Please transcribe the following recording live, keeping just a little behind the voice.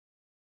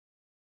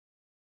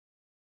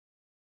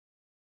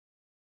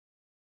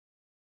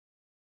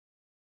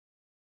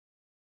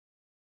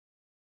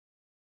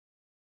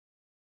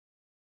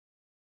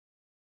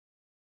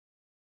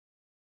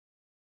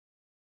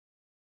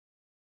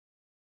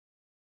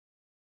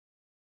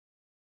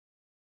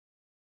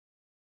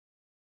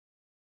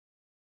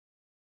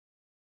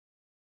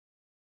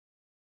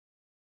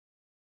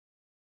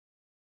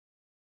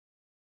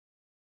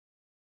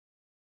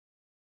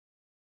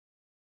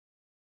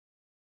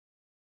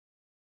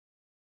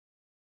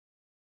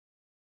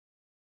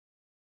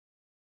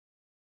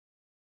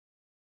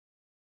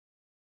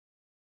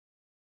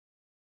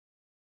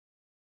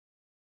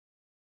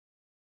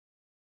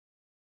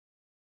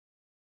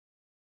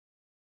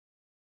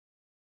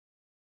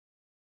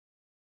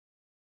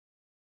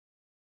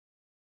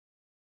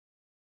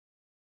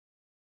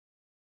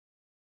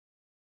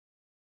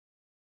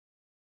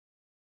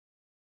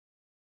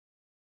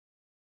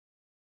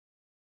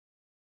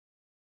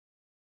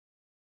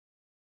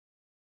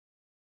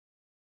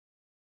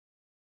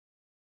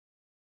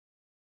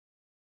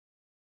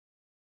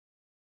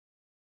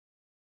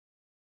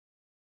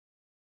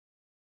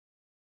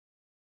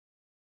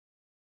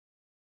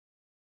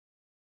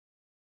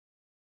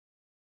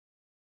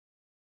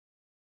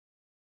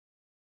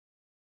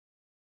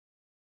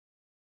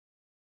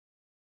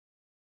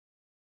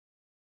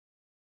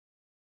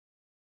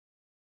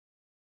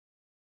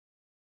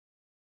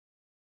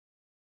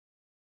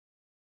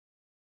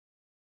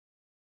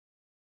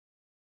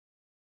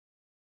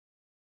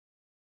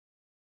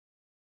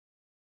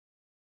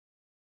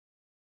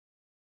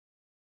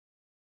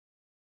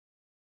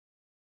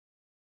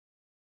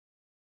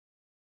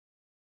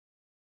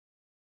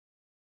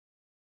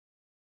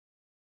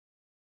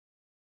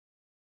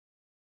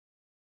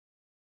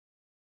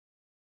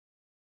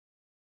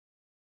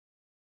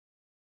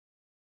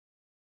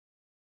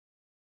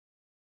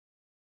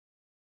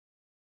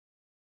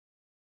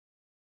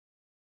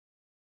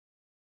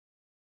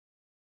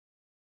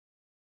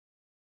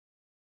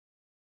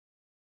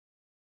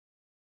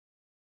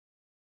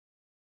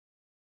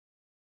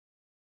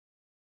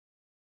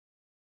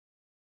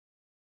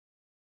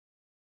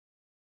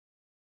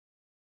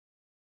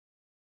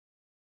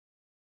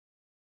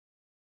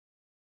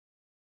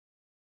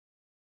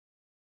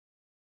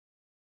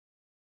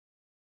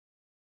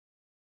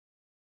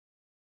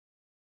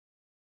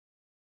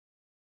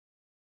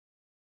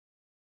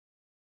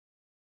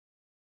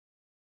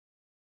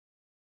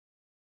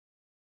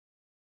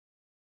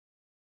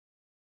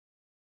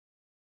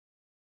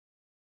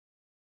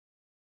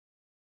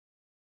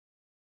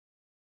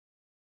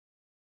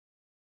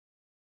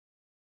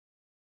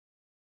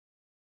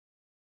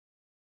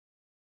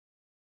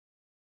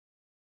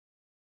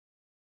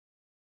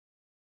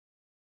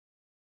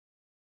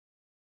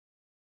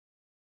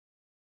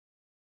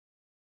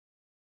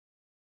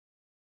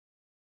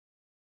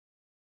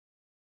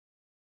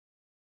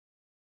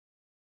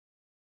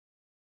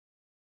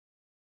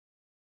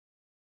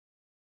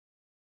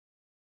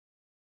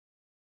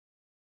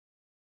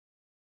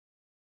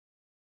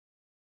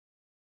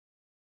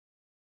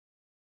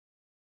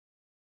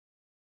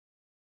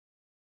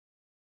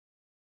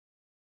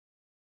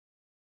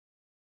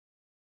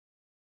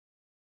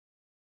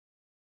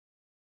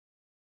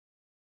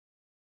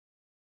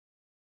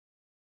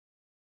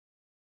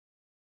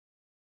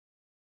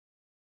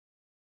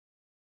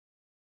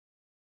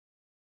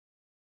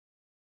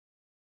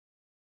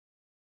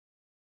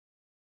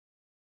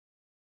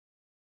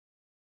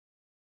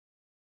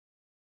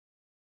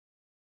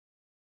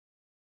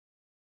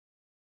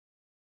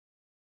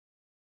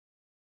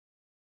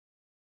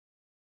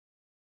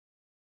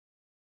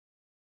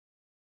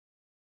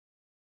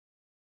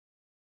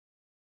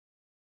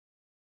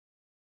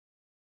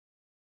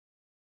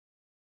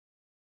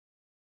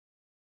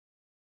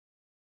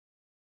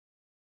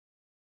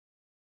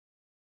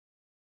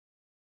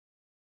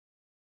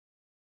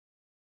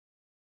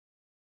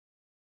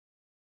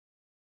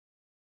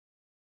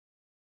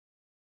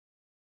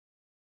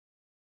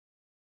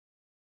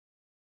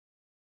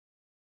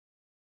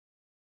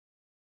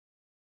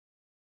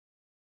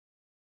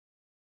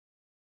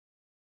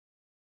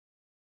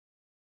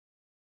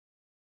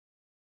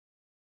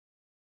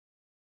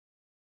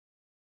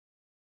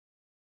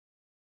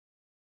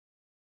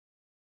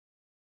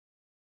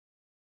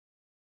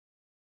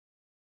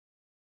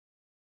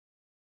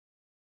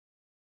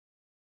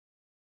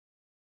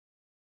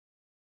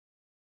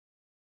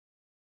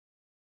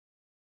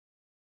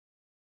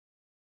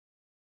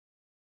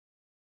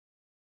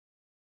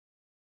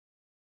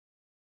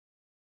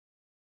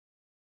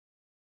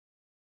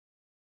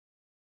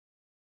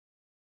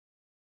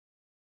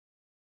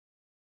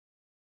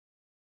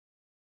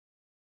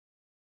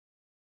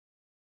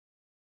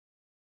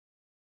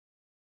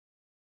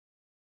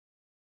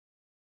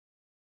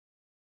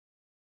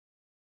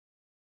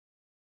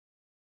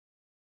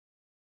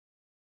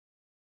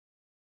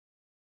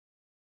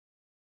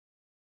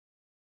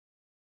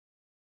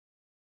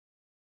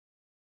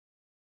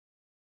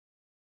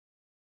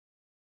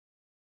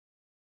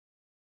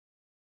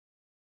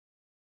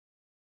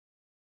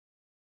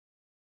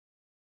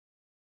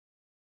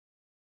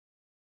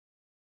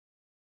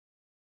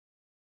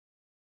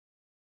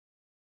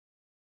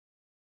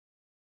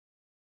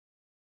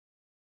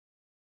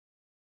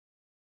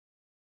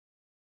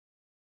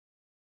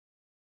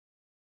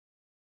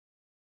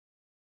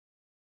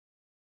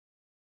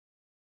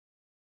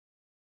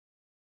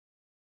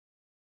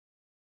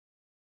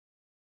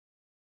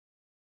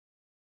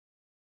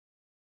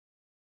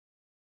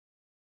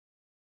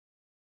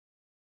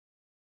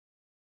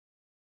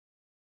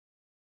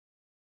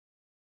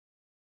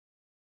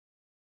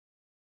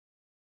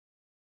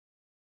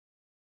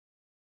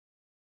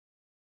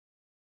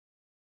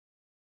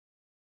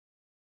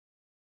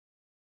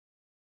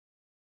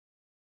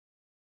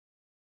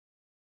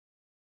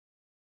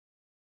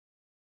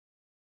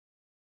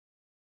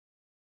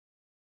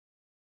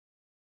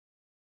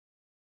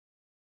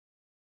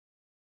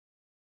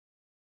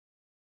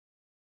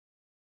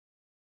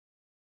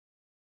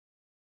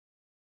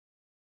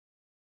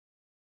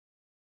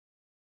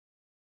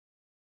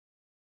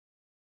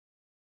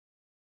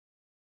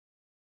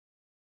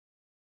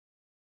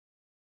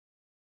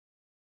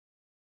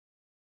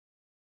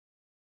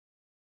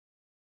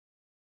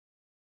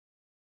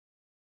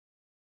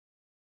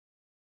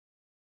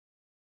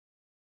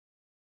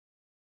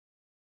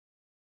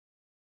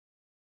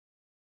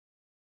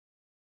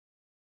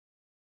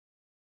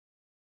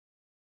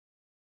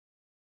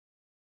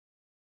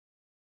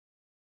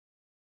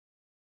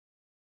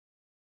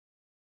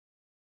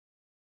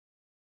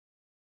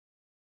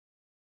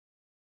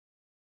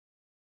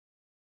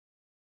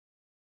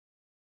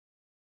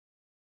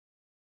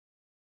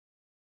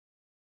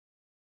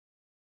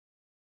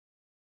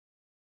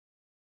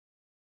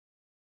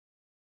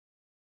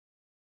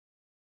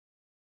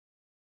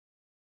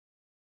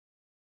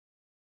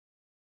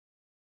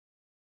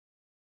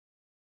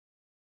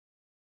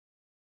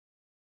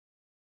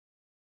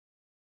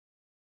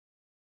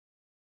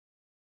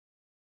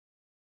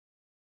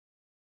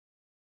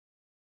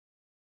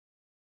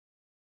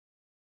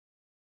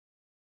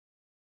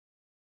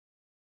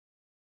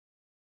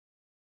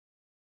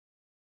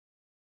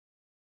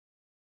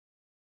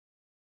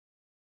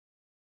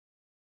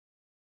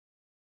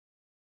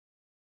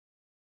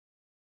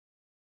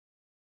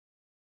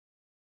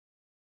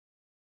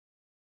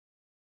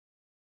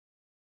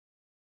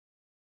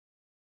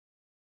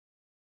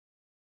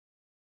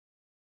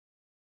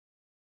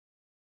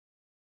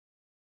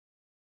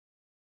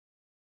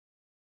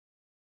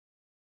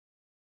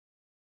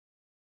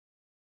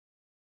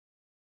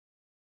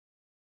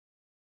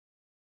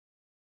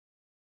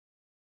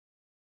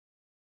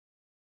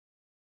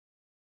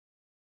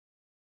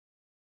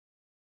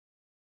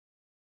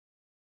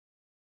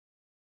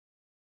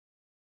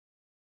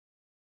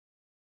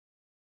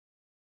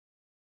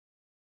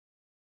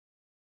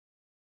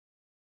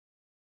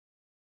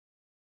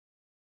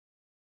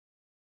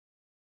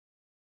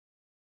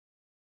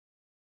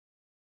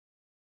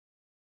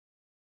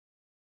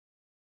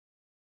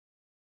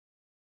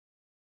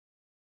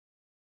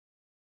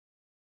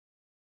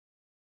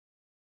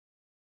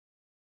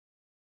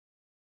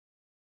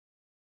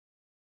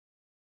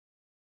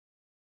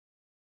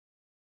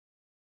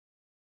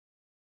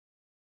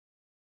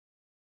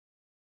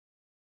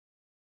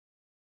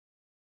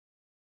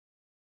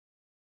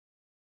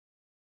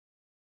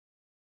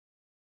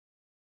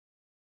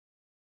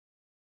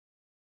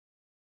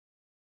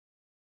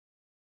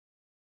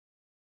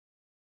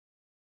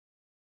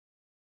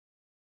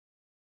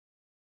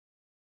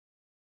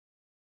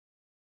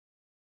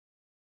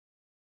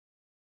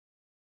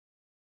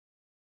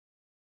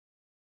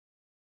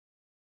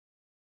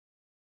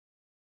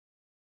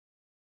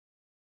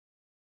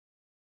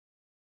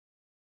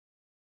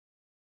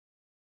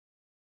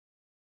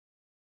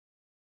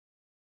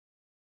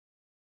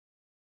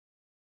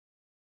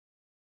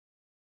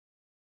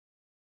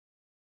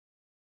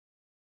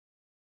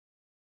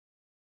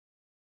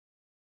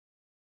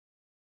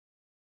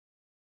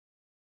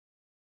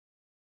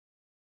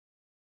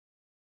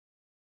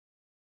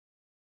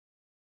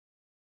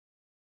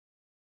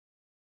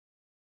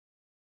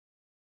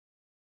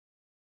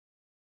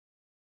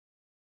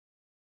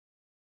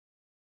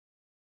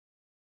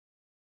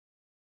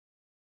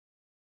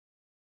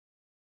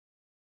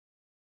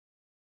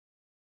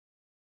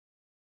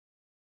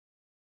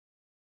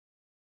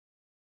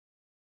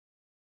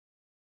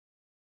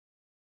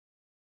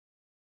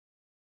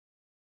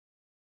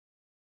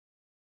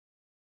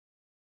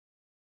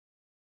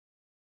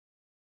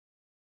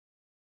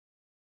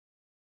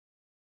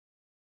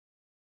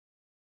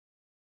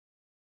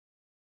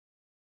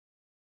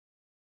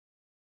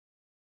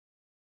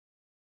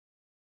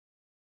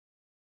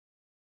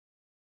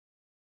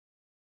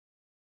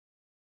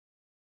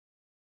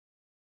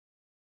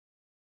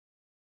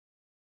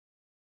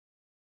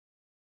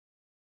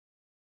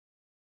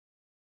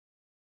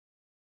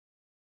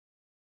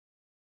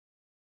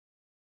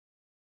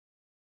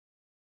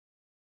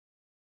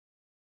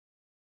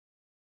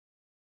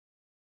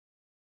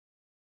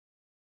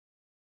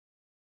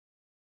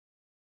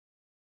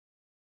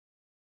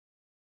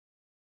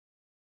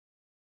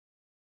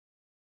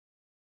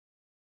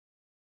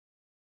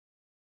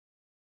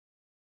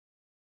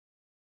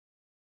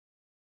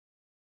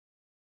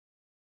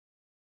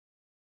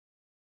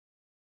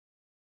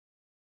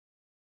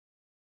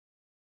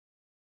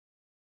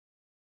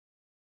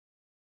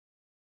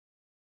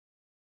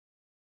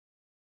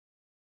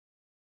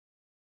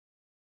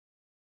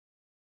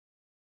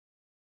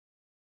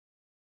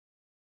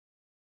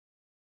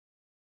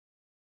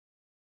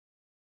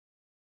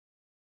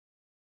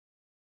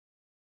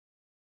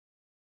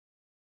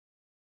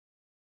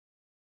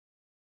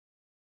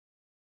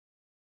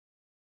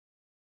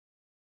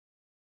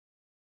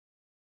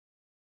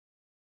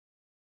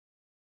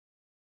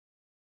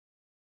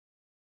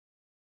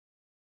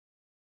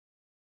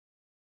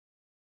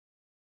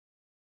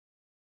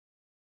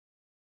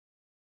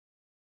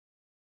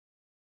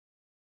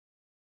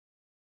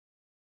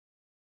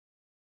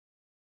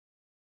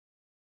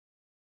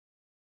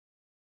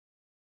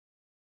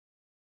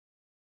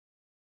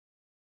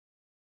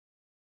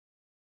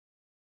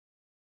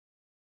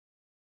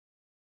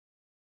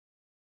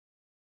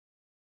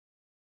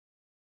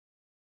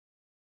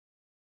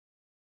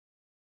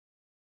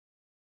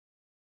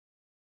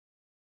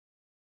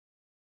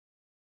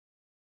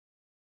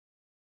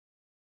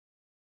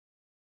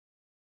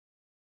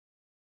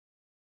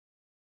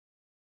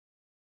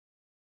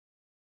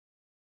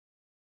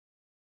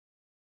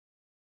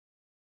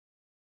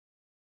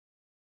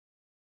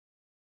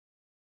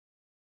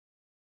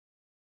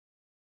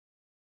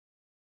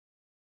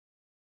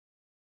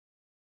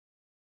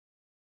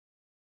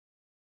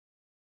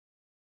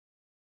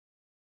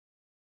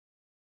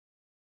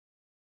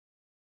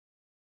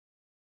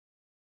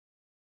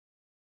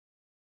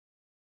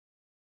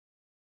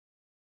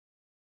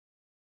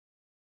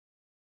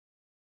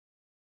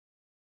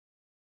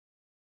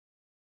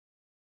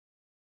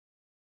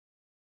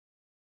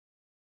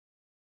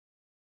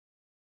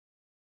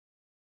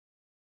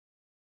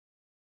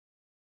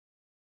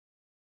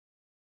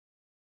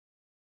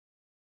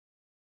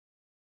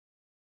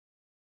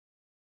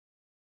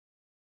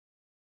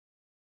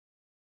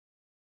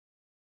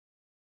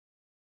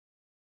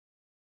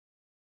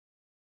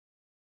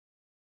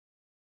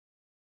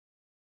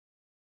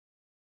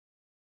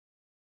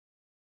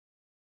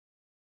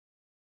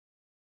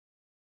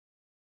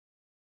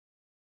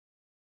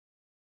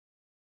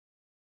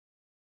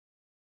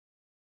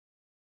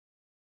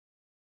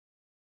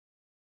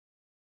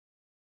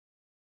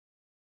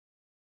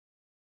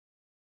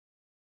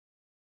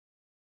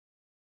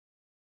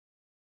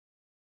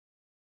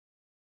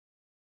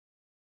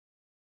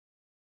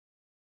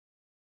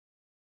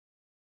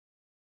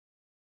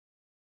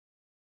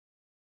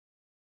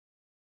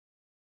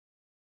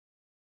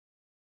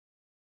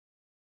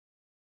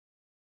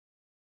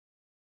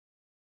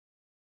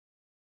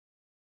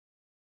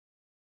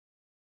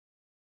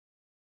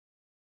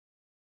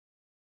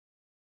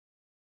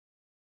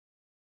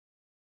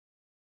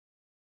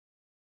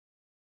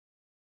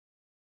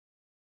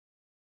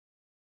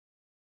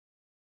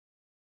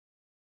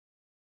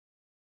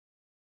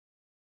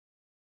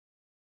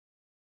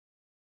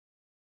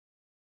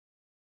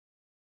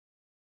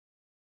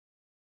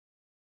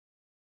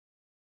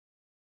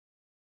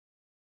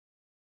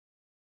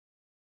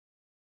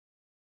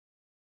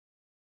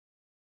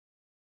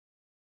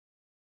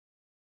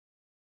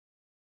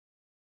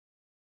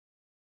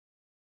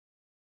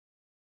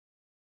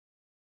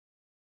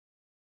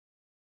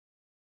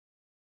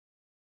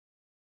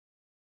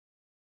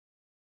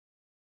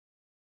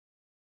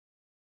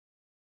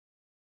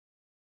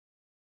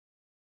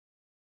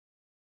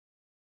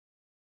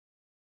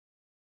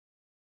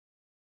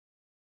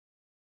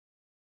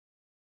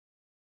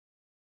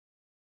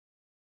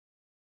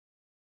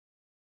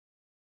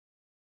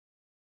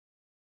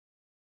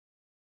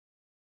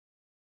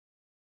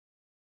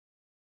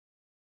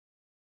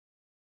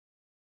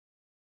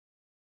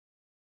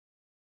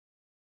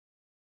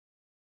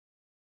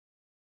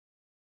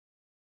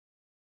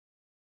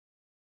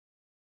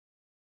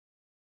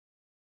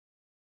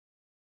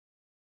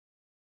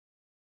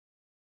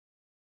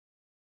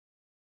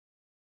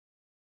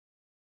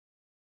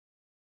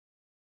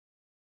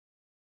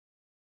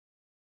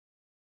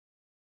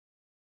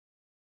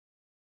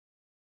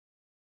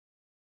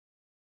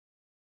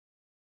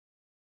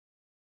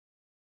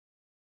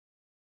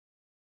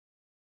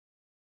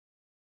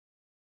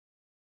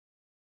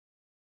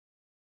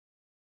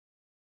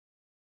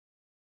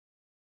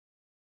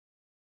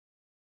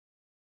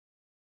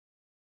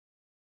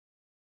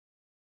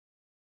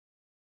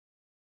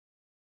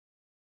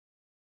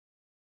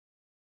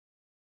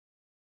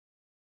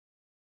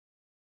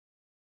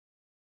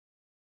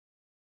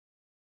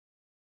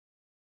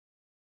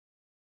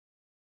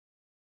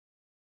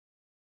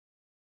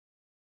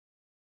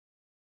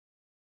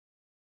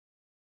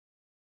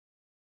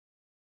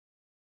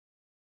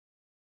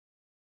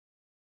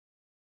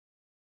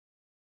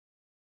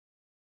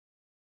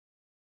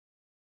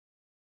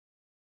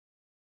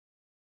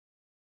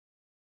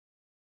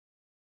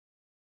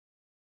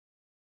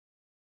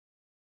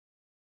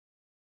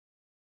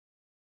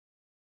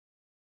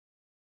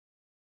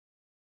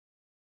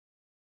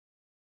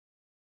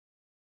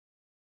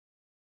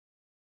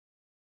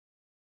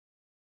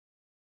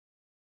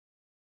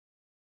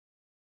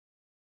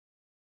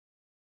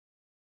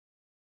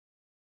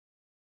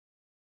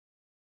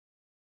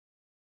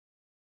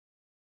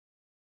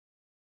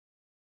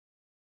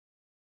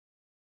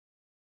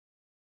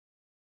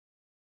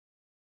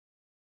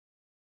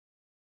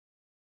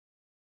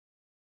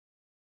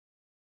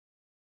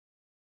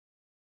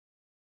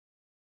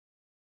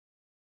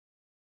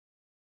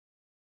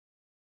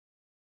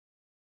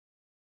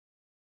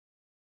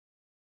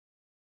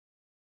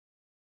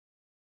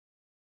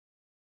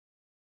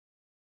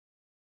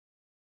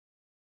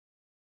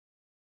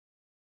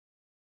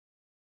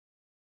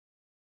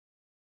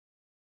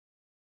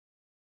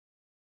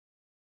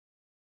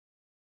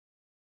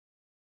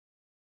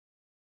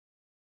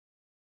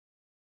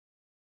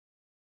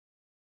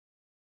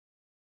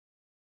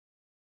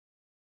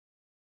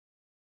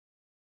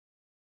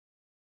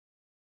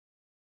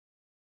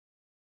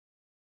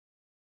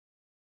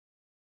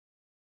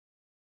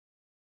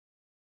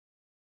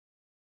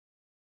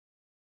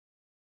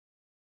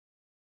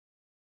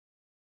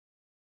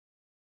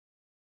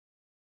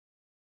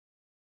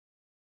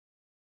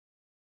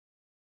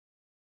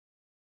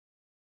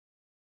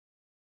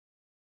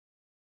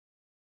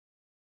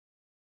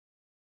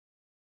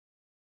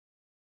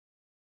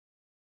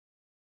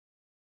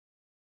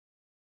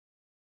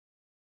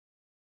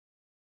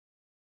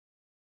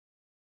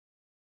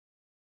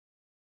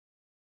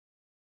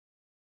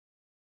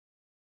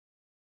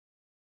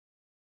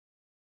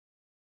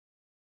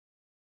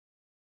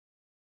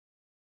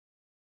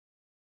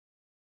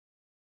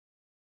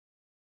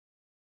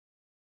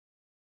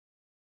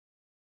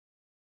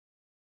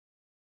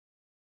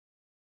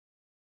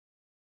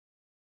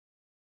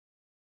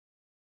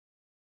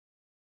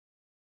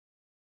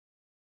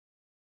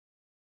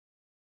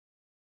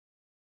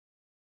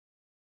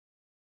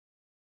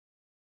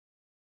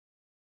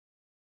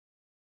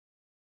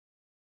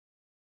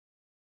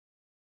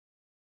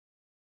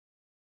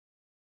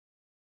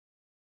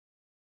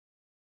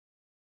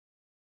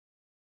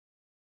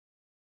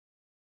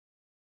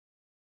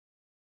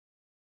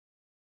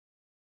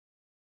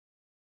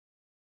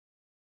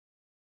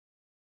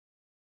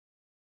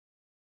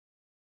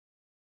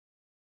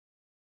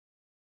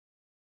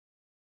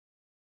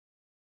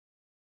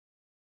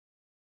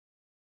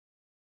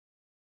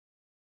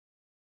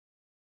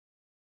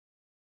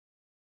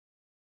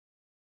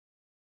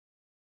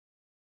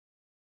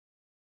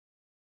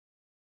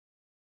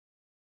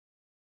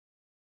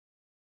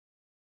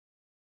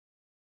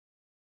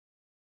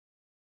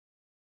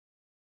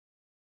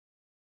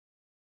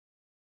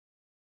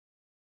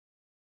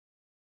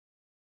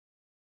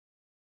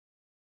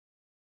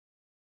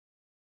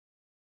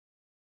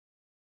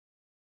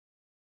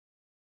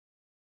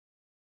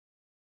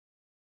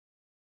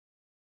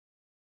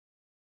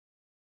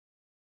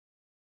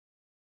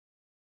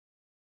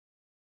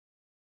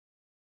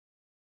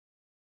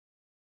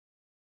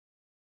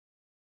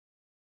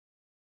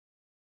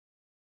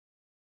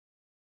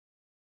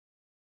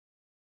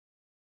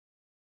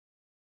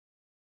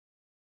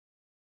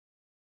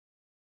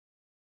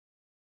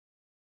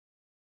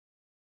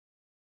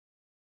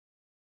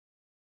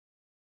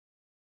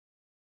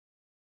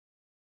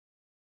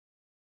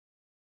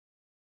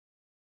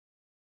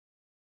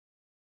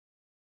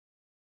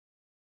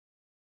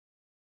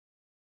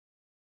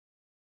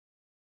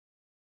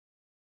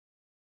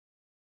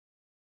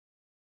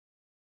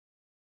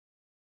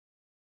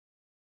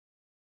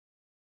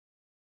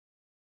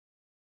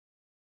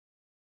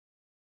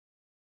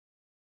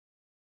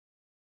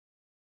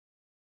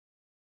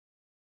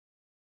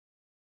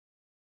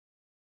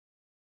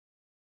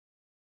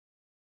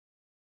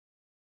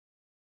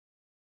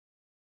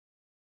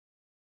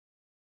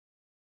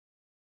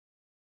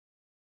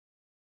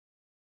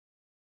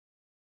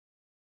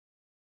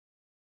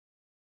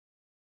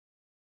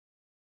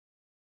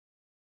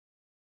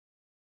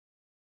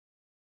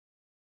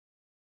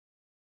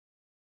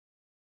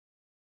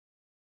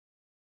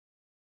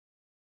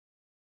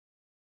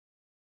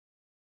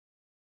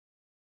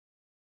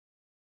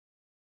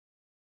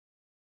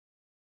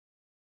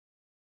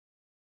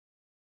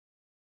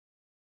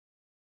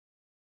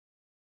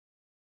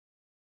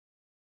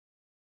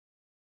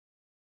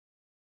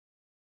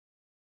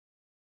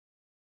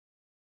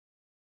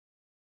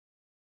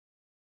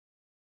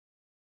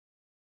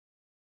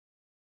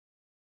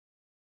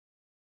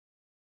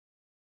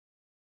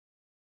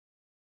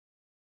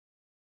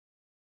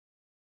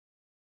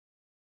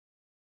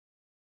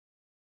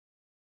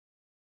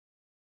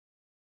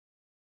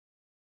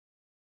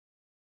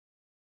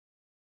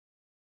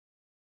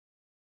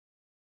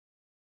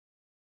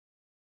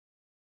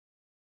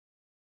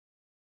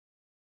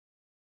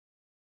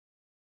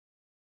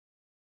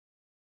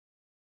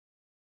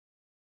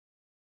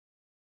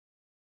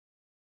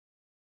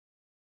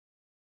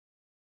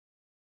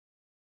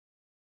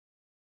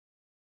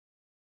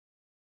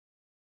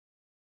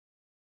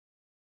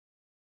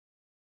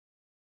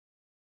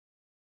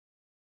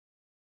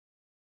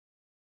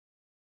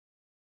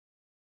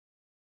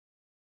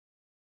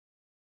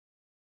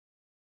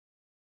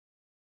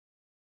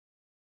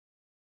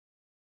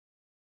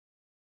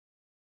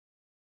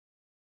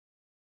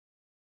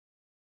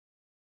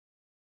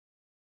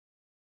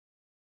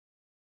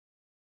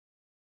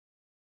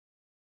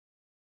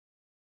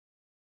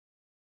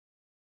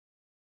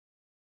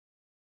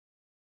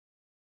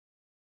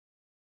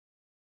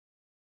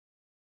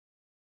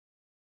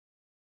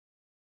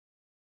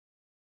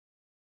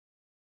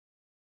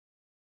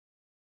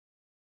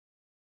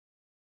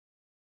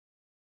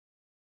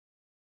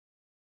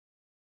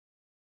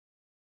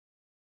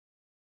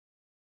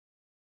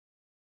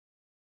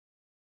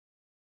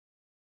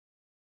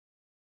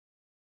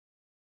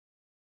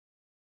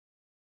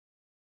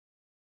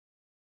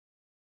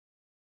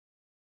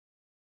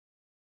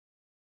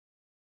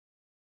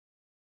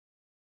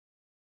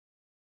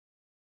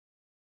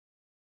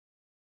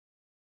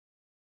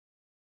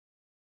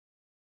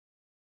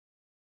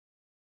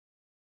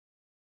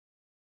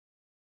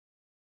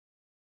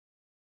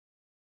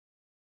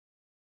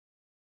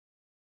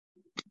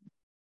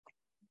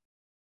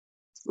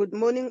Good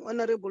morning,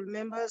 honorable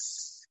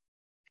members,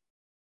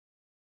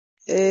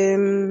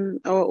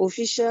 our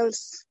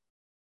officials,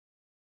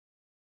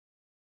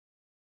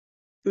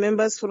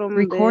 members from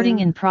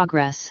in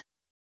progress.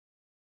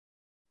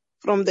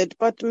 From the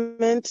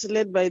department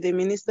led by the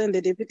minister and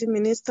the deputy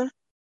minister.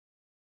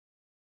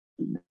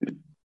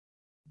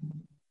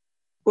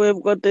 We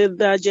have got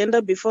the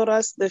agenda before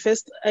us. The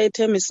first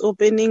item is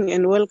opening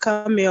and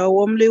welcome. You are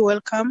warmly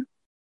welcome.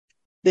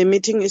 The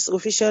meeting is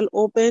officially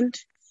opened.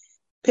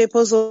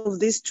 Purpose of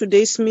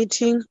today's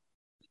meeting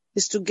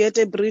is to get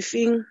a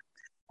briefing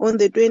on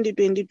the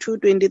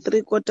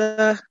 2022-23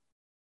 quarter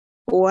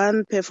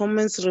one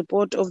performance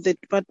report of the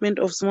Department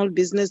of Small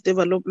Business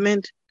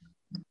Development,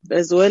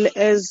 as well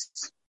as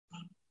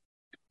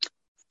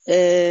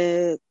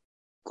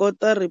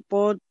quarter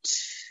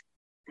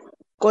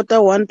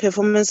one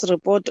performance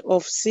report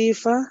of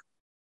SEFA,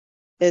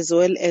 as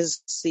well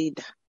as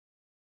SEDA.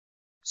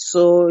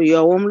 So you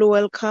are warmly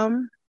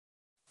welcome.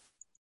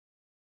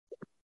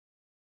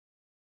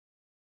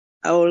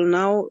 I will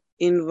now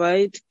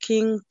invite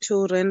King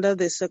to render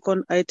the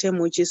second item,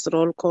 which is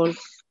roll call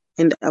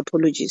and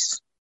apologies.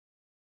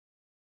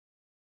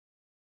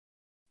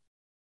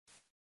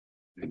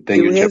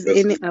 Thank you, Do you have Chairperson.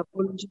 any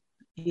apology?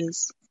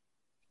 Yes.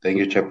 Thank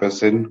you,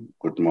 Chairperson.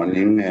 Good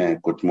morning,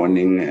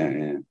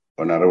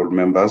 honorable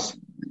members.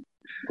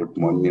 Good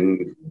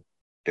morning,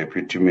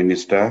 Deputy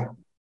Minister.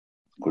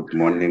 Good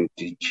morning,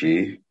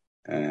 DG,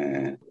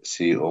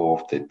 CEO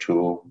of the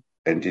two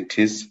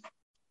entities,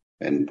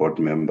 and board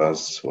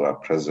members who are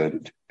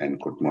present. And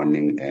good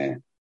morning,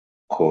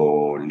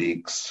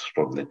 colleagues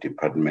from the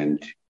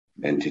department,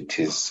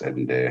 entities,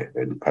 and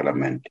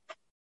Parliament.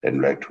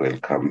 And I'd like to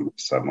welcome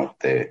some of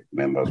the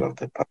members of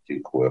the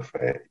public who have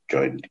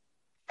joined.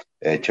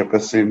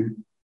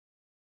 Chairperson,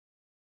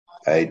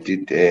 I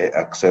did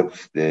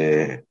accept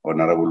the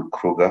Honorable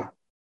Kruger,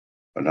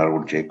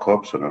 Honorable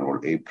Jacobs,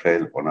 Honorable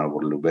April,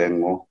 Honorable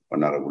Lubengo,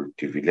 Honorable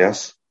de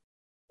Villiers,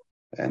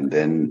 and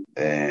then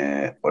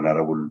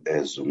Honorable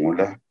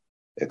Zumula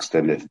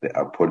extended the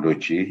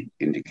apology,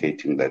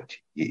 indicating that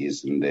he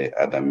is in the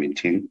other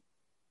meeting.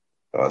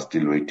 I was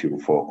still waiting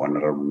for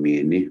Honorable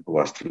Mieni, who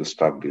was still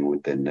struggling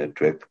with the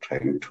network,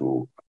 trying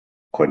to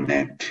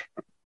connect.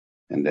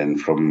 And then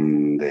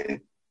from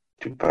the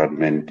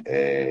department,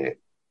 there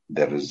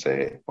is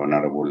a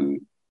Honorable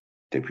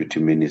Deputy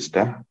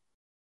Minister,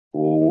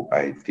 who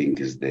I think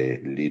is the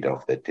leader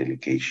of the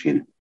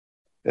delegation,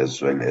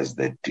 as well as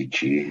the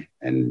DG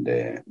and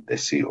the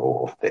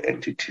CEO of the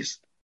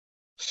entities.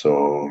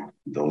 So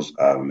those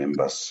are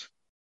members.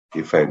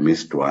 If I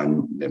missed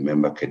one, the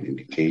member can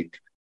indicate,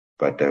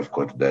 but I've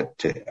got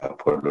that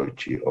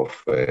apology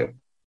of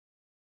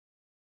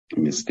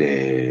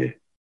Mr.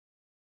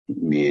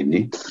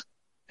 Mieni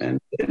and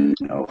then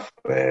of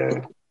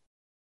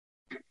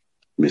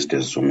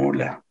Mr.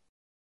 Zumula.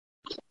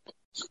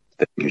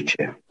 Thank you,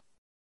 Chair.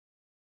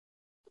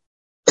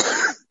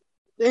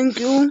 Thank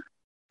you.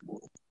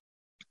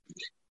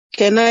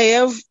 Can I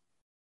have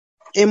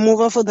a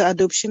mover for the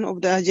adoption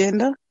of the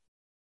agenda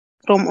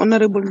from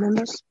honorable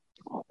members?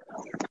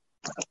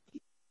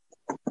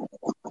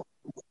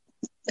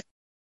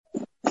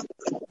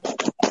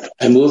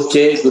 I move,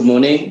 Chair. Good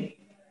morning.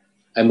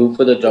 I move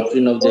for the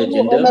adoption of the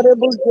agenda.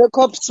 Honorable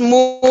Jacobs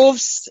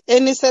moves.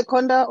 Any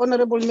seconder,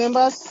 honorable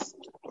members?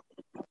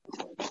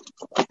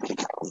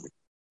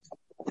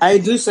 I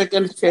do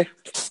second, Chair.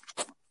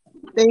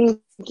 Thank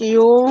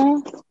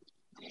you.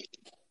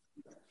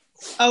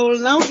 I will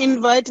now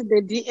invite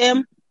the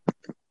DM,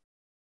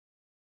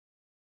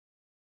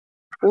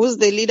 who's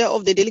the leader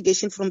of the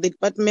delegation from the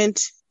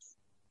department,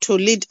 to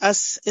lead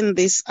us in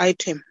this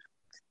item.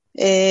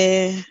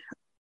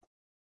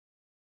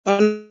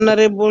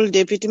 Honorable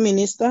Deputy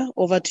Minister,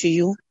 over to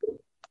you.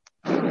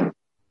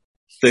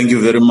 Thank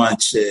you very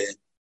much,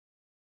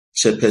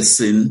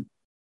 Chairperson,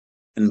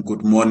 and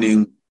good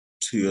morning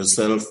to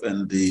yourself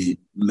and the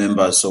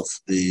members of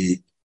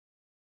the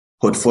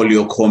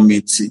Portfolio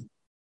Committee.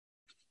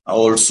 I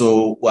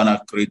also want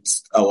to greet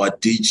our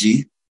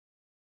DG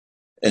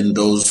and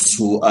those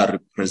who are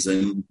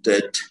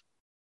represented,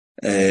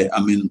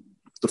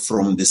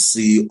 from the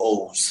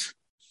CEOs.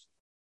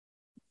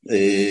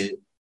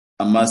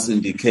 I must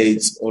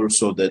indicate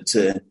also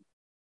that,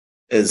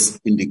 as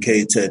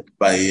indicated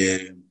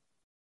by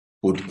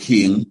Good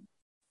King,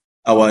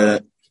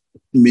 our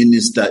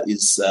minister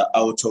is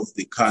out of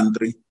the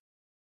country,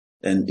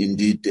 and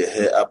indeed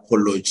her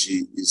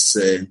apology is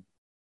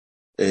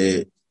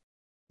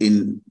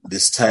in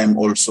this time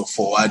also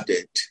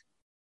forwarded.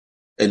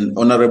 And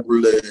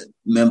honorable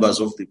members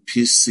of the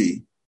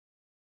PC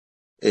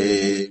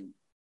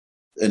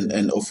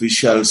and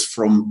officials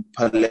from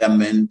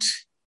Parliament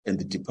and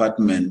the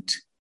department,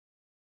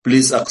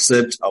 please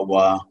accept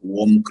our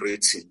warm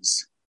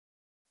greetings.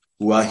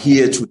 We are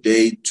here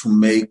today to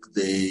make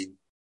the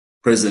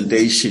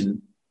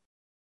presentation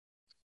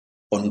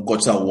on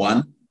quarter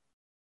one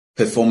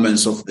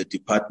performance of the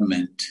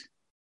Department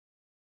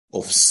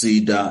of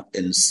SEDA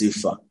and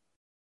SEFA.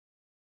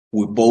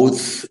 We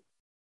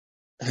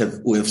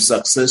have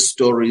success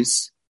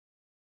stories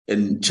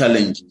and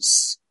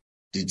challenges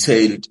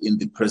detailed in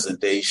the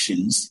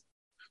presentations.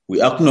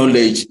 We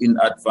acknowledge in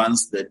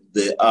advance that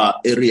there are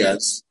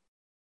areas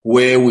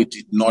where we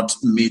did not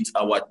meet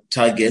our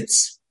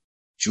targets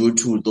due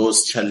to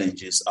those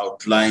challenges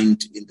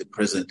outlined in the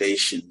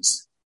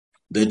presentations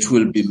that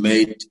will be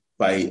made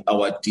by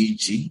our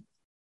DG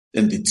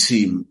and the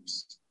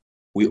teams.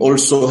 We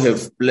also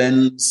have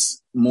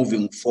plans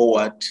moving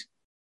forward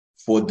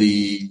for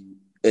the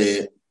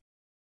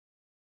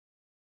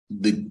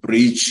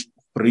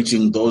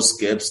bridging those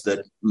gaps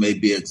that may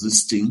be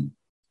existing,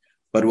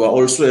 but we're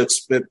also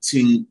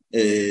expecting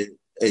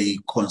a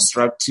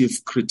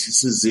constructive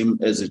criticism,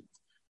 as it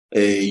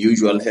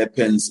usually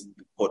happens in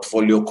the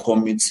portfolio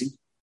committee,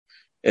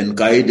 and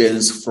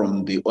guidance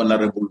from the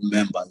honorable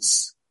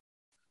members.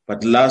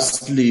 But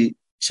lastly,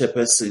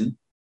 Chairperson,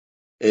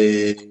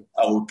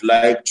 I would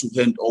like to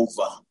hand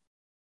over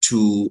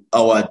to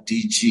our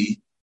DG,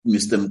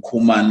 Mr.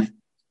 Mkuman,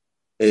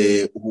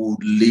 who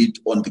would lead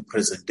on the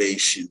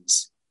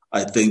presentations.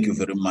 I thank you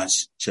very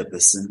much,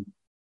 Chairperson.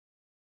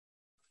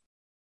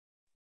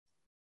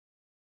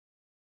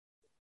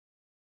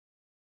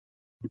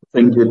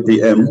 Thank you,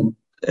 DM,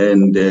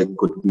 and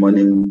good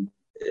morning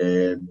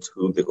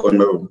to the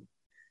Honourable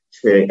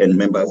Chair and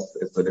members,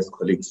 as well as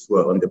colleagues who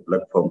are on the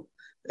platform.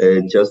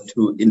 Just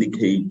to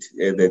indicate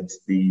that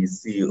the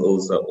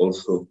CEOs are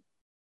also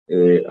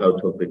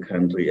out of the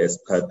country as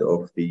part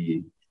of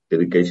the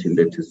delegation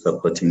that is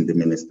supporting the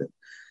Minister.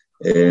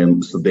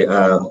 So there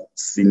are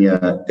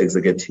senior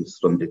executives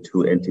from the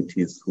two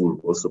entities who will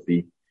also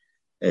be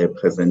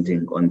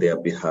presenting on their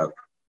behalf.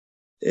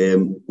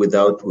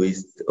 Without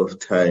waste of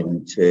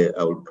time, Chair,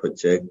 I will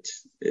project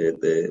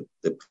the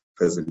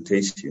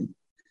presentation.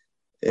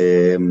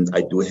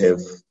 I do have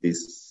the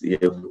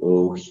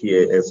CFO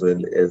here, as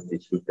well as the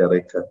Chief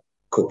Director,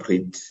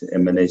 Corporate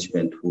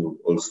Management, who will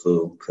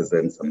also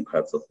present some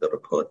parts of the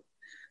report.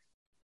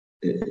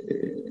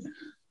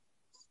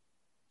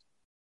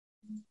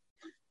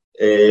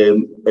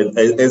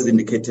 As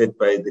indicated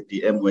by the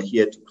DM, we're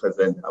here to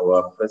present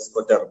our first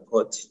quarter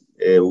report.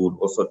 We'll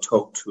also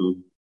talk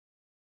to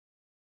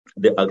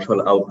the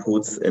actual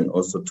outputs and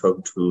also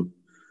talk to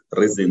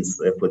reasons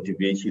for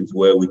deviations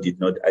where we did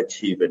not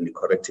achieve any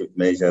corrective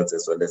measures,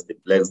 as well as the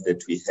plans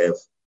that we have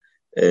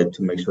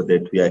to make sure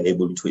that we are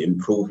able to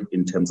improve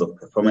in terms of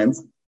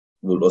performance.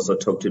 We'll also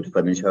talk to the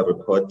financial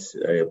report.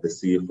 The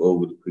CFO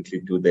will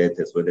quickly do that,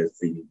 as well as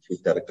the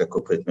Chief Director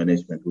Corporate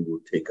Management, who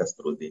will take us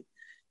through the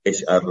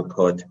HR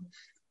report.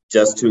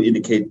 Just to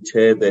indicate,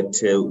 Chair,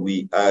 that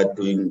we are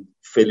doing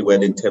fairly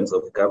well in terms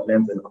of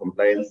governance and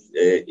compliance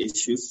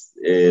issues,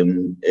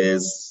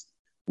 as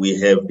we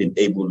have been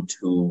able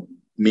to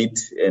meet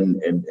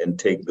and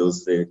take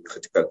those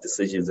critical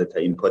decisions that are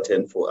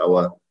important for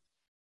our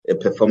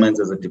performance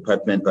as a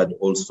department, but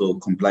also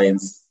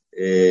compliance.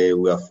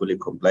 We are fully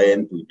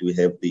compliant. We do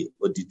have the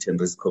Audit and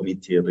Risk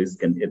Committee,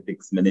 Risk and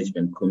Ethics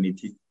Management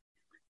Committee.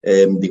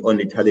 The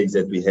only challenge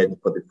that we had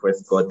for the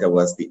first quarter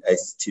was the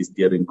ICT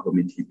Steering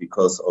Committee,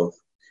 because of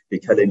the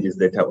challenges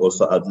that are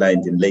also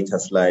outlined in later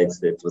slides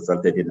that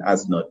resulted in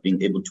us not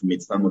being able to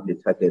meet some of the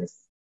targets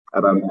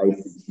around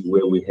ICT,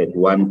 where we had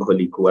one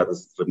colleague who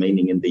was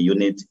remaining in the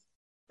unit,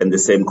 and the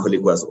same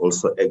colleague was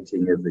also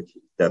acting as the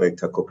Chief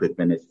Director Corporate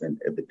Management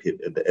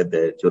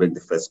during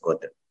the first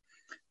quarter.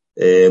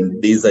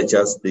 These are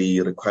just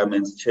the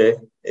requirements, Chair,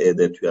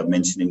 that we are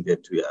mentioning,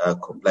 that we are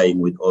complying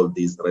with all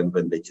these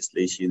relevant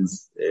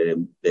legislations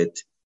that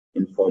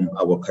inform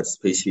our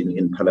participation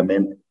in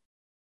Parliament.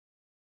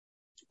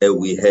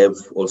 We have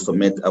also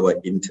met our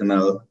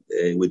internal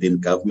within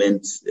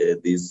government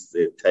these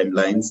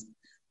timelines,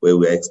 where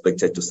we are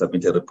expected to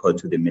submit a report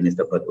to the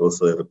Minister, but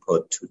also a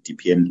report to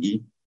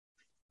DPME.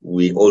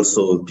 We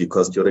also,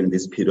 because during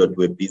this period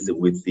we're busy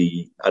with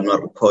the annual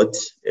report,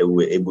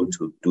 we're able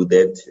to do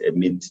that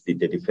mid the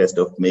 31st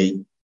of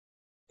May.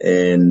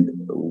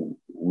 And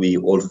we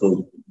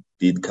also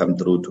did come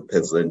through to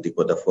present the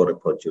quarter 4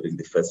 report during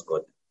the first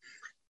quarter.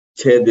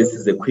 Chair, this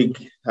is a quick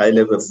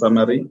high-level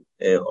summary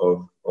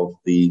of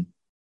the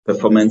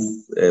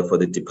performance for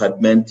the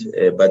department,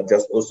 but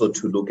just also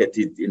to look at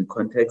it in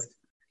context,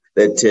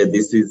 that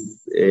this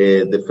is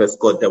the first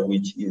quarter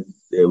which is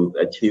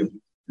achieved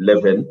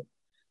 11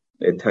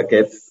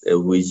 targets,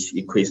 which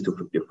equates to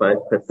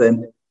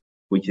 55%,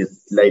 which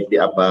is slightly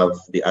above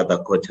the other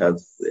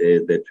quarters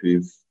that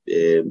we've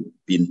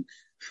been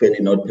fairly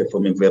not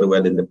performing very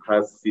well in the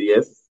past few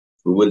years.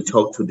 We will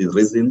talk to the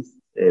reasons,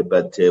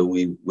 but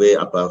we were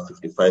above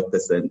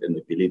 55%, and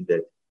we believe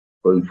that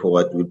going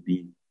forward we'll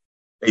be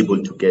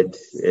able to get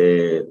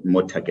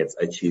more targets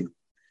achieved.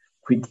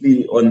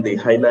 Quickly on the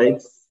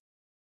highlights,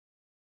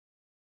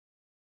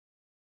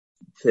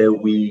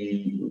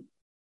 we,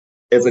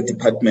 as a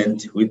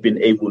department, we've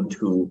been able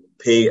to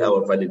pay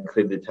our valid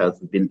creditors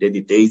within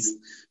 30 days,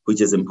 which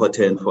is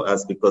important for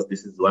us because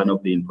this is one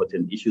of the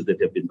important issues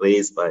that have been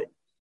raised by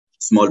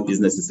small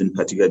businesses in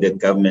particular, that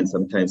government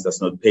sometimes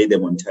does not pay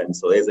them on time.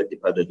 So as a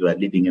department, we are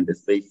living in the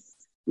space.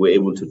 We're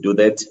able to do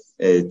that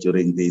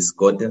during this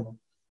quarter.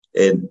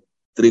 And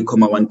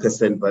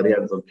 3.1%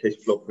 variance on cash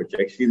flow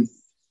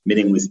projections,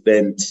 meaning we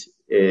spent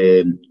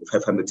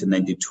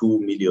 592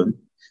 million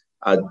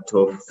out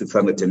of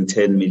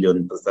 610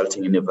 million,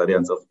 resulting in a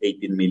variance of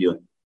 18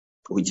 million,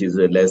 which is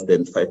less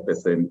than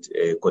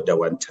 5% quarter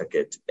one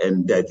target.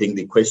 And I think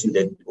the question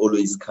that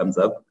always comes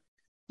up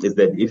is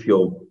that if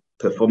your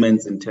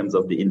performance in terms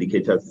of the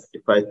indicators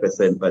is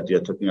 5%, but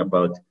you're talking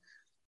about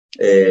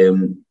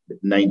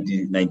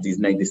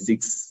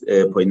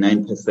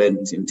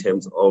 96.9% in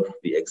terms of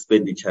the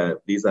expenditure,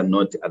 these are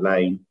not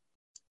aligned.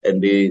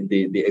 And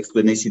the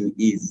explanation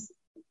is,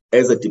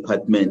 as a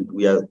department,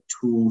 we are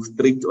too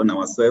strict on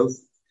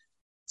ourselves.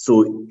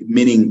 So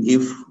meaning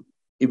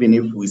even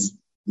if we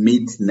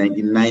meet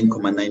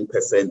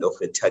 99.9%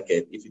 of a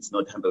target, if it's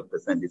not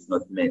 100%, it's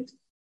not met.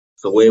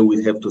 So where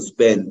we have to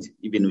spend,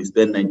 even we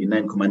spend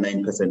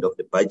 99.9% of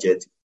the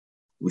budget,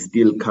 we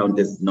still count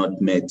as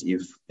not met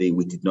if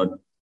we did not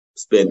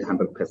spend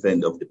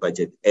 100% of the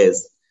budget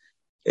as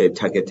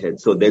targeted.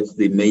 So that's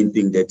the main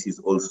thing that is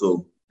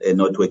also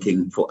not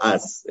working for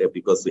us,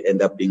 because we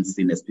end up being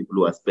seen as people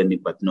who are spending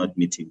but not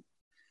meeting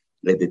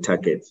the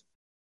target.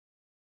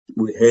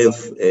 We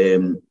have,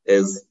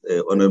 as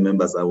honourable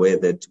members are aware,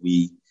 that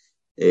we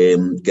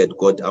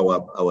got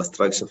our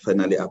structure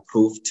finally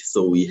approved.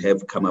 So we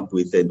have come up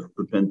with a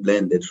recruitment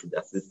plan that should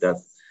assist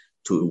us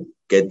to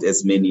get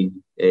as many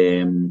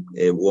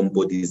warm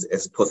bodies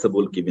as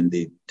possible, given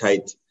the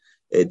tight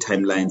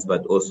timelines,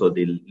 but also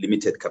the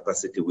limited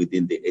capacity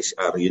within the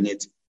HR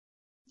unit.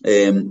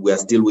 We are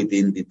still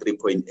within the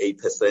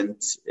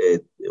 3.8%,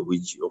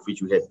 of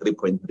which we had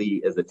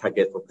 3.3 as a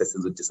target for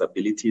persons with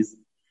disabilities.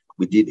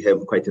 We did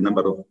have quite a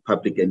number of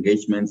public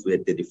engagements. We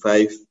had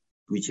 35,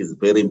 which is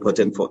very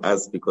important for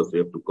us because we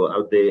have to go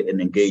out there and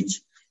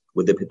engage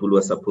with the people who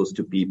are supposed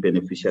to be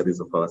beneficiaries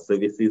of our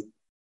services.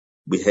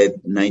 We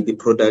had 90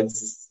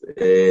 products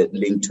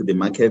linked to the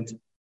market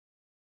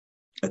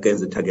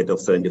against a target of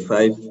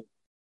 75.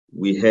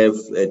 We have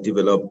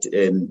developed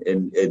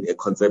a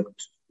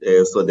concept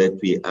so that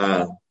we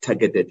are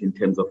targeted in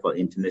terms of our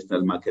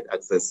international market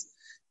access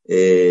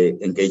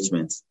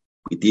engagements.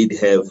 We did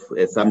have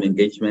some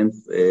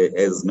engagements,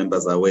 as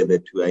members are aware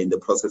that we are in the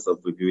process of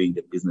reviewing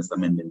the business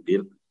amendment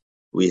bill.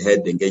 We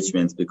had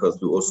engagements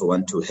because we also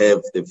want to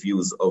have the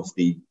views of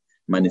the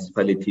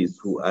municipalities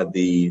who are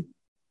the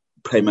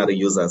primary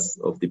users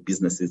of the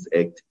Businesses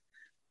Act.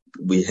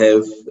 We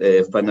have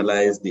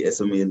finalized the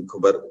SME and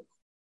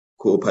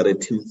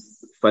cooperative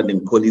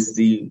funding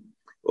policy,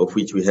 of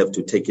which we have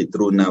to take it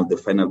through now the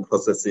final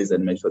processes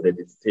and make sure that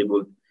it's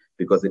tabled,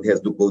 because it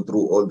has to go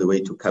through all the way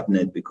to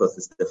cabinet, because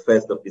it's the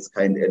first of its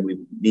kind and we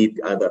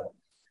need other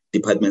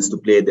departments to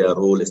play their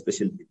role,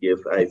 especially the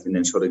DFIs, in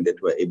ensuring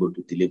that we're able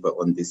to deliver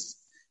on this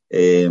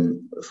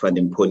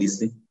funding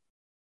policy.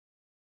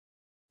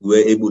 We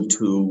were able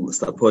to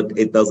support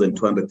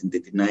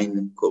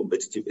 8,239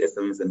 competitive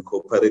SMEs and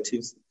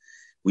cooperatives.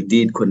 We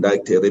did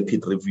conduct a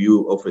rapid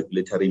review of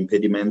regulatory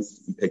impediments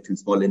impacting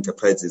small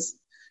enterprises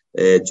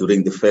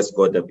during the first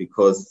quarter,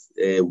 because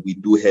we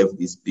do have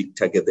this big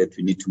target that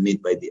we need to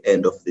meet by the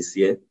end of this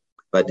year.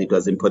 But it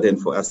was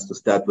important for us to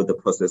start with the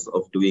process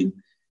of doing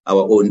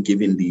our own,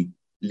 given the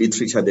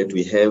literature that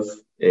we have.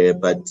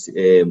 But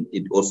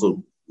it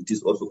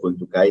is also going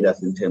to guide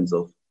us in terms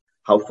of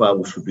how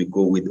far should we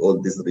go with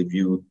all this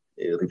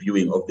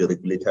reviewing of the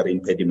regulatory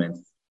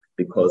impediments,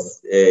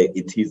 because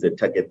it is a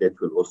target that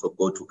will also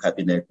go to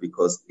cabinet,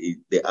 because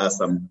there are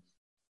some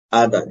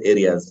other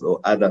areas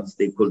or other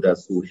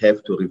stakeholders who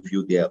have to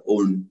review their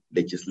own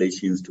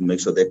legislations to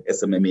make sure that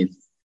SMMEs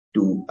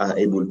are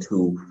able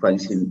to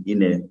function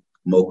in a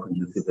more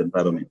conducive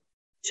environment.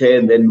 Chair,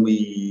 and then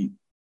we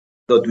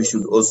thought we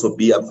should also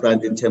be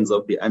upfront in terms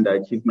of the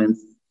underachievements.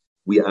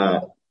 We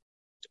are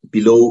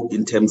below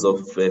in terms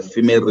of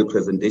female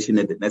representation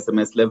at the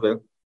SMS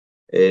level.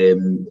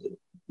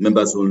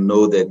 Members will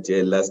know that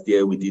last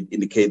year we did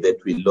indicate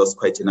that we lost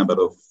quite a number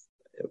of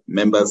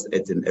members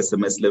at an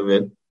SMS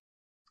level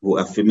who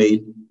are female,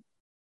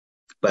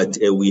 but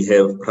we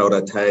have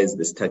prioritized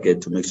this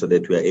target to make sure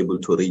that we are able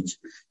to reach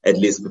at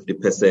least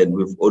 50%.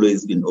 We've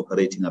always been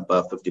operating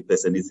above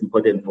 50%. It's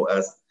important for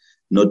us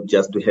not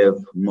just to have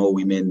more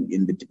women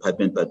in the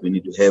department, but we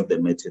need to have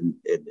them at an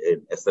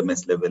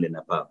SMS level and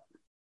above.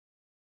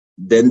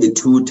 Then the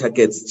two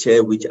targets,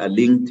 Chair, which are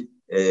linked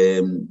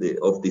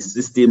of the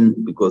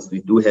system, because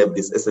we do have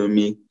this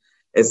SME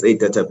SA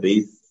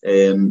database,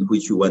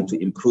 which we want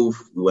to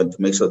improve. We want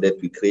to make sure that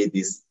we create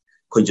this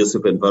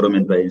conducive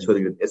environment by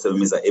ensuring that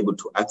SMEs are able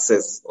to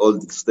access all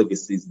the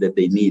services that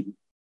they need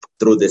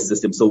through the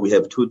system. So we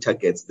have two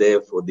targets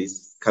there for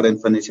this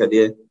current financial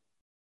year,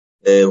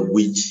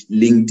 which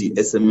link the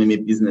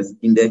SME Business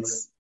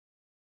Index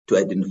to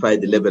identify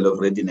the level of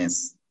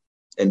readiness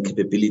and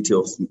capability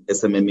of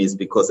SMMEs,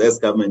 because as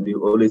government,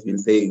 we've always been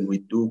saying we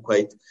do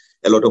quite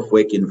a lot of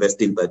work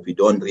investing, but we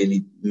don't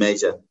really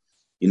measure,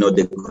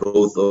 the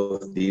growth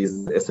of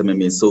these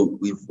SMMEs. So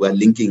we're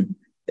linking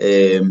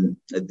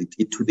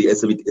it to the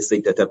SME SA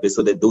database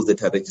so that those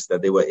that are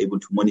registered, they were able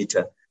to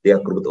monitor their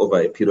growth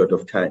over a period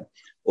of time.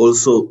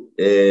 Also,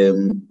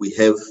 we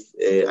have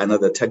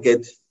another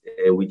target,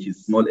 which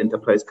is small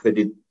enterprise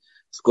credit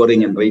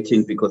scoring and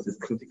rating, because it's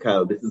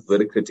critical. This is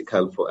very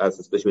critical for us,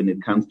 especially when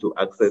it comes to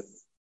access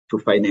to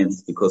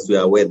finance, because we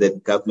are aware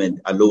that government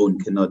alone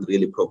cannot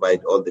really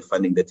provide all the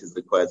funding that is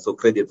required. So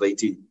credit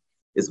rating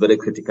is very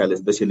critical,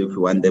 especially if we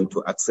want them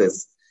to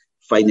access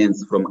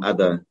finance from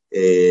other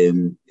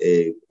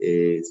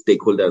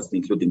stakeholders,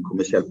 including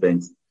commercial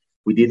banks.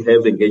 We did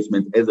have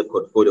engagement as a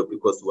portfolio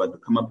because we want to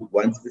come up with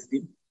one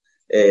system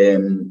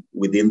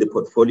within the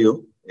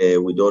portfolio.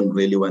 We don't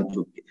really want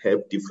to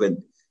have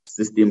different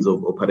systems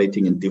of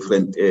operating in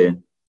different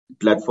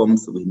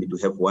platforms. We need to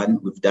have one.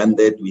 We've done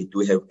that. We do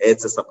have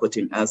ads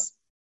supporting us,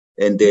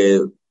 and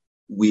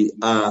we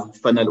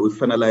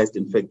finalized,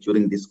 in fact,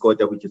 during this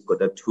quarter, which is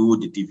quarter 2,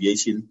 the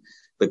deviation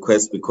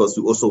request, because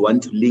we also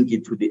want to link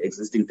it to the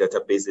existing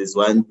databases.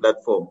 One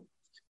platform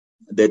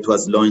that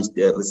was launched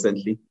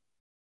recently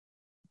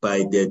by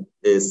the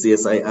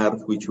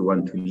CSIR, which we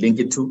want to link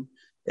it to,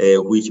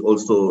 which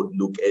also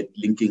look at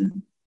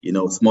linking,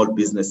 small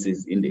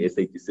businesses in the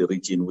SABC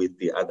region with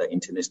the other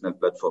international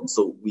platforms.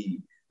 So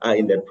we are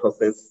in that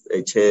process,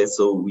 Chair.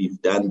 So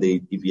we've done the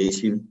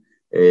deviation.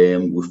 We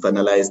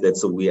finalized that.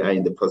 So we are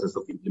in the process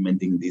of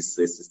implementing this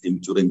system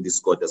during this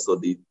quarter. So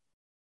the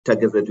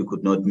targets that we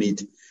could not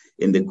meet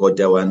in the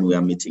quarter 1, we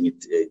are meeting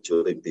it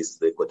during this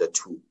quarter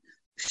 2.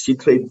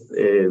 SheTrades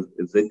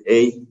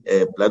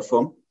ZA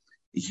platform.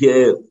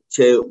 Here,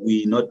 Chair,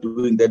 we're not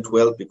doing that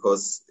well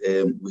because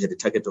we had a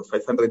target of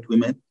 500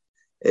 women.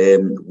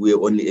 We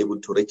were only able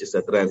to register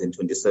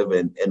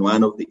 327. And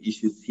one of the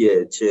issues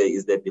here, Chair,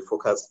 is that the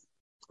focus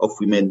of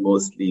women,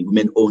 mostly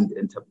women-owned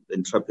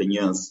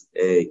entrepreneurs,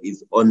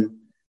 is on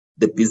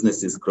the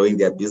businesses, growing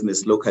their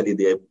business locally.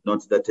 They have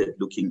not started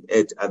looking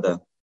at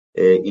other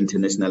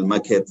international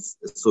markets.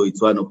 So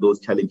it's one of those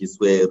challenges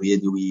where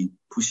really we're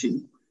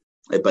pushing,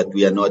 but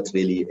we are not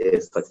really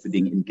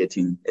succeeding in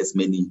getting as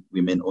many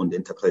women-owned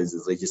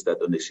enterprises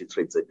registered on the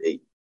SheTrades ZA.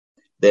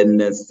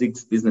 Then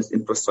 6, business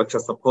infrastructure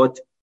support.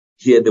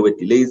 Here there were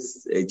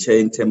delays, Chair,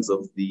 in terms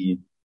of the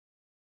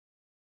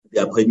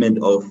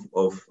appointment of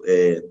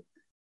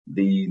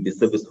the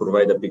service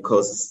provider,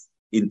 because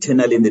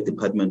internally in the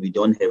department we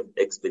don't have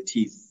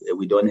expertise,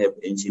 we don't have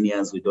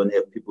engineers, we don't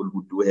have people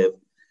who do have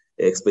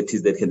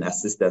expertise that can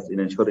assist us in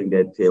ensuring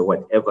that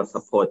whatever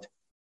support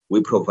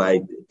we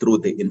provide through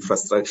the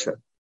infrastructure,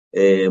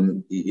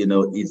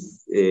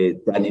 is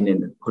done in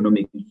an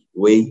economic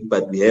way.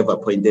 But we have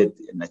appointed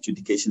an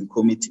adjudication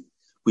committee,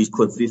 which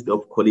consists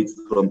of colleagues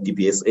from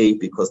DBSA,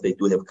 because they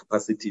do have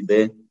capacity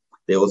there.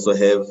 They also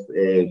have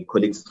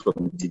colleagues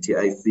from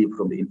DTIC,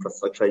 from the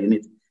infrastructure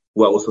unit,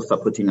 who are also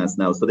supporting us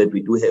now, so that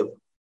we do have,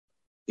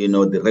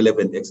 the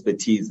relevant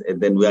expertise. And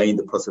then we are in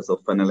the process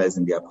of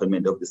finalizing the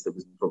appointment of the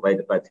service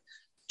provider. But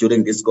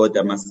during this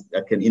quarter,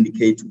 I can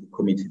indicate to the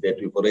committee that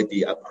we've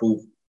already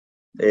approved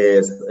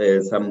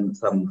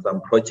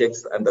some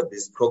projects under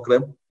this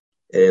program.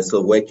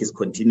 So work is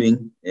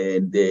continuing,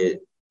 and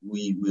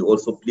we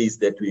also pleased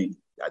that we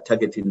are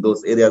targeting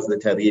those areas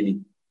that are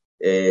really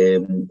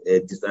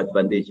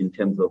disadvantaged in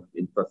terms of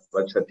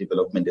infrastructure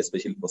development,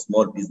 especially for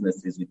small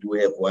businesses. We do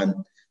have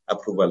one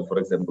approval, for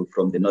example,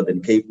 from the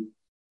Northern Cape,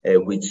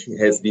 which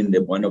has been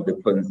one of the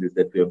provinces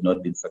that we have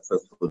not been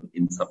successful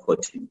in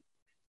supporting.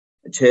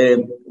 Chair,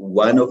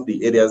 one of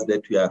the areas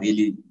that we are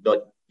really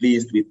not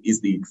pleased with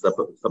is the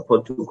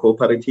support to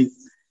cooperatives.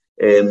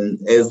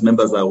 As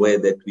members are aware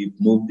that we've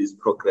moved this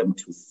program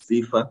to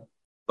CIFA,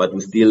 but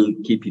we still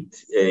keep it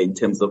in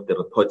terms of the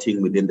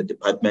reporting within the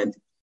department.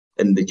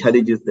 And the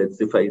challenges that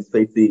CIFA is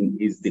facing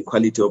is the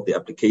quality of the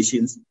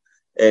applications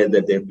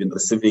that they've been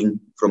receiving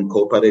from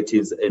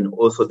cooperatives, and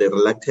also the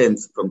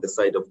reluctance from the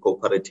side of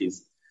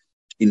cooperatives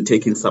in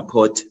taking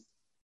support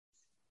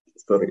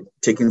that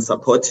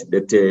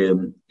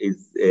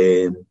is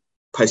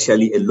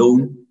partially a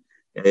loan.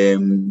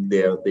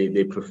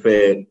 They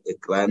prefer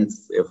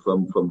grants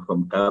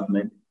from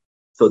government.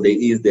 So there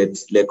is that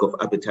lack of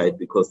appetite,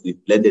 because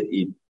we've blended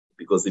in,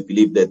 because we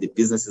believe that the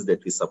businesses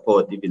that we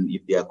support, even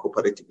if they are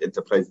cooperative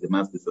enterprises, they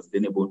must be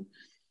sustainable.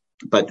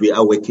 But we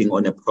are working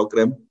on a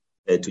program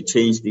to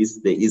change this.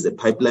 There is a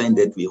pipeline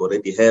that we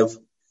already have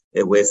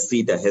where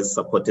CEDA has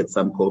supported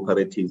some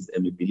cooperatives,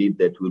 and we believe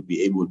that we'll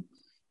be able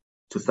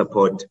to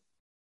support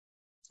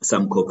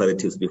some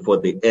cooperatives before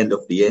the end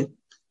of the year.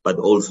 But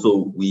also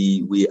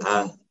we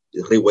are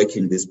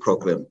reworking this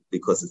program,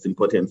 because it's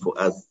important for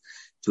us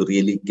to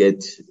really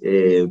get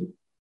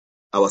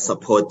our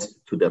support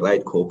to the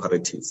right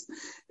cooperatives.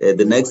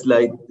 The next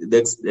slide,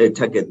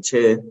 target,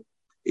 Chair,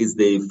 is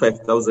the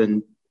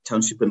 5,000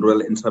 township and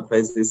rural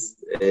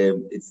enterprises.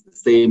 It's the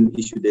same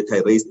issue that I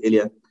raised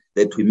earlier,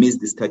 that we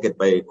missed this target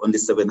by only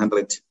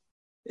 700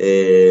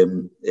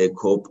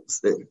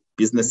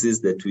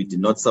 businesses that we did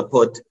not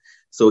support.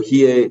 So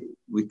here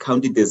we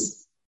count it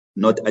as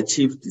not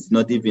achieved. It's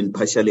not even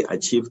partially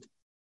achieved,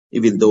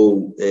 even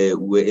though we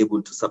were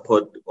able to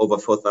support over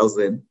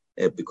 4,000.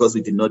 Because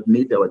we did not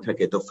meet our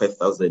target of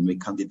 5,000, we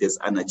count it as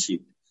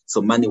unachieved.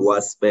 So money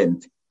was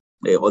spent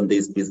on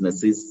these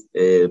businesses,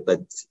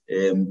 but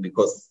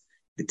because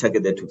the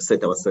target that we've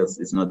set ourselves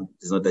is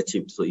not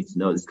achieved, so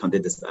it's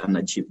counted as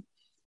unachieved.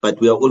 But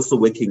we are also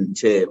working,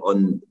 Chair,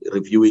 on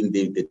reviewing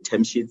the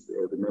term sheets.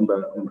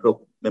 Remember,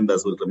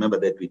 members will remember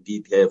that we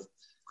did have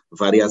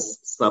various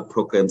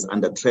sub-programs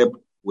under TREP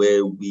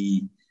where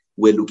we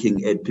were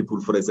looking at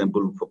people, for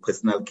example, for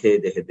personal care,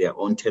 they had their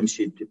own term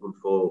sheet. People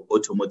for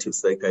automotive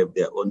sector have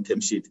their own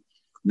term sheet.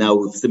 Now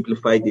we've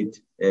simplified it.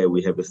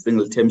 We have a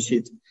single term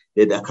sheet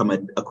that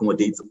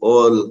accommodates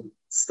all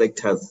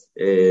sectors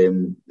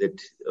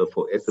that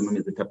for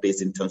SMMEs that are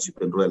based in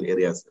township and rural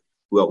areas.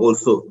 We are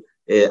also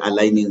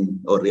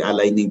aligning or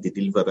realigning the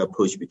delivery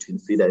approach between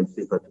SEDA and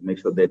SEPA to make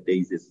sure that there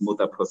is a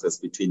smoother process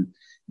between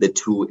the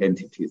two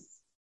entities.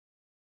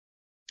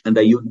 And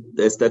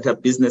the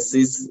startup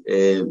businesses,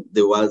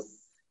 there was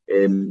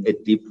a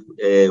dip.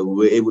 We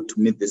were able to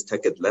meet this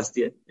target last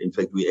year. In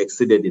fact, we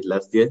exceeded it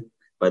last year.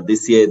 But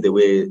this year, there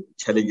were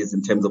challenges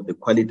in terms of the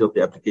quality of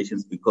the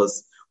applications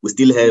because we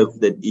still have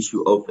that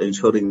issue of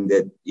ensuring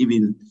that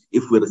even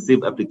if we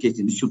receive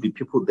applications, it should be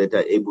people that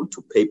are able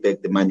to pay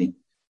back the money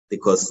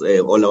because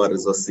all our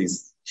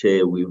resources,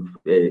 Chair, we've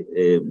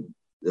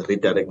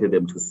redirected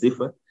them to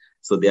SEFA.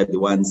 So they are the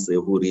ones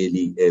who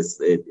really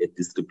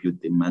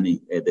distribute the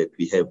money that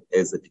we have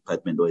as a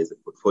department or as a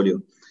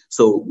portfolio.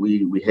 So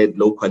we had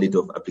low quality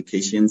of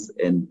applications,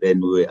 and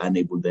then we were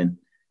unable then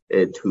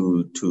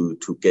to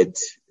get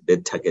the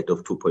target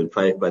of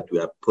 2.5. But we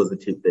are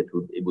positive that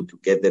we'll be able to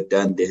get that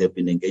done. There have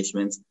been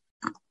engagements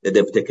that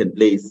have taken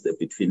place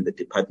between the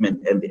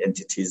department and the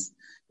entities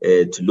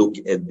to look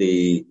at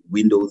the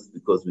windows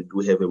because we do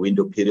have a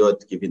window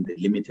period given the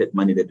limited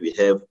money that we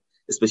have,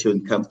 especially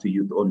when it comes to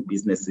youth-owned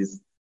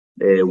businesses.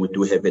 We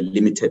do have a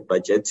limited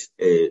budget.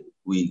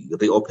 We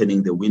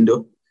reopening the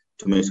window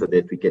to make sure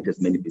that we get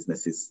as many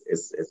businesses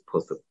as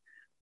possible.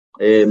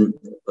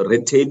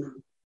 Red tape,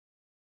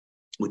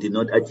 we did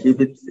not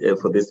achieve it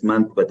for this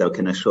month, but I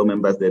can assure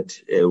members that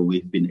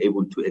we've been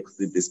able to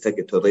exceed this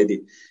target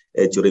already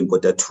during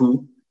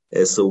Q2.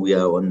 So we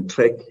are on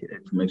track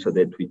to make sure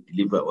that we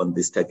deliver on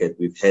this target.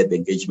 We've had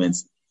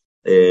engagements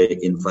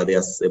in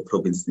various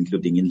provinces,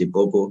 including in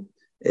Limpopo.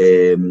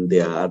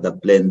 There are other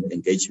planned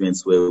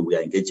engagements where we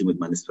are engaging with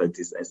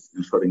municipalities and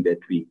ensuring that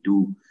we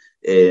do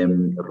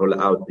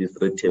roll out this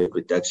red tape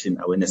reduction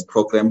awareness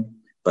program.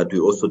 But we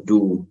also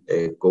do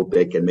go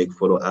back and make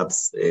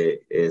follow-ups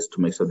to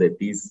make sure that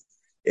these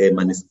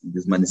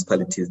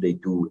municipalities, they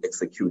do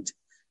execute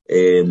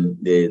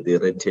the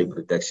red tape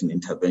reduction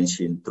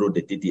intervention through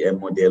the DDM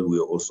model. We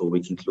are also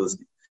working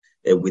closely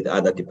with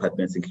other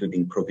departments,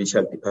 including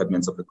provincial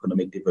departments of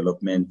economic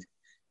development,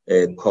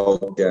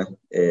 COGTA,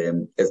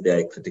 as they are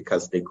a critical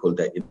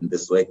stakeholder in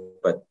this work,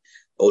 but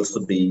also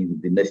the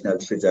National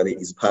Treasury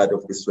is part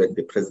of this work,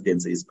 the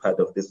Presidency is part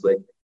of this work.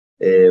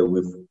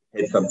 We've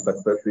had some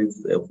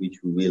successes, which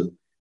we will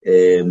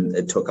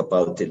talk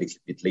about a little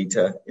bit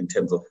later in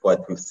terms of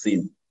what we've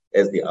seen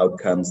as the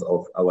outcomes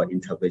of our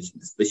intervention,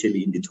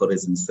 especially in the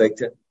tourism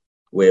sector,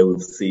 where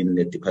we've seen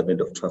the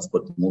Department of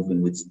Transport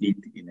moving with speed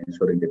in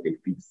ensuring that they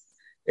fix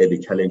the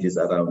challenges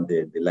around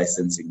the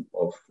licensing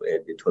of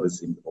the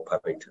tourism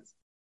operators.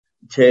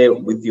 Chair,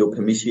 with your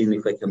permission,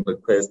 if I can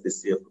request the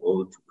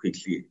CFO to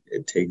quickly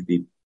take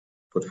the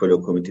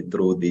portfolio committee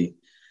through the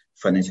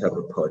financial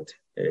report.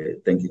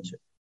 Thank you, Chair.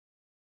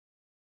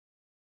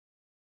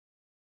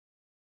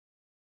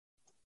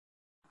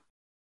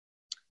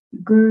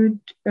 Good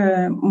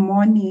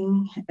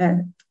morning,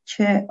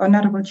 Chair,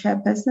 Honorable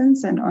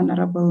Chairpersons and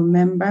Honorable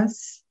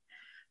Members,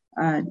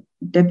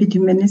 Deputy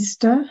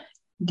Minister,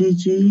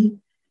 DG,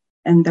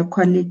 and the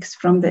colleagues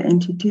from the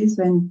entities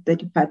and the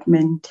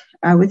department.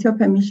 With your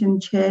permission,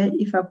 Chair,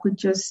 if I could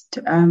just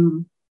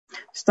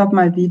stop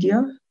my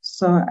video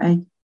so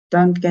I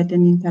don't get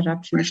any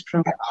interruptions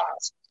from...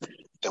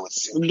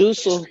 Do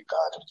so.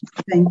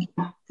 Thank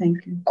you.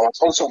 Thank you. I was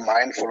also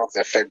mindful of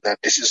the fact that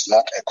this is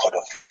not a court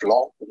of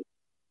law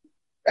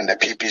and the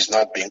PP is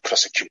not being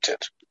prosecuted.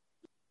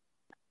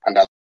 And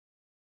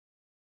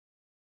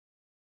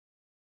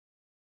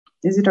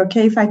is it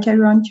okay if I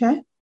carry on,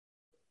 Chair?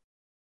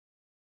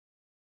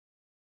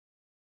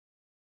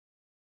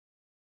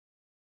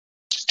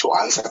 To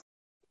answer.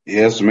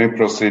 Yes, may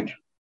proceed.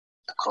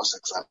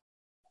 Cross-exam.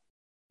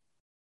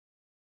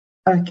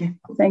 Okay,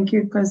 thank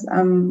you, because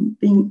I'm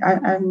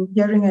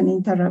hearing an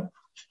interrupt.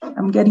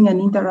 I'm getting an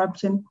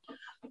interruption,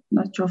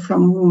 not sure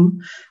from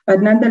whom.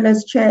 But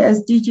nonetheless, Chair,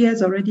 as DG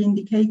has already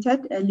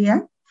indicated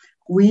earlier,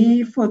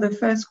 we, for the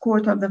first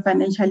quarter of the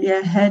financial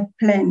year, had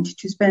planned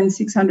to spend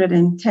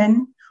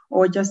 610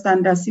 or just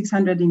under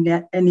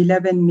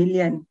 611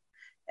 million.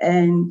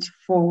 And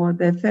for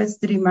the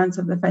first 3 months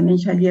of the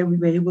financial year, we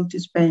were able to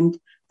spend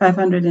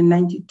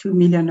 592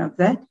 million of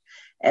that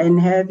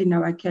and have in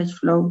our cash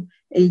flow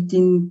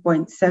 18.7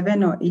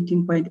 or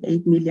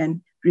 18.8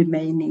 million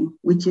remaining,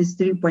 which is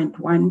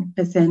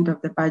 3.1%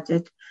 of the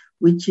budget,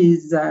 which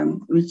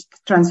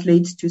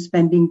translates to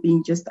spending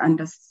being just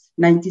under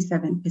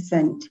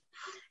 97%.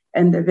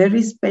 And the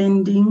very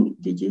spending,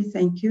 DG,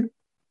 thank you.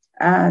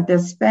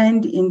 The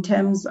spend in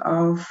terms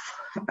of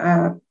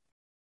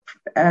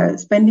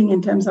spending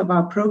in terms of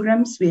our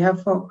programs, we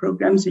have 4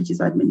 programs, which is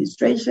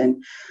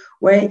administration,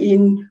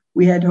 wherein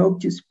we had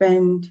hoped to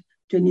spend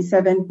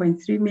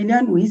 27.3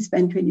 million. We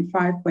spent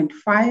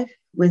 25.5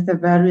 with a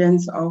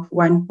variance of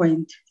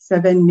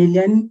 1.7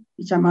 million,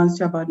 which amounts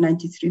to about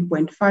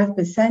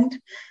 93.5%.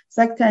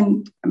 Sector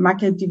and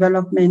market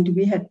development,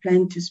 we had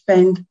planned to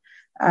spend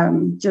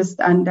just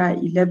under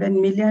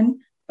 11 million,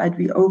 but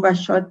we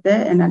overshot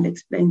there, and I'll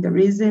explain the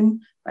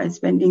reason, by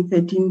spending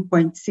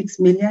 13.6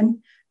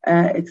 million,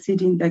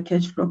 exceeding the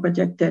cash flow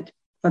projected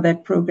for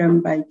that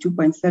program by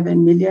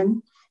 2.7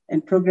 million.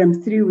 And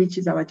program 3, which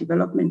is our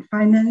development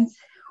finance,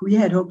 we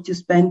had hoped to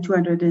spend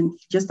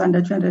just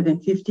under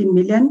 215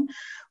 million.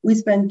 We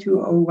spent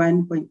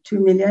 201.2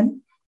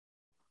 million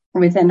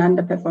with an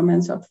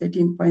underperformance of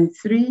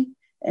 13.3.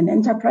 And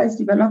enterprise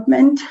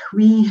development,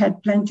 we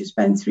had planned to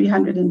spend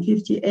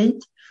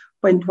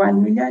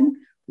 358.1 million.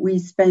 We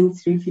spent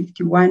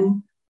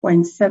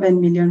 351.7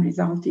 million,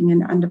 resulting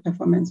in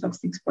underperformance of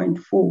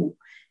 6.4.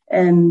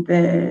 And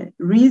the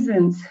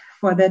reasons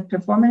for that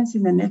performance,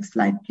 in the next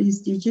slide,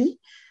 please, DJ,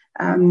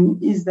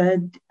 is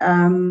that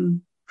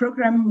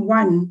program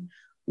 1,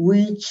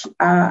 which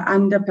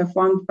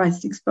underperformed by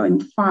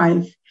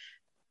 6.5,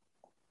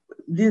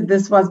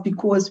 this was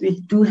because we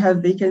do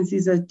have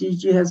vacancies, as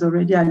DG has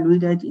already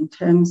alluded, in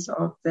terms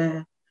of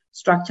the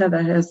structure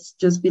that has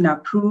just been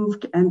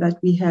approved, and that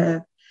we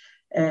have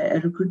a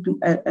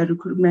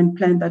recruitment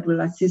plan that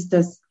will assist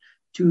us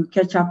to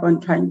catch up on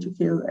trying to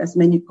fill as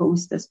many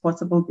posts as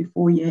possible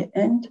before year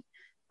end,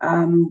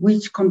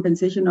 which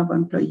compensation of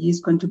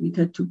employees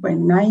contributed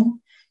 2.9.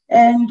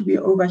 And we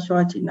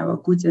overshot in our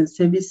goods and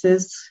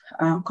services.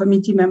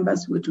 Committee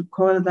members would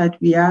recall that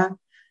we are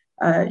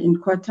during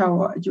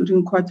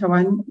quarter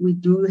 1, we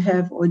do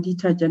have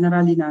Auditor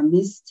General in our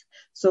midst.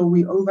 So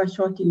we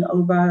overshot in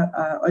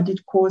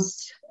audit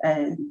costs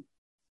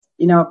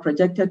in our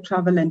projected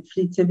travel and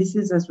fleet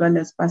services, as well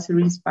as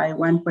bursaries by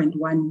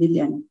 1.1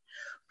 million.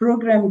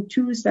 Program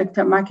 2,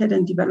 sector market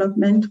and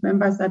development,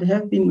 members that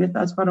have been with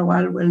us for a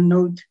while will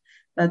note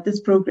that this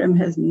program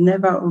has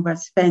never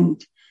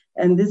overspent.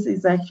 And this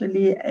is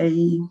actually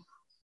a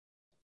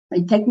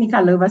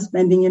technical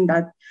overspending, in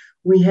that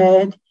we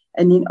had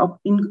an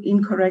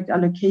incorrect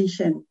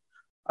allocation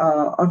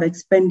of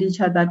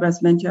expenditure that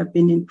was meant to have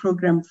been in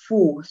program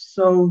 4.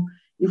 So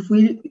if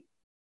we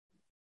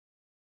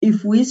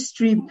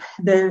strip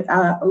the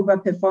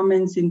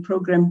overperformance in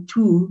program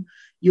 2,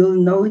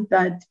 you'll note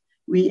that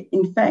we,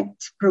 in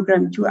fact,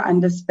 program 2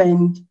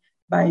 underspent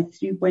by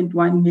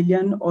 3.1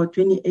 million, or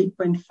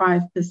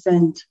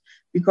 28.5%,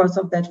 because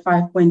of that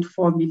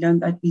 5.4 million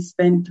that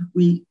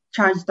we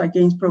charged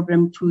against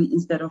program 2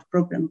 instead of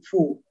program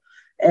 4.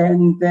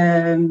 And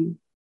the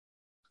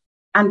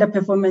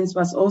underperformance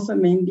was also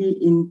mainly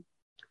in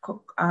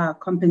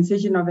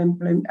compensation of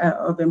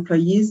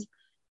employees,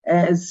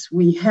 as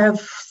we have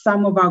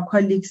some of our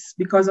colleagues,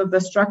 because of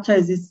the structure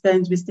as it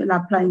stands, we're still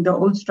applying the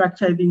old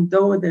structure, even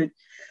though the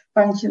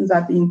functions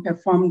are being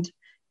performed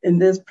in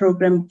this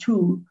program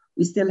 2.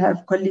 We still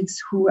have colleagues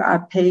who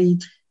are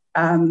paid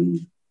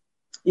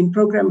in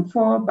program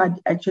 4, but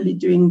actually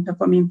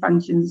performing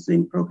functions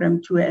in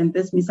program 2. And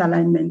this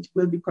misalignment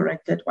will be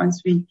corrected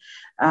once we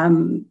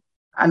align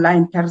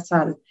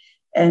PERSAL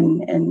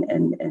and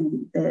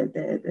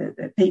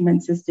the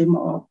payment system,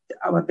 or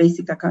our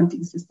basic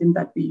accounting system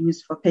that we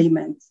use for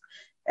payments.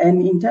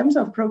 And in terms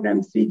of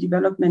program 3,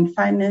 development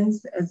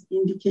finance, as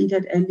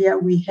indicated earlier,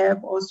 we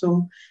have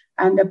also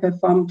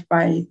underperformed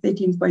by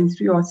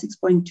 13.3 or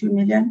 6.2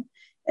 million.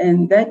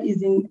 And that is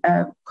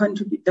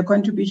the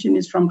contribution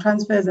is from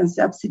transfers and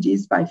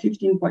subsidies by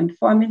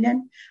 15.4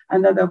 million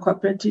under the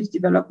Cooperative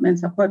Development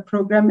Support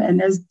Program.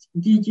 And as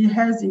DG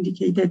has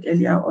indicated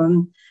earlier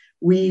on,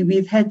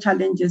 we've had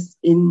challenges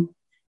in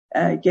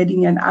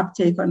getting an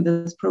uptake on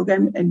this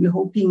program, and we're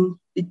hoping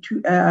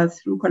through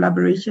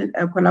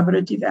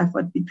collaborative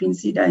effort between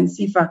SEDA and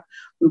SEFA,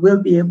 we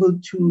will be able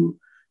to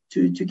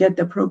get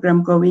the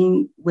program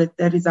going with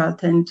the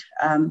resultant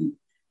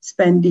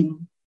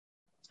spending.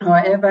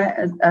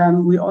 However,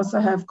 we also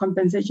have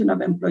compensation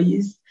of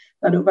employees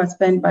that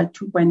overspent by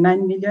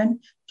 2.9 million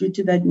due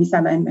to that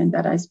misalignment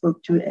that I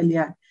spoke to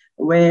earlier,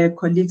 where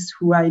colleagues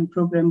who are in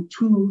program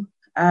 2,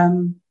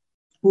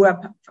 who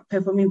are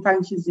performing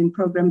functions in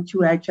program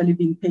 2, are actually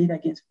being paid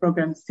against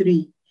program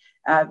 3.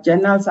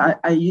 Journals are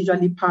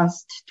usually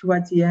passed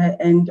towards year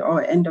end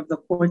or end of the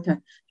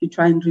quarter to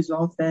try and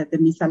resolve the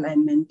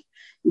misalignment.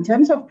 In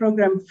terms of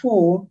program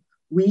 4,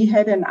 we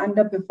had an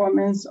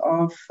underperformance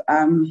of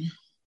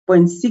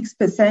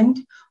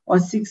 0.6% or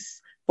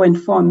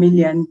 6.4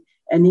 million.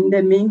 And in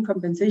the main,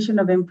 compensation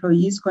of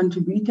employees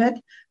contributed.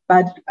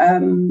 But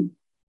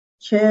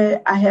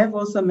Chair, I have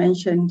also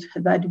mentioned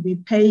that we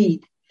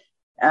paid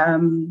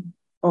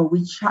or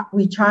we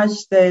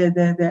charged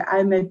the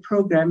IMED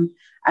program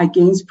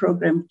against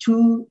program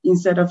 2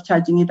 instead of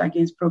charging it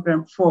against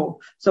program 4.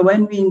 So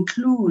when we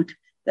include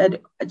that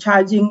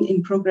charging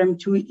in program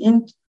 2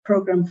 in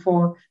program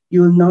 4,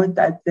 you'll note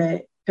that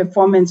the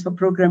performance for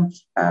program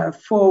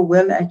 4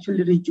 will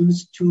actually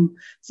reduce to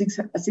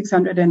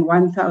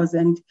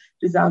 601,000,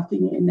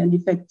 resulting in an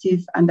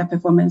effective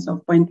underperformance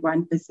of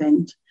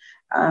 0.1%.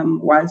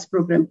 whilst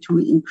program 2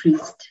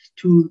 increased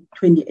to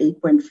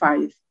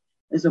 28.5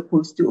 as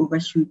opposed to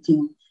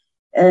overshooting.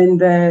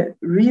 And the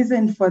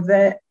reason for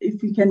that,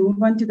 if we can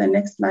move on to the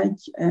next slide,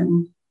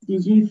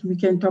 DG, if we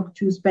can talk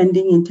to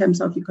spending in terms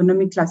of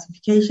economic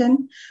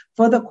classification.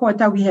 For the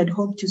quarter, we had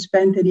hoped to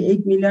spend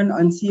 38 million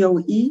on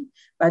COE,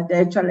 but the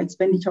actual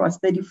expenditure was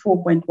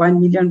 34.1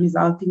 million,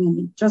 resulting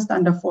in just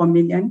under 4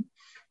 million,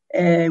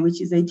 which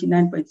is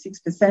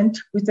 89.6%.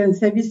 Within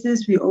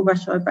services, we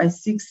overshot by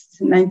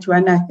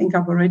 691. I think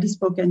I've already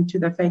spoken to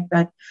the fact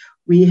that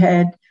we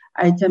had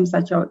items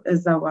such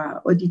as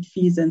our audit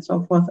fees and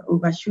so forth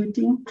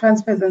overshooting.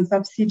 Transfers and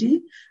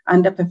subsidy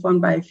underperformed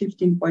by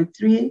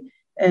 15.3.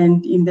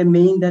 And in the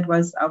main, that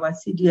was our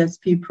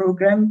CDSP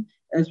program,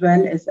 as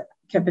well as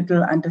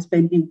capital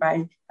underspending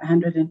by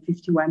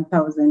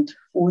 151,000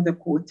 for the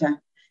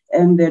quarter.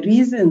 And the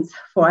reasons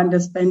for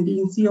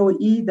underspending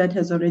COE that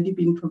has already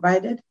been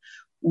provided,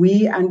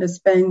 we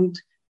underspent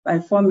by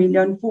 4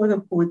 million for the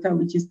quarter,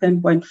 which is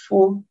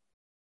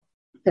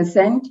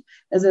 10.4%,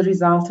 as a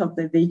result of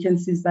the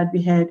vacancies that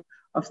we had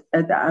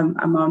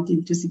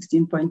amounting to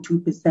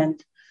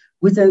 16.2%.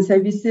 Within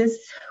services,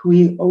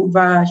 we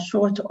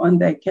overshot on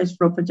the cash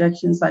flow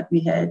projections that we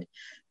had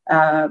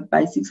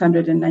by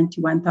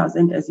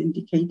 691,000 as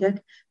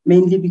indicated,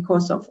 mainly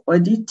because of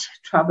audit,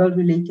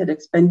 travel-related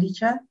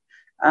expenditure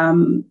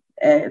in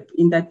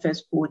that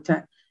first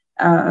quarter.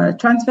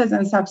 Transfers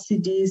and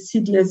subsidies,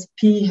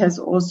 CDSP has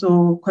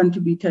also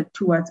contributed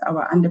towards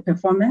our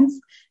underperformance,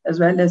 as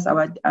well as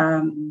our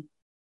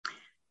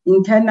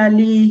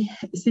internally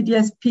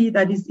CDSP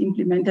that is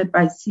implemented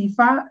by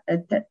CIFA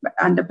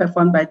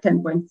underperformed by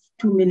 10.2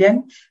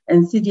 million,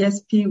 and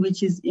CDSP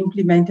which is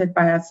implemented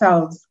by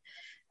ourselves.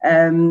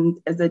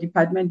 As a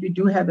department, we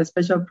do have a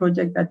special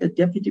project that the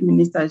Deputy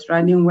Minister is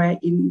running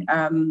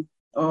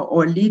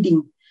or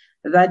leading,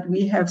 that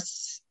we have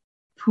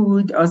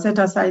put or set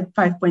aside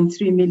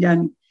 5.3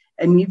 million,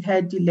 and we've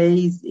had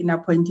delays in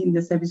appointing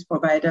the service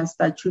providers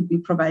that should be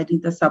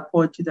providing the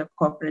support to the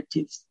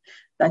cooperatives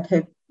that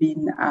have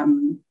been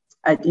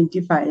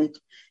identified.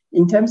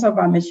 In terms of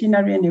our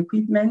machinery and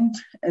equipment,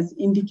 as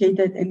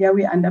indicated earlier,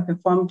 we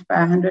underperformed by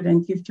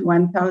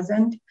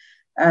 151,000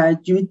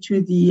 due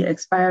to the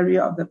expiry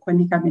of the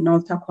Konica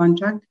Minolta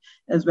contract,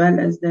 as well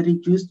as the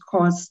reduced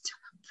cost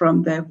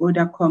from the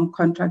Vodacom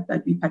contract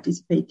that we're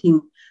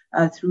participating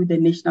through the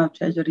National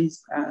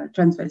Treasury's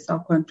transversal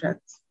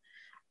contracts.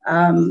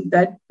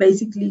 That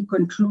basically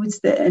concludes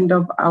the end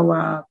of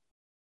our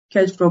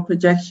cash flow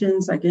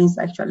projections against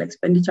actual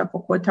expenditure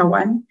for quarter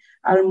 1.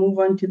 I'll move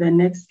on to the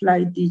next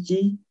slide,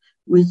 DG,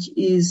 which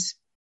is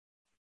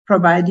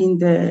providing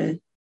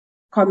the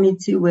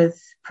committee with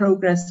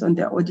progress on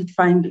the audit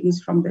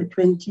findings from the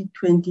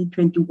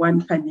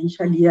 2020-21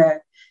 financial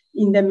year.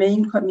 In the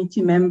main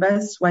committee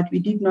members, what we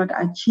did not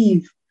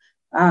achieve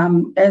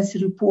as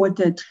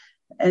reported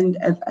and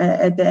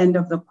at the end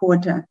of the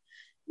quarter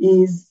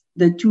is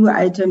the 2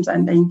 items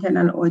under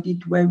internal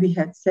audit where we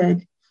had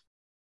said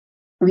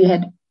we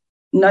had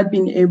not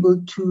been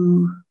able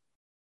to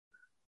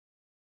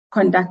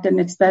conduct an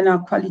external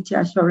quality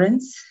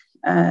assurance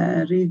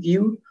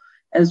review,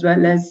 as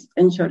well as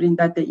ensuring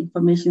that the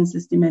information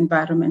system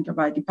environment of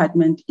our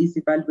department is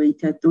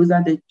evaluated. Those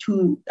are the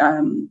 2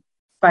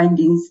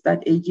 findings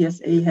that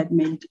AGSA had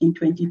made in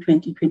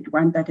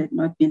 2020-21 that had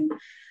not been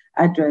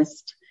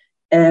addressed.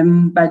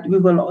 But we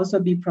will also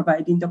be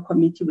providing the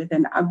committee with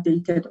an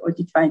updated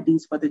audit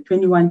findings for the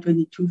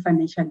 21-22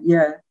 financial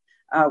year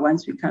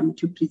once we come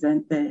to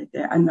present the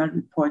annual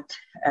report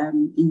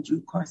in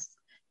due course.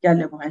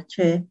 Chair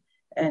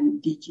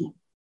and DG.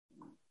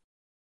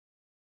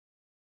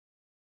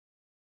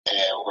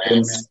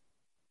 Thanks.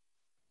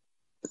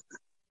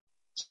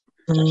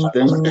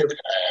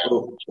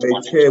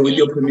 Chair, with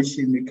your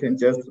permission, we can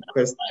just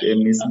request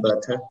Ms.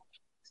 Mbata to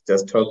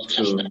just talk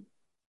to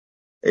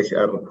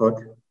HR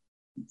report.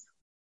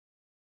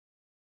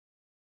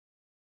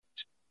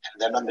 And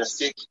then on the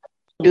 6th,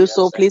 do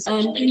so, please.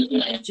 Thank you,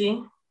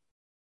 DG.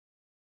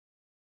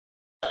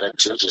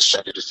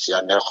 Distributed to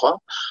Sianejo.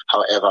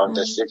 However, on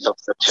the 6th of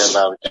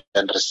September, we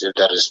then received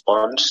a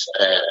response.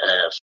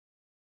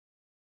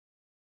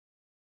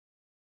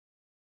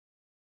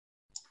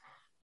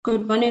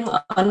 Good morning,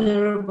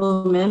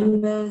 honorable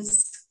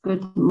members.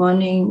 Good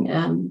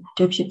morning,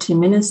 Deputy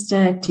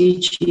Minister,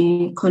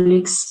 DG,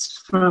 colleagues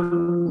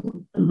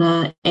from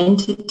the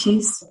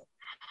entities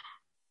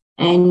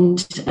and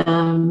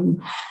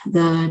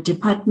the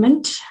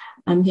department.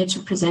 I'm here to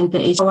present the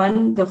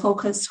H1. The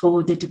focus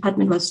for the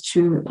department was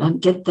to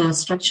get the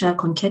structure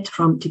concurred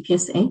from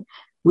DPSA,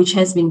 which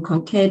has been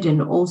concurred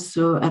and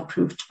also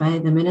approved by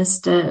the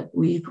minister.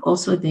 We've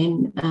also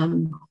then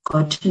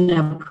gotten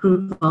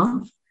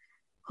approval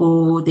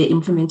for the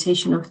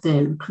implementation of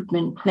the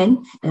recruitment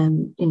plan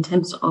in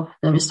terms of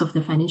the rest of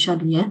the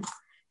financial year.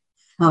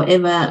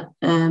 However,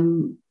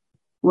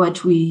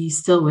 what we're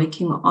still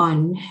working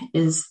on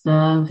is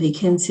the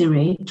vacancy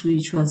rate,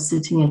 which was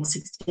sitting at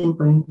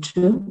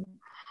 16.2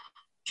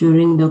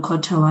 during the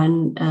quarter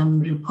 1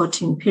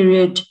 reporting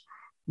period.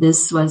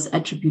 This was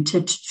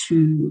attributed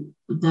to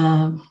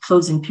the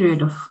closing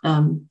period of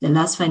the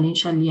last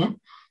financial year,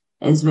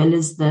 as well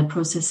as the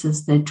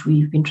processes that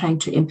we've been trying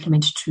to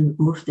implement to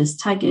move this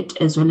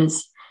target, as well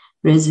as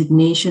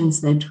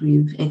resignations that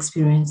we've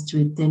experienced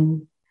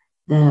within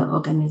the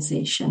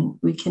organization.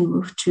 We can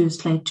move to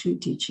slide 2,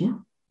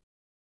 DG.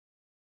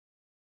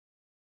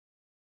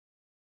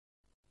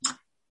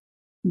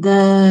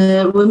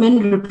 The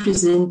women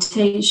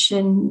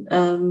representation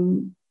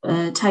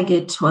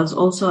target was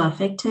also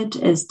affected,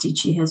 as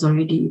DG has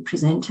already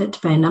presented,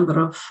 by a number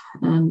of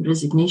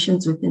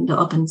resignations within the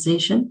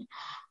organization,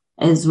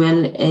 as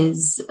well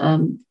as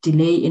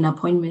delay in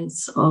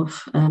appointments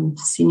of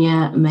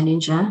senior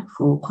manager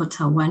for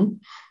quarter 1.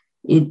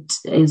 It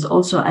is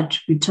also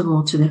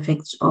attributable to the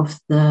effect of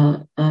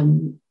the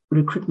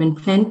recruitment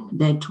plan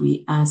that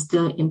we are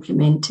still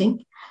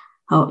implementing.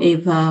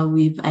 However,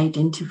 we've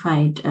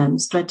identified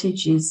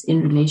strategies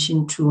in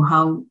relation to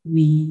how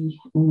we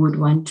would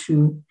want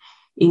to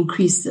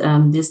increase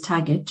this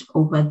target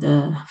over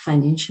the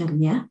financial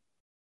year.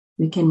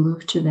 We can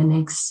move to the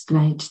next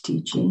slide,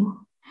 DG.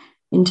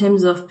 In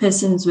terms of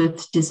persons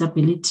with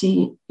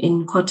disability,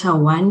 in quarter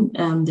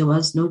 1, there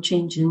was no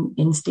change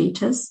in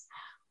status.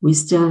 We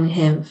still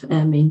have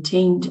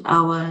maintained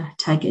our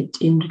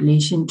target in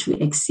relation to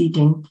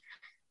exceeding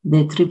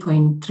the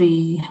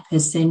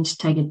 3.3%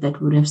 target that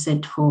we would have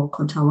set for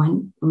quarter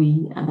 1.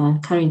 We are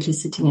currently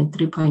sitting at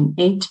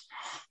 3.8,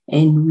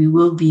 and we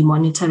will be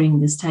monitoring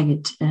this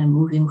target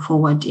moving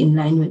forward in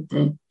line with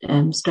the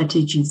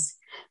strategies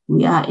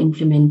we are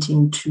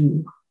implementing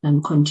to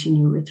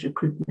continue with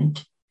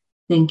recruitment.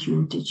 Thank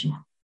you, DG.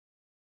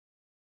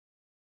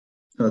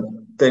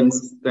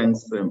 Thanks,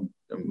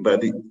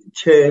 Mbadi.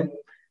 Chair,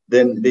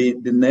 then the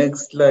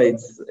next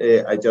slides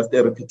are just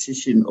a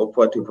repetition of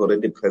what we've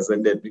already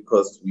presented,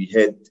 because we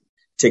had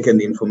taken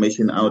the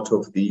information out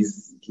of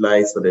these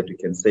slides so that we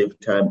can save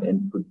time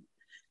and put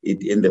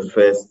it in the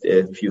first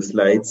few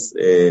slides.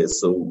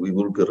 So we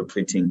will be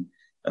repeating,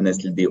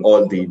 honestly,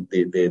 all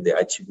the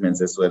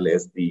achievements as well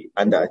as the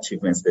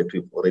underachievements that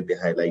we've already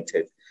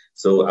highlighted.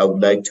 So I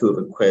would like to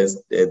request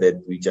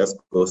that we just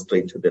go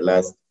straight to the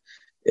last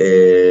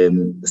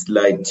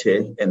slide,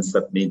 Chair, and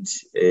submit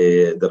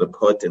the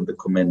report and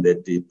recommend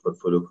that the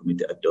Portfolio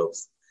Committee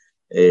adopts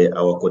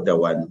our quarter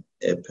 1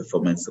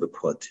 performance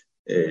report.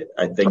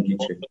 I thank you,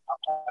 Chair.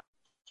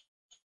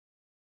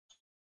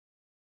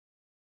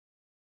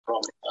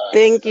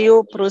 Thank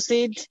you.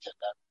 Proceed.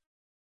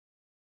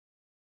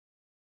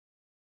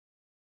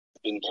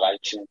 In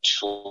writing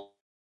to.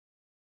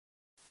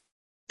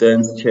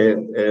 Thanks,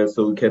 Chair.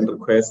 So we can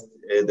request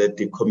that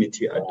the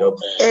committee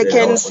adopts.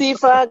 Can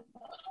Sifa?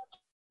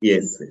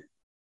 Yes,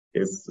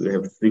 we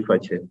have Sifa,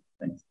 Chair.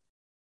 Thanks.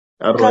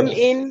 Come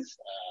in.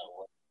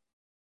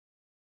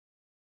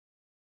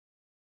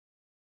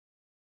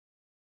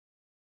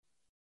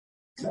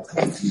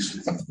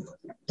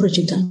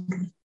 Project.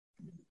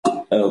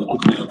 Good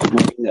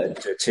morning,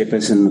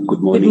 Chairperson.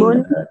 Good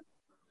morning,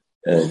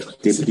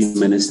 Deputy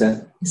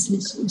Minister.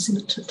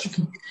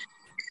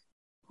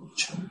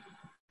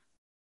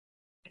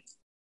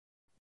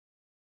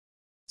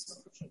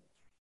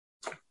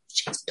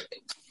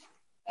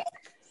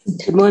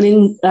 Good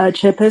morning,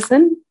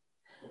 Chairperson.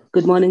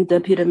 Good morning,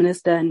 Deputy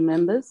Minister and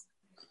members.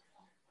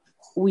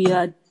 We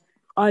are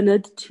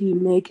honored to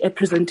make a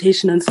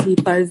presentation on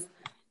SIFA's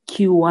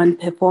Q1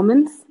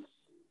 performance.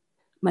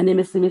 My name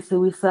is Simisa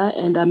Wisa,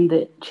 and I'm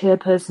the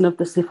Chairperson of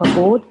the SIFA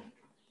Board.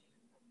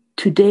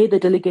 Today, the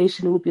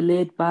delegation will be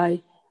led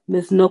by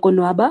Ms.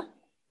 Nokonwaba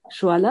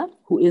Shwala,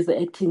 who is the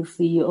acting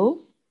CEO.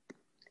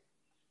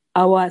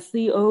 Our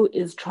CEO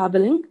is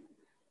traveling.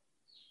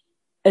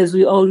 As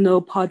we all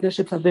know,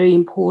 partnerships are very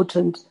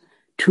important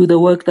to the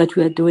work that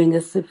we are doing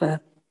as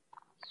SIFA.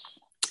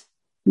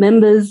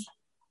 Members,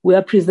 we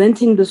are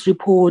presenting this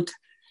report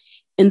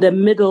in the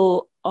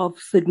middle of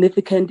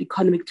significant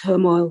economic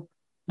turmoil,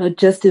 not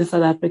just in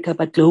South Africa,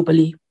 but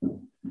globally.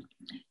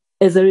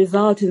 As a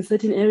result, in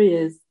certain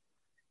areas,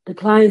 the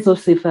clients of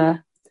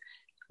SIFA,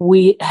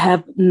 we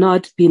have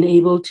not been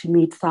able to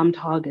meet some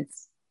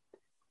targets.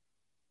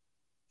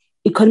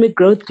 Economic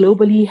growth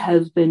globally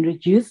has been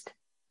reduced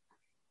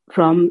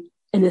from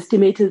an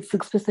estimated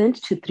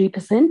 6% to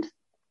 3%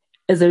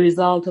 as a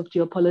result of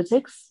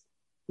geopolitics,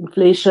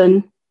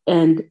 inflation,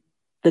 and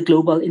the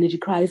global energy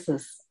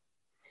crisis.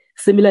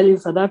 Similarly, in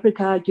South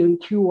Africa, during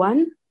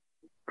Q1,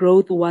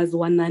 growth was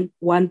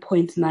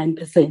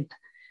 1.9%,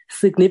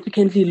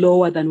 significantly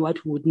lower than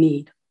what we would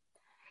need.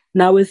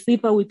 Now, as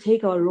SIFA, we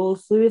take our role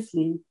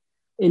seriously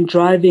in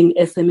driving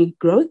SME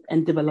growth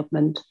and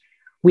development.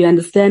 We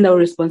understand our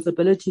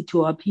responsibility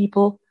to our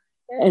people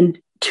and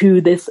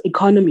to this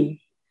economy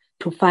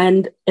to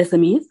fund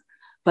SMEs,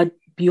 but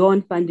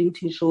beyond funding,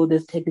 to ensure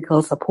there's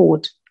technical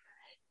support.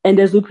 And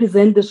as we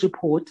present this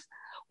report,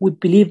 we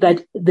believe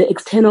that the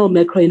external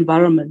macro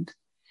environment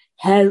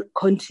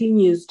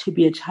continues to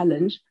be a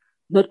challenge,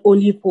 not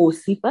only for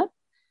SIFA,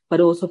 but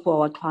also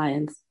for our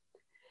clients.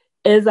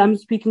 As I'm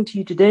speaking to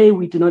you today,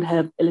 we do not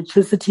have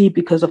electricity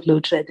because of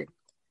load shedding.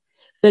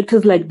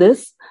 Factors like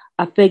this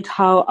affect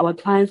how our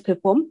clients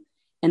perform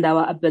and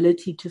our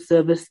ability to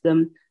service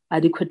them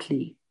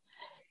adequately.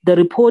 The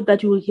report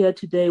that you will hear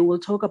today will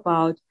talk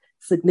about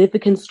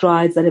significant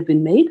strides that have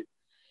been made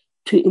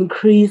to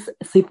increase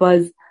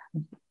SEPA's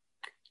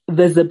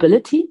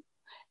visibility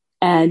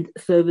and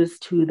service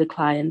to the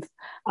clients.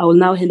 I will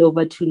now hand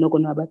over to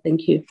Nokonwaba.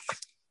 Thank you.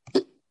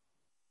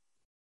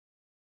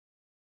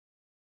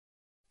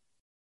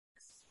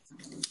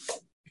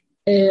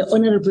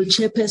 Honorable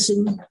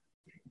Chairperson,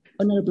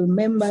 honorable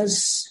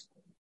members,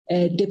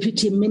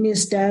 deputy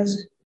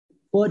ministers,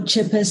 board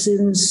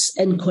chairpersons,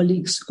 and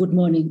colleagues, good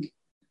morning.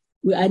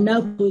 We are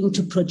now going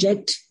to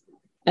project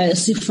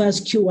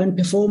SEPA's Q1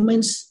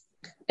 performance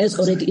as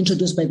already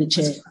introduced by the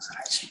chair.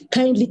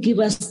 Kindly give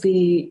us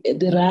the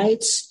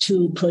rights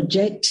to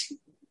project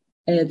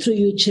through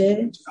you,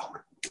 Chair,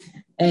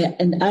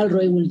 and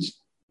Alroy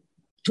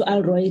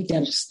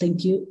Derks.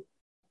 Thank you.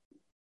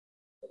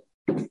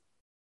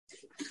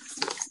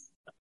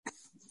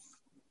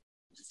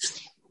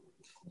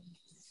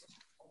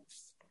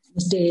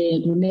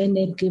 Mr.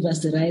 Gunene, give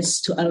us the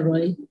rights to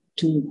Alroy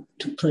to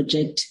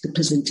project the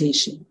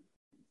presentation.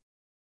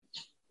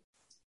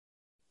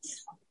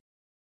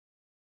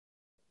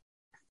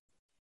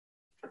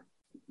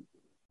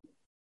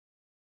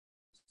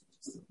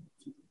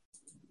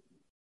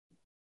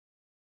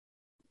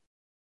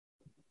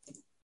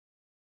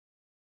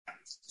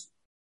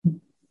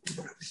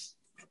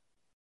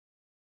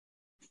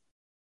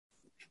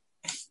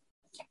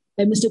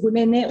 Mr.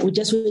 Gunene, we're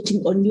just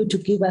waiting on you to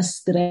give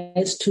us the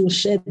rights to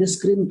share the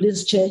screen.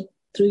 Please, Chair,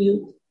 through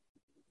you.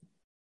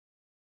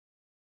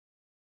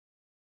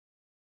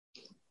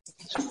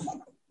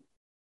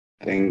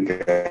 I think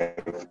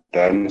I've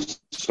done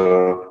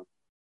so.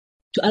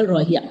 To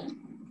Alroy, yeah.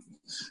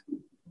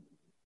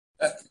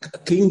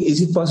 King,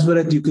 is it possible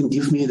that you can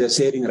give me the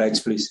sharing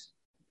rights, please?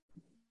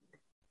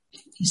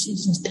 Yes,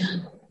 it's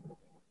done.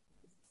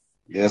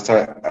 Yes,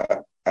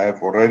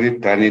 I've already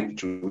done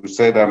it. You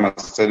said I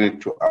must send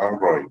it to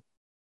Alroy.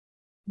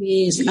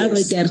 Yes,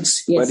 Alroy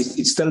Derks, yes. But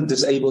it's still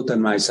disabled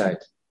on my side.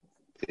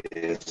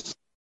 Yes,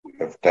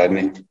 I've done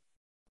it.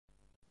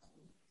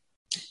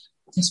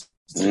 Yes.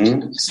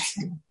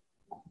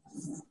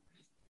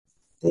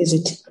 Is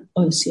it?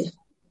 Oh, it's here.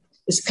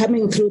 It's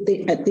coming through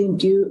I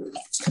think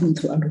it's coming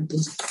through Alroy.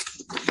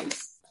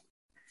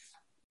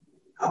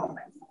 Oh,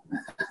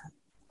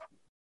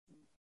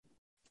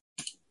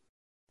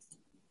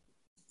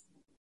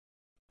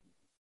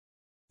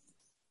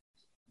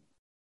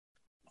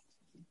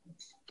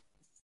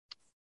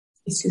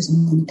 This is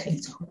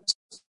non-title.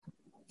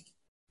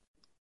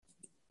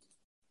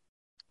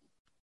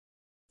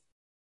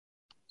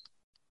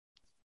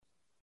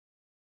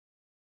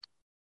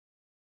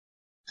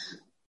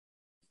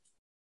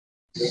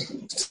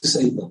 It's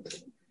disabled.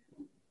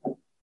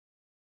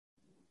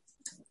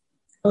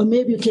 Or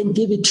maybe you can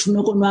give it to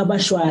Nokonwaba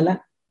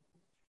Shwala.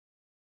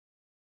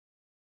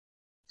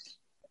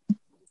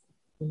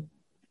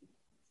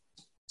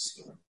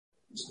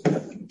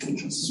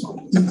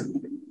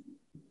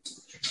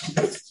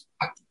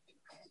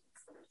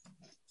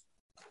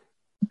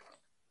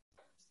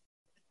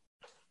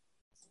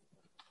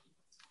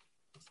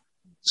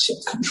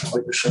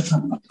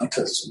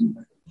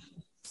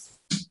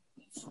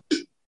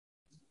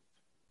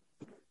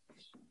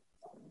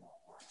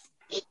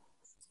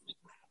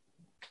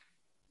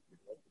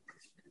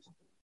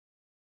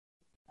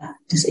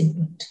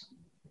 Disabled.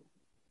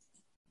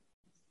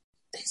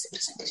 There's the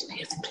presentation. I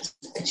have the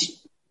presentation.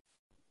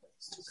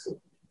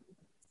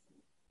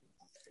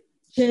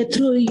 Chair,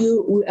 through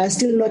you, we are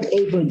still not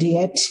able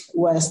yet.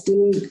 We are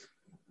still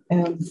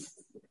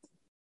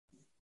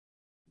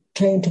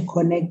trying to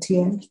connect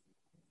here.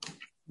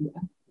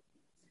 Yeah.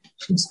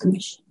 She's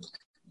good.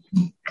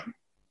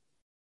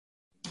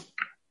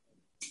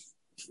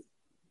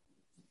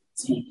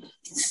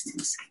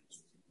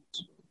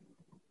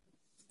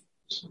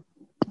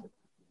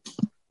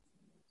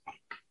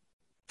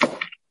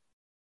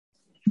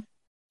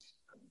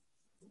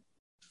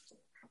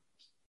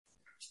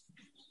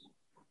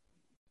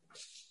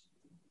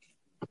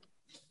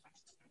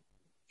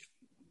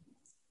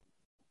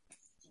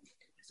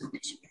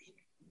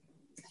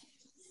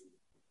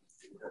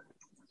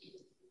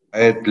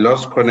 I had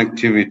lost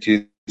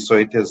connectivity, so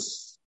it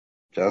has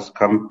just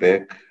come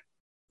back.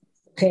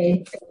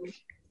 Okay.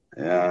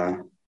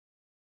 Yeah.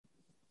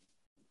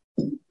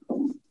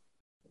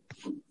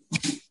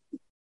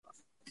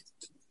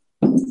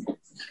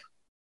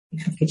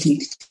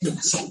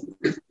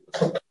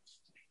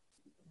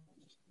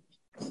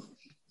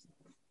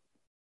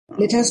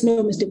 Let us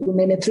know, Mr.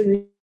 Gunene,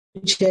 through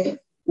Chair,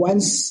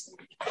 once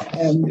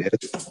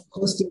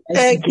hosting.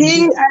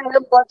 King, I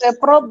have got a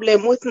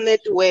problem with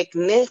network.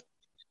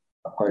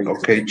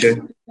 Okay,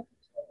 Chair.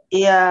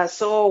 Yeah,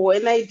 so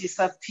when I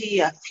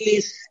disappear,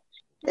 please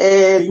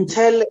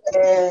tell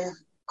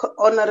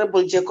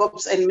Honorable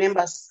Jacobs and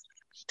members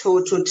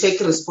to take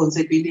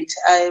responsibility.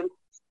 I'm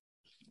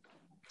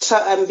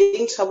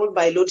being troubled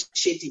by load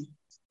shedding.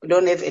 We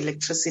don't have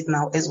electricity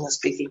now as we're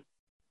speaking.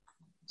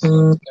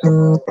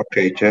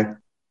 Okay,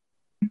 Chair.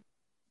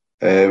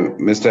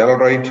 Mr.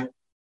 Elroyd?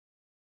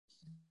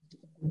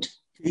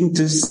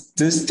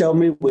 Just tell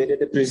me whether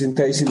the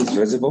presentation is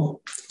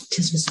visible. It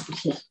is visible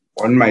here.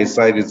 On my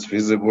side, it's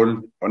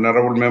visible.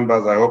 Honorable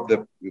members, I hope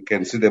that you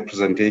can see the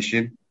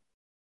presentation.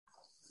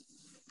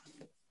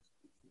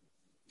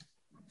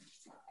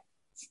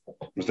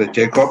 Mr.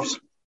 Jacobs?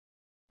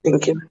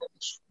 Thank you.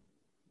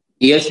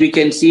 Yes, we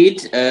can see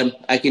it.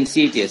 I can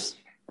see it, yes.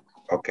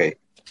 Okay,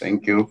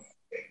 thank you.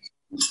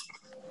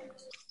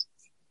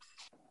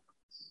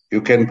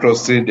 You can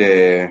proceed,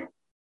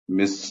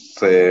 Ms.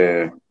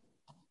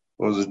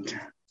 Was it?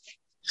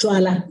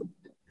 Strala.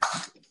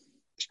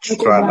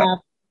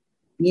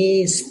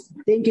 Yes,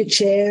 thank you,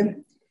 Chair.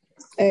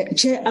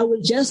 Chair, I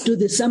will just do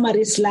the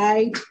summary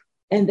slide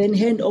and then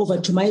hand over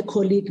to my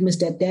colleague,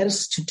 Mr.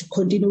 Ders, to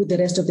continue the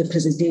rest of the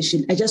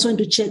presentation. I just want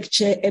to check,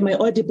 Chair, am I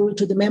audible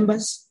to the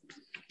members,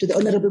 to the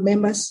honorable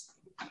members?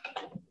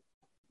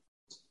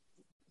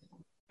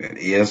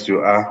 Yes, you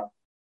are.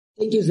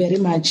 Thank you very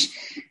much.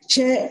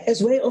 Chair,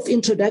 as way of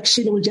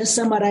introduction, we'll just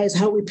summarize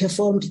how we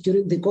performed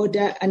during the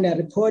quarter under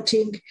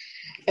reporting.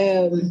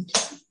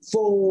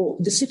 For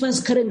the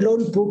CIFA's current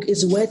loan book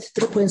is worth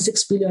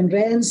 3.6 billion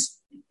rands,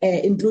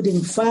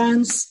 including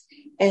funds.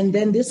 And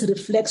then this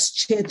reflects,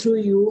 Chair,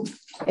 through you,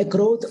 a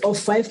growth of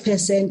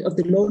 5% of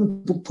the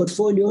loan book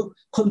portfolio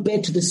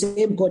compared to the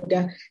same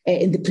quarter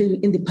in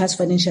the past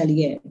financial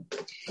year.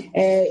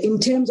 In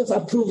terms of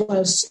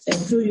approvals,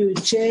 through you,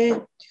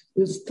 Chair,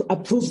 we've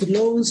approved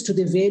loans to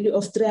the value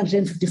of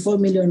 354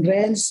 million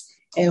rands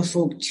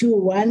for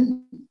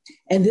Q1,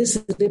 and this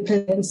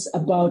represents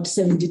about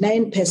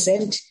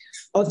 79%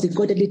 of the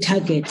quarterly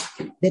target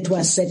that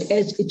was set,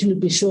 as it will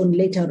be shown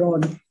later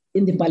on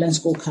in the balance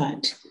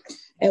scorecard.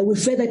 We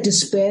further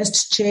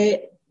dispersed, Chair,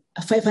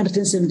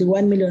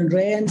 571 million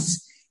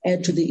rands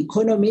to the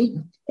economy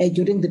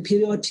during the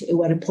period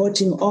we're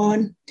reporting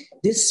on.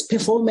 This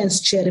performance,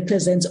 Chair,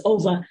 represents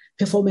over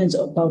performance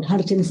of about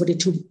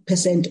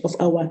 142% of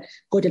our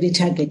quarterly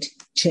target,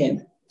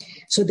 Chair.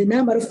 So the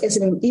number of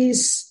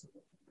SMMEs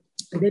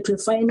that were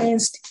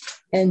financed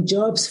and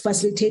jobs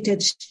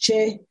facilitated,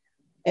 Chair,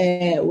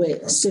 were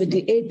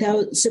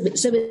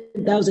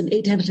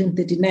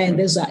 7,839.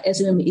 Those are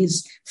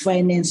SMMEs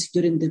financed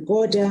during the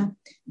quarter.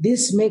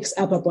 This makes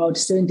up about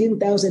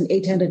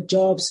 17,800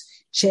 jobs,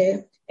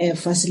 Chair,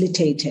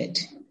 facilitated.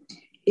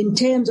 In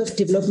terms of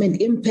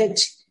development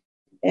impact,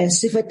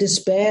 CIFA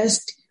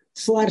dispersed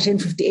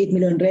 458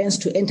 million rands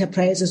to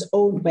enterprises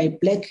owned by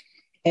Black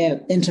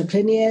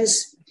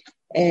entrepreneurs,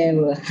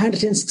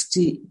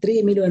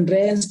 163 million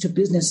rands to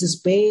businesses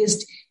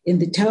based in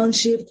the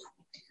township,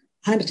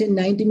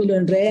 190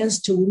 million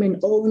rands to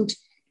women-owned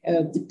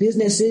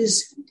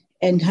businesses,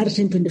 and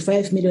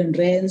 125 million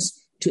rands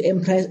to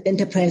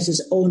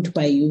enterprises owned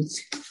by youth.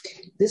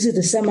 This is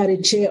the summary,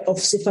 Chair, of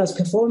CIFA's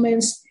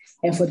performance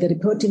for the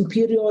reporting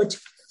period.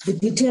 The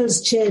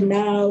details, Chair,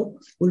 now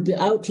will be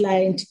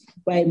outlined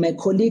by my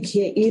colleague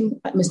here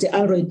Mr.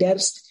 Elroyd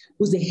Derst,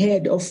 who's the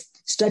head of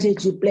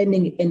strategy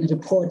planning and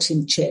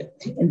reporting, Chair.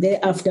 And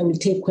thereafter, we'll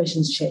take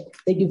questions, Chair.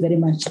 Thank you very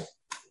much.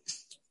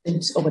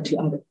 Thanks. Over to you,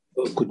 Elroyd.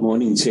 Good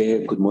morning,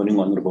 Chair. Good morning,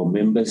 honorable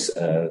members.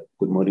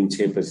 Good morning,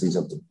 chairpersons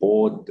of the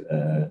board.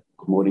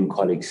 Good morning,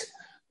 colleagues.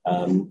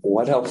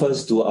 What I'll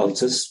first do, I'll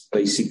just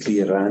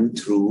basically run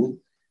through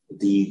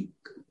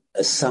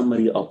a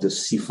summary of the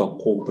CIFA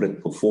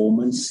corporate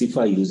performance.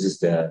 CIFA uses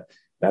the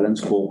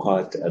balance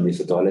scorecard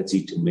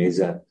methodology to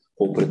measure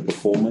corporate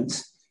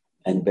performance.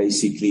 And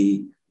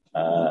basically,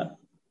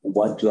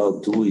 what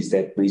I'll do is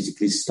that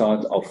basically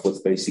start off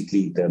with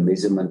basically the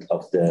measurement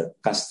of the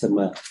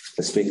customer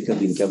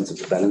perspective in terms of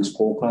the balance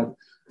scorecard,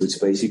 which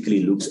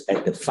basically looks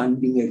at the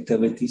funding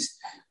activities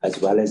as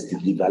well as the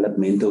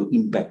developmental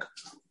impact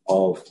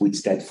of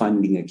which that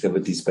funding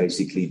activities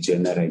basically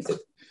generated.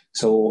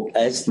 So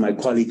as my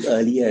colleague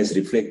earlier has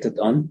reflected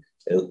on,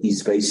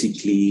 is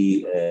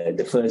basically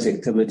the first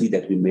activity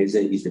that we measure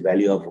is the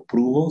value of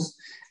approvals.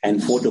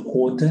 And for the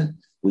quarter,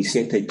 we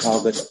set a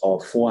target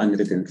of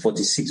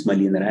 446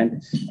 million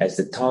rand as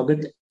the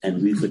target,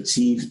 and we've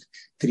achieved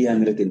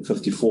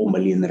 354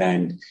 million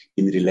rand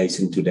in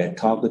relation to that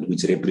target,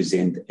 which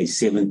represent a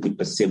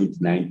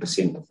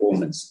 79%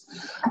 performance.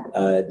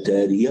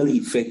 The real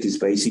effect is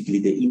basically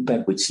the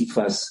impact which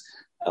CIFA's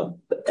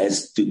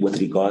with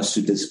regards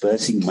to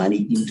dispersing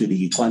money into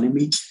the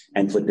economy.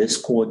 And for this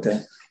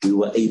quarter, we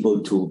were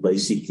able to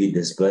basically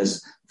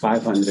disperse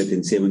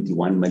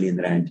 571 million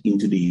rand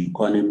into the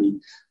economy,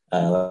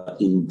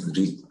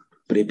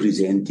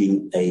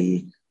 representing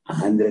a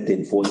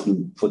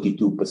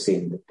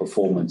 142%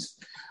 performance.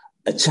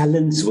 A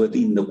challenge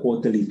within the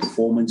quarterly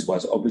performance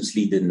was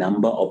obviously the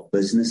number of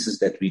businesses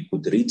that we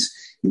could reach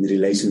in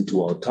relation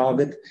to our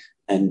target.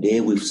 And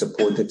there we've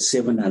supported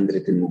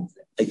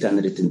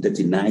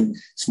 839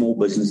 small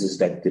businesses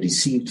that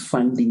received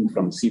funding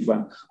from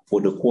CIFA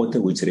for the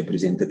quarter, which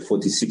represented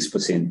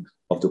 46%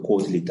 of the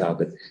quarterly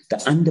target. The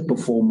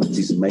underperformance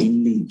is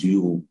mainly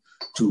due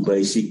to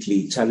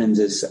basically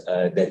challenges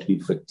that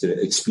we've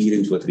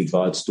experienced with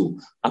regards to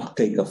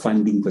uptake of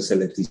funding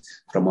facilities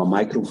from our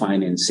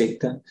microfinance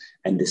sector.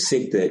 And the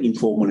sector,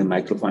 informal and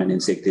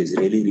microfinance sector, is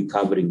really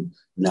recovering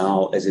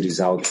now as a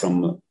result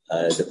from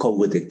the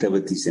COVID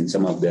activities and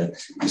some of the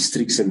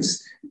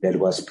restrictions that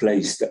was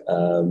placed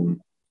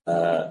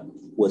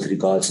with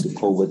regards to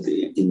COVID,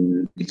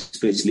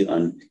 especially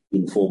on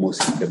informal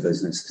sector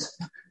businesses.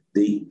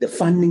 The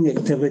funding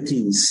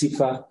activity in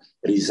SIFA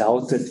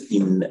resulted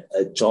in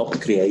a job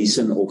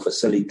creation or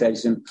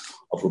facilitation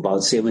of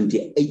about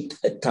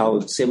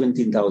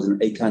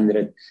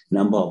 17,800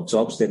 number of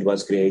jobs that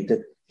was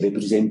created,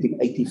 representing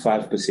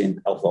 85%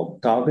 of our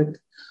target.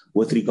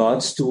 With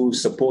regards to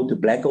support to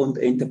black-owned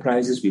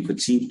enterprises, we've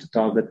achieved a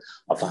target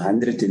of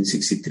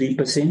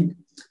 163%.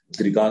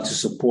 With regards to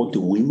support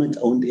to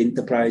women-owned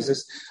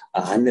enterprises,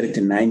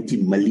 190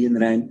 million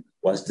rand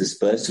was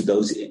disbursed to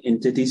those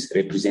entities,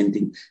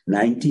 representing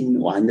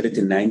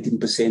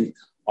 119%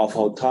 of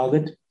our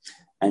target.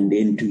 And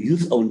then to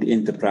youth-owned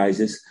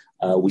enterprises,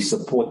 we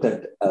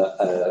supported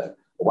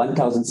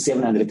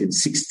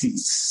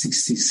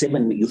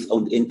 1,767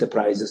 youth-owned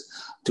enterprises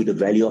to the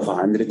value of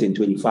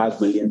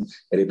 125 million,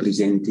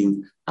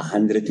 representing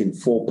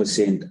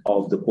 104%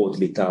 of the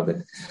quarterly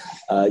target.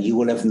 You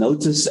will have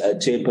noticed,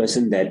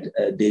 Chairperson, that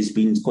there's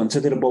been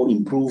considerable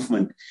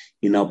improvement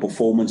in our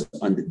performance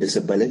on the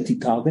disability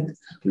target.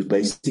 We've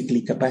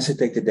basically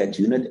capacitated that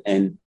unit,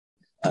 and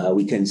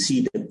we can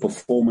see the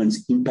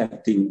performance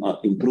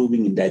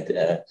improving in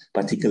that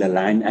particular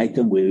line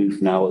item, where we've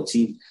now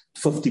achieved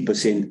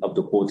 50% of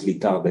the quarterly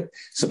target.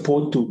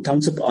 Support to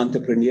township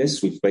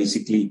entrepreneurs, we've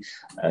basically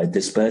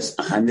disbursed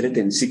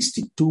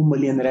 162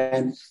 million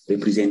rand,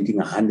 representing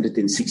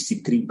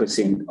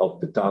 163% of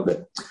the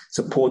target.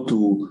 Support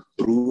to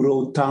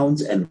rural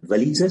towns and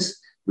villages,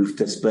 we've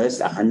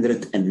disbursed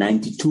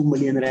 192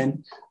 million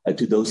rand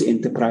to those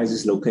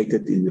enterprises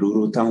located in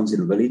rural towns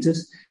and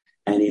villages.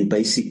 And then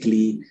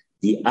basically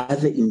the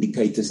other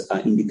indicators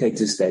are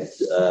indicators that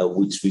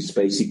which is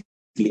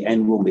basically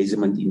annual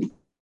measurement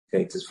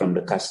indicators from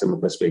the customer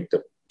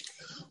perspective.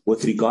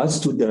 With regards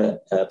to the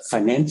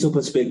financial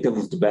perspective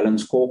of the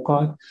balance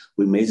scorecard,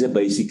 we measure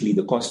basically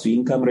the cost to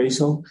income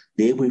ratio.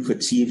 There we've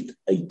achieved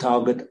a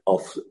target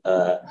of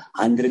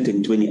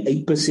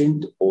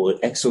 128% or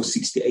actual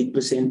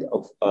 68%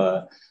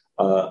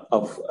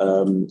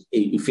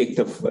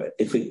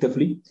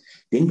 effectively.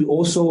 Then we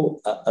also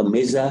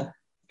measure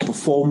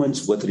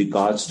performance with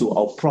regards to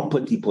our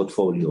property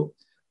portfolio.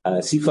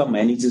 SIFA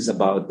manages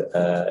about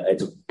a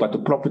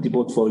property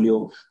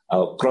portfolio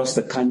across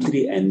the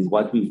country, and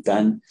what we've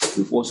done,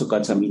 we've also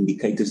got some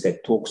indicators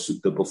that talks to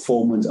the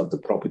performance of the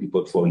property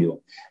portfolio.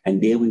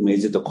 And there we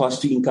measure the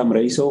cost to income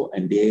ratio,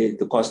 and there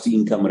the cost to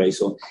income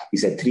ratio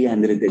is at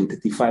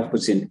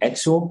 335%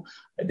 actual.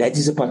 That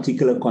is a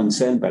particular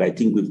concern, but I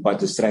think we've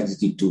got a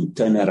strategy to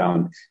turn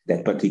around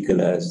that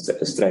particular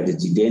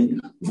strategy.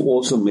 Then we've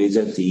also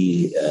measured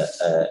the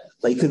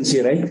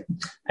vacancy rate,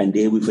 and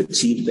there we've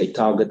achieved a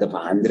target of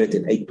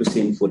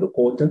 108% for the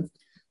quarter.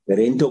 The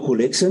rental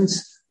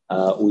collections,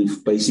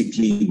 we've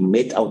basically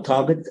met our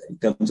target in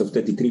terms of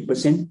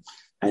 33%.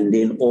 And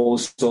then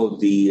also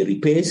the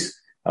repairs,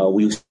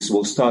 we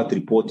will start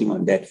reporting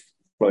on that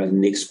for the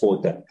next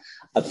quarter.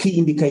 A key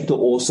indicator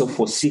also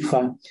for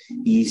SIFA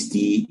is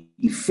the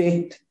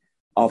effect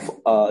of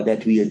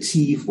that we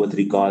achieve with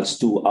regards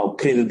to our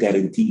credit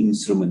guarantee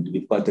instrument.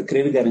 We've got a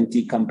credit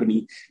guarantee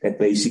company that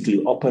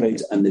basically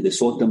operates under the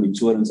Short-Term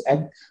Insurance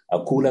Act, a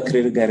Kula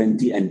credit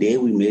guarantee, and there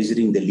we're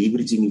measuring the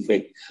leveraging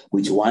effect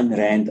which 1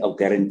 rand of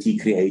guarantee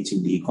creates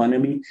in the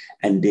economy.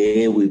 And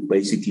there we've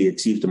basically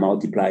achieved a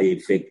multiplier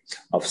effect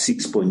of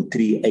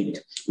 6.38,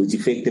 which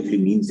effectively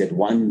means that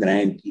 1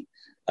 rand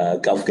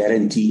of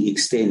guarantee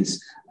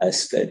extends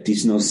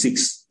additional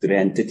 6.38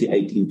 rand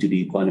into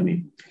the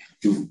economy.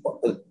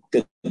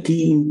 The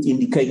key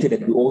indicator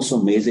that we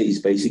also measure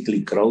is basically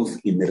growth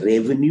in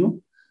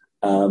revenue,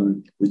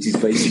 which is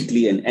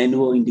basically an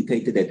annual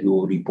indicator that we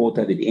will report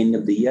at the end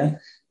of the year.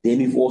 Then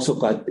we've also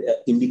got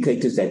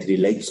indicators that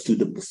relates to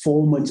the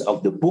performance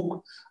of the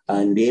book,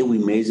 and there we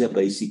measure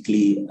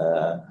basically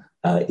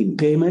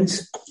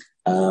impairments.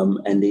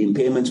 And the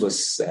impairments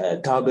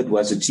target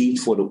was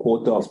achieved for the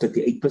quarter of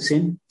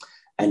 38%.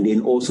 And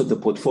then also the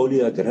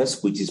portfolio at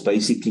risk, which is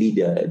basically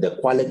the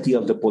quality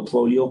of the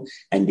portfolio.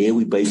 And there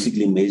we're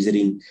basically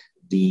measuring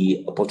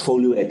the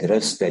portfolio at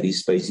risk that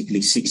is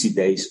basically 60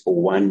 days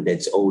or one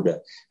that's older.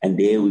 And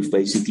there we've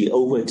basically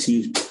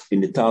overachieved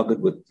in the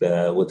target with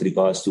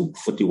regards to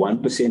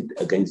 41%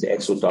 against the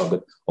actual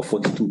target of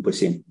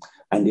 42%.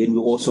 And then we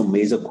also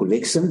measure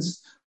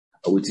collections,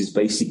 which is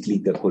basically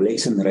the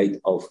collection rate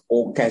of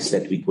all cash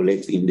that we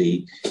collect in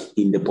the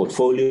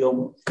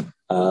portfolio.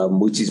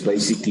 Which is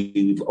basically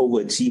we've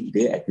overachieved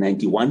there at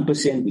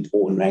 91% with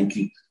all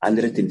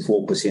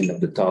 104%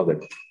 of the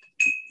target.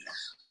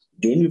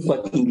 Then we've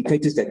got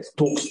indicators that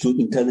talks to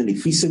internal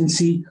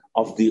efficiency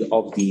of the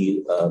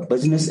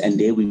business, and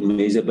there we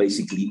measure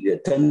basically the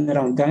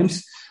turnaround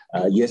times.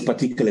 Yes,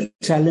 particular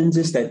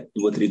challenges that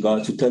with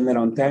regards to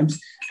turnaround times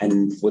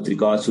and with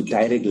regards to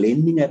direct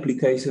lending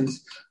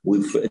applications,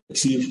 we've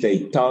achieved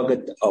a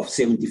target of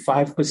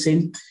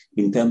 75%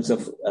 in terms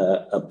of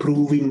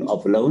approving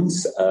of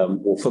loans,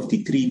 or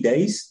 53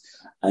 days.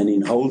 And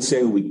in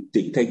wholesale,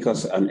 they take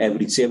us on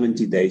average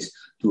 70 days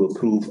to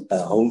approve a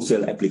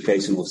wholesale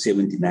application of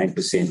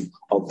 79%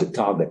 of the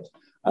target.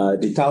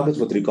 The target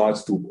with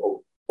regards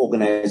to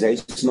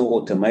organizational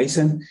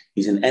automation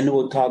is an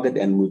annual target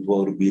and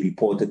will be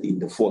reported in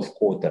the fourth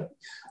quarter.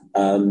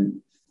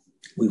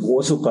 We've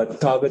also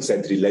got targets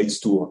that relates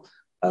to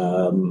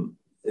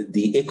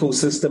the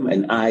ecosystem,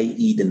 and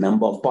i.e. the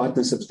number of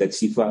partnerships that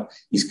SEFA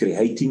is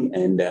creating,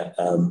 and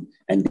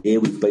there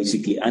we've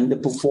basically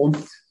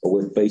underperformed.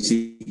 With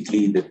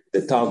basically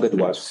the target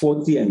was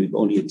 40 and we've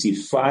only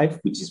achieved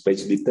 5, which is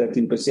basically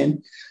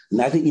 13%.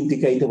 Another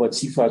indicator what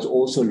SEFA is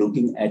also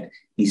looking at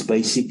is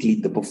basically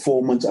the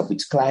performance of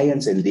its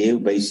clients, and there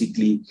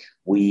basically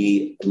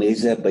we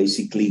measure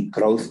basically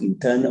growth in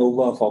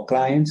turnover of our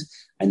clients,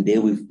 and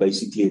there we've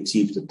basically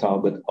achieved a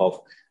target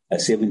of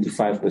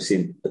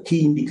 75%. A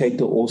key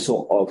indicator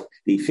also of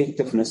the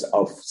effectiveness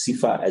of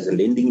SEFA as a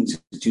lending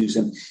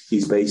institution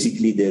is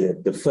basically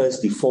the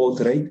first default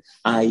rate,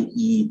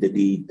 i.e.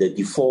 the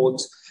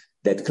defaults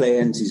that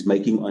clients is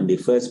making on their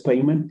first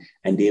payment,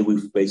 and there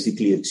we've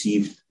basically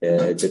achieved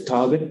the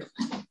target.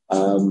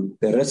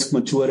 The risk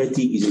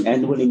maturity is an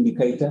annual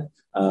indicator,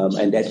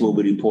 and that will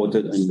be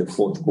reported in the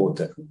fourth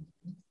quarter.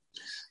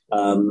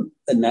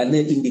 Another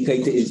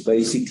indicator is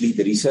basically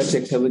the research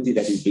activity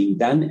that is being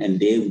done, and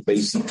there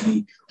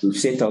basically we've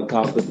set our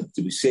target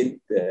to set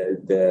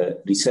the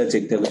research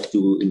activity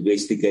to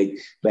investigate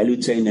value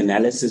chain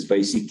analysis,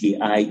 basically,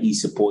 i.e.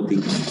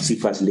 supporting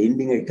SEFA's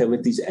lending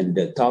activities, and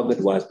the target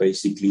was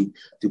basically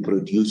to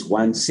produce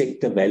one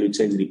sector value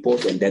chain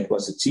report, and that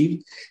was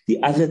achieved.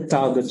 The other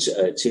targets,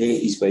 Chair,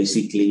 is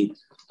basically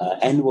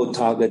annual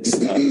targets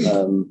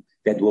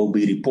that will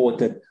be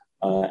reported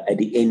at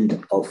the end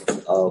of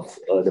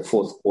the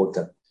fourth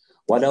quarter.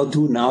 What I'll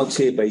do now,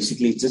 Chair,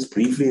 basically is just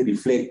briefly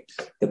reflect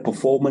the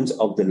performance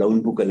of the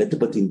loan book a little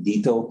bit in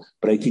detail,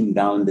 breaking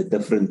down the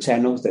different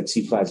channels that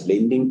SEFA is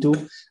lending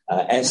to.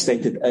 As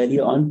stated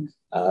earlier on,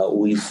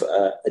 we've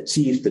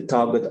achieved the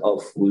target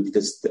of, we've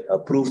just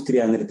approved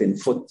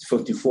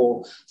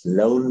 354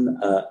 loan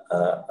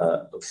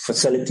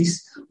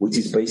facilities, which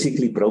is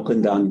basically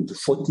broken down into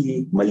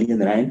 40 million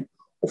rand,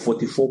 or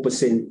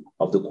 44%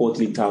 of the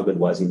quarterly target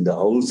was in the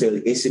wholesale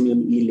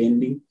SMME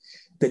lending.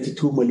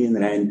 32 million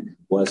rand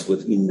was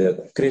within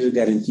the credit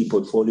guarantee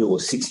portfolio, or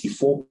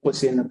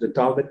 64% of the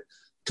target.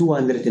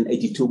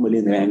 282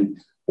 million rand,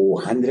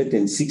 or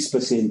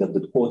 106% of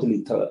the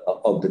quarterly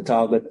of the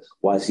target,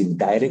 was in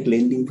direct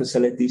lending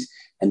facilities.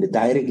 And the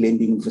direct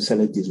lending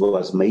facilities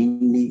was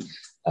mainly,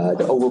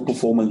 the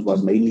overperformance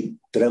was mainly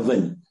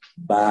driven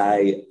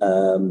by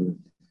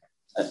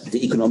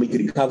the economic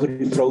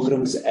recovery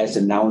programs as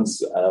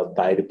announced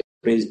by the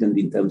President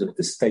in terms of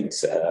the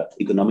state's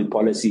economic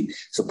policy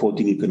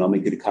supporting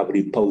economic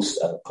recovery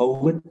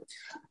post-COVID.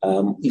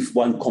 If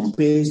one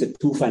compares the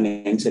two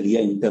financial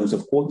year in terms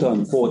of quarter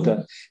on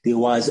quarter, there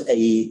was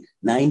a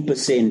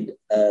 9%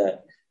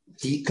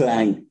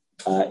 decline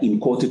in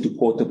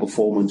quarter-to-quarter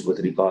performance with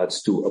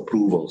regards to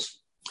approvals.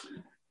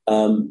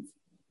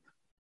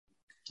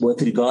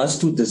 With regards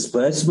to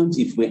disbursements,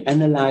 if we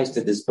analyze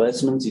the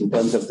disbursements in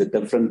terms of the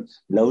different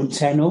loan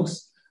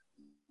channels,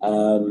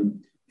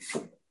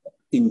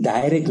 in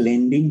direct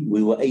lending,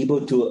 we were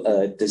able to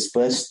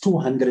disburse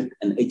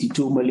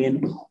 282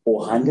 million,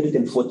 or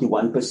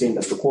 141%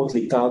 of the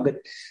quarterly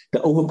target. The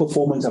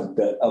overperformance of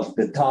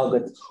the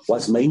target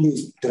was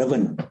mainly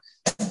driven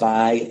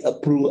by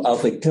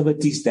of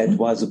activities that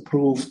was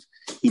approved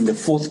in the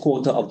fourth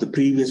quarter of the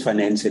previous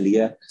financial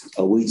year,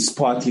 which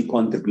partly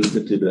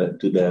contributed to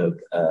the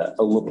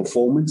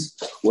overperformance.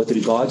 With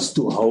regards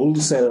to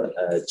wholesale,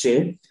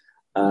 Chair,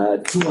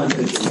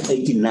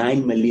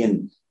 289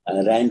 million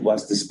rand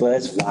was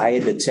dispersed via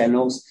the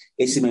channels.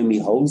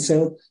 SMME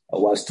wholesale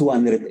was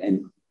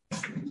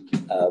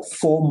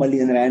 204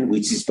 million rand,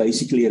 which is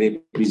basically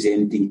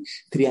representing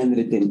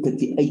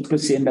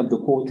 338% of the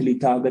quarterly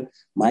target.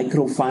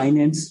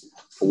 Microfinance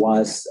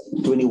was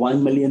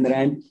 21 million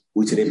rand,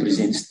 which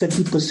represents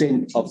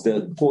 30% of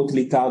the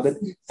quarterly target.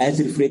 As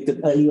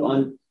reflected earlier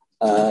on,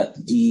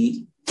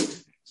 the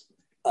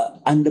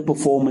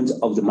underperformance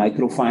of the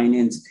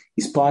microfinance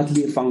is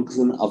partly a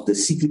function of the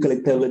cyclical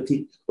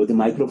activity of the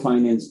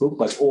microfinance book,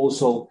 but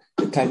also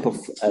the type of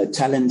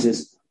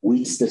challenges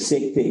which the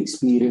sector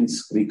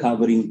experienced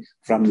recovering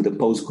from the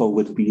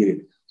post-COVID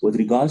period. With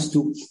regards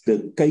to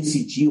the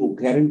KCG or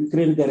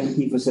credit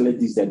guarantee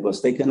facilities that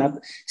was taken up,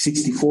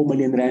 64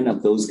 million rand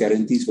of those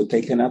guarantees were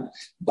taken up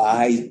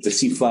by the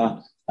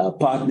SEFA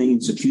partner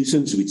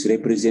institutions, which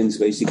represents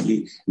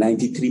basically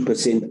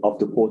 93% of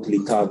the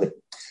quarterly target.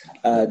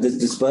 The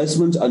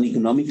disbursements on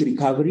economic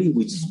recovery,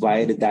 which is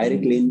via the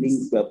direct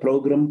lending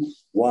program,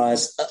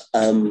 was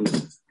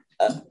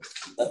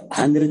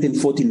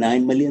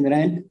 149 million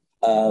rand.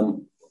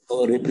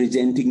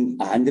 representing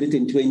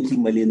 120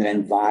 million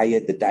rand via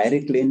the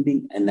direct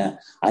lending and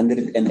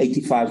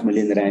 185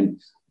 million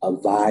rand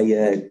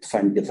via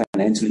the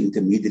financial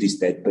intermediaries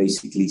that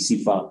basically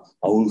SIFA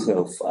holds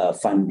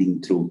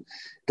funding through.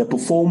 The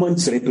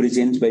performance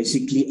represents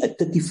basically a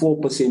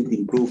 34%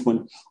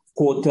 improvement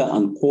quarter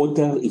on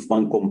quarter if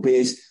one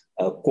compares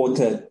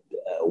quarter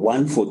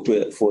one for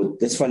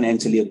this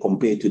financial year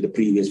compared to the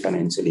previous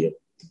financial year.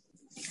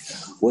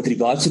 With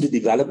regards to the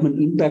development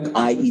impact,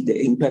 i.e.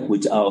 the impact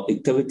which our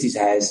activities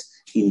has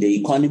in the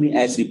economy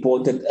as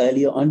reported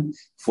earlier on,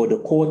 for the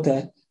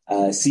quarter,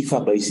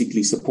 SIFA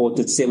basically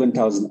supported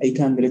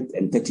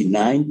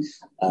 7,839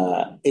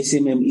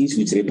 SMMEs,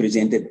 which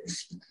represented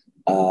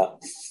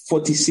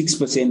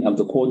 46% of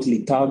the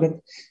quarterly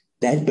target.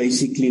 That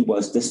basically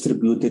was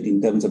distributed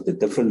in terms of the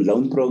different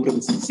loan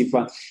programs in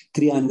SIFA.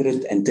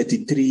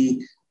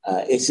 333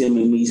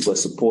 SMMEs were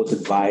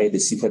supported by the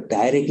SIFA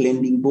direct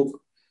lending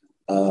book,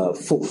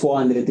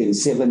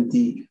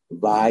 470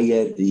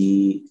 via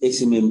the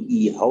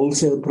SMME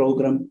wholesale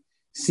program,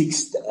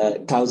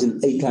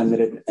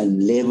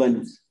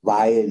 6,811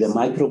 via the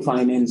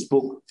microfinance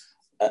book,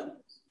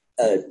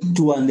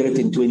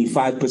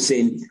 225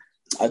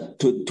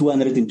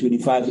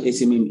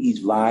 SMMEs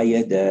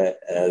via the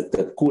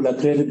Kula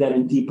Credit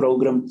Guarantee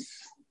Program,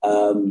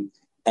 and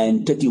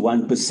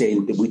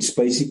 31%, which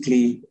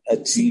basically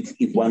achieved,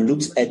 if one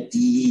looks at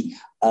the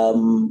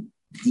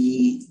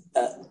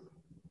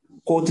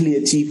quarterly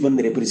achievement,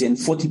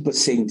 represents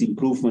 40%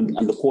 improvement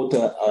on the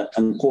quarter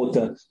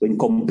when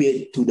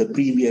compared to the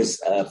previous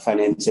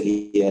financial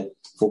year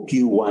for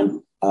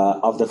Q1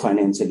 of the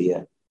financial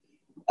year.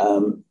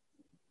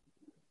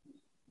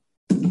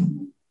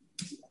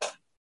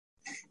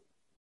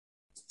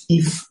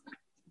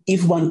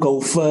 If one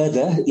go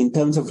further in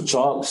terms of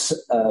jobs,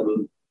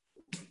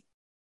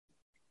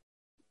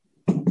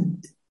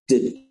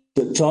 the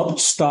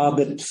jobs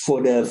target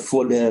for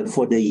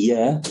the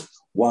year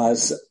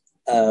was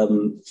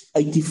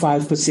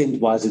 85%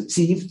 was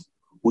achieved,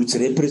 which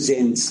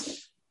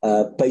represents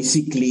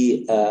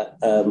basically a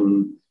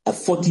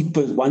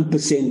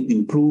 41%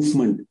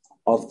 improvement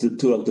of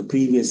the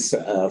previous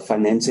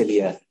financial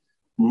year.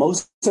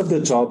 Most of the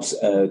jobs,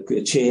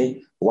 Chair,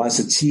 was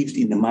achieved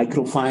in the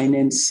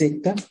microfinance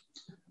sector,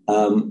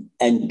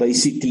 and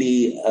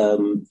basically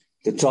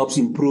the jobs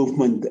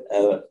improvement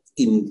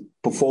in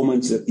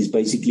performance is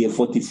basically a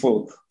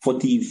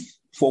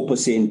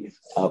 44%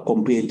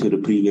 compared to the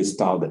previous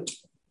target.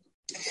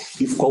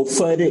 If go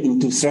further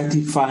into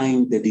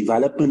stratifying the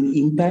development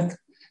impact,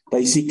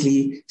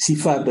 basically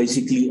SIFA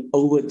basically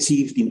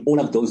overachieved in all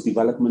of those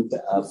development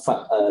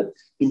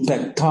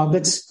impact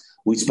targets,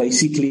 which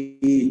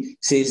basically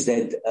says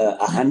that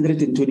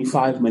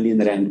 125 million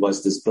rand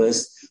was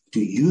disbursed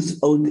to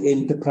youth-owned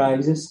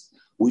enterprises,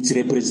 which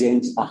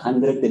represents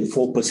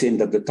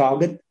 104% of the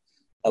target.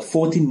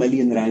 14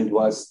 million rand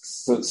was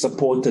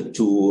supported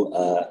to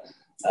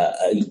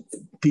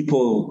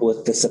people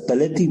with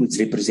disability, which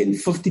represent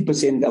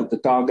 50% of the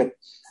target,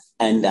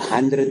 and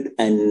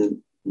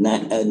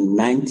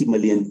 190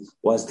 million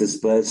was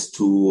disbursed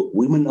to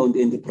women-owned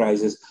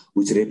enterprises,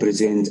 which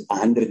represent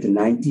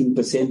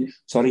 119%.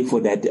 Sorry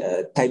for that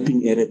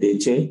typing error there,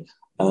 Chair.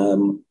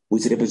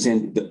 Which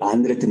represent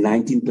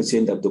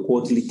 119% of the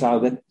quarterly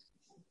target.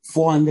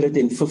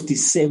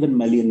 457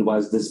 million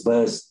was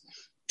disbursed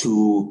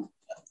to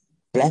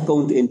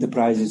Black-owned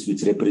enterprises,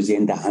 which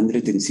represent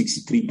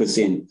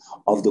 163%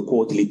 of the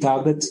quarterly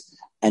targets,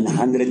 and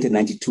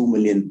 192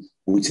 million,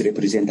 which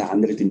represent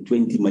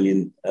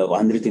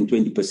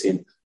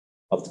 120%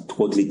 of the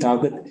quarterly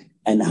target,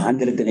 and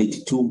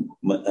 182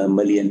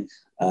 million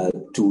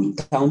to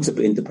township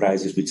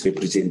enterprises, which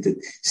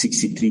represented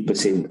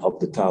 63% of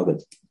the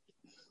target.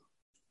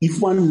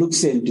 If one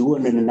looks and do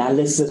an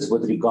analysis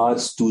with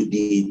regards to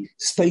the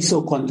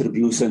spatial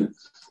contribution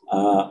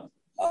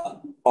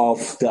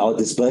of our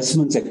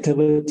disbursements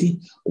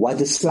activity, what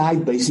the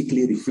slide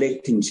basically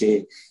reflecting,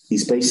 Chair,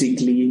 is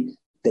basically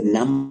the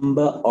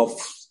number of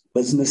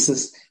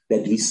businesses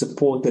that we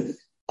supported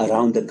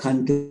around the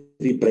country,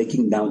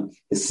 breaking down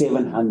the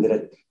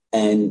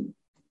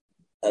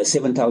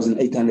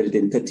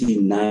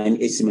 7,839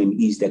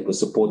 SMMEs that were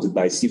supported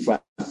by SIFA.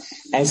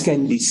 As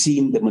can be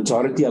seen, the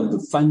majority of the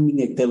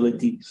funding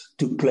activity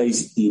took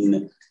place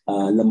in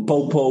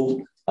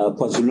Limpopo,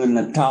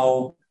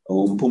 KwaZulu-Natal,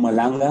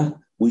 Mpumalanga,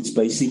 which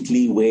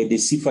basically where the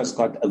SIFA's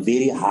got a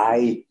very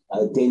high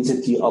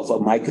density of a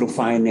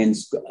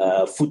microfinance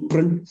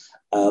footprint,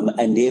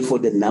 and therefore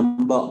the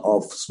number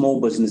of small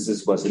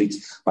businesses was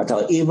reached. But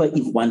however,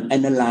 if one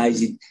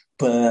analyze it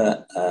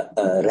per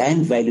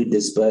rand value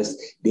disbursed,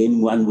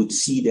 then one would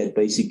see that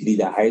basically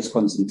the highest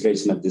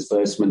concentration of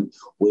disbursement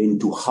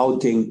went to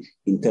Gauteng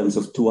in terms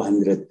of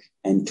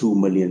 202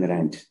 million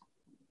rand.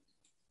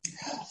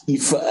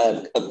 If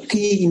a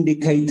key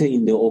indicator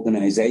in the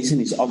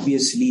organization is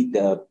obviously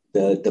the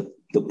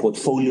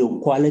portfolio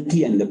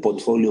quality and the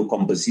portfolio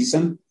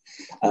composition.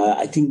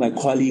 I think my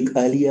colleague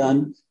earlier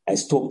on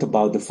has talked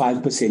about the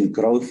 5%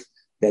 growth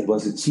that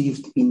was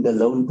achieved in the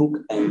loan book.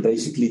 And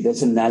basically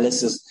this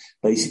analysis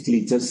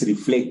basically just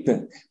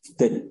reflected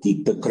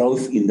the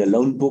growth in the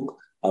loan book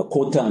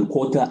quarter on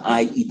quarter,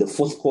 i.e. the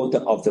fourth quarter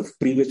of the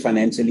previous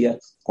financial year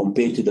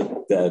compared to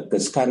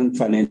this current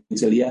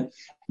financial year.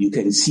 You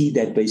can see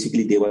that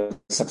basically there was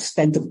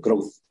substantive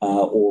growth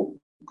or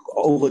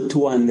over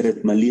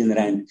 200 million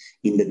rand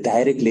in the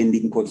direct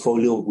lending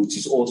portfolio, which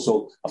is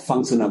also a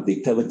function of the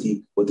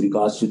activity with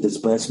regards to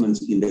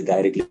disbursements in the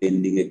direct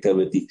lending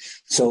activity.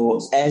 So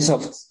as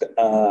of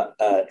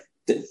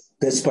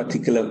this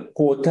particular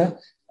quarter,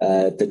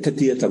 the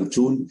 30th of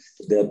June,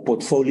 the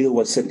portfolio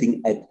was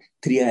sitting at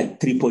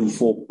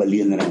 3.4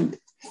 billion rand.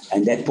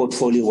 And that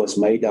portfolio was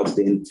made up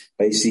then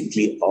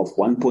basically of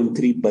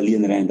 1.3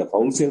 billion rand of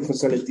wholesale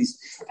facilities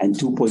and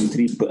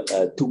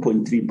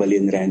 2.3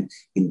 billion rand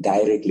in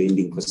direct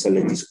lending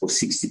facilities, for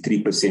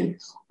 63%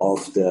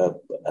 of the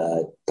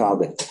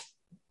target.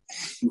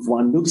 If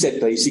one looks at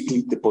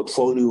basically the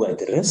portfolio at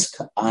risk,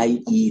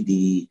 i.e.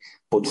 the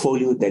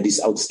portfolio that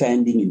is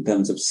outstanding in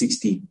terms of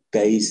 60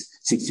 days,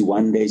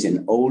 61 days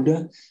and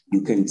older,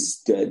 you can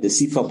the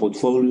SIFA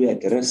portfolio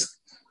at risk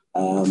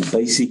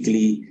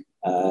basically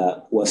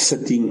was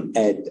sitting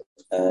at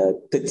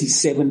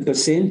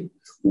 37%,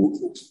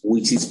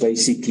 which is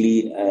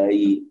basically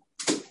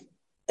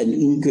an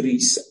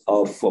increase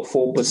of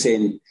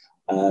 4%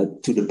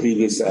 to the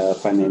previous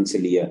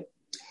financial year.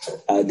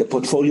 The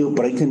portfolio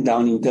broken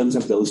down in terms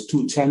of those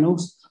two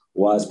channels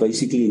was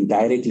basically in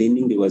direct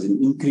lending, there was an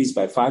increase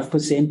by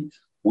 5%,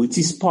 which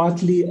is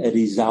partly a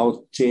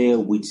result, Chair,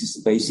 which is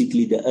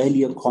basically the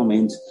earlier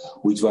comment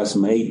which was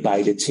made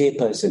by the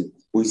chairperson,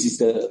 which is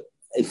the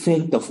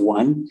effect of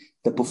one,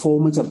 the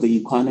performance of the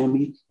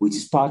economy, which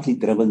is partly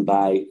driven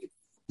by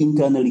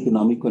internal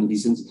economic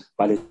conditions,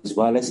 but as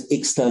well as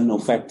external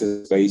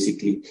factors,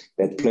 basically,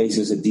 that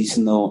places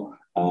additional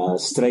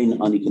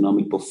strain on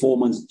economic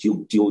performance,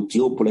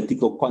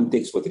 geopolitical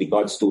context with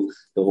regards to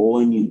the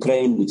war in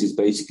Ukraine, which is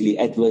basically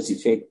adverse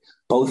effect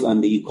both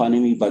on the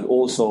economy, but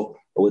also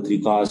with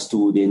regards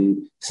to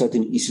then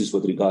certain issues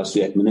with regards to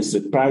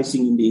administered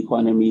pricing in the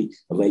economy,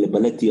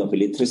 availability of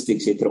electricity,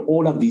 etc.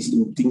 All of these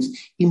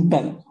things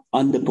impact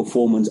on the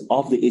performance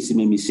of the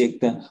SMME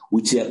sector,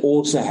 which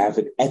also have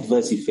an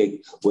adverse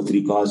effect with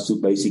regards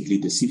to basically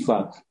the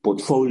SIFA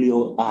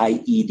portfolio,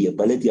 i.e. the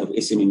ability of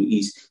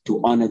SMMEs to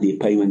honor their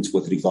payments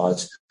with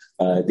regards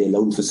their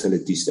loan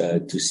facilities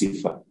to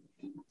SIFA.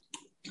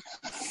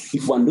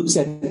 If one looks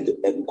at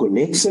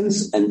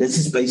collections, and this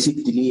is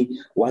basically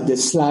what the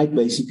slide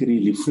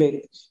basically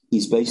reflects,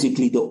 is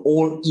basically the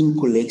all-in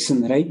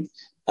collection rate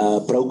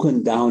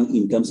broken down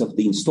in terms of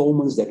the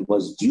installments that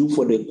was due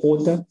for the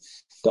quarter,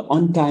 the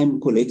on-time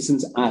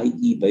collections,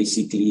 i.e.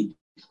 basically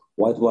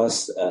what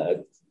was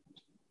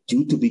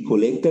due to be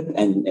collected,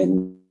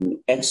 and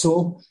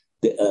actual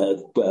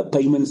the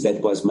payments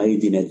that was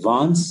made in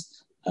advance,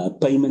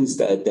 payments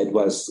that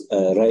was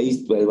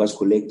raised, where it was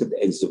collected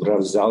as a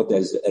result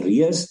as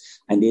arrears,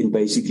 and then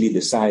basically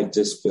the side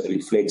just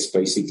reflects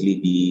basically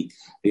the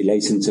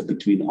relationship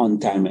between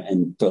on-time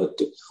and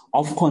total.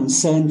 Of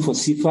concern for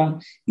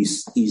SIFA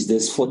is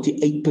this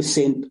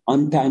 48%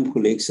 on-time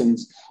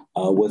collections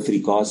with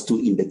regards to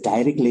in the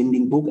direct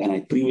lending book, and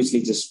I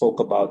previously just spoke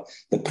about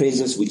the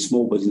pressures which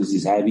small business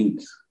is having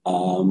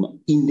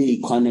in the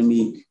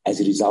economy as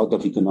a result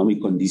of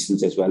economic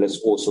conditions, as well as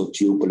also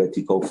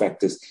geopolitical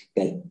factors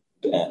that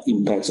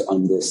impacts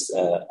on this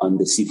on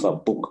the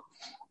SIFA book.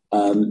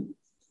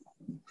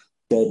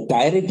 The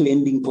direct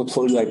lending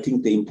portfolio, I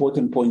think the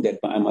important point that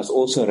I must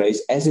also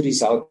raise, as a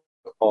result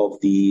of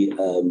the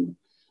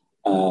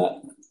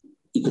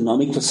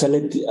economic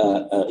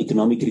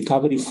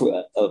recovery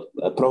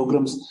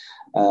programs,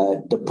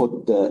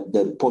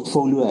 the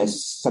portfolio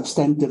has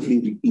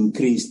substantively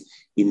increased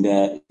in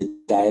the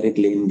direct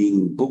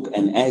lending book,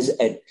 and as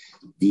at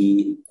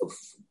the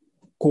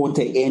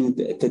quarter end,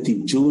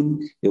 30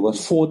 June, there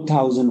was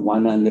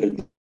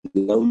 4,100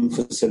 loan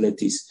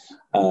facilities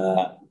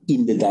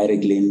in the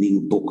direct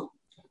lending book.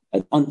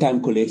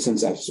 On-time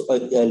collections, I've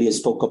earlier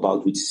spoke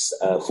about, which is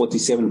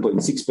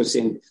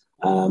 47.6%,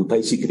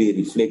 basically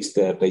reflects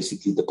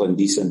the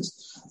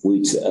conditions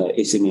which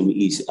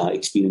SMMEs are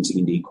experiencing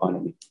in the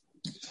economy.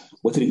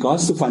 With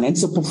regards to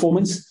financial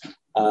performance,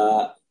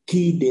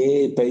 key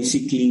there,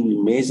 basically we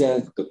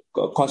measure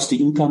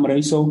cost-to-income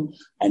ratio,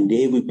 and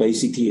there we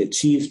basically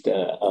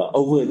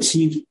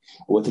overachieved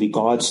with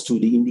regards to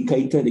the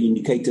indicator. The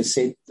indicator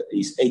set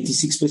is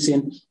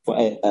 86%, for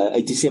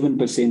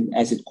 87%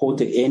 as at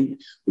quarter end.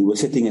 We were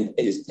sitting at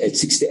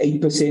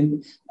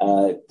 68%.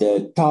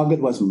 The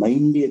target was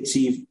mainly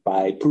achieved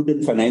by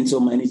prudent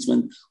financial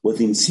management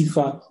within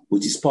SIFA,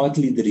 which is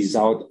partly the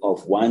result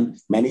of one,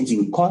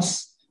 managing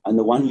costs on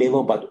the one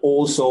level, but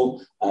also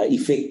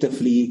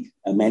effectively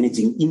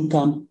managing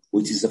income,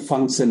 which is a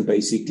function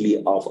basically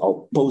of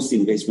our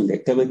post-investment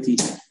activity.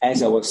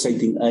 As I was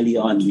stating earlier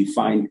on, we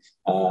find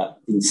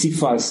in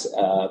SIFA's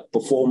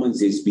performance,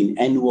 there's been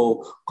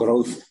annual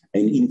growth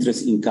in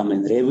interest income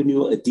and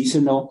revenue.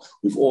 Additional,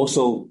 we've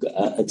also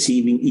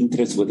achieving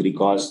interest with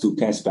regards to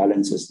cash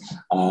balances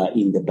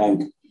in the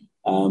bank.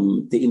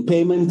 The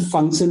impairment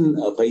function,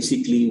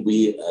 basically,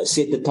 we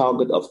set the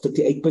target of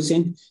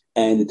 38%,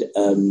 and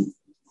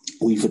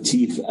we've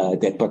achieved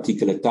that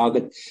particular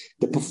target.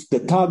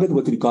 The target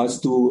with regards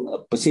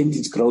to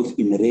percentage growth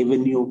in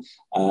revenue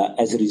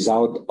as a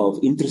result of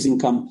interest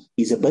income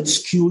is a bit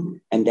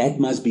skewed, and that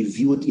must be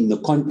viewed in the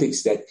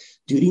context that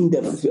during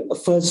the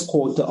first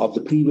quarter of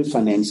the previous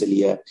financial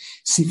year,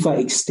 SEFA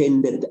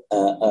extended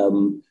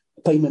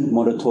payment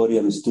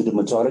moratoriums to the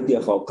majority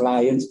of our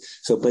clients.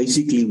 So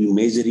basically, we're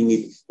measuring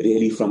it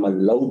really from a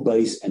low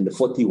base, and the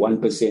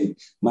 41%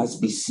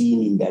 must be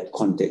seen in that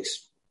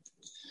context.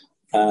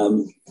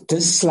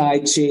 This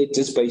slide here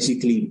just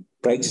basically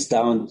breaks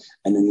down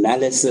an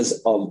analysis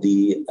of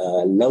the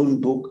loan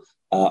book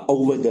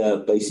over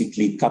the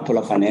basically couple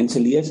of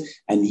financial years.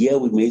 And here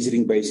we're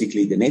measuring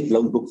basically the net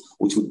loan book,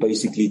 which would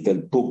basically the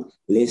book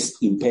less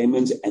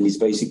impairments, and is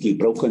basically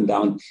broken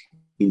down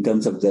in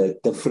terms of the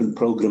different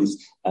programs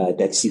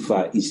that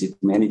SEFA is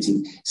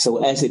managing.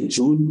 So as of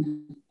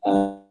June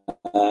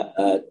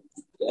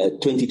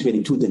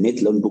 2022, the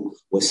net loan book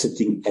was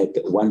sitting at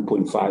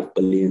 1.5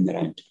 billion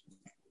rand.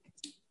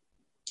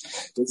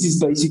 This is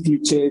basically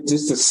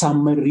just a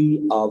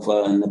summary of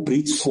an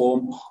abridged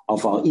form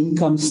of our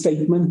income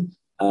statement,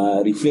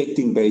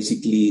 reflecting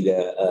basically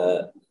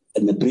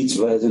an abridged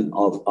version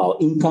of our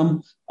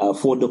income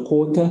for the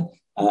quarter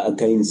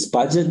against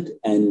budget,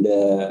 and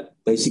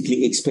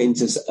basically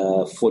expenses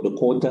for the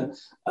quarter.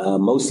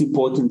 Most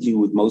importantly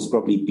would most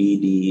probably be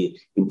the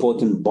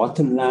important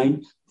bottom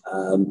line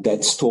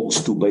that talks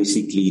to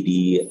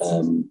basically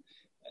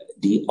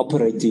the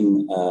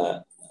operating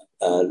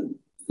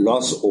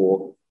loss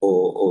or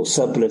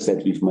surplus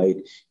that we've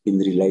made in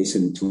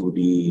relation to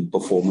the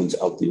performance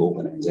of the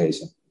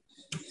organization.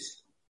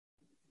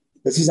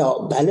 This is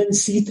our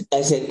balance sheet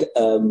as at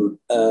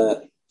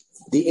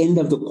the end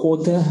of the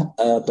quarter.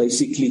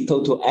 Basically,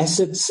 total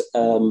assets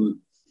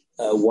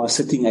was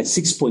sitting at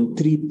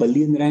 6.3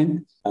 billion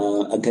rand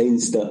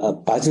against a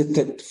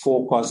budgeted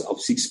forecast of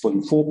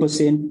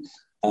 6.4%.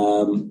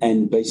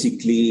 And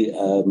basically,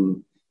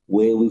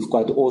 where we've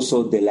got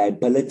also the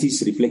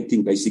liabilities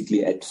reflecting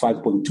basically at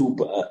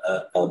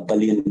 5.2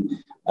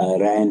 billion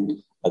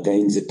rand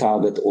against the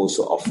target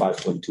also of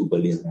 5.2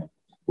 billion rand.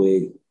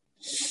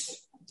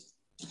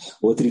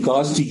 With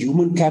regards to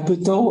human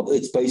capital,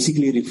 it's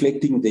basically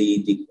reflecting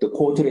the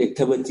quarterly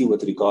activity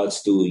with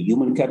regards to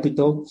human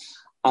capital.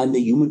 Under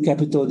human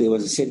capital, there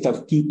was a set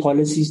of key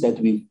policies that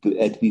we've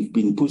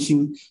been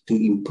pushing to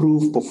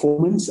improve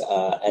performance,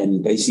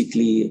 and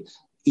basically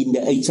in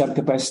the HR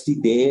capacity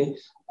there,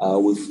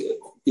 we've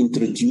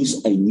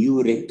introduced a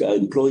new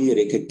employee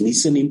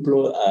recognition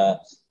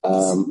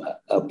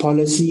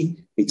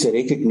policy. It's a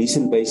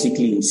recognition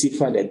basically in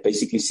SEFA that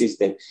basically says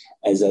that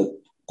as a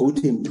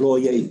good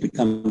employer, it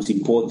becomes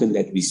important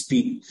that we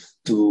speak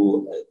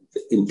to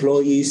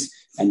employees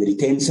and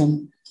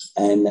retention.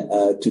 And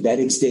to that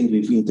extent,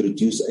 we've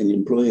introduced an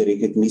employee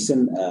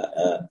recognition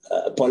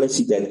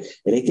policy that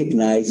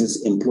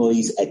recognizes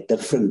employees at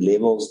different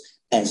levels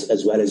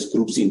as well as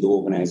groups in the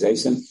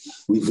organization.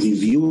 We've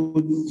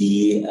reviewed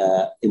the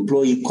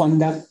employee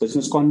conduct,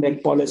 business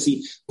conduct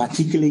policy,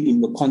 particularly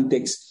in the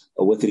context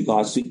with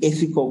regards to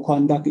ethical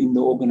conduct in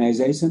the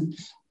organization.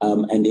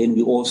 And then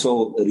we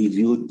also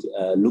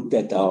looked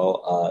at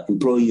our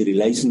employee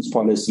relations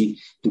policy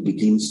to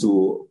begin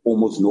to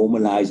almost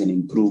normalize and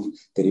improve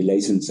the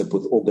relationship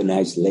with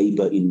organized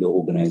labor in the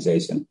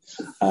organization.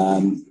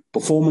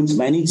 Performance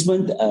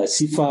management,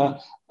 SEFA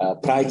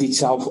prides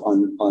itself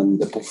on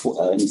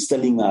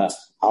instilling a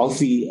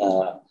healthy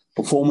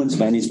performance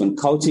management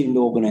culture in the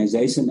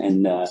organization,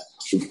 and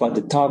we've got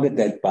the target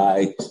that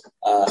by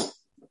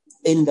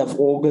end of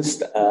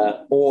August,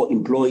 all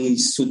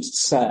employees should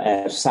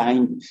have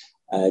signed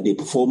the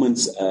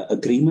performance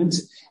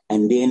agreements.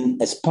 And then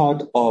as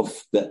part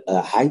of the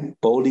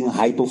building a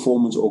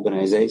high-performance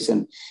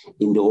organization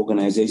in the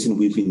organization,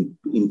 we've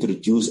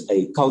introduced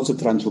a culture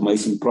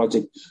transformation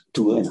project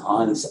to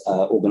enhance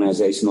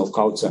organizational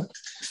culture.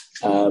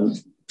 There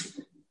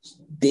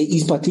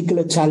is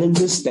particular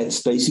challenges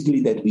that's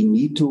basically that we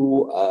need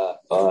to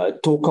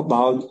talk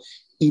about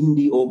in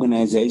the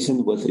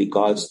organization with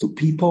regards to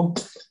people.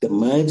 The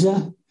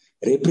merger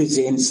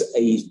represents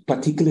a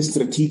particular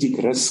strategic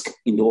risk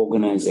in the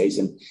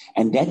organization,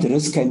 and that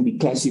risk can be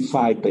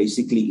classified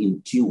basically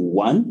in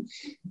Q1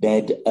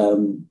 that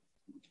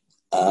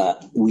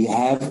we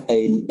have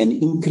an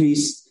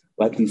increase,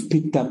 but we've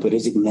picked up a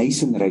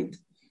resignation rate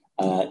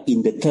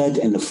in the third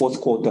and the fourth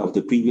quarter of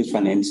the previous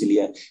financial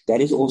year. That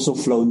is also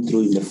flown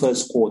through in the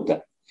first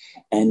quarter.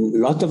 And a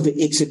lot of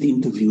the exit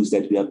interviews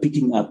that we are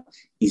picking up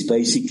is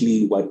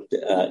basically what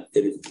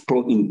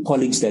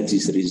colleagues that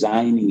is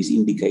resigning is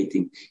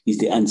indicating is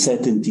the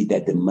uncertainty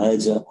that the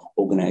merger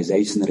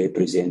organization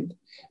represent.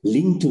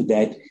 Linked to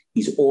that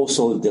is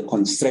also the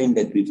constraint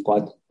that we've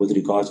got with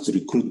regards to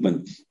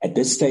recruitment. At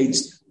this stage,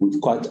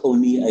 we've got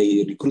only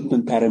a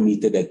recruitment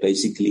parameter that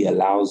basically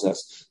allows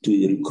us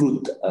to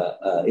recruit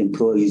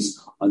employees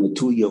on a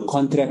 2-year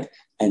contract.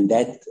 And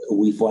that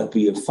what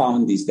we have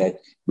found is that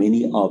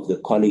many of the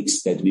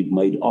colleagues that we've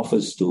made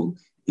offers to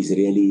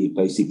really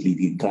basically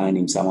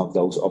declining some of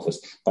those offers.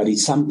 But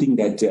it's something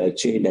that,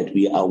 Chair, that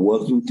we are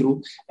working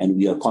through, and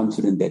we are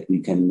confident that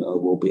we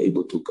will be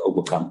able to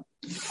overcome.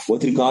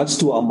 With regards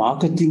to our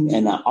marketing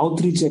and our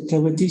outreach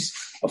activities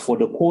for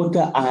the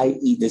quarter,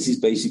 i.e. this is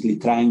basically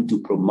trying to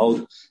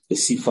promote the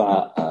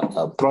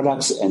SIFA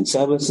products and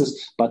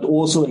services, but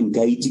also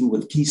engaging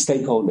with key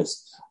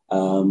stakeholders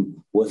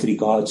with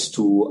regards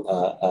to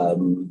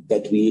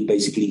that we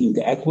basically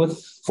interact with.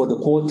 For the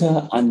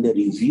quarter under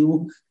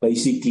review,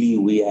 basically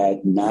we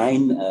had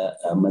 9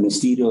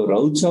 ministerial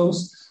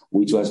roadshows,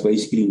 which was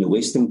basically in the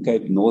Western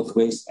Cape,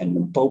 Northwest, and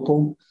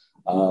Limpopo.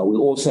 We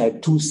also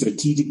had 2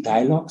 strategic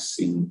dialogues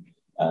in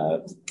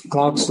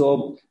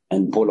Klerksdorp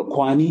and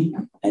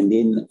Polokwane. And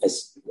then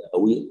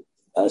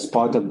as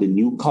part of the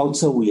new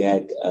culture, we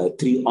had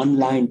 3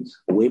 online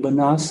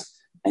webinars.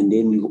 And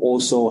then we've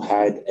also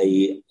had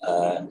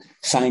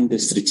signed a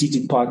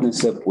strategic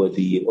partnership with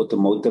the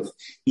Automotive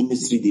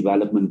Industry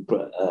Development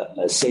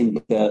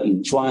Center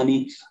in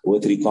Tshwane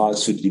with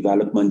regards to the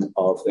development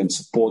of and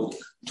support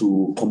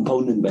to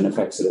component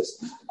manufacturers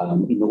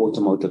in the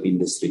automotive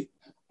industry.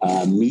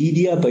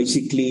 Media,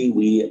 basically,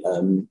 we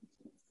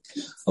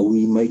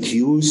make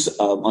use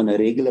on a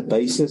regular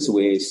basis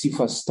where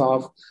SIFA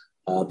staff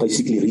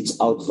basically reach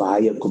out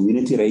via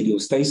community radio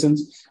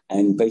stations,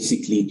 and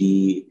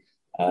basically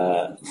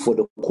for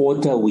the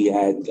quarter we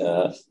had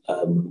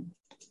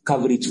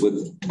coverage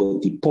with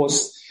the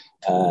Post,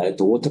 the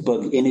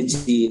Waterberg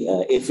Energy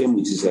FM,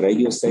 which is a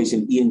radio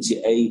station,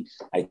 ENCA.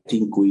 I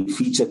think we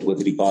featured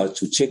with regards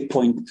to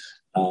Checkpoint.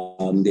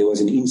 There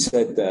was an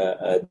insert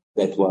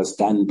that was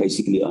done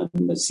basically on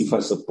the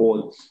SIFA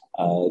support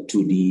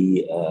to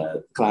the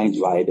clients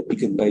via the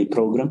Pick and Pay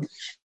program.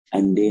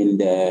 And then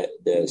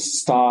the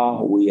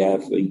Star, we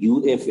have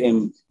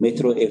UFM,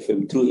 Metro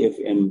FM, True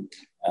FM,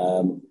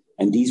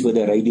 and these were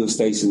the radio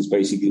stations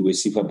basically where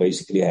SIFA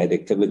basically had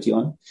activity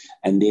on.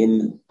 And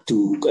then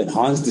to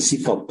enhance the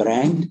SIFA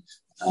brand,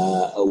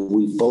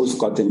 we both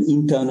got an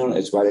internal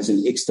as well as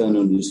an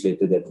external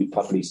newsletter that we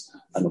publish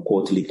on a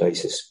quarterly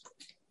basis.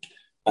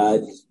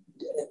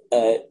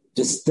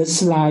 This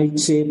slide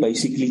here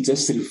basically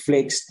just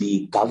reflects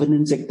the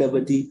governance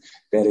activity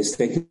that is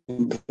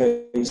taking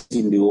place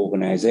in the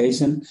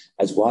organization,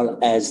 as well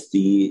as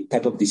the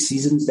type of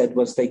decisions that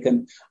was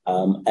taken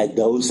at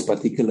those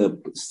particular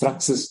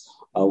structures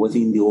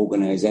within the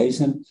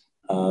organization.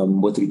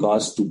 With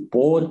regards to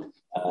board,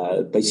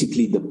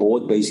 basically the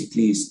board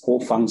its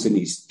core function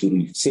is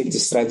to set the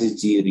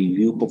strategy,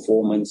 review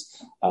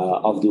performance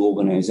of the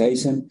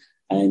organization.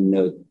 And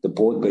the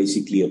board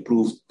basically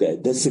approved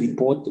this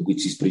report,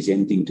 which is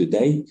presenting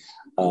today,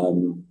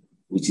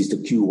 which is the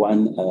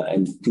Q1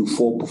 and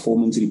Q4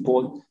 performance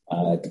report.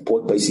 The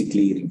board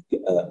basically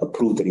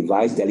approved the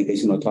revised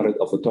delegation of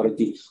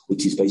authority,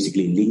 which is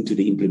basically linked to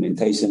the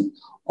implementation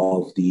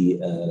of the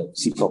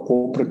SIFA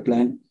corporate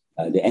plan,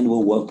 the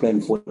annual work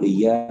plan for the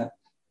year,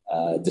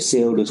 the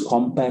shareholders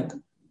compact,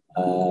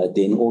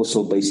 then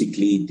also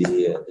basically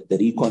the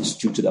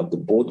reconstituted of the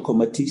board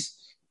committees,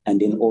 and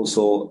then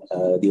also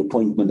the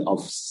appointment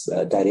of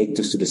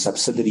directors to the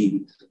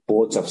subsidiary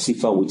boards of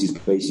SIFA, which is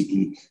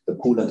basically the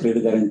Kula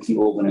Credit Guarantee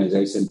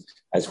Organization,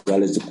 as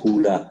well as the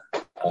Kula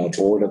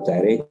Board of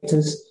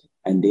Directors.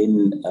 And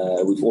then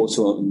we've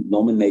also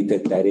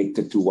nominated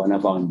director to one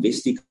of our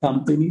investing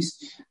companies.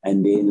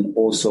 And then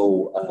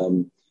also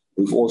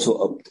we've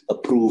also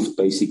approved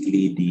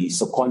basically the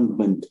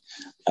secondment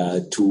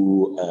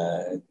to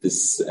the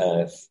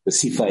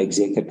SIFA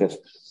executive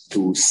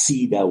to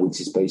SEDA,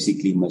 which is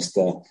basically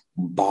Mr.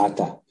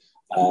 Mbata.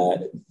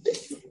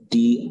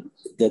 The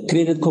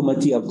credit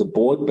committee of the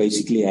board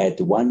basically had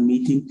one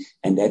meeting,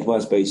 and that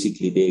was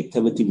basically the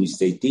activity which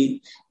they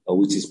did,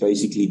 which is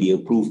basically the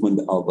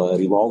approval of a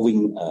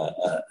revolving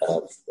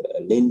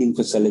lending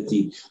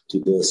facility to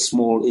the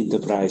Small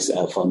Enterprise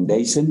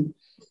Foundation,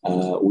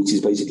 which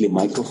is basically a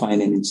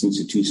microfinance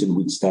institution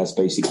which does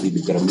basically the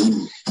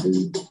Grameen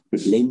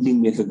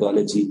lending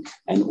methodology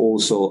and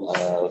also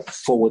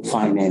forward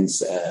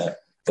finance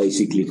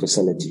basically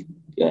facility,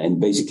 and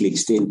basically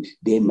extend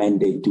their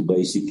mandate to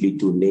basically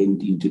to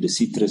lend into the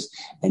citrus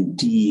and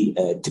tea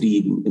tree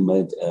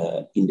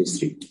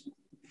industry.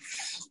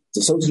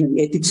 The Social and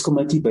Ethics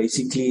Committee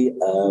basically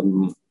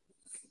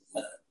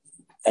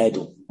had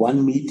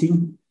one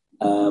meeting.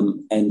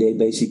 And they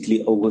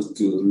basically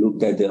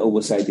looked at the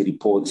oversight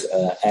reports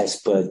as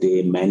per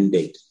their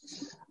mandate.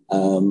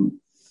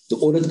 The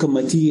Audit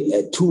Committee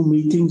had two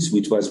meetings,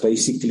 which was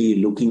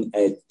basically looking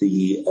at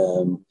the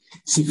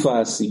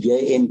SIFA's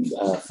year-end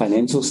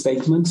financial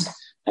statements,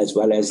 as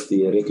well as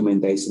the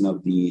recommendation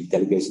of the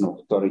delegation of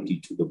authority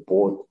to the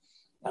board.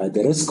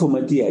 The Risk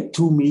Committee had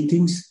two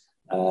meetings.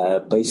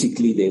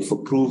 Basically, they've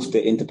approved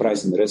the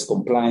Enterprise and Risk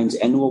Compliance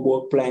Annual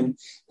Work Plan.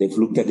 They've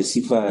looked at the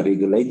SIFA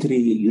regulatory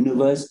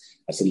universe.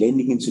 As a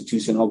lending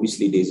institution,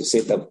 obviously, there's a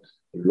set of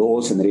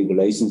laws and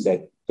regulations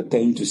that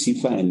pertain to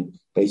SIFA, and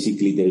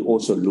basically, they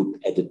also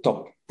looked at the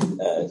top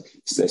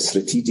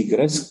strategic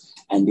risk.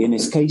 And then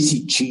as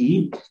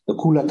KCG, the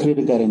Kula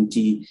Credit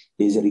Guarantee,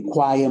 there's a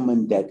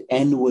requirement that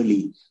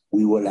annually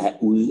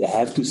we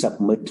have to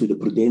submit to the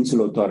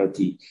Prudential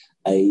Authority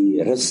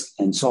a risk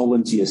and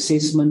solvency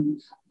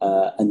assessment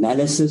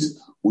analysis,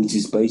 which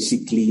is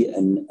basically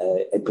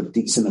a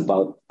prediction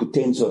about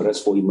potential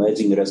risk or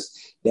emerging risk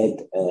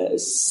that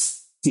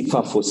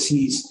SIFA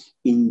foresees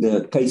in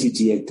the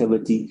KCG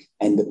activity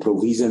and the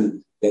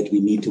provision that we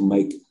need to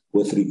make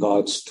with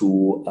regards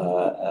to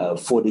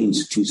for the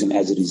institution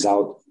as a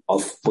result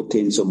of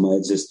potential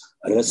mergers,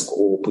 risk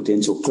or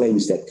potential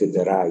claims that could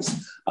arise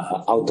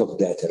out of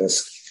that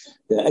risk.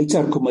 The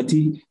HR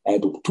committee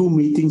had 2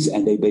 meetings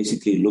and they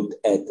basically looked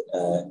at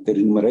the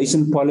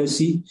remuneration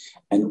policy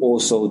and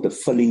also the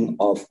filling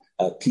of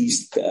key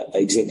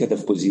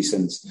executive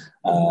positions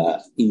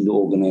in the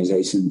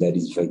organization that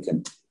is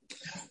vacant.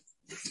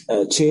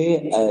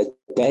 Chair,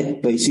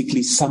 that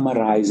basically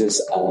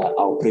summarizes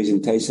our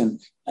presentation,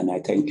 and I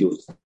thank you.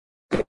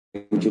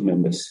 Thank you,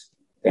 members.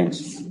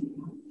 Thanks.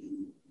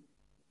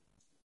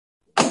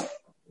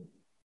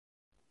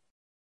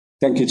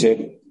 Thank you, Chair.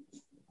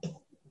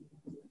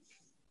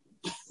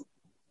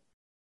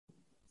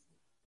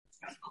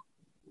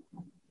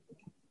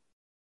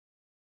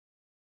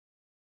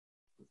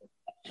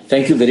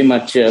 Thank you very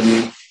much,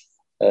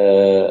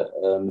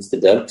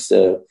 Mr. Dirks,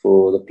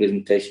 for the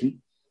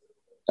presentation.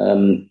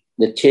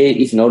 The chair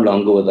is no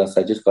longer with us.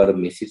 I just got a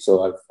message,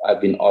 so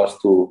I've been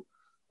asked to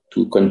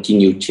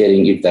continue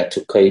chairing, if that's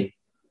okay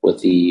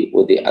with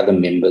the other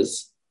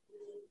members.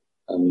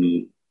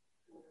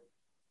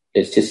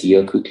 Let's just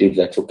hear quickly if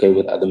that's okay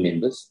with other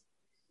members.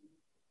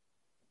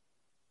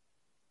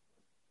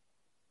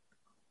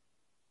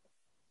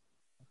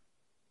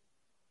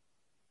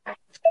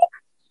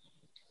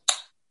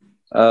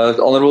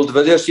 Honourable de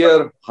Villiers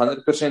here,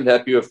 100%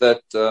 happy with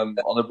that.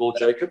 Honourable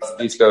Jacobs,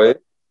 please go ahead.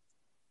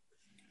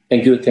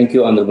 Thank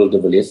you, Honourable de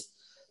Villiers.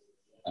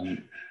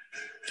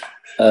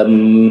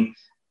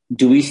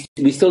 Do we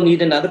still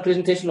need another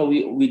presentation, or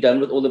we done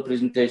with all the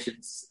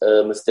presentations,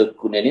 Mr.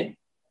 Kunene?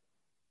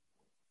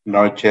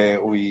 No,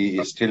 Chair,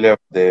 we still have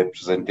the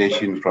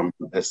presentation from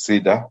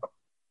SIDA.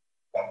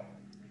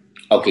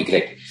 Okay,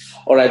 great.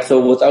 All right,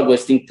 so without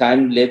wasting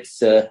time,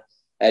 let's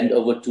hand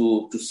over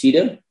to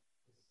SIDA.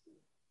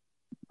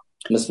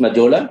 Ms.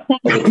 Majola,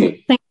 over to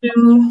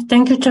you.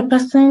 Thank you,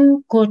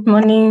 Chairperson. Good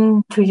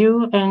morning to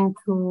you and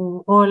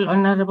to all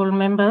honourable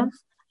members,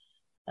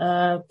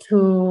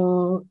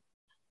 to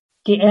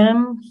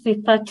DM,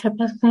 SIFA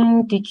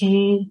Chairperson,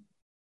 DG,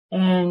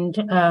 and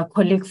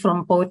colleagues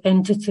from both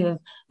entities.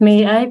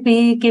 May I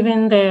be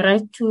given the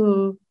right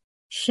to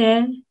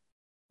share,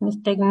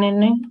 Mr.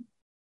 Gnene?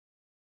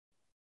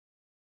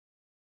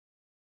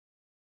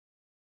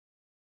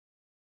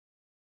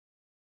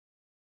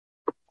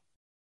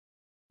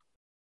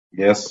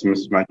 Yes,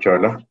 Ms.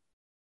 Machola.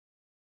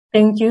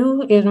 Thank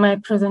you. Is my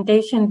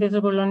presentation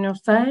visible on your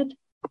side?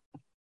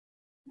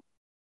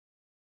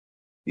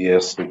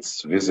 Yes,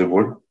 it's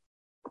visible.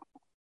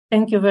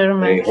 Thank you very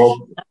much. I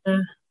hope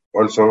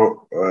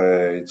also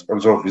it's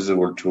also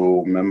visible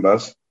to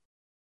members.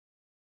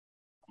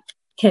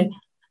 Okay.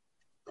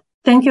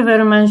 Thank you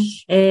very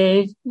much,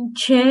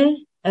 Chair.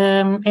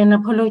 An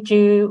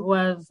apology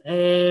was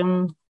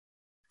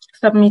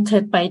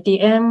submitted by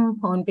DM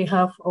on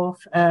behalf of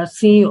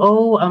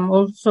CEO. I'm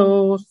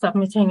also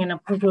submitting an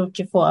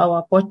apology for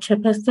our board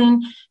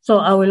chairperson. So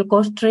I will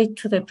go straight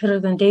to the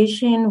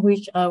presentation,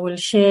 which I will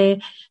share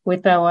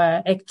with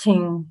our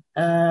acting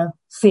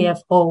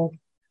CFO.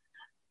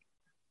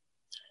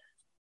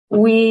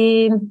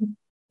 We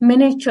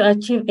managed to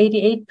achieve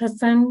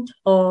 88%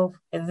 of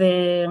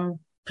the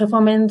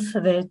performance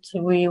that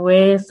we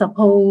were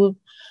supposed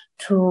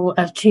to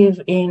achieve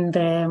in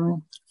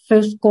the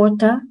first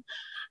quarter.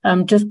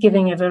 I'm just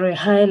giving a very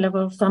high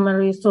level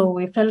summary. So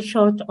we fell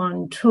short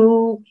on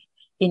 2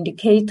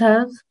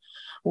 indicators.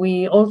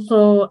 We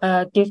also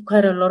did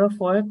quite a lot of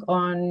work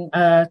on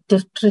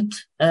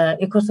district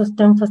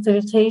ecosystem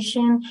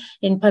facilitation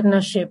in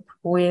partnership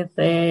with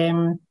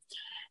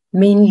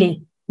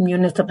mainly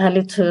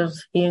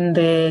municipalities in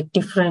the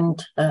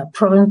different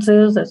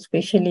provinces,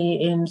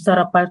 especially in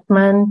Sarah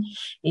Baartman,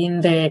 in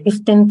the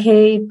Eastern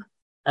Cape,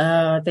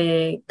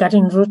 the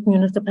Garden Route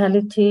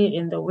municipality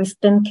in the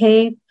Western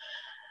Cape,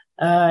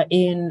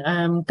 in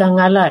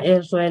Kangala,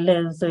 as well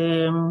as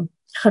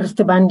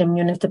Gerstebande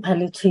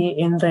municipality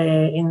in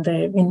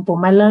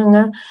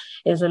Mpumalanga,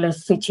 as well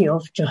as city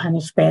of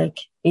Johannesburg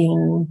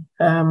in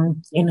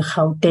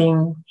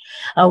Gauteng.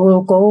 I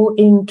will go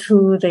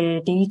into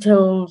the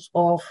details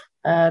of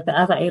the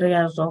other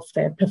areas of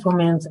the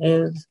performance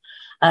as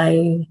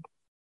I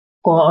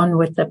go on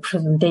with the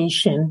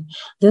presentation.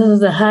 This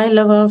is a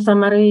high-level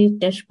summary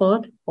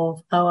dashboard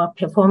of our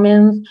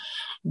performance.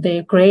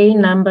 The gray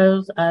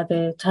numbers are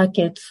the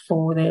targets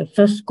for the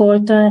first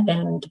quarter,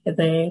 and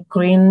the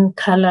green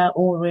color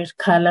or red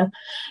color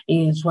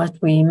is what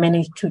we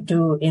managed to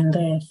do in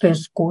the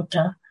first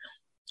quarter.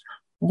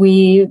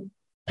 We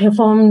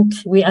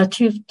we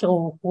achieved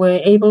or were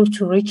able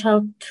to reach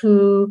out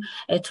to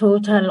a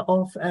total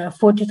of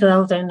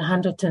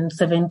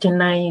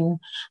 40,179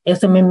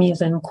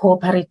 SMMEs and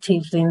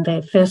cooperatives in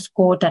the first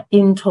quarter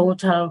in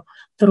total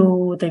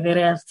through the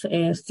various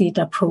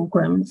SEDA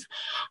programs.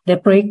 The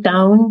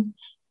breakdown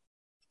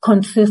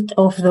consists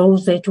of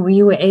those that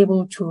we were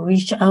able to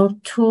reach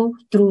out to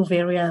through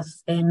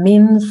various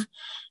means,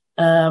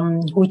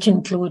 which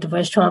include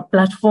virtual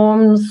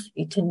platforms,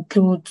 it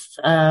includes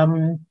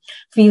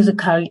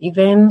physical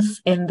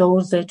events, and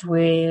those that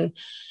were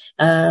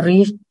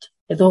reached,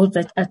 those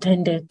that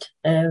attended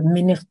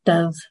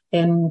ministers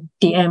and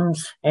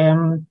DMs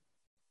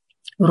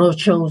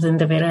roadshows in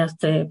the various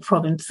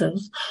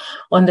provinces.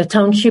 On the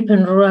township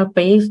and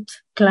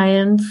rural-based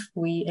clients,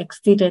 we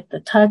exceeded the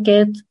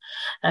target.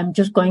 I'm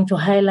just going to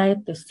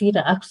highlight the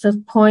SEDA access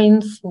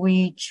points,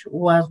 which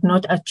was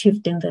not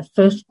achieved in the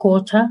first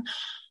quarter.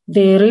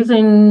 The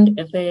reason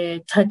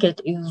the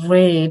target is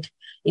red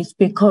is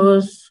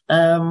because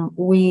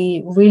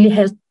we really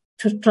have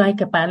to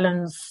strike a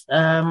balance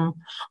on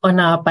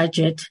our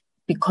budget,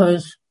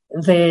 because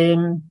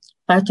the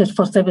budget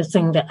for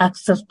servicing the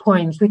access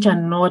points, which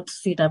are not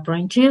SEDA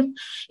branches,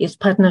 is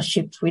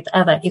partnerships with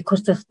other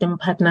ecosystem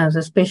partners,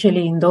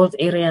 especially in those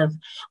areas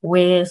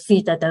where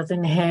SEDA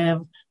doesn't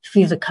have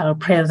physical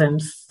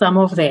presence. Some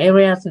of the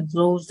areas is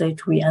those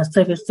that we are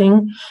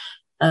servicing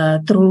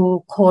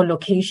through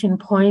co-location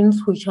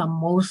points, which are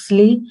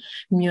mostly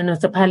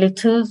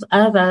municipalities.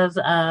 Others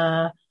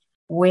are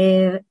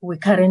where we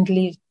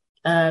currently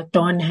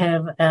don't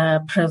have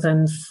a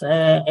presence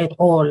at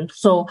all.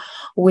 So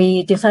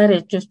we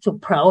decided just to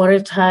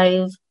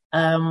prioritize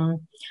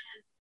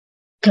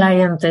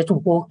clients that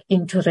walk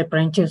into the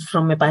branches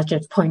from a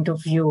budget point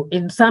of view.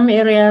 In some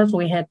areas,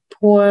 we had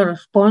poor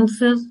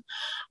responses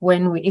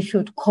when we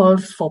issued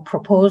calls for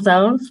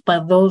proposals,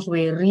 but those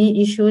were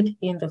reissued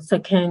in the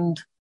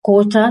second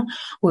quarter.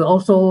 We're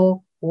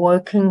also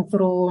working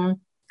through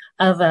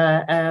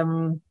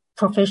other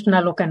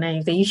professional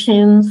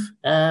organizations,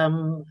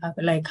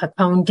 like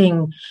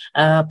accounting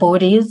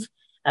bodies,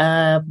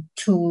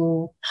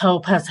 to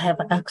help us have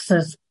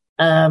access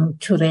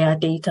to their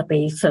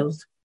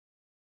databases.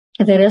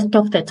 The rest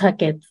of the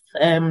targets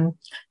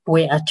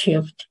were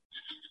achieved.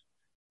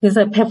 There's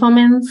a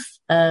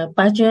performance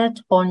budget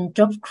on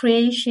job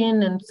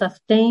creation and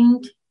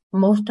sustained.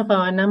 Most of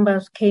our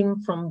numbers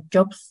came from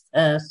jobs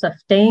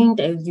sustained,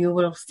 as you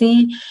will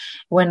see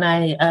when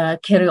I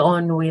carry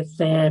on with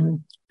the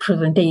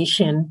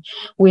presentation.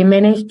 We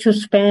managed to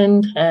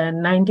spend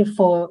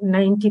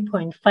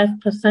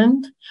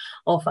 90.5%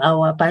 of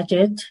our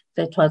budget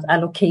that was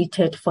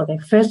allocated for the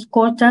first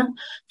quarter.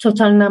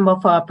 Total number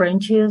of our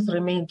branches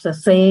remains the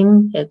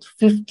same at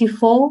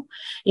 54,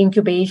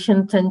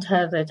 incubation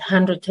centers at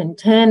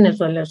 110, as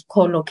well as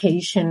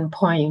co-location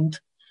point.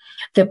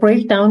 The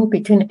breakdown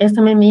between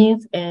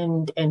SMMEs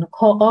and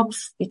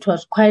co-ops, it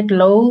was quite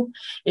low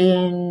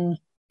in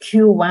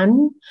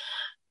Q1,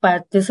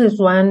 but this is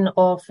one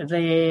of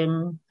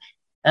the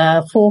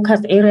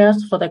focus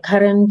areas for the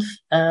current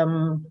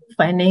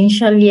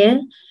financial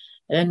year,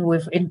 and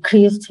we've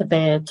increased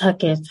the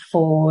target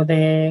for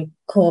the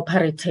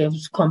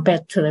cooperatives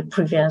compared to the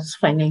previous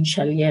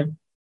financial year.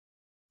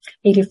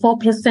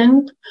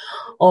 84%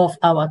 of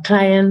our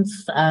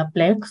clients are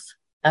Blacks,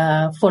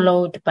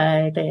 followed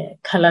by the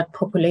colored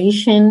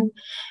population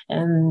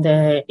and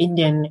the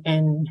Indian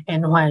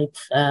and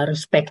whites,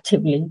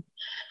 respectively.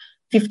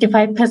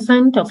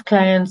 55% of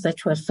clients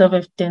that were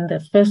serviced in the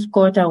first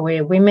quarter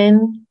were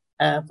women,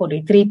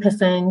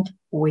 43%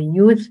 were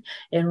youth,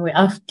 and we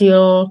are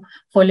still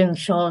falling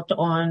short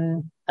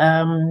on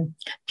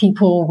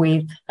people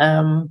with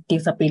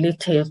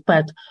disabilities.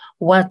 But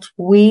what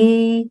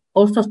we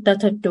also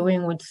started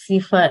doing with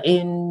SEFA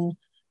in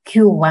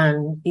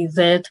Q1 is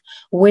that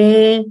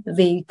where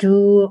they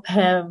do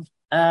have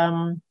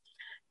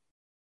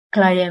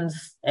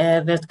clients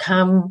that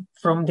come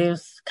from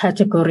this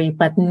category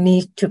but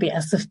need to be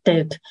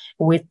assisted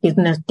with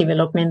business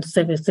development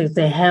services,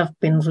 they have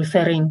been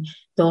referring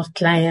those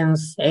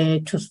clients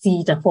to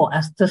SEDA for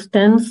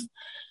assistance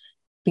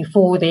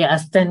before they are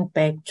sent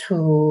back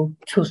to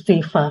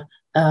SEFA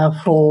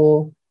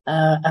for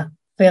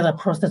further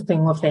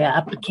processing of their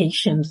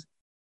applications.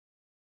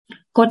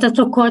 Quarter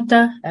to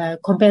quarter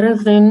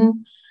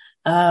comparison.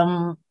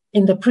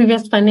 In the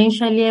previous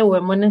financial year,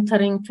 we're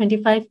monitoring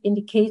 25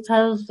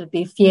 indicators.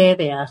 This year,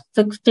 there are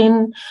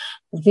 16.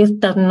 This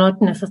does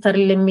not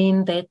necessarily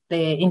mean that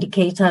the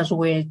indicators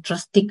were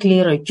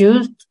drastically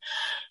reduced,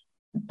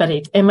 but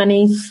it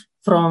emanates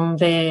from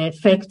the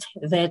fact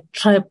that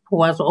TRIP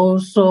was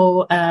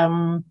also, I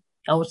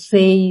would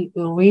say,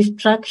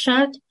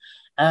 restructured,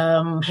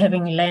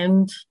 having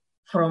learned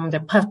from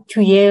the past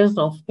 2 years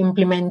of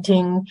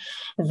implementing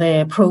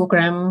the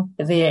program.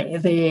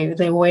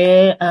 There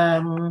were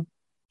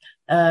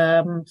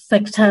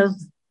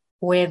sectors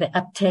where the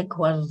uptake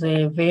was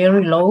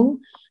very low,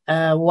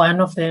 one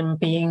of them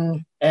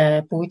being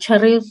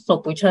butcheries. So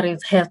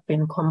butcheries have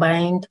been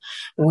combined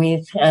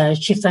with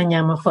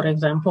Chisanyama, for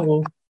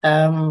example,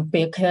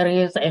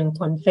 bakeries and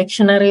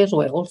confectionaries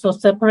were also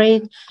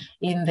separate.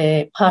 In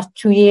the past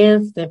 2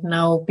 years, they've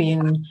now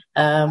been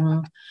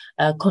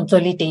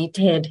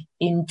consolidated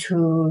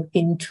into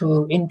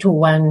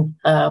one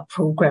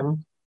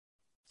program.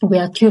 We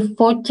achieved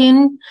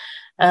 14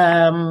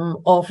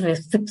 of the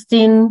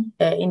 16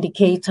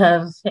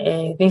 indicators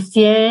this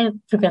year.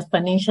 Previous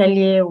financial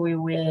year, we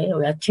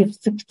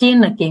achieved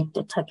 16 against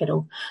a target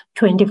of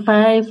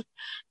 25.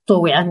 So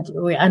we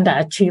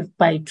underachieved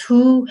by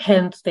 2,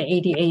 hence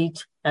the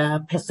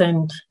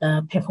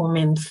 88%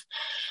 performance.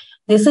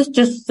 This is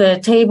just a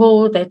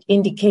table that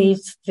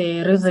indicates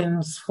the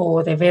reasons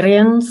for the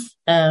variance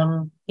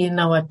in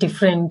our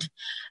different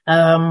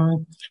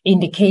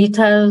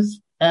indicators.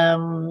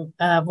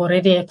 I've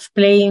already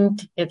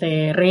explained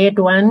the red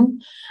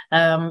one,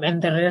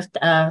 and the rest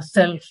are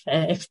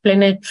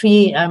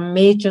self-explanatory. I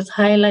may just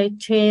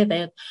highlight here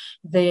that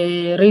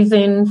the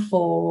reason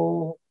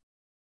for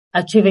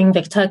achieving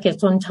the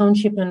targets on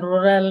township and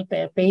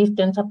rural-based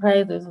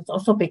enterprises is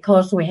also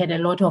because we had a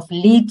lot of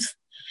leads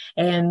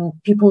and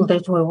people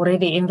that were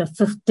already in the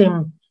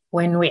system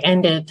when we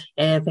ended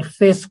the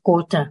first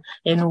quarter,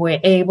 and were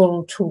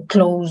able to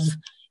close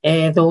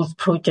those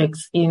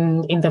projects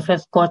in the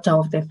first quarter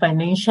of the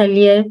financial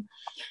year.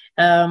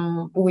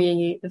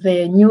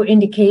 The new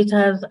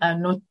indicators are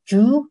not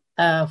due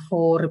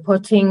for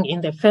reporting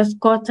in the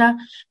first quarter,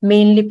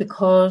 mainly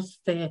because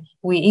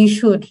we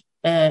issued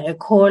a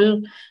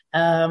call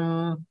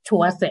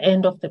towards the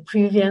end of the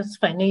previous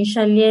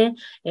financial year,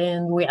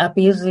 and we are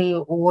busy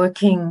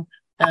working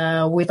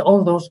with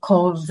all those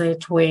calls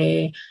that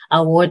were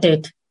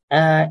awarded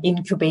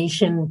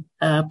incubation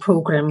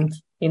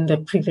programs in the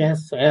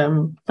previous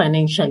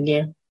financial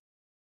year.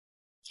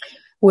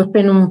 We've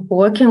been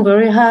working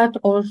very hard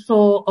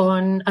also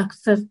on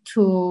access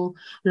to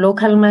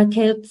local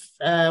markets.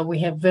 We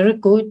have very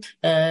good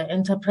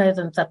enterprise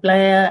and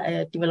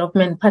supplier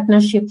development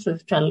partnerships,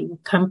 which I'll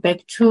come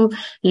back to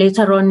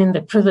later on in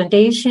the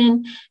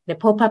presentation. The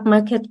pop-up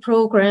market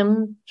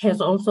program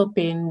has also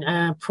been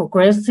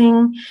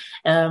progressing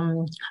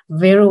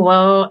very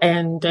well,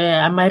 and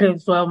I might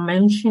as well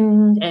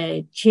mention,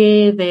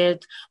 Chair,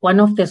 that one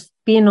of the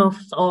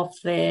spin-offs of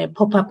the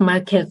pop-up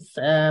markets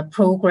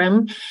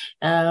program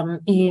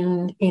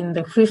in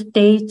the Free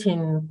State,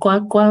 in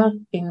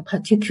QwaQwa in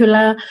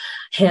particular,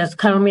 has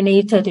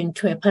culminated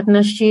into a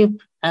partnership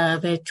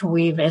that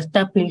we've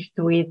established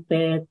with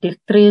the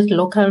district,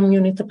 local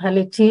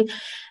municipality,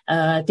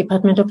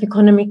 Department of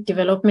Economic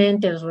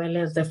Development, as well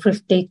as the Free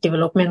State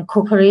Development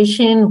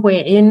Corporation,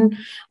 wherein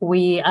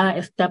we are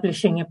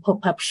establishing a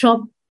pop-up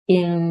shop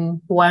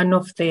in one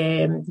of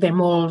the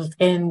malls.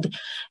 And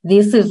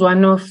this is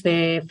one of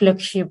the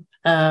flagship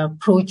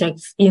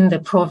projects in the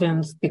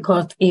province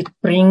because it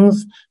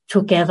brings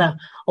together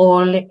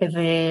all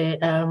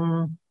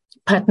the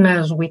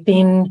partners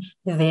within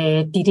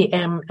the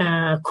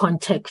DDM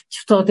context.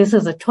 So this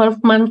is a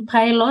 12-month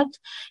pilot.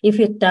 If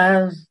it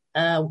does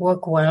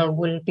work well,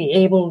 we'll be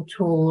able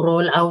to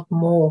roll out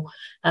more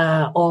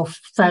of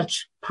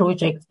such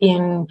projects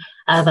in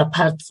other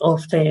parts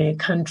of the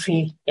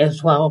country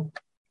as well.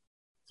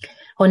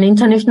 On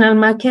international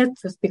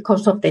markets, it's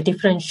because of the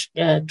different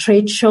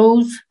trade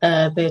shows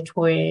that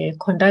were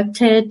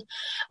conducted.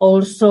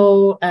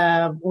 Also,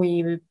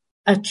 we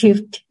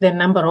achieved the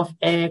number of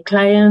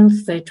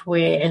clients that were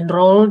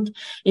enrolled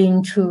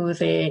into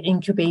the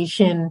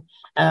incubation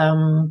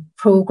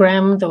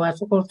program. There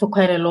was also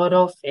quite a lot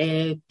of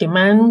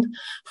demand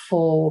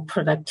for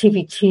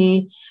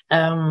productivity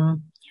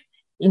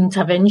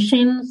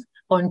interventions.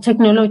 On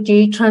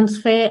technology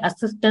transfer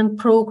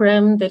assistance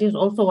program, that is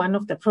also one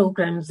of the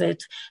programs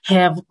that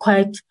have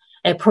quite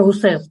a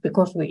process,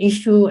 because we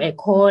issue a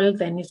call,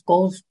 then it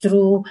goes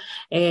through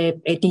a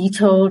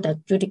detailed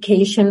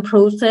adjudication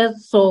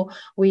process. So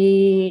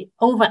we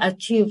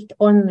overachieved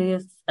on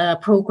this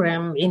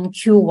program in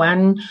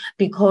Q1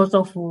 because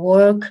of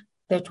work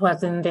that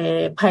was in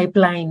the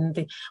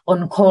pipeline,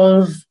 on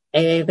calls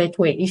that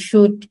were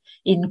issued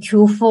in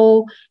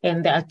Q4,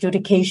 and the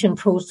adjudication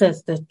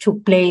process that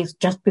took place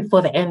just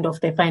before the end of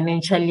the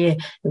financial year.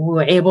 We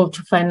were able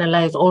to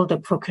finalize all the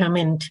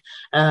procurement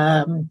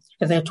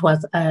that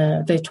was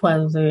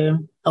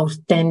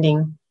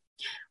outstanding.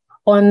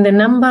 On the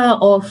number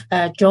of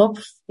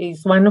jobs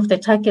is one of the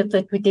targets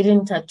that we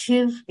didn't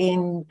achieve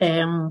in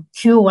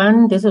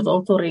Q1. This is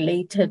also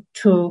related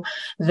to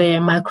the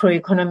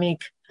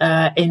macroeconomic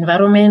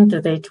environment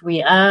that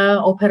we are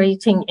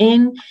operating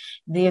in.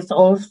 This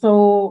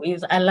also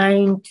is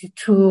aligned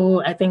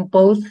to, I think,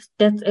 both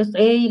Stats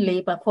SA,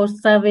 Labour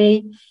Force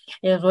Survey,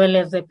 as well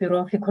as the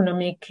Bureau of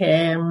Economic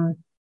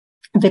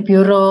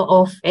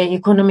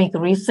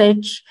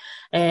Research,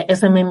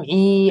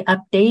 SMME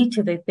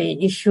update that they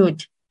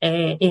issued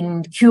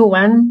in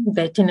Q1,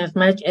 that in as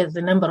much as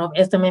the number of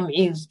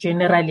SMMEs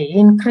generally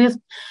increased,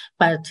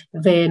 but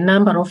the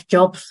number of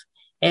jobs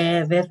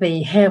that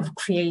they have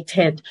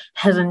created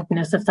hasn't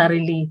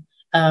necessarily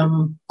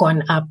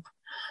gone up.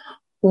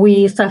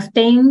 We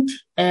sustained,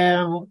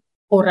 or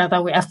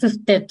rather we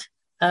assisted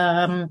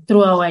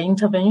through our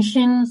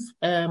interventions.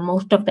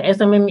 Most of the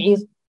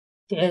SMMEs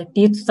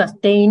did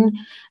sustain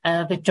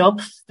the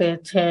jobs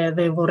that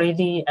they've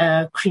already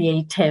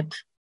created.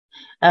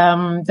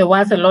 There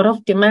was a lot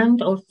of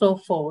demand also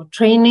for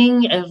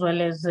training as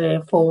well as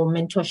for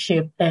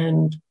mentorship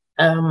and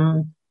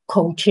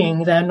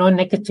coaching. There are no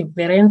negative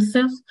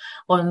variances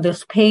on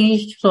this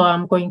page, so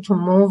I'm going to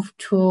move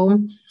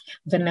to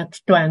the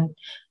next one.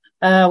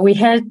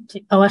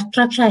 Our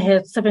structure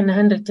had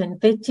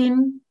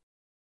 713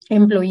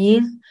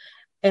 employees.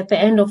 At the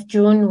end of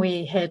June,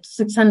 we had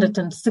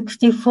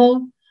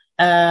 664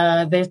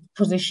 the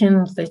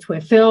positions that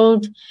were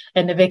filled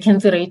and a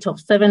vacancy rate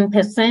of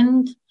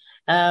 7%.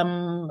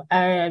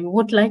 I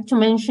would like to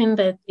mention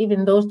that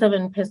even though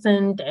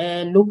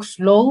 7% looks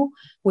low,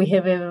 we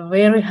have a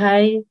very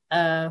high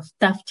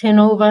staff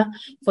turnover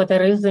for the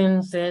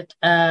reasons that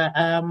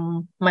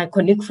my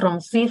colleague from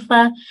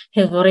SEFA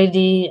has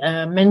already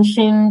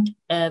mentioned.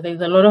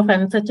 There's a lot of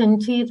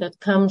uncertainty that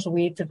comes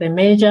with the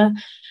merger.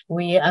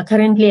 We are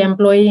currently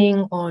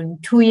employing on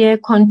 2-year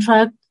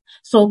contracts,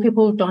 so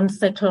people don't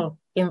settle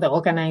in the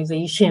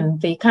organization.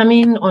 They come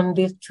in on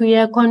these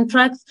 2-year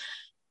contracts.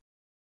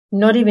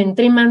 Not even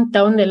 3 months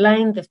down the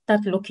line, they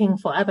start looking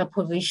for other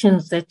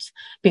positions that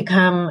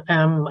become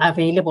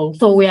available.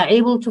 So we are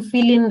able to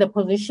fill in the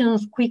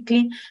positions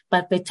quickly,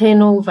 but the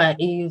turnover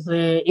is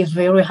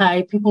very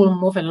high. People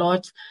move a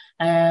lot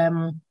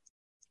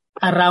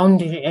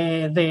around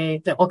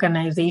the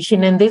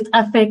organization, and this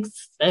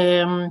affects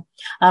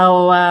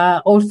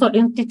our also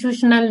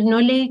institutional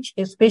knowledge,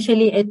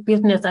 especially at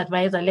business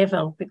advisor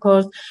level,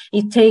 because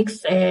it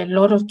takes a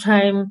lot of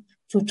time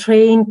to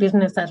train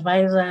business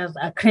advisors,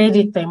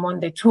 accredit them on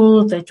the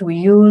tools that we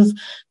use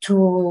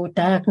to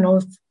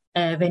diagnose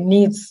the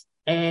needs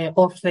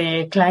of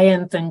the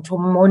clients and to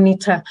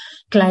monitor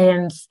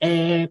clients'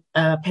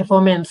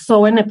 performance. So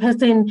when a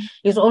person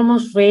is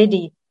almost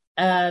ready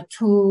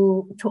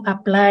to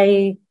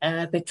apply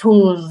the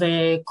tools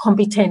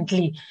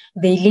competently,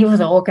 they leave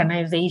the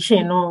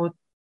organization, or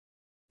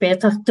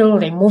better still,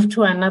 they move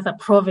to another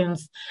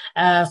province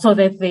so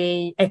that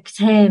they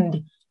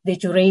extend the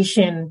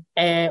duration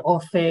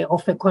of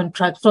a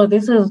contract. So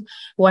this is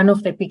one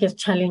of the biggest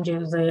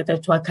challenges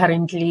that we're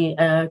currently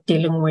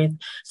dealing with.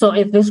 So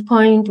at this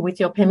point, with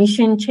your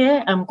permission,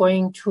 Chair, I'm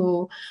going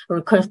to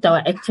request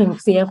our acting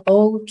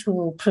CFO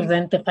to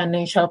present the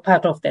financial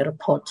part of the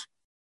report.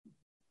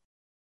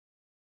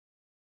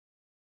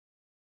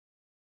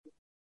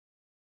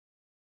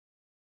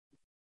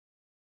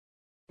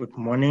 Good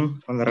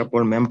morning,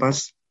 honorable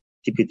members,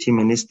 Deputy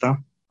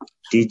Minister,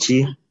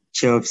 DG,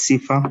 Chair of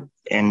SEFA,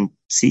 and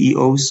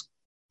CEOs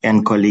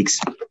and colleagues.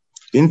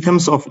 In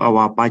terms of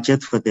our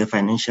budget for the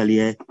financial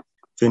year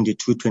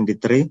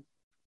 22-23,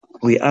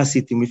 we are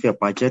sitting with a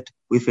budget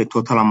with a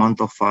total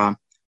amount of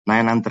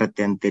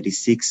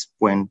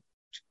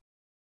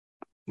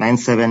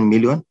 936.97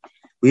 million,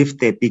 with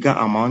the bigger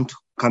amount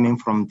coming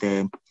from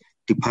the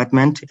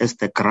department as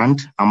the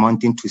grant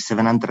amounting to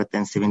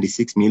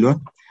 776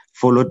 million,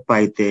 followed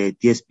by the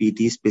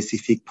DSBD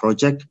specific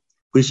project,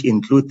 which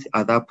include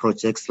other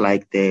projects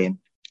like the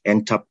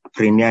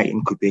Entrepreneur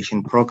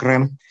Incubation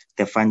Program,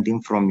 the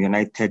funding from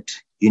United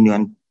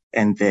Union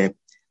and the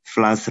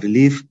floods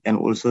relief, and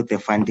also the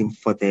funding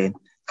for the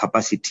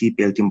capacity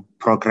building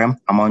program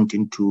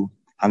amounting to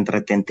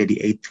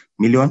 138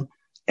 million.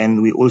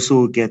 And we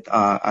also get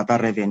other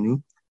revenue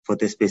for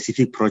the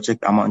specific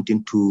project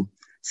amounting to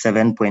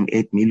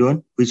 7.8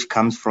 million, which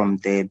comes from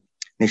the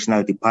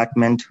national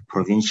department,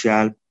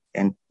 provincial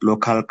and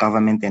local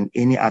government, and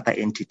any other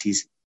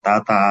entities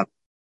that are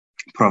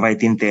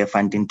providing their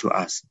funding to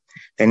us.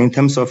 Then in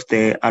terms of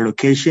the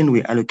allocation,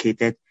 we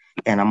allocated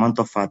an amount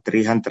of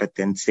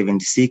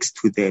 376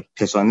 to the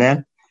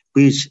personnel,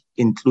 which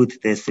include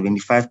the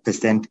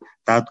 75%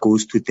 that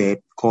goes to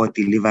the core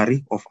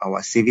delivery of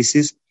our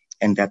services,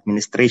 and the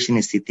administration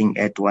is sitting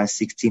at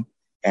 160,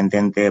 and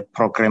then the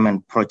program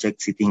and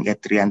project sitting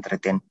at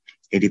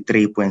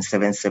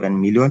 383.77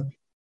 million.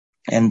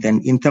 And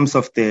then in terms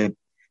of the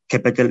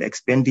capital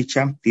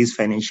expenditure this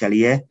financial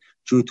year,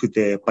 due to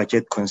the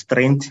budget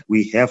constraint,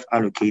 we have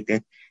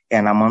allocated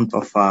an amount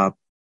of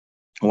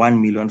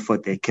 1 million for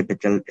the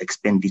capital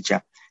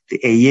expenditure.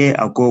 A year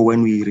ago,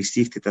 when we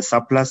received the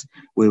surplus,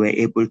 we were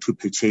able to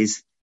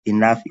purchase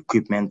enough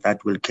equipment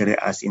that will carry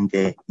us in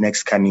the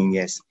next coming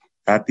years.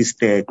 That is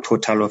the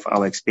total of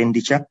our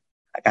expenditure,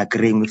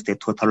 agreeing with the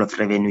total of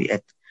revenue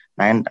at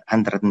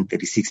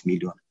 936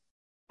 million.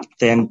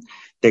 Then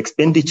the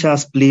expenditure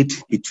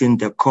split between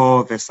the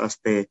core versus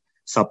the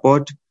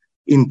support.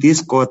 In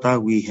this quarter,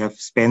 we have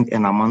spent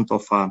an amount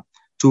of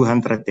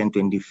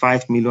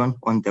 225 million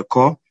on the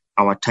core.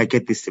 Our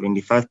target is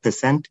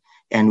 75%,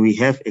 and we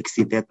have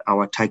exceeded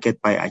our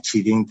target by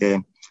achieving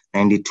the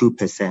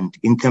 92%.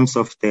 In terms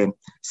of the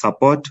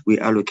support, we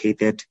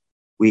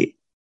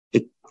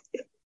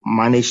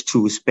managed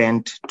to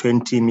spend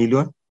 20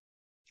 million,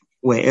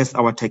 whereas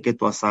our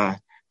target was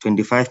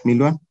 25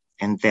 million,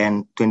 and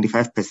then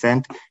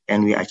 25%,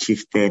 and we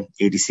achieved the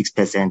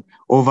 86%.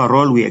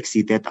 Overall, we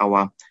exceeded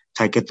our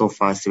target of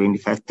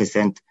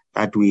 75%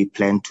 that we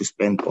plan to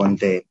spend on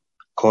the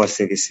core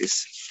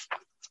services.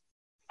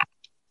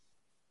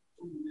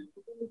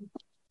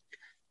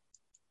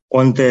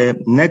 On the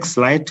next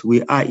slide,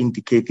 we are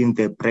indicating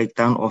the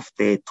breakdown of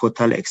the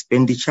total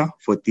expenditure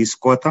for this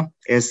quarter.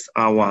 As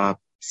our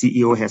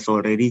CEO has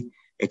already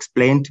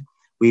explained,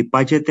 we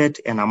budgeted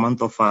an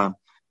amount of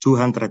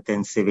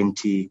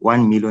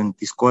 271 million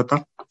this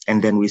quarter,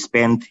 and then we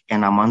spent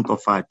an amount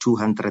of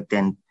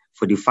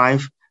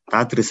 245.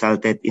 That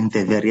resulted in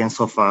the variance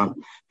of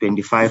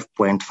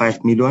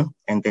 25.5 million.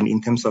 And then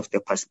in terms of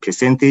the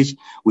percentage,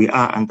 we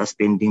are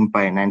underspending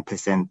by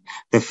 9%.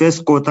 The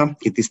first quarter,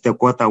 it is the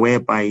quarter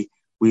whereby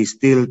we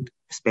still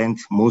spend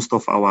most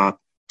of our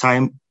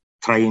time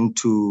trying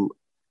to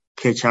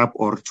catch up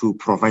or to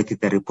provide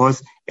the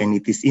reports. And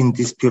it is in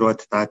this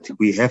period that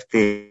we have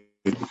the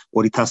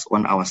auditors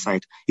on our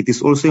side. It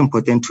is also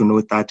important to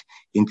note that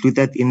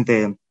included in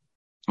the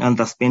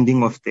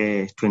underspending of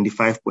the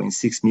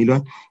 25.6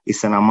 million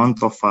is an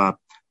amount of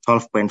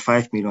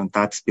 12.5 million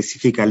that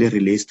specifically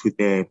relates to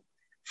the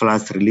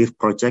flood relief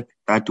project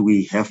that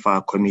we have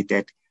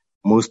committed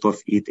most of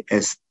it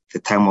as the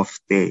time of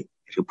the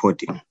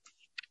reporting.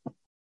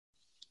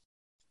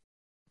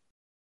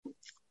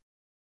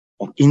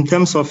 In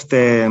terms of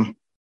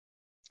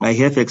I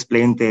have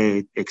explained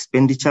the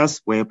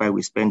expenditures whereby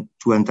we spent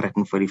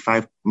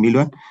 245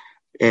 million.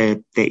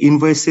 The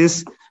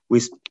invoices,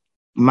 we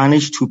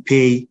managed to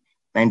pay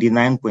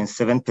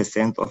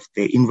 99.7% of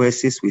the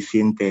invoices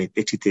within the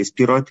 30 days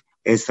period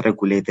as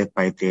regulated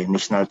by the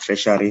National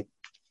Treasury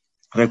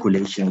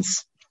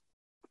regulations.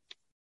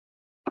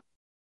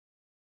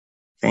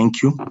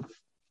 Thank you.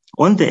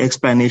 On the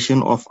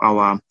explanation of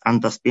our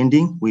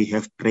underspending, we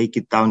have break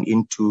it down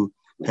into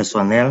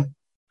personnel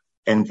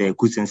and the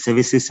goods and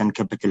services and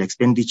capital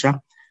expenditure.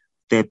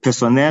 The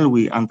personnel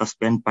we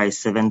underspent by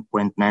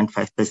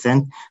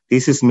 7.95%.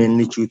 This is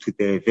mainly due to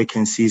the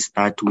vacancies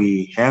that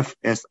we have,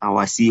 as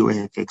our CEO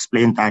has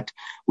explained that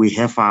we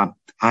have a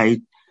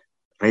high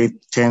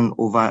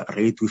turnover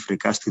rate with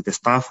regards to the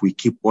staff. We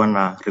keep on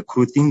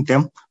recruiting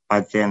them,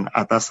 but then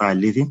others are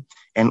leaving.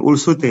 And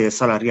also the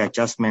salary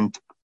adjustment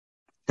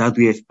that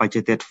we have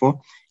budgeted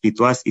for, it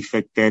was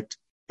effected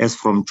as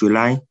from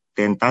July.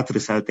 Then that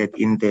resulted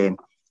in the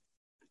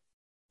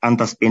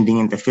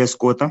underspending in the first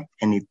quarter,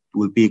 and it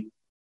will be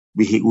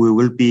we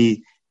will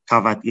be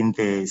covered in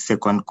the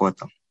second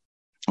quarter.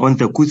 On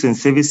the goods and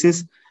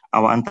services,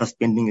 our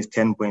underspending is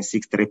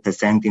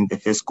 10.63% in the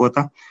first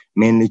quarter,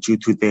 mainly due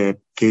to the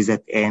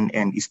KZN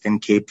and Eastern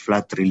Cape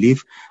flood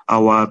relief.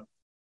 Our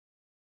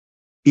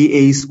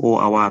PAs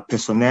or our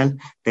personnel,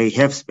 they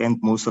have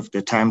spent most of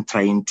the time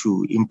trying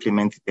to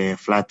implement the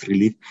flood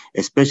relief,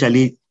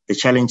 especially the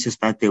challenges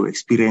that they were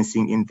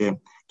experiencing in the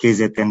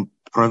KZN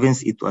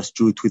province. It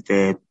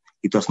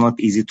was not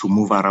easy to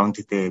move around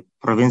the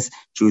province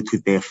due to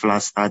the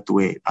floods that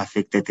were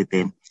affected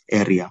the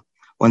area.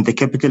 On the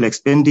capital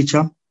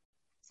expenditure,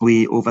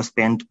 we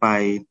overspent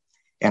by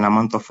an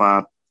amount of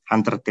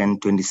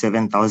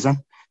 127,000.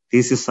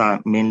 This is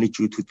mainly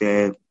due to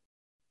the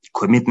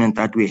commitment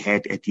that we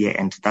had at year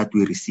end that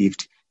we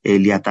received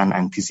earlier than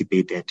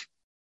anticipated.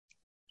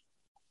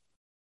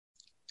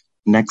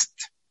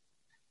 Next.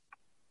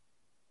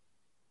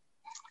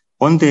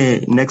 On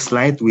the next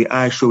slide, we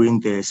are showing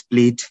the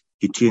split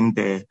between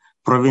the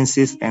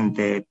provinces and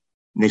the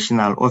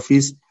national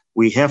office.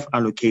 We have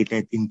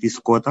allocated in this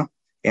quarter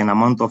an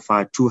amount of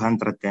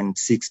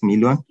 206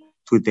 million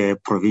to the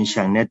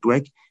provincial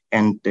network,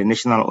 and the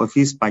national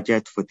office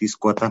budget for this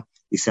quarter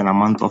is an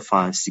amount of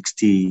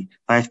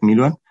 65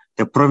 million.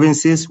 The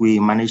provinces, we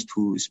managed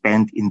to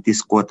spend in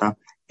this quarter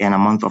an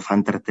amount of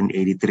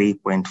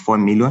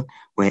 183.4 million,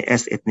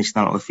 whereas at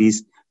national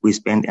office, we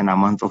spent an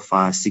amount of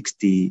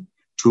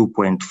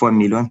 62.4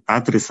 million.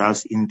 That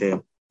results in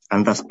the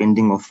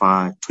underspending of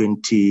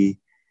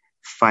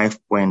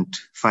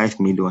 25.5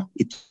 million.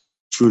 It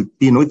should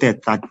be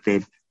noted that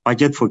the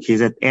budget for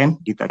KZN,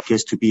 it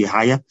appears to be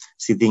higher,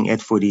 sitting at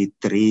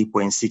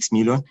 43.6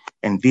 million,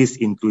 and this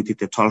included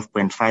the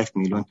 12.5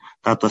 million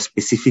that was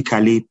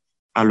specifically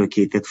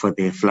allocated for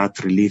the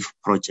flood relief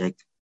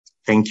project.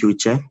 Thank you,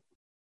 Chair.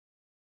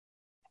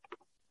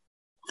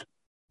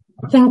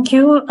 Thank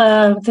you.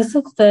 This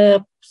is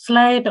the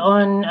slide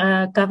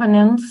on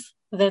governance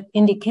that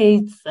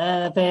indicates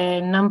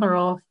the number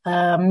of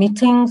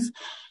meetings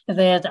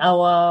that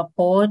our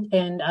board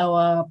and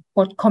our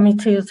board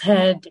committees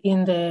had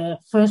in the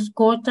first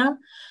quarter.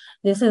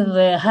 This is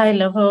a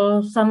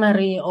high-level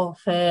summary of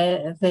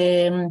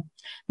the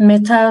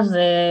matters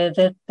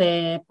that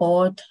the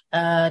board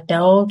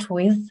dealt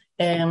with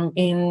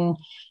in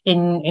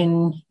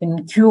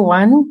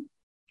Q1.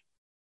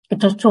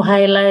 It was to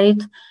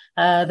highlight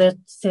that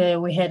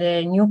we had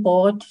a new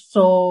board,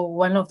 so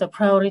one of the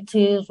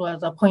priorities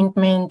was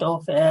appointment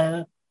of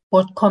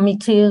board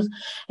committees,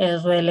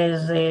 as well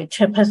as the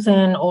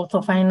chairperson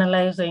also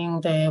finalizing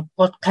the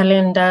board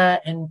calendar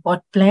and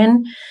board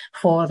plan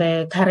for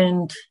the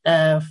current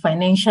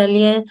financial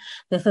year.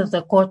 This is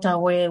the quarter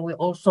where we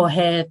also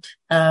had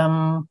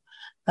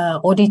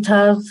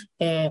auditors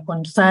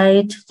on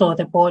site, so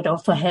the board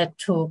also had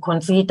to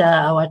consider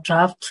our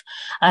draft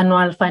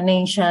annual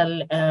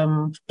financial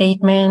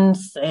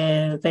statements,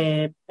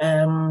 the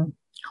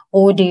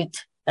audit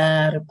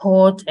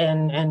report,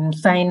 and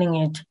signing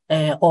it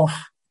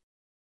off.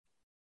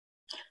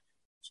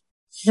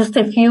 Just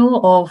a few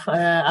of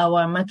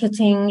our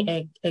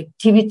marketing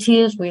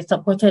activities. We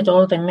supported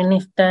all the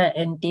minister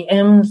and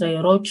DMs,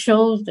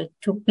 roadshows that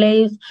took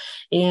place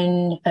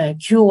in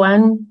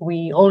Q1.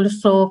 We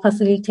also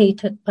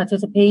facilitated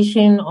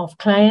participation of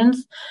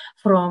clients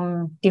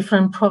from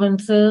different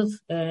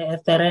provinces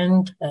at the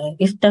Rand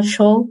Easter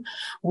Show.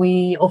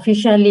 We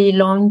officially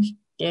launched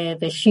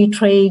the She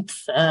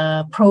Trades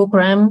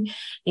program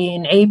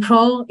in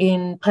April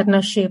in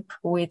partnership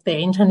with the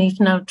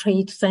International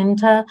Trade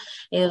Center,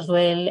 as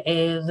well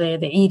as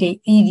the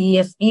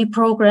EDSE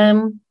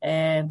program.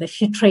 The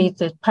She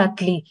Trades is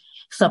partly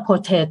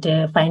supported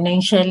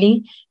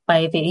financially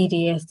by the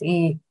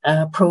EDSE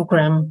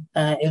program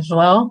as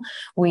well.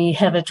 We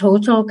have a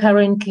total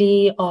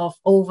currently of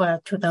over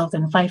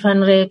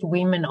 2,500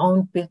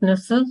 women-owned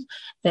businesses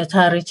that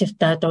are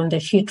registered on the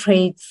She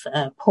Trades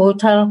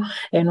portal,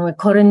 and we're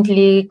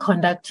currently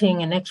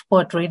conducting an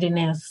export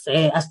readiness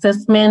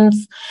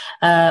assessments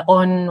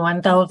on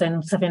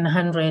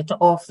 1,700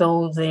 of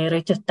those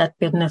registered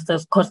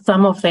businesses, because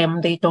some of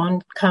them, they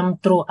don't come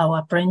through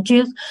our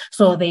branches,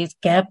 so there's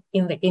gap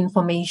in the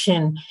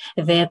information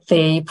that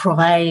they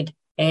provide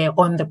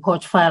on the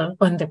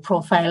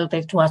profile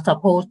that we are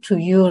supposed to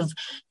use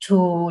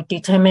to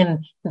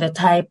determine the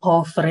type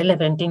of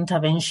relevant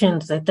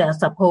interventions that are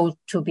supposed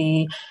to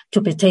be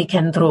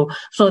taken through.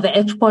 So the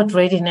export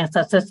readiness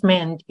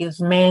assessment is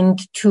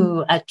meant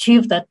to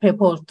achieve that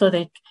purpose, so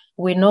that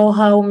we know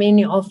how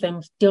many of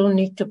them still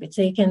need to be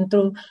taken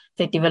through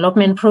the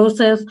development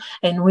process,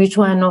 and which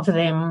of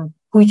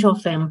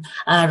them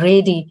are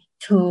ready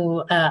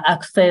to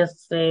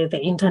access the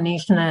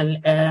international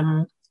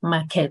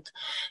market.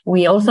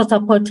 We also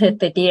supported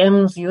the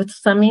DM's Youth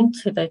Summit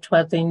that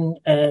was in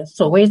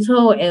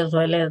Soweto, as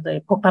well as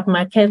the pop-up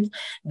markets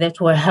that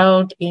were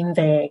held in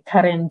the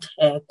current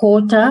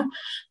quarter.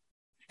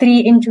 3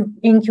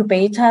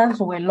 incubators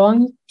were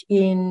launched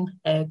in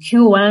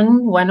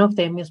Q1. One of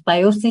them is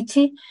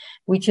BioCity,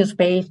 which is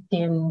based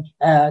in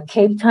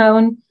Cape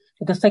Town.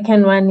 The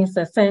second one is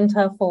the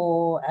Center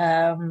for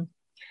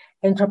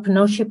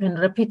Entrepreneurship and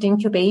Rapid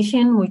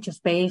Incubation, which is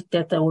based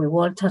at the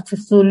Walter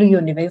Sisulu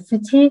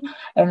University.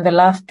 And the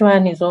last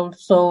one is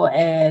also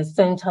a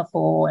Center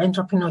for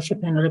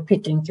Entrepreneurship and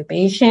Rapid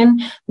Incubation,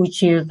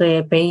 which is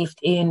based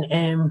in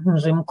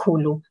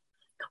Mzimkhulu.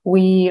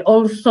 We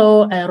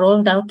also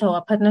rolled out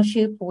our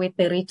partnership with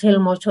the Retail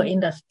Motor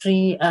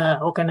Industry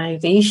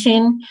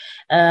Organization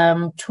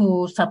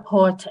to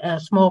support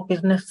small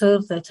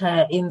businesses that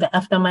are in the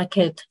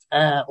aftermarket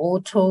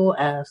auto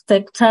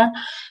sector.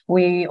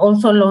 We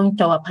also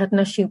launched our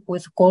partnership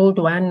with Gold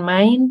One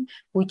Mine,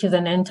 which is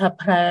an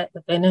enterprise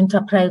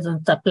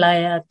and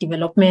supplier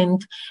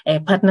development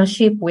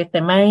partnership with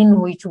the mine,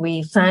 which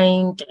we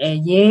signed a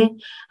year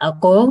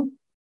ago.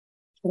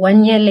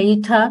 1 year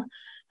later,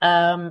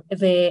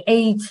 the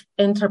 8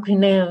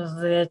 entrepreneurs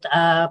that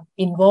are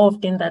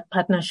involved in that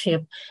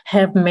partnership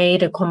have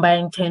made a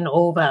combined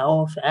turnover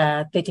of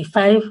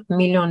 35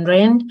 million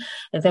rand.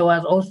 There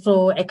was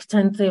also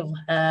extensive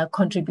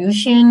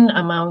contribution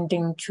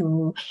amounting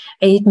to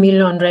 8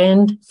 million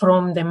rand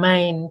from the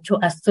mine to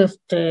assist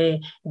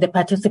the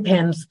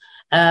participants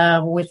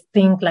with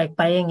things like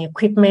buying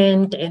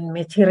equipment and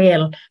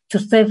material to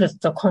service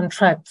the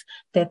contracts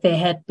that they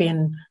had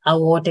been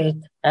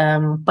awarded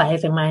by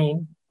the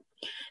mine.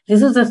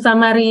 This is a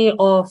summary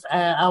of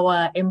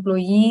our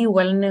employee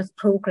wellness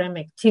program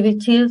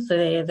activities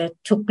that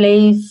took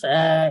place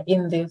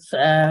in this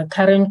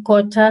current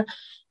quarter,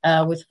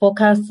 with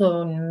focus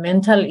on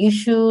mental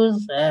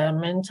issues,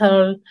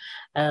 mental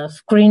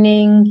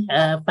screening,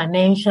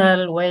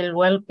 financial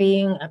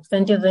well-being,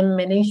 absenteeism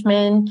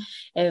management,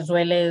 as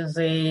well as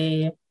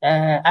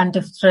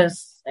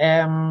under-stress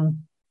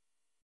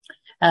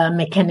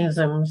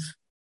mechanisms.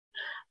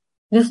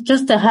 This is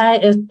just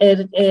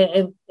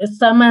a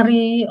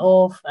summary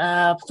of,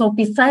 so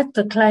besides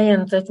the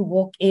clients that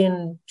walk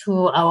in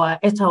to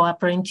at our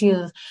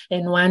branches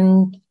and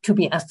want to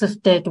be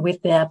assisted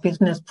with their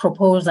business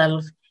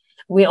proposals,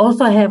 we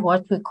also have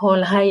what we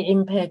call high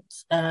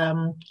impact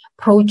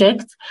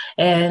projects,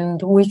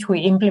 and which we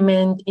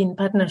implement in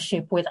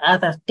partnership with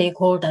other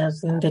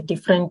stakeholders in the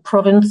different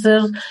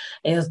provinces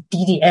as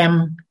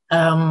DDM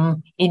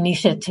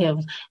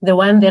initiatives. The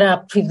ones that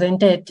are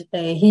presented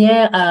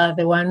here are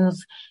the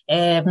ones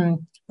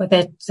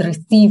that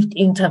received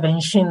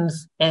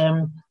interventions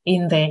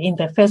in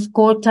the first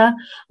quarter.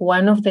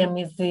 One of them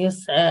is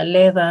this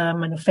leather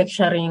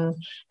manufacturing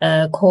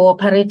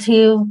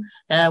cooperative,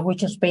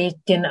 which is based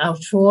in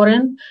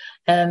Oudtshoorn,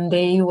 and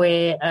they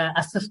were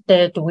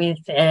assisted with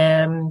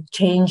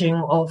changing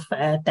of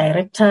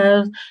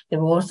directors. They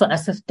were also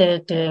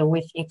assisted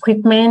with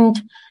equipment,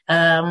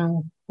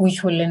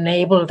 which will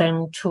enable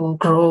them to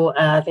grow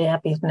their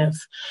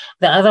business.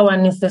 The other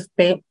one is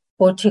the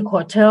Boutique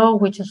Hotel,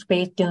 which is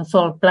based in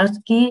Salt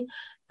Blasky.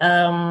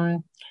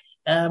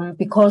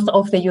 Because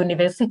of the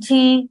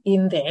university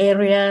in the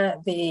area,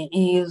 there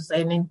is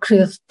an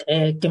increased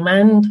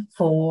demand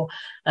for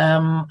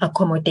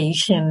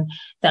accommodation.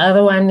 The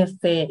other one is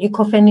the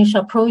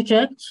Eco-Furniture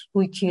project,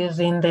 which is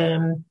in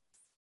the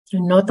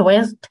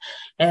Northwest,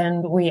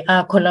 and we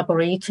are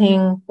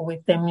collaborating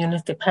with the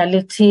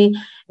municipality.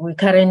 We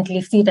currently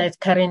see that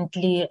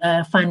currently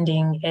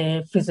funding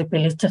a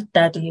feasibility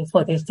study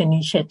for this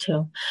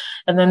initiative.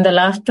 And then the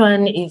last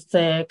one is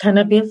the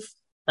cannabis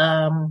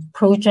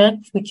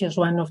project, which is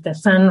one of the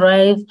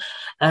Sunrise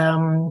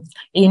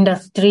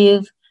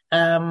industries.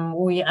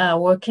 We are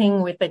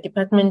working with the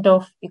Department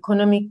of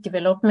Economic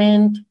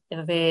Development,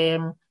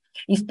 the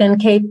Eastern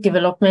Cape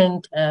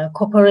Development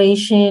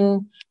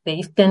Corporation, the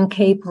Eastern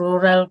Cape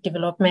Rural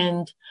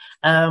Development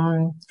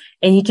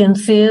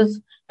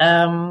agencies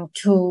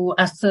to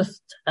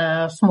assist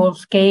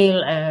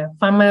small-scale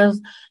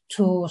farmers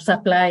to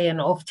supply an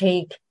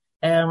offtake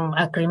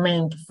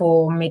agreement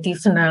for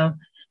medicinal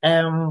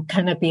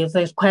cannabis.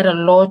 There's quite a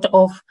lot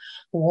of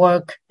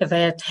work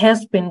that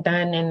has been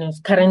done and is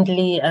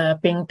currently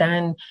being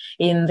done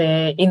in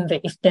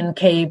the Eastern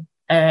Cape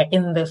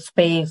in the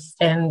space,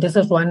 and this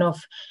is one of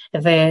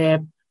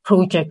the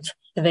projects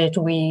that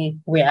we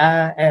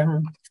are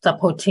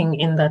supporting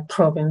in that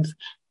province.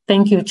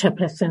 Thank you,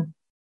 Chairperson.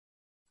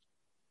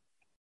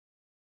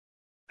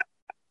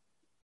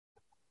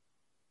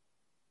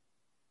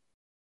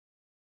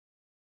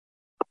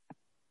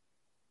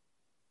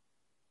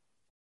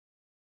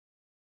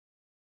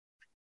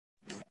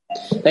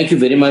 Thank you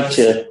very much,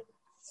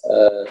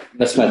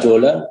 Ms.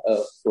 Majola,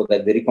 for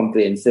that very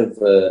comprehensive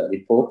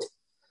report.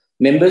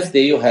 Members,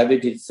 there you have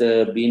it. It's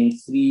been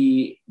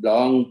 3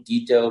 long,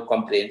 detailed,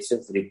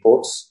 comprehensive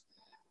reports.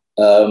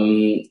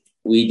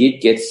 We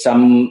did get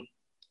some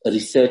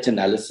research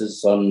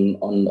analysis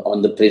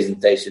on the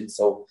presentation,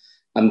 so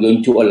I'm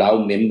going to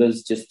allow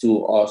members just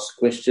to ask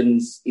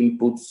questions,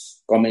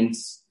 inputs,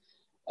 comments.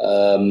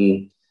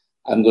 I'm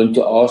going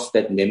to ask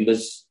that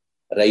members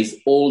raise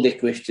all their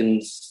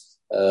questions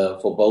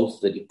for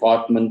both the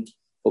department,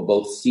 for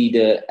both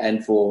CEDA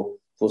and for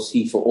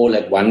C4 all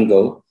at one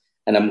go.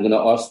 And I'm going to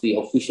ask the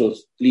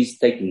officials, please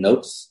take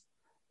notes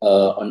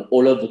on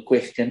all of the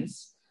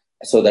questions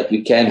so that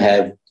we can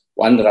have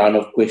one round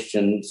of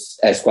questions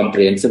as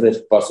comprehensive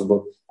as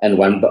possible and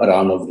one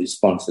round of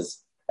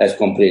responses as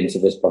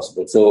comprehensive as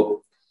possible.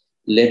 So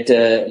let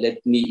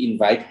me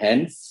invite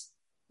hands,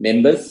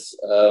 members.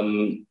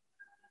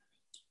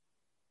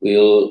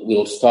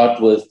 We'll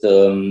start with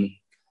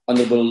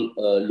Honorable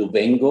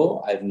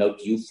Lubengo. I've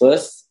noted you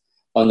first.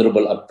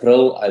 Honorable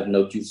April, I've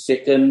noted you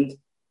second.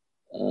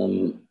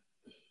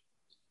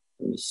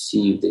 Let me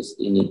see if there's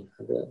any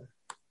other.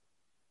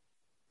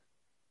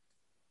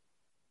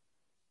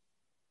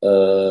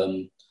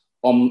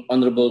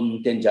 Honorable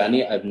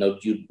Mtenjani, I've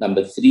noted you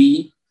number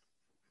 3.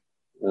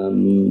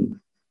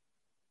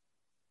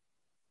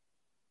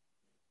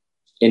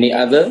 Any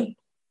other?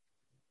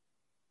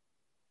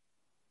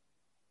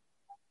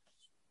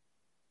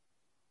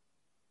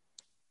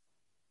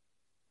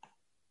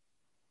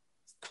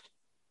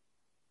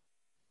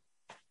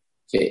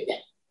 Okay.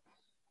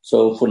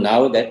 So for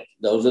now,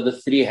 those are the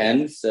 3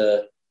 hands.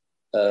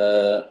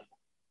 Mr.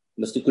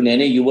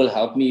 Kunene, you will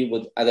help me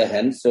with other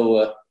hands.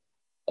 So,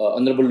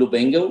 Honorable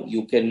Lubengo,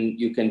 you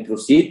can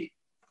proceed.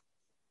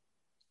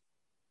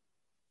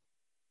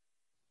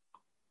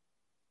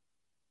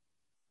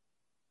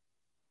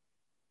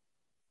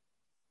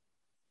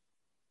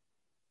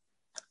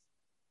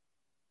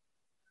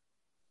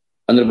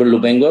 Honorable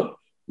Lubengo,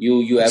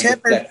 you have the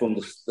platform.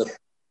 The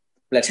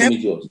platform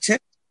is yours.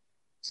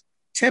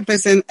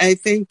 Chairperson, I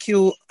thank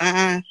you.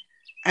 I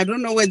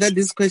don't know whether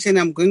this question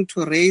I'm going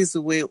to raise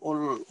were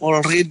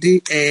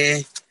already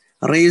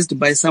raised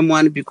by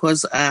someone,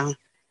 because I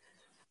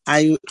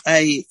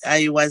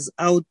was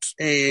out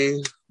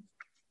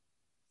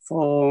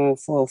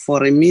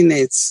for a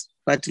minute,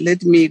 but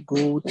let me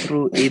go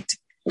through it.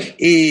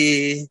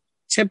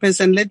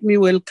 Chairperson, let me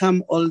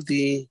welcome all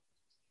the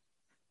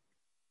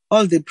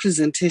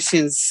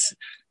presentations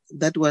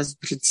that was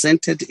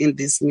presented in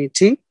this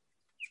meeting.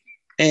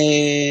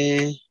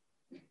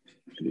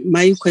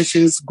 My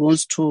questions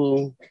goes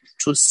to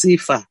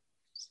SIFA.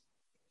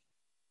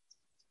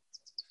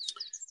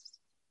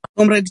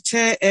 Comrade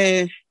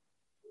Chair,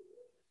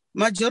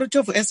 majority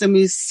of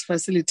SMEs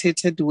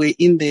facilitated were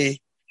in the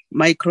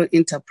micro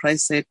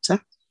enterprise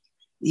sector,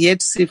 yet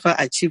SIFA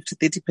achieved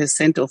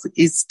 30% of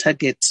its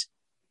target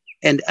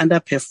and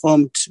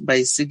underperformed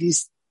by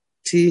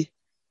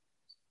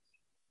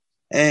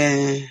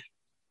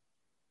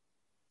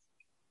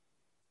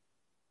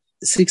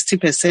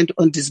 60%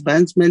 on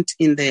disbursement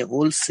in the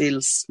wholesale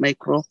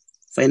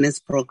microfinance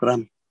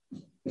program.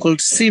 Could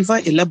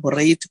SIFA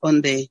elaborate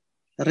on the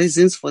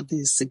reasons for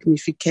the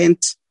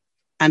significant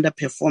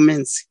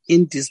underperformance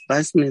in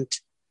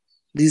disbursements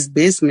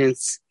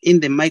in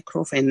the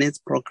microfinance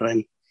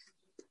program?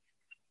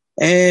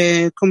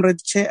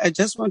 Comrade Chair, I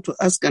just want to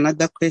ask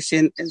another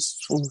question as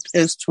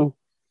to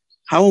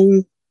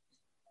how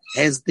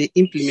has the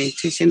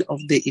implementation of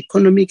the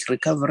economic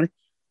recovery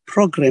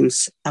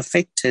programs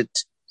affected?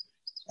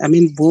 I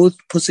mean, both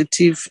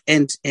positive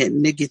and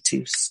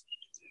negatives.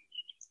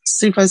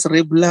 SEFA's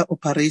regular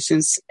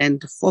operations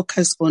and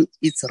focus on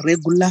its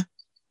regular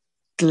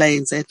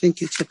clients. I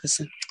thank you,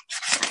 Chairperson.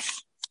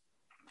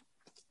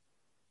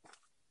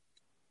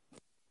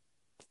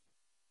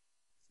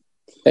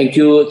 Thank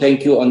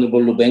you,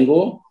 Honorable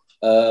Lubengo.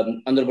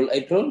 Honorable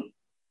April.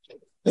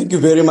 Thank you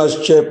very much,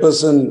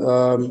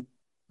 Chairperson.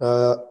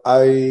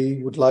 I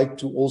would like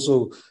to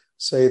also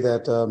say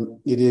that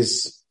it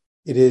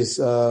is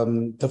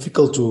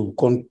difficult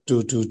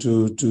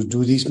to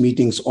do these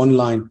meetings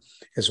online,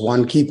 as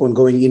one keep on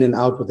going in and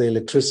out with the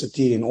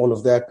electricity and all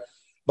of that.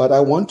 But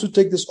I want to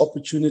take this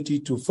opportunity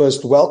to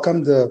first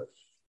welcome the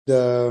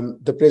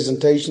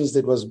presentations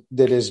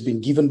that has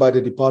been given by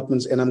the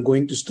departments, and I'm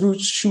going to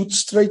shoot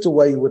straight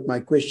away with my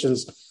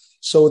questions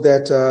so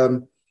that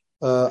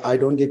I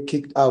don't get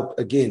kicked out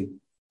again.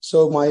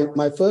 So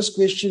my first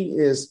question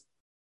is,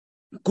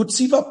 could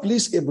SEFA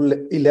please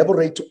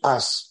elaborate to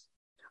us,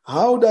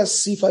 how does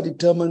SEFA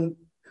determine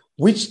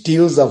which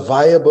deals are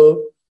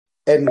viable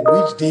and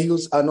which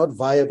deals are not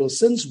viable?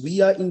 Since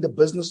we are in the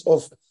business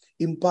of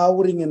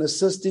empowering and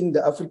assisting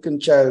the African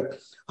child,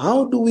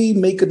 how do we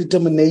make a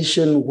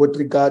determination with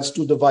regards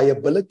to the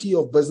viability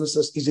of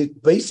businesses? Is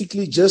it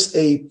basically just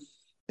a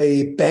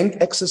bank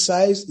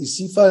exercise? Is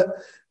SEFA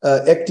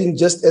acting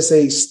just as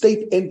a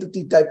state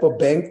entity type of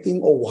bank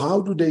thing, or how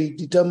do they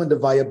determine the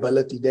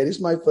viability? That is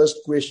my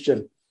first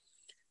question.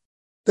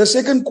 The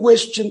second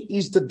question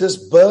is the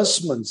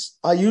disbursements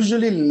are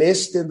usually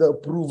less than the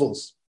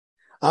approvals.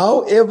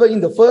 However,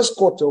 in the first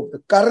quarter of the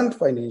current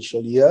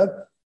financial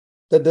year,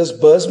 the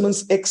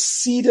disbursements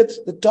exceeded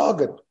the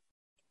target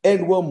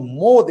and were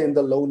more than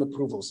the loan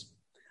approvals.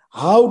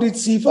 How did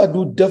SEFA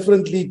do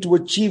differently to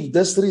achieve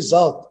this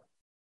result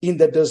in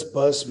the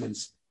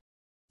disbursements?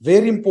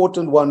 Very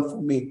important one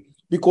for me,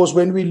 because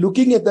when we're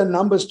looking at the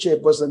numbers,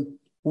 Chairperson,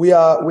 we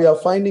are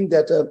finding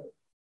that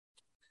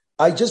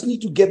I just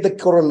need to get the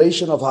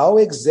correlation of how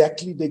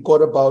exactly they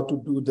got about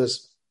to do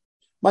this.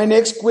 My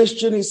next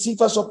question is,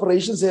 SEFA's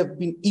operations have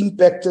been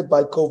impacted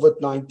by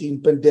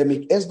COVID-19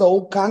 pandemic, as the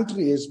whole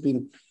country has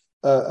been,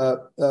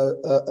 and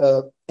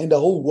the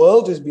whole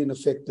world has been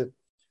affected.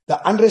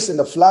 The unrest and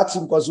the floods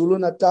in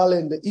KwaZulu-Natal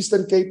and the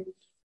Eastern Cape.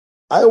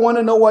 I want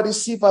to know what is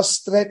SEFA's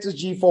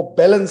strategy for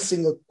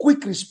balancing a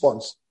quick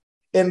response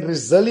and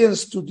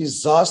resilience to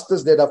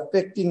disasters that are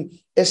affecting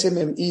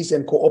SMMEs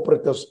and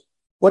cooperatives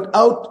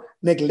without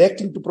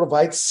neglecting to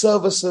provide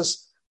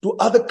services to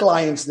other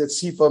clients that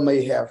SEFA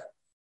may have.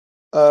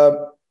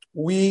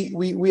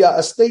 We are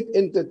a state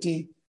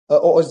entity,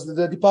 or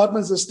the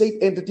department's a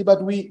state entity,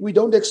 but we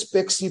don't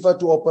expect SEFA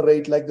to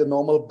operate like the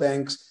normal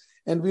banks.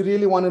 And we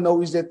really want to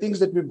know, is there things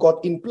that we've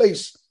got in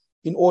place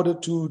in order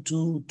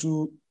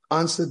to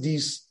answer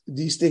these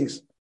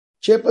things?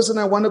 Chairperson,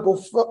 I want to go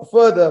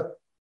further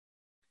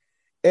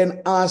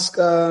and ask,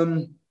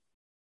 the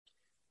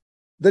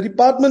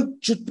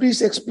department should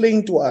please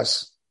explain to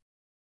us,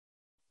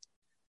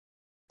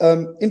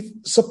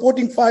 in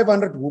supporting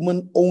 500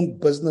 women-owned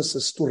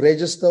businesses to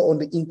register on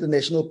the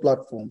international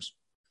platforms,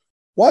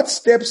 what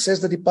steps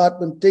has the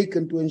department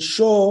taken to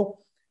ensure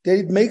that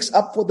it makes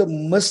up for the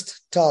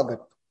missed target?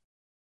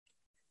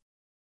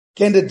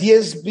 Can the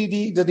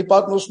DSBD, the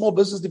Department of Small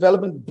Business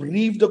Development,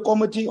 brief the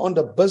committee on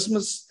the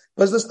business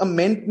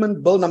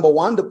amendment bill? Number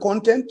one, the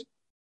content.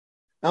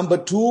 Number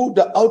two,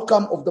 the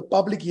outcome of the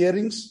public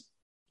hearings.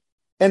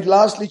 And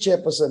lastly,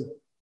 Chairperson,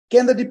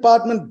 can the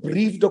department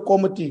brief the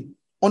committee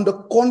on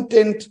the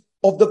content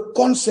of the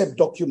concept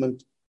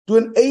document to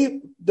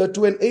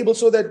enable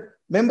so that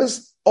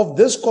members of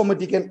this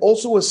committee can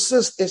also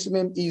assist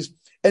SMMEs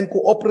and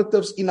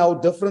cooperatives in our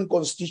different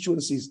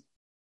constituencies?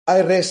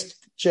 I rest,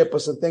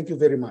 Chairperson. Thank you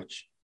very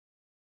much.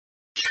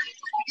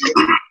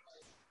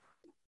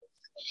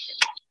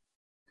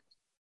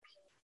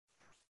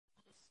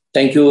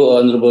 Thank you,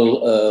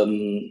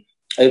 Honorable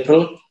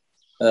April.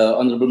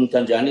 Honorable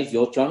Mtanjani, it's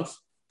your chance.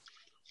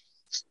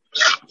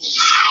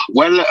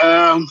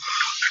 Well,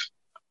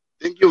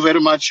 thank you very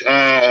much,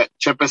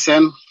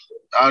 Chairperson.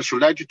 I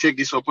should like to take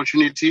this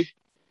opportunity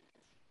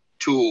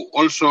to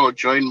also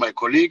join my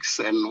colleagues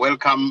and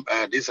welcome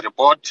this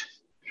report,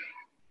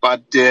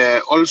 but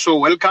also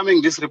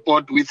welcoming this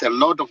report with a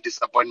lot of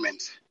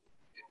disappointment,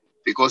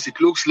 because it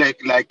looks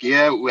like we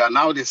are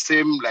now the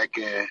same, like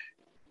a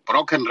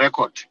broken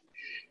record,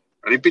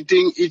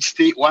 repeating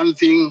one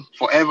thing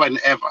forever and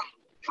ever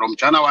from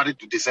January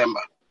to December.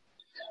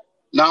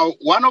 Now,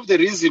 one of the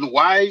reasons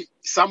why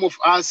some of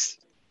us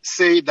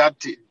say that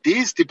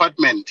this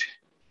department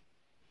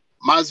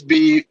must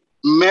be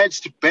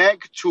merged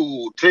back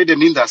to trade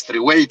and industry,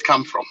 where it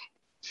comes from.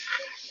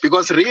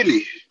 Because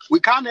really, we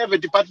can't have a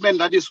department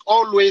that is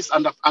always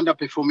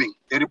underperforming.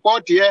 The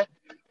report here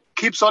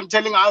keeps on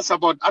telling us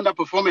about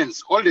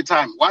underperformance all the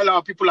time while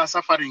our people are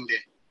suffering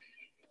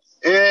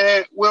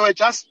there. We were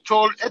just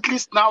told, at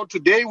least now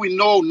today, we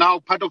know now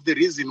part of the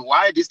reason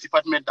why this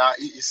department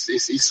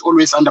is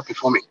always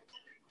underperforming.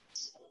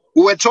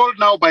 We were told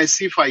now by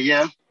SEFA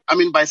here,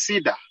 by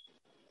SEDA,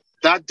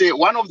 that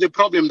one of the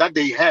problems that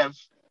they have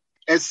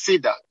as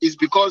SEDA is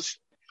because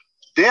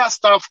their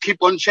staff keep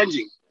on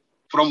changing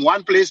from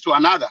one place to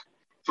another,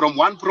 from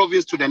one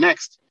province to the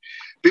next.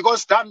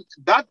 Because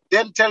that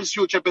then tells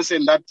you,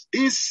 Chairperson, that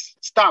these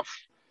staff,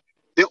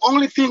 the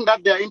only thing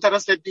that they are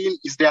interested in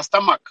is their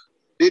stomach.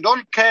 They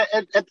don't care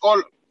at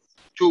all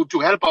to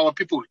help our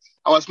people,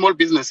 our small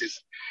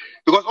businesses.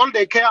 Because all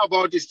they care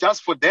about is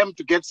just for them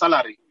to get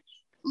salary.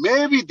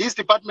 Maybe this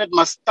department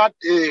must start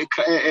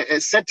a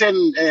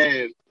certain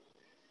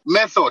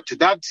method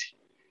that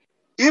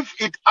if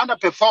it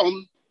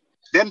underperforms,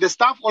 then the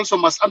staff also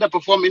must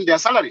underperform in their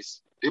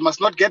salaries. They must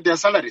not get their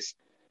salaries.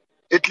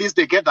 At least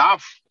they get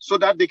half so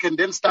that they can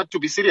then start to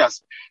be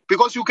serious.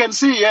 Because you can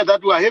see here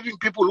that we are having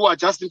people who are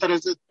just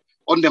interested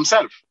on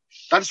themselves.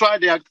 That's why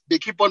they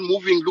keep on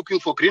moving, looking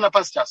for greener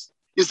pastures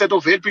instead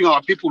of helping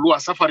our people who are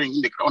suffering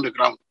on the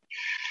ground.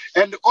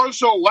 And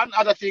also one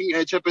other thing,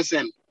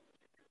 Chairperson,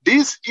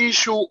 this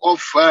issue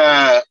of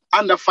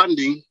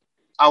underfunding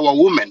our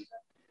women,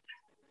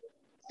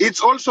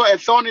 it's also a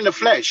thorn in the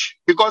flesh,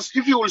 because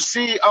if you will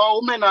see,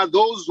 our women are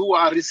those who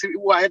are at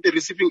the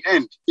receiving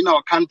end in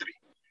our country.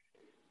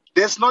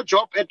 There's no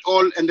job at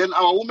all, and then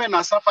our women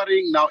are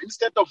suffering now.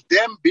 Instead of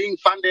them being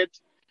funded,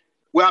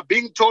 we are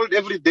being told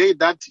every day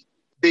that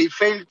they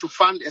fail to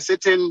fund a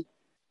certain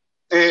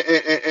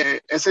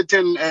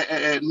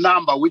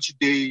number which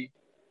a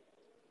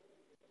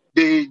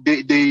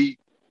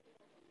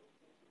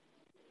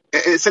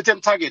certain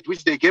target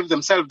which they gave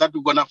themselves, that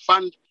we're going to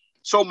fund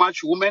so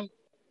much women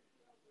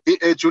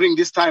during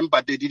this time,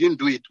 but they didn't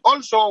do it.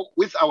 Also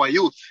with our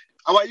youth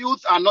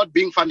are not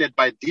being funded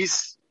by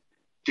this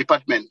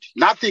department,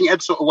 nothing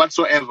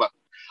whatsoever.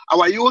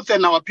 Our youth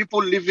and our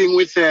people living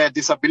with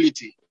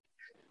disability,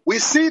 we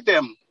see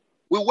them,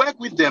 we work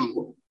with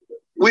them,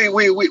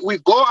 we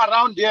go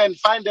around there and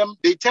find them.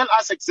 They tell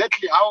us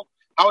exactly how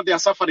they are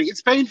suffering.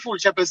 It's painful,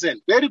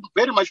 Chairperson, very,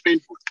 very much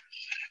painful.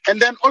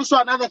 And then also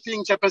another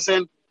thing,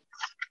 Chairperson,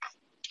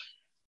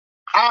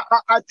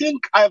 I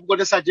think I've got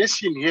a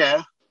suggestion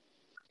here,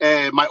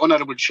 my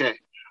Honorable Chair.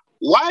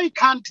 Why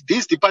can't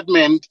this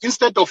department,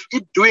 instead of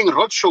it doing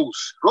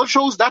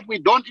roadshows that we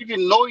don't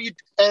even know it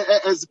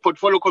as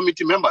portfolio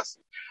committee members,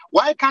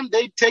 why can't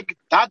they take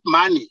that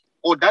money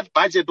or that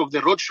budget of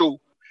the roadshow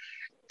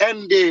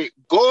and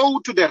go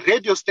to the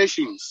radio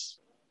stations,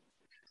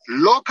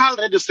 local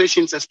radio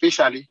stations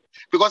especially,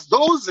 because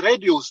those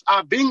radios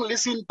are being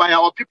listened by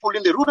our people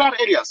in the rural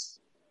areas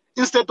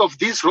instead of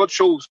these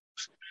roadshows.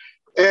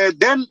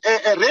 Then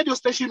a radio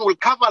station will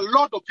cover a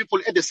lot of people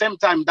at the same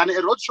time than a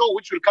roadshow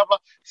which will cover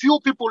few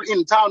people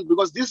in town,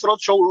 because this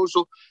roadshow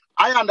also,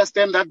 I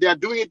understand that they are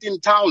doing it in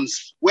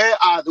towns where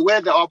our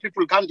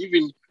people can't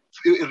even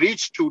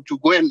reach to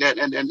go and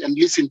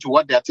listen to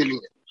what they are telling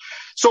them.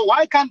 So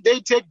why can't they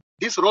take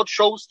these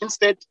roadshows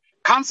instead,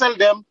 cancel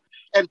them,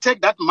 and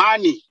take that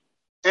money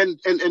and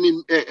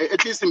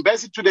at least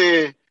invest it to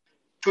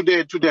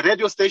the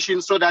radio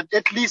station, so that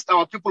at least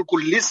our people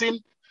could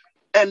listen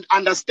and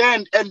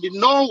understand and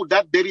know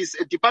that there is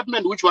a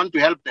department which want to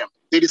help them.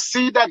 There is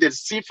SEDA, there is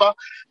SIFA,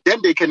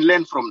 then they can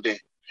learn from there.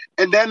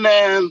 And then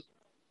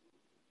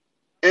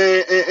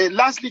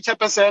lastly,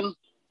 Chairperson,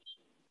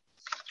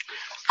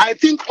 I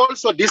think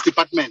also this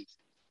department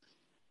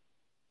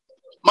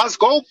must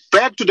go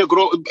back to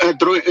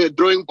the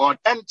drawing board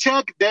and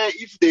check there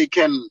if they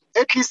can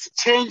at least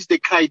change the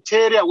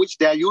criteria which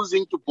they are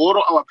using to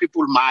borrow our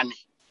people money.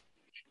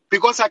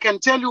 Because I can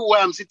tell you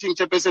where I'm sitting,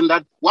 Chairperson,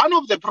 that one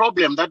of the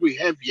problems that we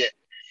have here,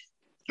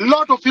 a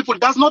lot of people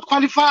does not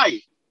qualify.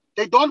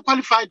 They don't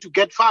qualify to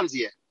get funds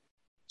here.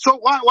 So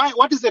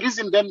what is the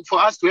reason then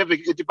for us to have a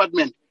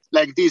department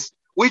like this,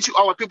 which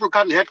our people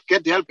can't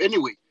get help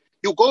anyway?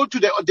 You go to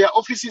their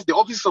offices, the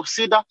office of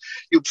SEDA,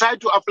 you try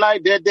to apply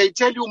there, they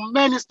tell you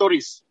many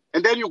stories,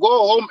 and then you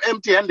go home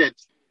empty-handed.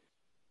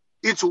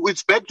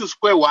 It's back to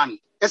square one.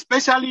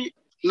 Especially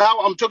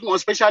now, I'm talking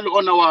especially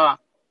on our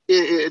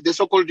the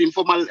so-called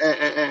informal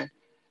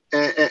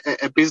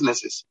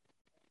businesses.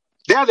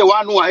 They are the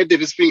one who are at the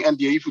receiving end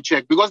here, if you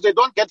check, because they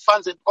don't get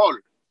funds at all.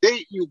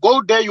 You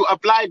go there, you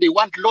apply, they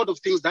want a lot of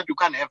things that you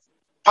can't have,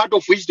 part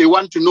of which they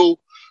want to know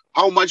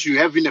how much you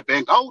have in the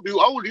bank. How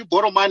will you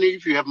borrow money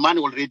if you have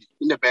money already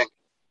in the bank?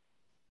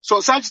 So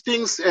such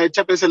things,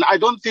 Chairperson, I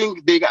don't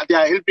think they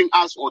are helping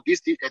us or this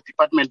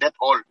department at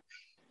all,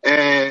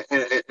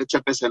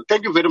 Chairperson.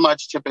 Thank you very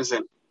much,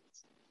 Chairperson.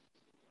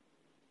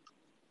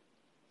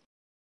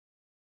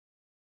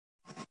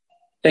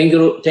 Thank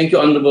you,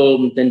 Honorable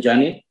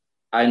Mtenjani.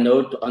 I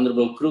note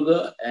Honorable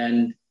Kruger,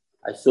 and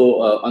I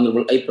saw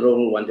Honorable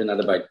April want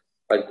another bite.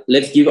 But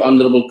let's give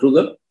Honorable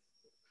Kruger.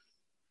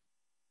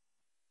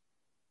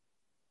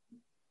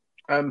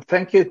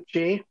 Thank you,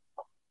 Chair.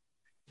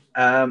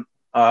 I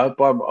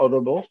hope I'm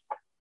audible.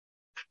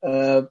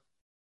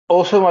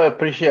 Also, my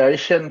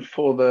appreciation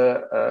for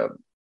the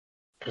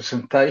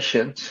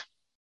presentations.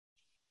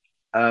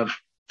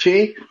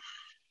 Chair,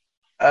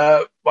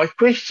 my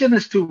question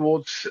is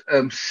towards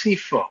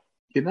SIFA.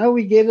 You know,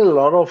 we get a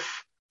lot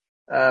of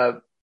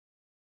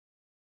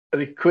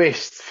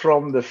requests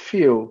from the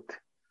field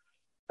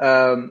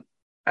and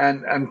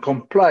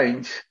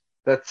complaints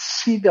that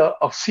SEDA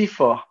or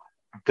SEFA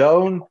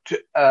don't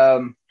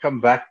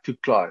come back to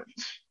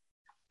clients.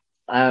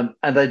 And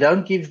they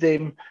don't give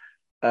them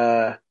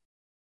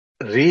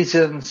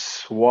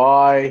reasons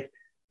why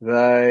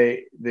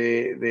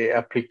their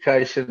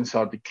applications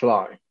are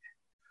declined.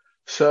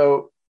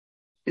 So,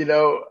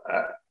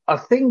 I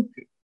think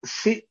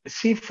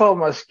SEFA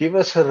must give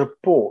us a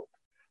report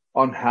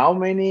on how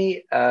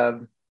many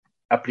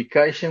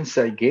applications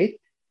they get.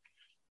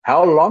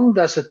 How long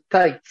does it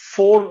take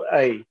for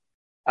a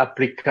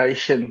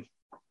application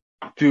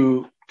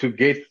to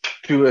get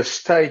to a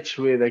stage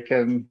where they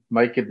can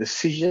make a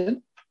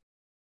decision?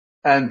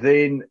 And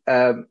then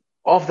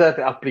of that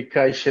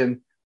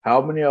application,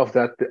 how many of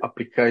that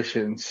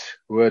applications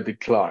were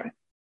declined?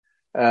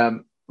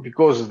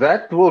 Because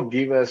that will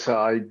give us an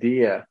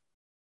idea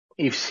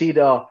if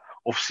SEDA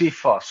or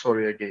SEFA,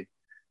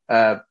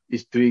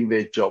 is doing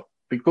their job.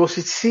 Because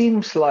it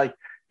seems like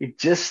it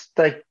just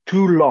takes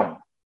too long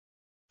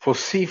for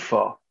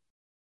SEFA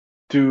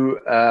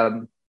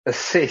to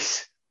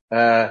assess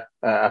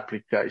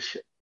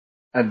application.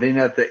 And then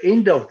at the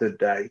end of the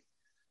day,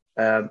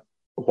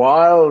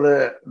 while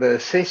the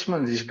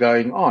assessment is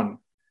going on,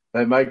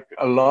 they make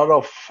a lot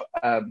of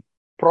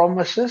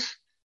promises,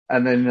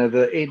 and then at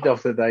the end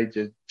of the day,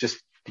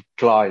 just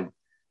decline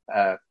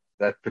that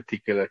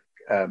particular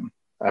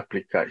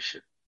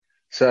application.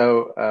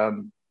 So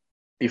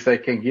if they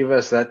can give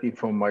us that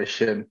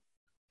information,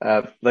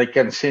 they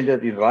can send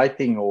it in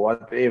writing or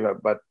whatever,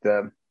 but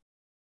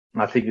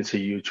I think it's a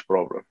huge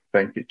problem.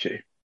 Thank you,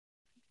 Chair.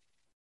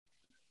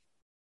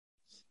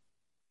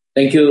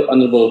 Thank you,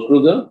 Honorable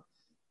Kruger.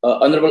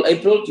 Honorable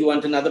April, do you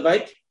want another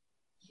bite?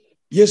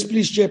 Yes,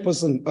 please,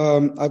 Chairperson.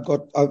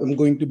 I'm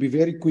going to be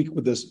very quick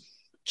with this.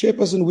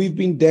 Chairperson, we've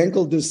been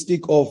dangled the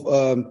stick of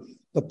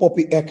the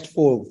POPI Act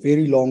for a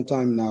very long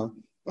time now.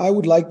 I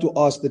would like to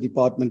ask the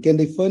department, can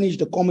they furnish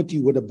the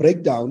committee with a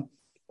breakdown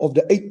of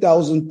the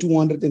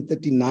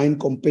 8,239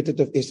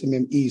 competitive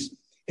SMMEs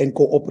and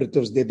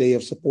cooperatives that they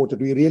have supported?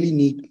 We really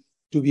need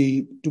to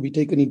be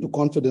taken into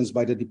confidence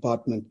by the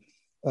department.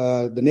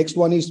 The next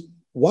one is,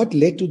 what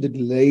led to the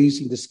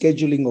delays in the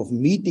scheduling of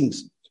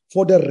meetings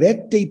for the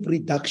red tape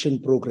reduction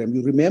program?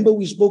 You remember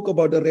we spoke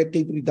about the red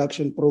tape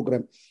reduction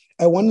program.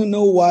 I want to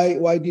know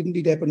why didn't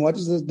it happen? What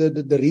is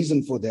the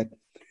reason for that?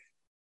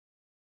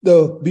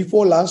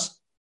 Before last,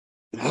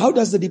 how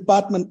does the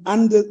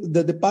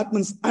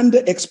department's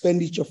under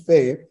expenditure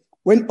fare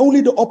when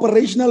only the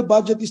operational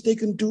budget is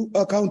taken to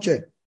account,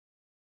 Chair?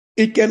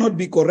 It cannot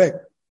be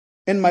correct.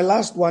 And my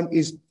last one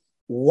is,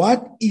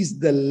 what is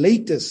the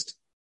latest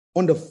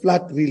on the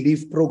flood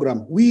relief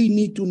program? We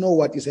need to know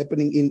what is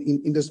happening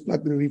in this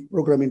flood relief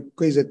program in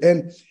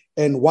KZN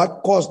and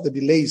what caused the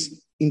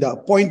delays in the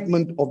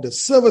appointment of the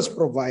service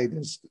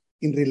providers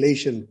in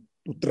relation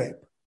to TRAP.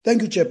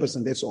 Thank you,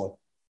 Chairperson. That's all.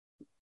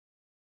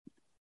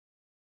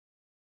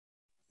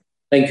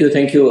 Thank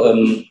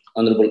you,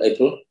 Honorable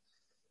April.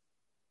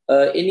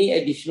 Any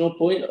additional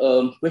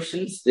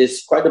questions?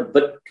 There's quite a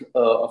bit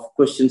of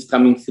questions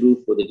coming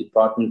through for the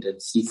department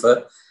at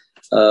SEFA.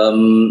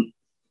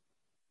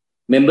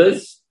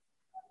 Members,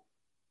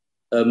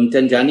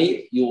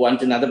 Mtanjani, you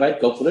want another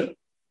bite? Go for it.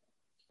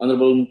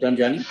 Honorable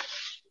Mtanjani.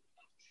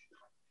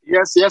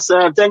 Yes.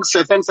 Thanks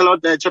a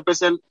lot,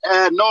 Chairperson.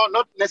 No,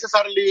 not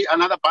necessarily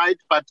another bite,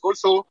 but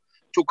also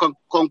to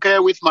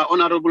concur with my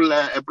Honorable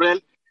April.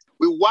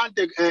 We want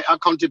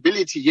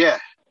accountability here.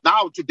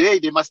 Now, today,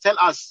 they must tell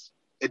us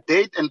a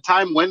date and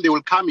time when they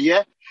will come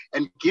here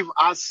and give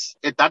us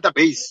a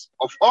database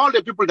of all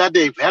the people that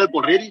they've helped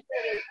already,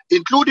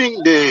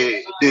 including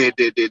the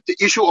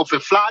issue of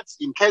the floods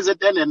in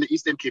KZN and the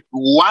Eastern Cape.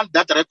 We want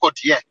that record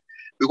here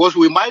because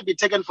we might be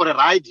taken for a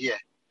ride here.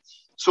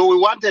 So we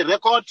want a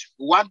record,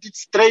 we want it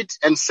straight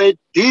and say,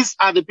 these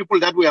are the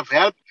people that we have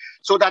helped,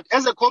 so that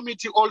as a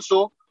committee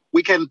also,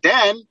 we can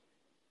then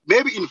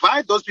maybe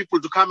invite those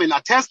people to come and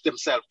attest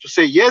themselves to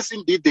say, yes,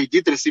 indeed, they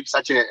did receive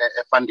such a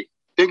funding.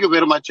 Thank you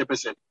very much,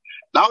 Chairperson.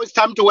 Now it's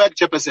time to work,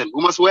 Chairperson.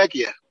 We must work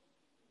here.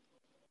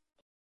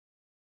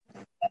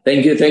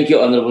 Thank you,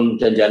 Honorable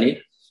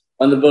Mtanjani.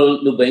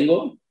 Honorable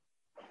Lubengo,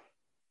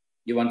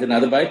 you want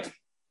another bite?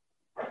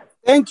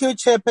 Thank you,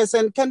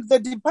 Chairperson. Can the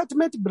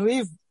department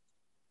brief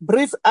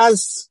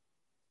us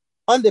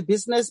on the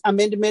business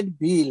amendment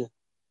bill?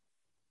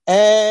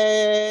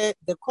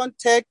 The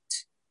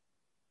contact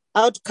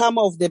outcome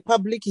of the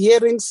public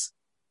hearings.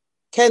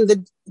 Can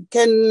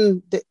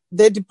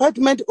the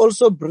department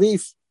also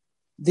brief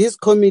this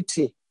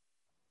committee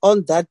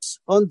on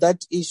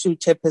that issue,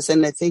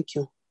 Chairperson? I thank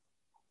you.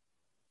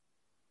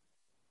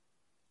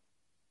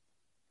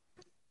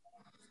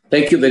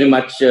 Thank you very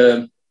much.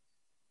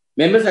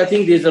 Members, I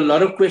think there's a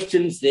lot of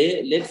questions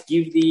there. Let's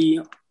give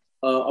the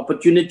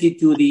opportunity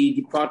to the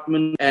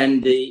department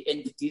and the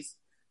entities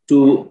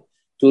to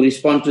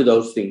respond to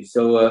those things.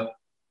 So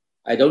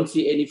I don't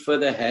see any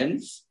further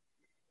hands.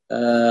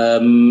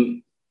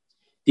 DG,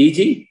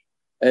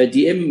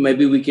 DM,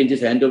 maybe we can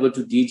just hand over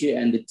to DG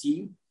and the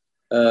team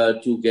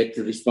to get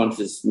the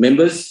responses.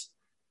 Members,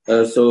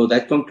 so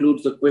that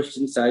concludes the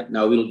question side.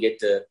 Now we'll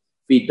get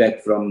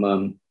feedback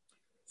from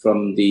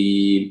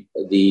the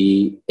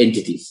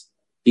entities.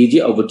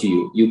 DG, over to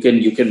you. You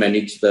can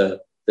manage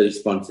the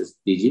responses,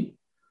 DG.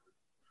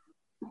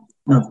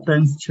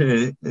 Thanks,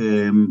 Chair.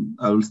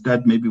 I'll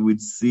start maybe with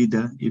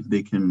SEDA, if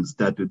they can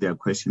start with their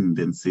question,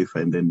 then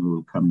SIFA, and then we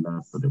will come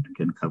back so that we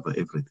can cover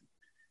everything.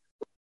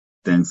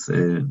 Thanks,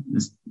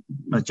 Ms.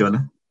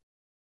 Majola.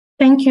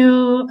 Thank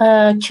you,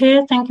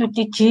 Chair. Thank you,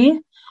 DG.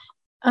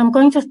 I'm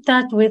going to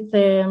start with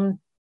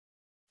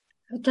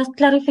just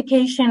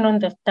clarification on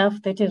the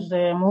staff that is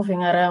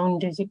moving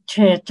around,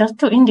 Chair, just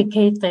to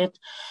indicate that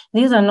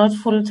these are not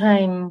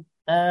full-time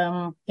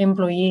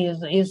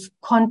employees, it's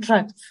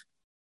contracts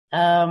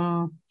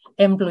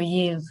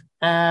employees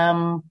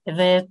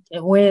that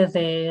where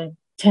the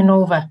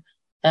turnover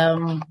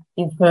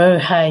is very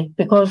high,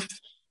 because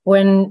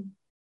when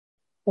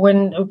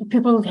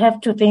people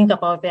have to think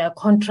about their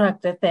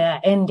contract that they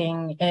are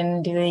ending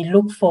and they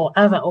look for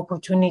other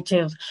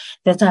opportunities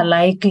that are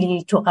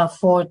likely to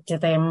afford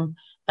them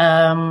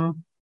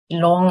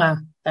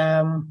longer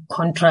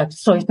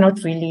contracts. So it's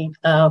not really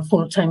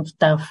full-time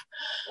staff.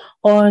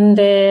 On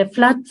the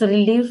flood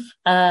relief,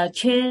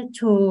 Chair,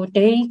 to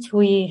date,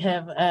 we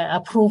have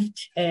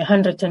approved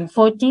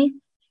 140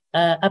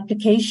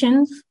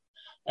 applications,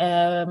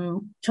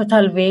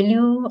 total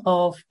value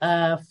of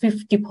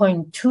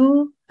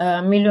 50.2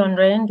 million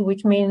rand,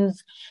 which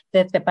means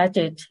that the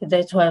budget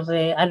that was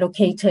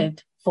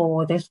allocated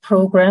for this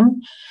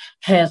program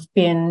has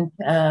been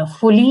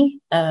fully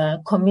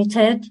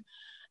committed.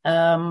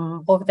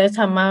 Of that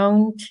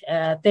amount,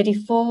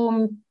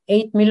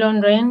 34.8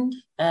 million rand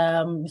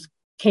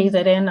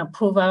KZN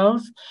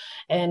approvals,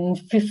 and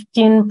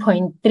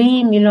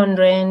 15.3 million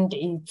rand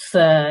it's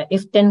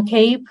Eastern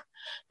Cape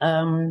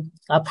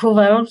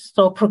approvals.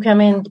 So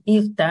procurement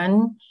is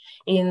done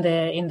in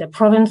the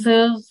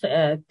provinces.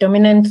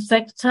 Dominant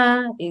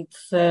sector,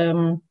 it's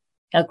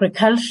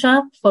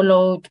agriculture,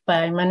 followed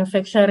by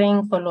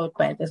manufacturing, followed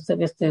by the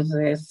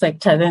services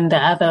sector. Then the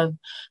others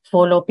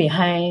follow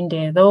behind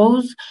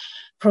those.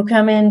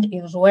 Procurement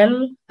is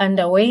well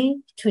underway.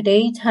 To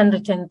date,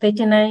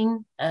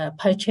 139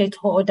 purchase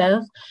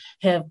orders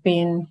have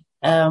been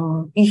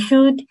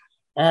issued.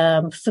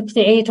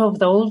 68 of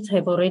those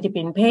have already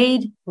been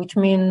paid, which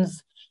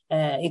means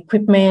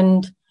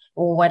equipment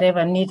or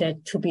whatever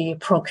needed to be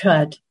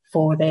procured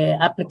for the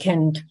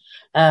applicant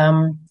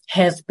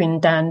has been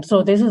done.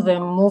 So this is a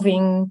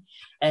moving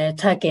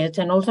target.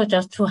 And also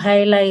just to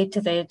highlight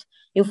that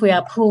if we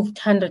approved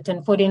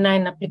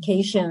 149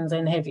 applications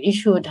and have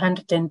issued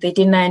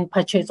 139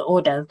 purchase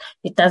orders,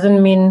 it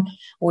doesn't mean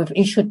we've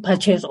issued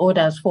purchase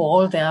orders for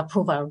all the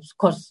approvals,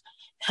 because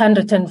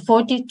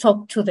 140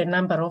 talk to the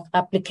number of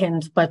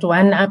applicants, but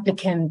one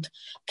applicant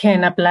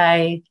can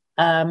apply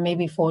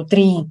maybe for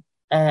 3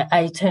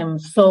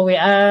 items. So we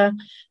are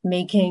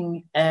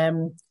making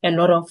a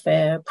lot of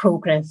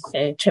progress,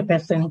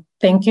 Chairperson.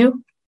 Thank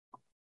you.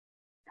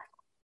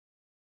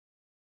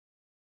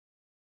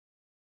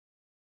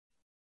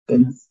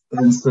 Thanks,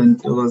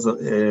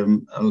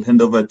 I'll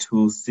hand over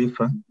to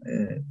SIFA.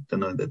 Don't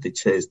know that the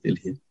chair is still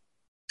here.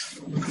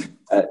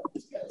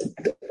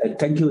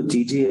 Thank you,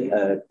 DG.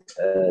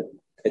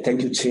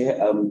 Thank you, Chair.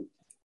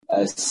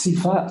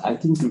 SIFA, I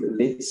think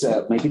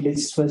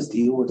let's first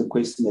deal with the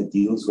question that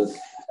deals with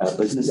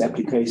business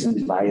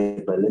application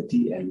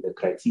viability and the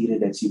criteria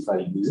that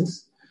SIFA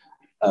uses.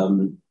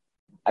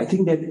 I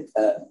think that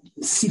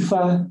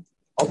SIFA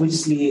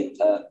obviously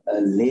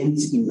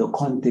lends in the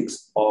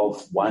context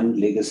of one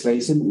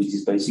legislation, which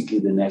is basically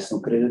the National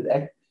Credit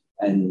Act,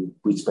 and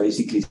which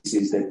basically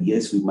says that,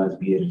 yes, we must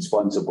be a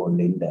responsible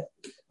lender.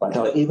 But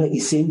however,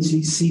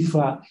 essentially,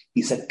 SIFA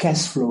is a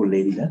cash flow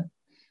lender,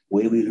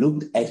 where we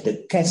looked at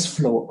the cash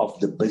flow of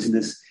the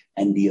business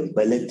and the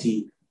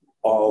ability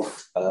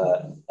of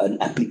an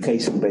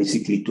application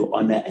basically to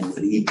honor and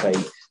repay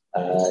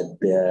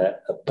the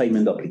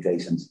payment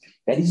obligations.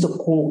 That is the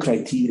core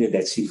criteria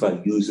that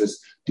SIFA uses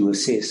to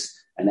assess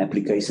an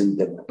application,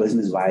 the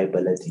business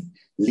viability.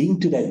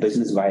 Linked to that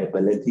business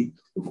viability,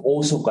 we've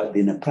also got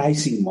then a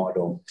pricing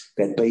model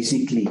that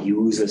basically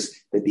uses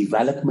the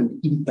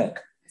development impact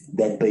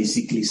that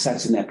basically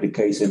such an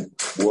application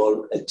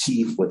will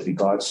achieve with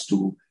regards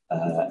to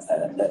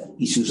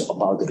issues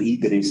about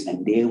redress.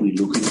 And there we're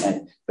looking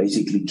at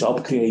basically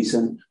job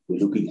creation, we're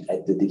looking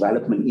at the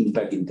development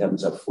impact in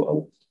terms of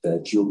the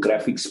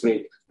geographic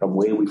spread, from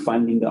where we're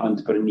funding the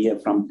entrepreneur,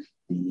 from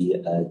the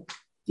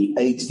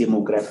age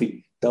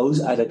demographic.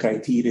 Those are the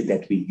criteria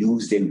that we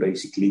use then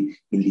basically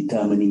in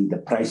determining the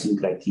pricing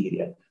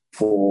criteria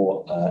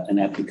for an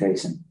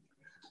application.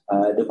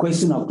 The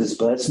question of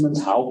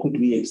disbursements, how could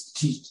we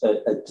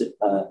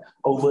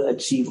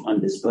overachieve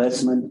on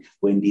disbursement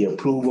when the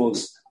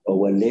approvals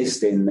were less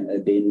than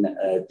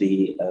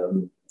the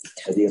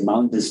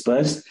amount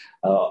disbursed?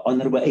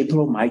 Honorable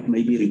April might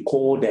maybe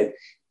recall that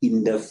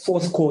in the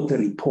fourth quarter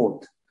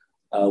report,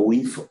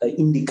 we've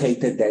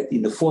indicated that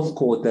in the fourth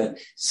quarter,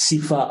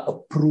 SIFA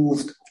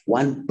approved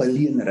 1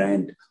 billion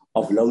rand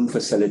of loan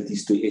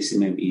facilities to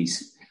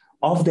SMMEs.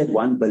 Of that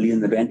 1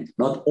 billion rand,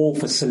 not all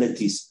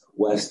facilities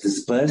was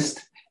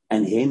disbursed,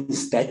 and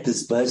hence that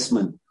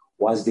disbursement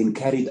was then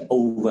carried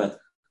over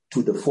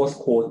to the fourth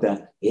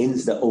quarter,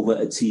 hence the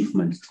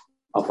overachievement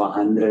of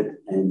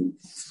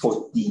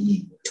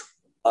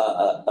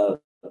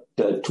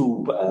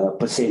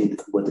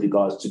 142% with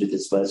regards to the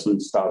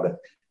disbursements target.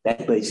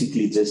 That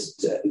basically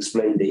just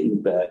explained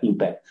the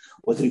impact.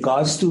 With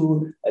regards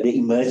to the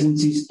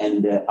emergencies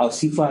and our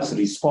CFA's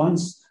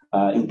response,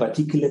 in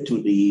particular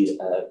to the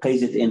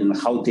KZN and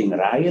Gauteng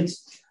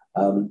riots,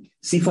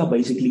 CFA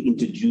basically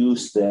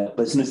introduced the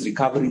business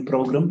recovery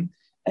program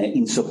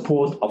in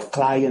support of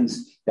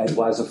clients that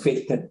was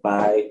affected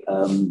by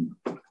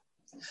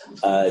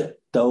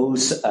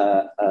those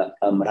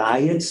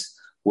riots.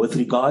 With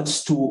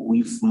regards to,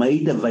 we've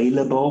made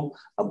available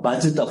a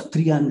budget of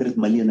 300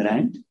 million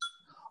rand.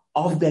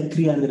 Of that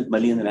 300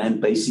 million rand,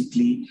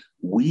 basically,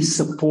 we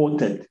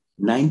supported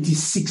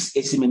 96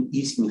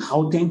 SMMEs in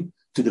Gauteng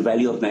to the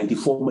value of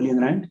 94 million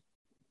rand.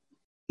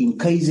 In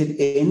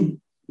KZN,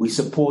 we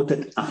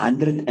supported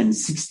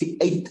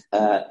 168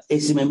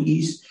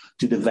 SMMEs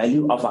to the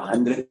value of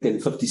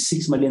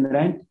 156 million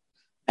rand.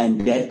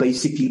 And that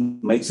basically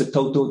makes a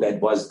total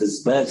that was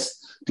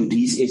disbursed to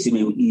these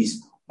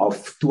SMMEs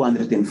of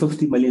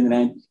 250 million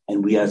rand.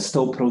 And we are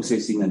still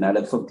processing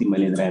another 50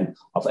 million rand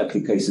of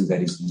applications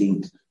that is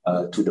linked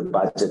to the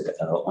budget,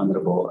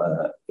 Honorable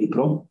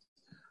April.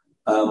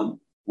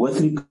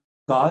 With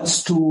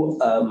regards to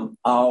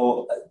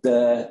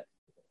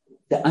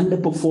the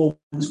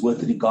underperformance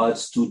with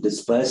regards to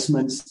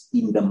disbursements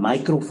in the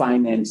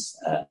microfinance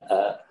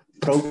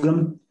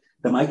program.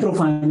 The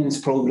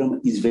microfinance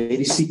program is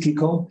very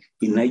cyclical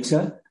in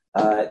nature,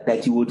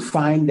 that you would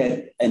find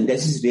that, and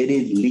this is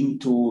very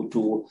linked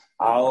to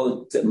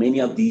how many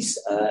of these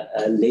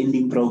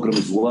lending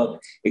programs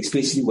work,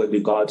 especially with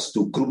regards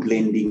to group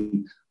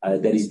lending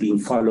that is being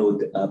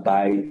followed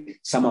by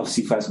some of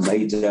CFA's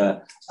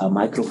major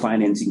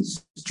microfinance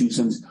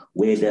institutions,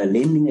 where the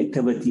lending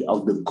activity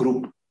of the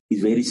group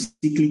is very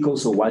cyclical.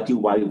 So what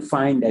you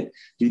find that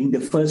during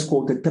the first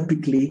quarter,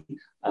 typically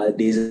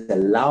there's a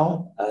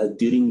lull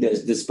during the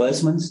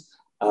disbursements,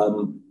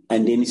 and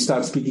then it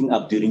starts picking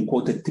up during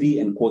quarter 3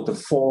 and quarter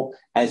 4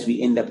 as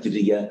we end up to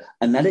the year.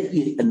 Another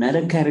thing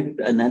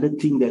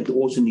that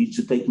also needs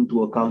to take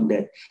into account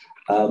that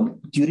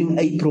during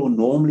April,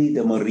 normally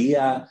the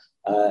Maria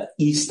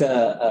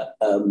Easter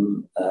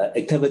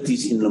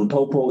activities in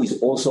Limpopo is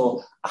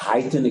also a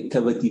heightened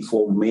activity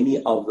for many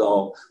of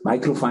the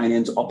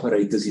microfinance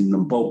operators in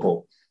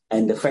Limpopo.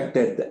 And the fact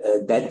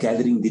that that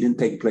gathering didn't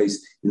take place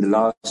in the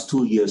last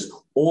 2 years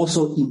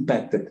also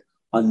impacted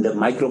on the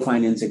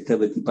microfinance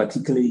activity,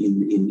 particularly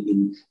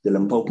in the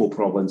Limpopo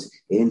province,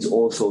 hence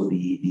also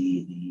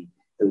the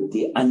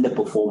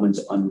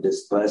underperformance on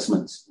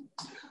disbursements.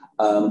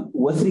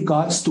 With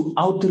regards to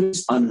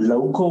outreach on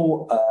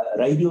local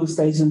radio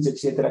stations,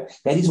 etc.,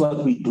 that is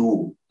what we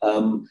do.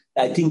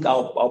 I think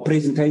our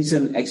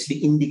presentation actually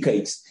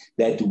indicates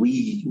that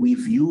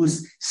we've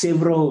used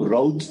several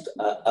road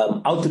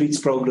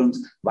outreach programs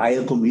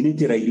via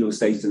community radio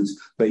stations,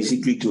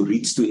 basically to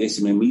reach to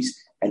SMMEs.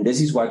 And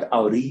this is what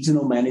our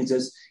regional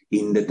managers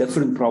in the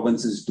different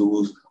provinces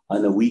do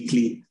on a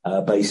weekly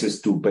basis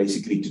to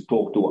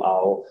talk to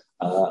our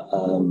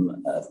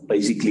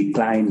basically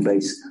client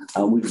base.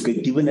 We've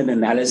given an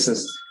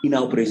analysis in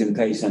our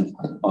presentation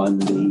on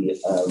the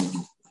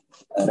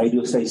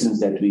radio stations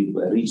that we've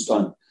reached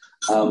on.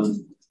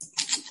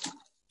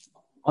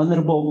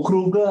 Honorable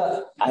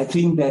Kruger, I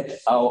think that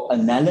our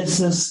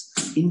analysis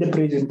in the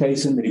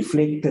presentation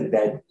reflected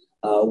that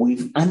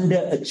we've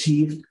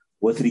underachieved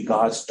with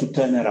regards to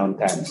turnaround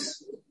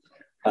times.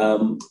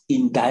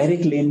 In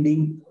direct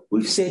lending,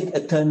 we've set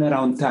a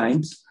turnaround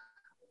times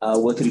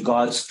with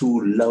regards to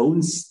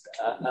loans,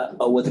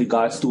 with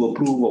regards to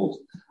approvals.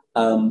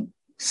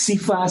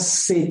 CFA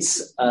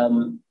sets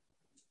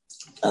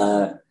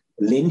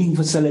lending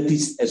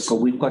facilities, so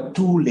we've got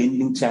 2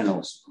 lending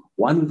channels.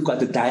 One, we've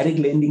got a direct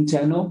lending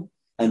channel,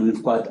 and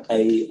we've got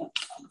a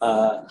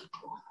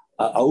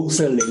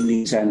wholesale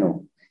lending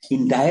channel.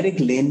 In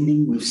direct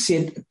lending, we've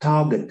set a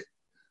target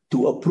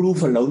to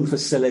approve a loan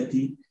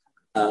facility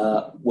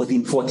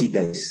within 40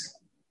 days.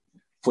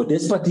 For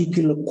this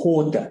particular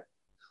quarter,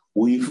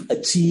 we've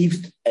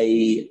achieved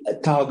a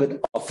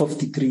target of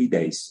 53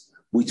 days,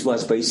 which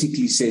was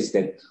basically says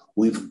that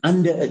we've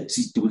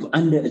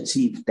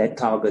underachieved that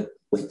target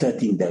with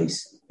 13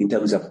 days in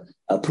terms of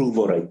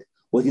approval rate.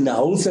 Within the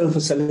wholesale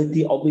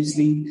facility,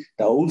 obviously,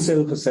 the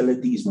wholesale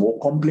facility is more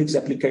complex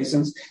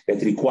applications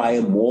that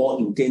require more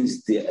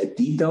intense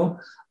detail.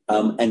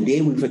 And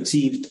there we've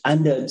underachieved.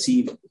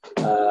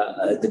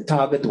 The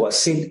target was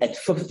set at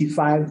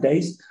 55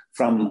 days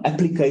from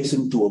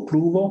application to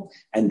approval.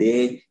 And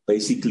there,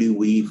 basically,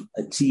 we've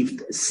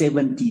achieved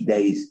 70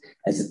 days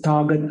as a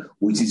target,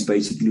 which is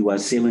basically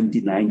was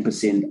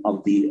 79%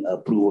 of the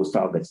approvals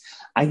targets.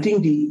 I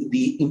think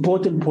the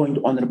important point,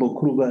 Honorable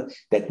Kruger,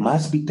 that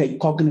must be taken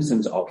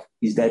cognizance of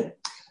is that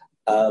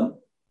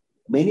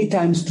many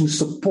times to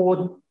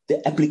support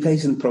the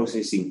application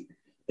processing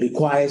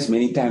requires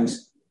many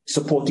times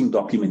supporting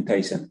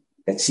documentation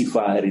that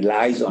SIFA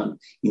relies on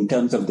in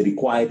terms of the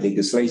required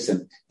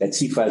legislation that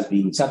SIFA is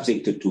being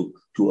subjected to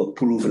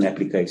approve an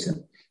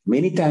application.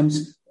 Many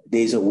times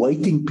there's a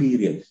waiting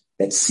period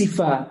that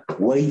SIFA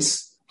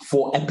waits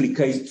for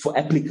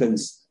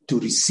applicants to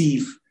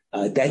receive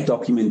that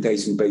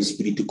documentation,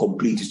 basically to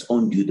complete its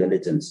own due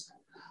diligence.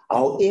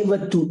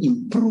 However, to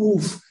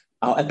improve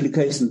our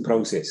application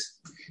process,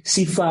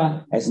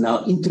 SIFA has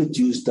now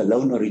introduced the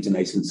loan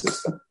origination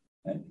system.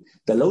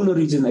 The loan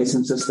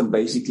origination system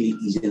basically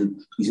is an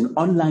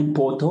online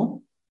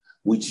portal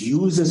which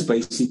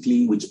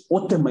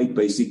automate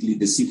basically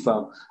the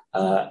SIFA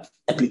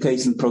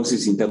application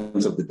process in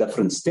terms of the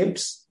different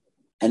steps,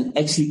 and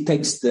actually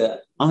takes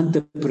the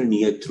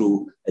entrepreneur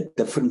through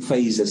different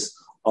phases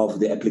of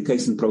the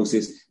application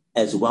process,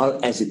 as well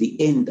as at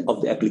the end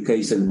of the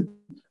application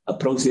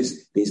process,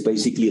 there's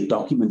basically a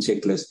document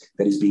checklist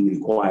that is being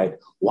required.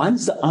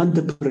 Once the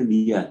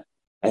entrepreneur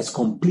has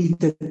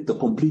completed the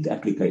complete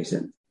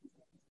application,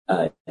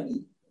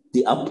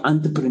 the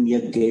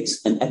entrepreneur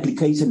gets an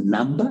application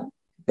number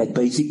that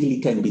basically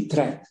can be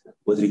tracked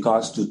with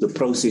regards to the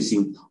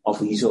processing of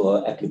his or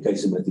her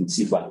application within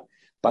SIFA.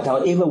 But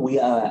however, we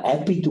are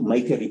happy to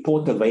make a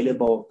report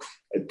available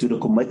to the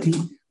committee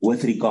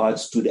with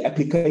regards to the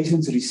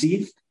applications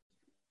received,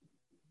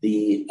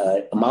 the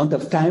amount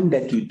of time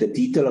the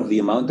detail of the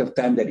amount of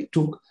time that it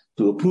took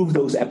to approve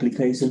those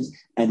applications,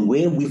 and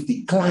where we've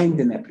declined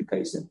an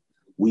application,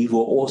 we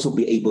will also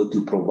be able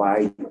to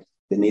provide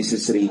the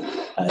necessary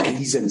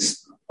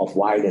reasons of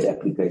why that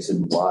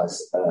application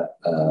was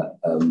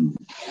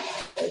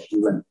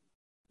given.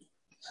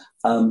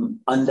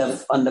 On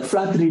the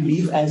flood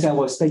relief, as I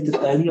was stated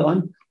earlier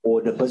on,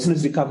 or the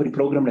business recovery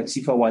program that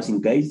SIFA was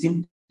engaged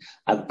in,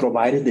 I've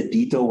provided the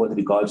detail with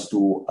regards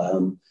to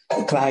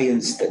the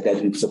clients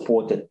that we've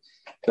supported.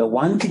 The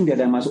one thing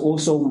that I must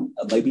also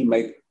maybe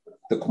make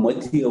the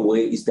committee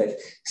aware is that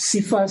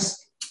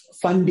SIFA's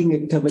funding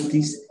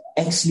activities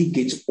actually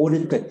gets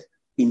audited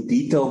in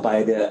detail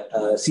by the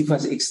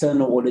SIFA's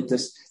external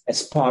auditors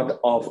as part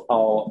of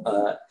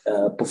our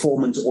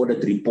performance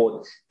audit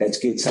report that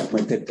gets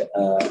submitted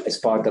as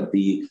part of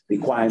the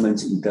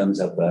requirements in terms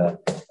of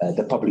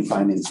the Public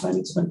Finance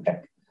Management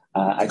Act.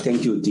 I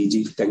thank you,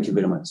 DG. Thank you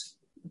very much.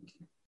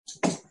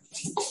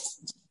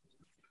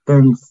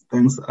 Thanks,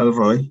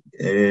 Alroy.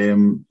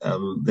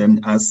 I'll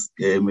then ask,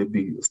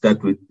 maybe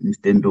start with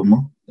Mr.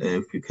 Ndumo,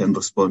 if you can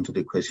respond to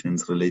the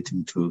questions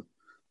relating to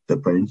the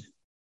branch.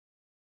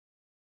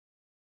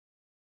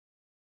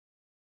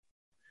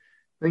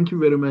 Thank you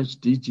very much,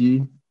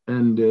 DG,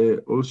 and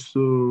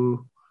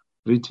also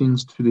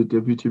greetings to the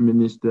Deputy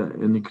Minister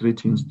and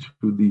greetings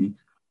to the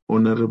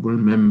honorable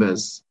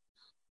members.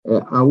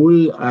 I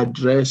will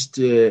address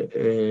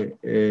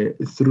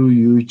through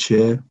you,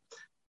 Chair,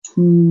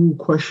 two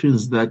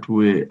questions that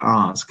were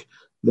asked.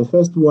 The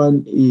first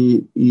one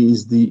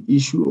is the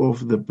issue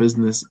of the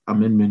Business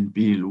Amendment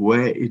Bill,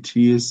 where it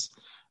is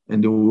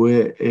and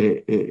where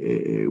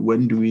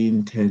when do we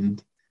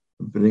intend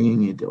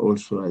bringing it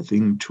also, I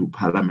think, to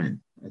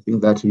Parliament. I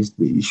think that is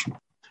the issue.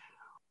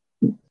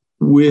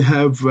 We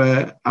have,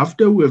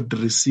 after we've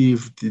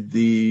received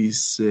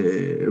this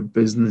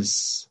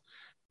Business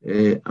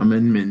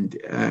Amendment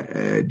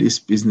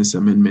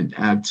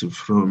Act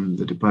from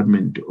the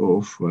Department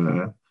of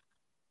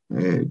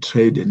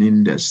Trade and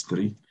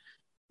Industry,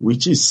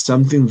 which is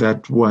something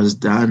that was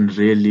done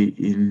really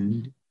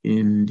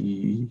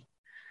in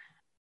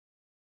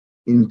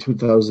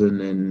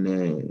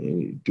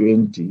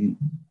 2020,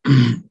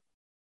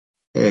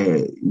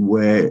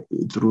 where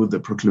through the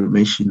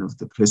proclamation of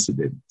the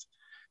President,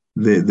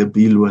 the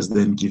bill was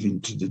then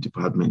given to the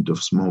Department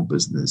of Small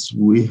Business.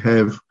 We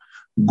have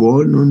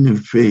gone on a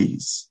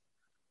various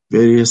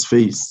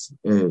phase,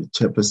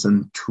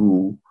 Chairperson,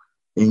 to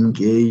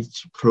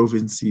engage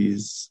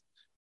provinces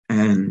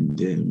and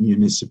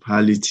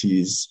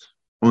municipalities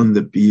on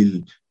the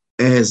bill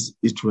as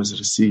it was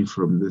received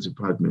from the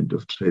Department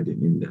of Trade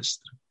and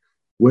Industry.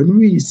 When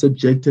we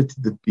subjected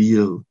the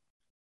bill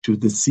to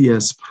the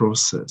CS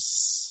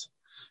process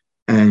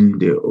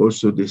and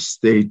also the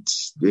state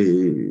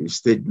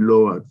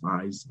law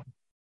advisor,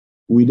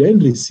 we then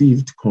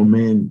received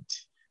comment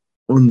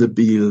on the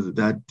bill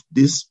that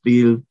this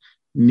bill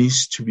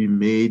needs to be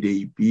made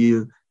a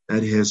bill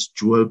that has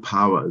dual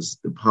powers,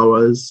 the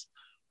powers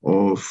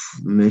of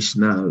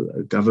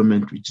national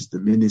government, which is the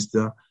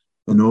minister,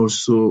 and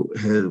also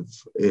have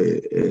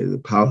the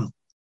power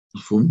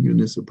for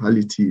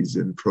municipalities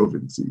and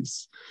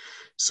provinces.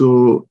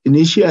 So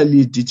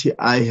initially,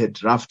 DTI had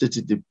drafted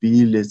the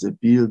bill as a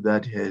bill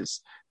that has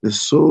the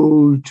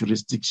sole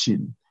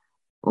jurisdiction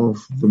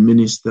of the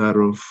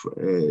Minister of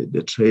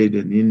the Trade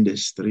and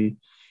Industry.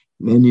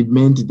 And it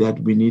meant that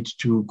we need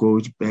to go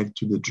back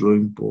to the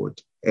drawing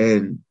board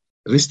and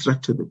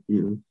restructure the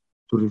bill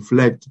to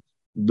reflect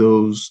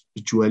those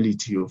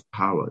duality of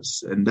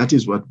powers. And that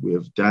is what we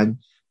have done,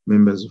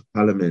 members of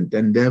Parliament.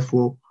 And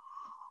therefore,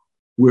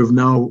 We've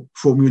now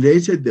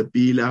formulated the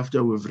bill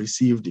after we've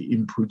received the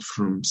input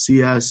from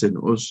SIAS and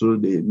also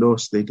the law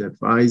state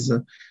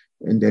advisor.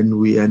 And then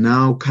we are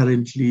now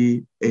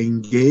currently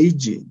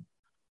engaging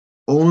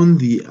on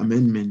the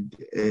amendment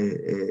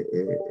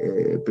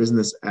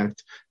Business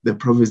Act, the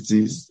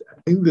provinces.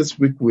 I think this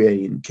week we are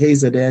in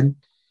KZN.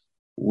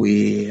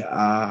 We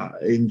are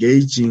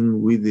engaging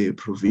with the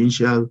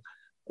provincial,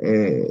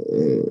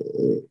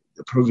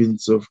 the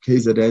province of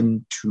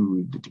KZN,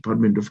 to the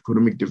Department of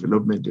Economic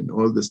Development and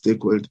all the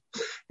stakeholders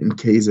in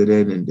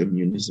KZN and the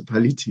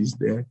municipalities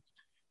there,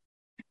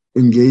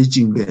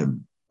 engaging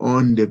them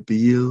on the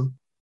bill,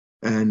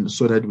 and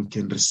so that we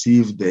can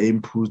receive the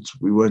input.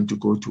 We want to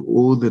go to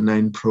all the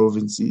 9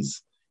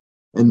 provinces.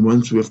 And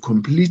once we have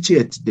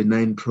completed the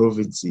 9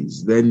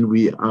 provinces, then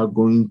we are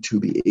going to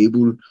be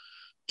able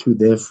to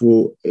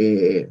therefore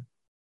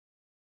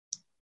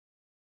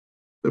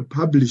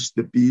publish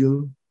the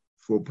bill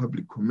for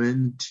public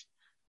comment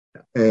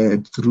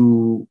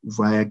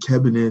via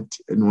cabinet.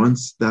 And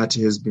once that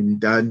has been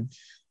done,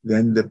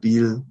 then the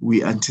bill,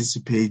 we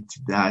anticipate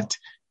that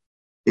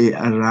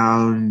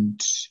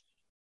around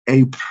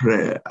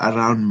April,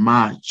 around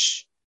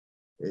March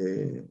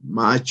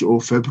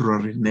or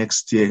February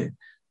next year,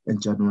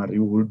 and January,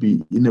 we will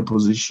be in a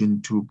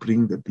position to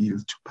bring the bill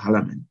to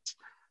Parliament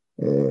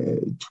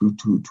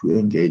to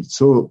engage.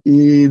 So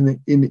in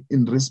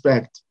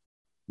respect,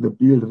 the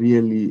bill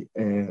really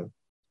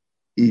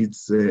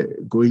is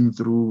going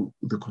through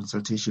the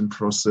consultation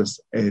process,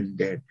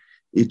 and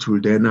it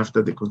will then,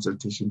 after the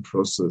consultation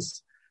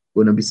process,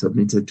 going to be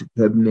submitted to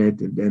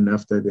cabinet, and then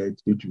after that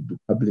it will be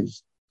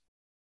published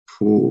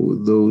for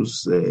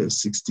those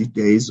 60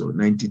 days or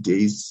 90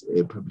 days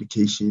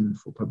publication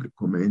for public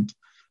comment.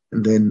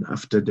 And then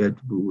after that,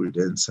 we will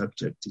then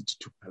subject it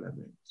to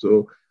Parliament.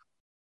 So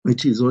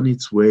it is on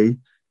its way,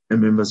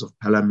 and members of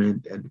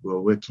Parliament, and we're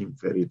working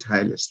very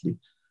tirelessly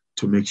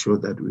to make sure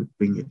that we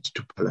bring it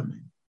to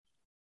Parliament.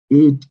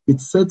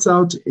 It sets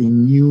out a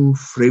new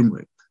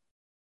framework,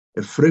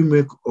 a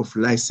framework of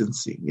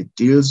licensing. It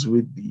deals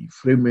with the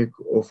framework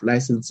of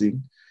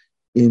licensing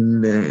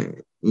in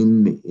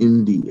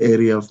the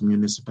area of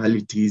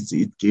municipalities.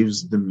 It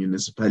gives the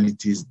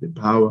municipalities the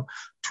power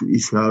to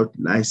issue out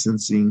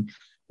licensing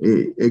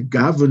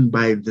governed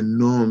by the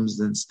norms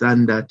and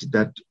standards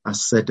that are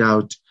set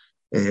out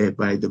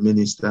by the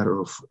Minister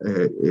of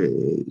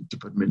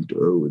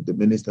the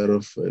Minister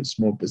of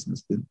Small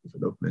Business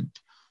Development.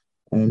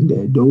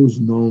 And those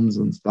norms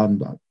and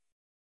standards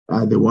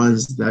are the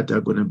ones that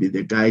are going to be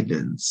the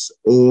guidance.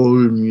 All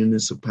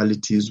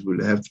municipalities will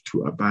have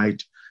to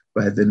abide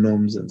by the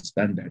norms and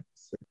standards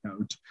set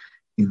out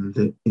in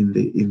the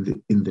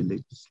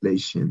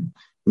legislation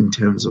in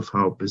terms of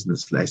how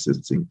business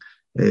licensing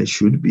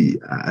should be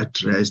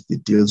addressed.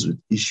 It deals with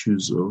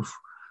issues of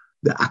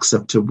the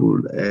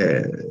acceptable,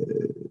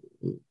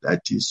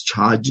 that is,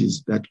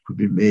 charges that could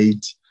be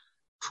made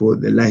for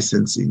the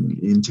licensing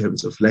in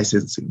terms of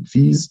licensing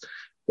fees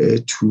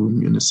to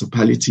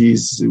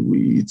municipalities.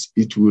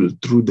 It will,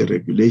 through the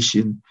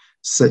regulation,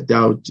 set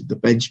out the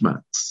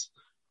benchmarks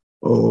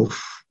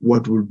of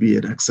what will be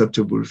an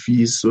acceptable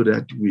fee, so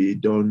that we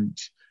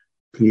don't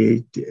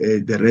create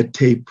the red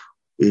tape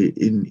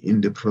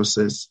in the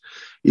process.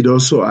 It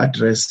also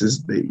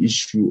addresses the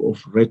issue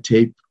of red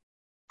tape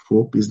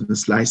for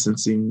business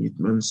licensing. It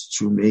wants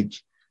to make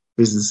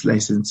business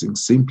licensing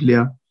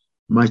simpler,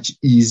 much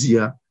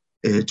easier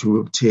to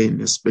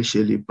obtain,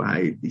 especially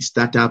by the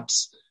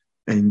startups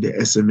and the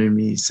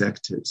SMME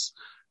sectors.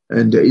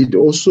 And it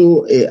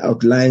also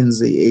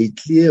outlines a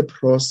clear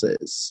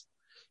process.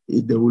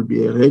 There will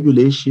be a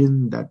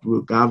regulation that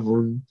will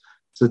govern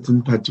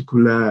certain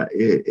particular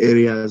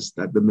areas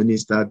that the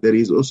minister. There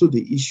is also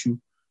the issue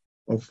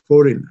of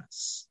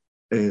foreigners,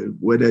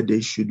 whether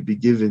they should be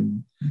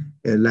given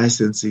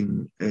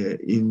licensing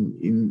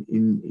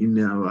in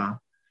our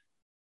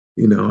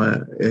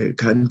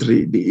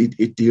country.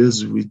 It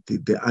deals with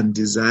the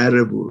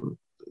undesirable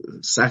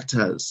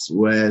sectors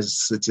where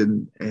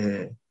certain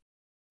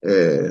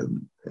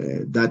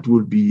that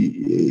will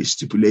be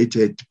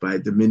stipulated by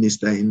the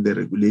minister in the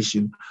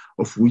regulation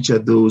of which are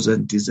those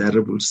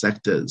undesirable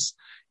sectors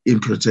in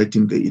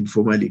protecting the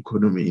informal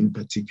economy in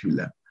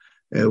particular,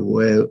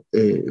 where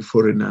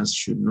foreigners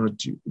should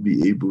not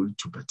be able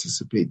to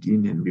participate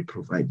in and be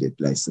provided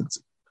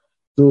licensing.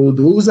 So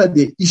those are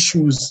the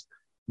issues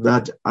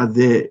that are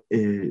there,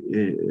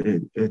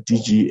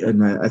 DG,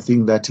 and I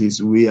think that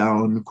is, we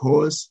are on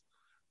course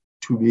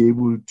to be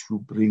able to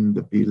bring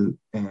the bill,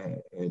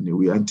 and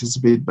we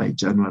anticipate by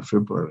January,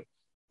 February,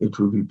 it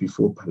will be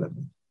before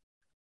Parliament.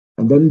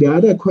 And then the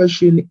other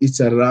question is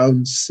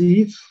around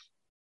CIF,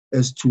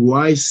 as to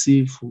why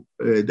CIF,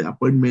 the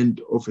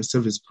appointment of a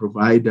service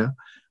provider,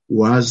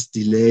 was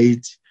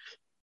delayed.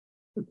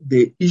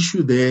 The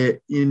issue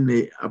there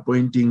in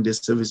appointing the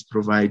service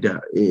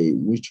provider,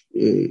 which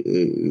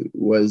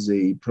was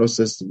a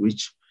process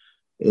which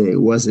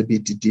was a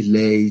bit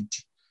delayed.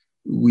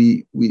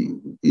 We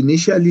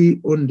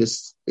initially on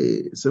this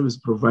service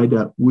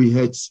provider, we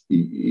had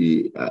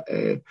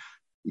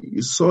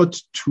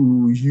sought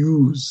to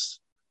use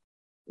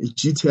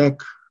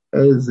GTech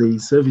as a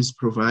service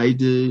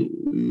provider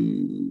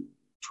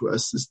to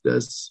assist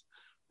us.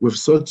 We've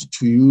sought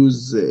to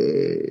use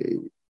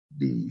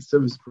the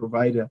service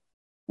provider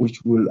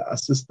which will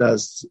assist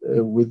us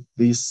with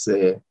this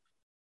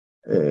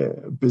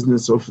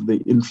business of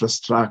the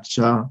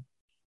infrastructure.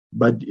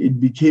 But it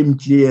became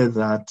clear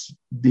that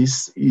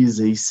this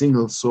is a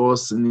single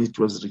source and it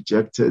was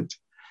rejected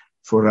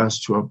for us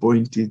to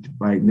appoint it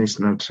by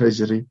National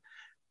Treasury.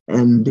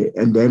 And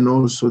then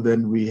also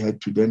we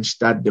had to then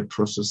start the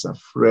process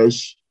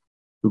afresh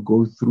to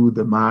go through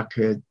the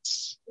market.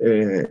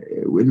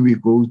 When we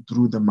go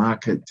through the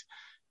market,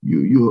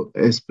 you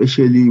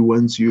especially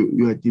once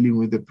you are dealing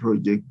with a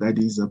project that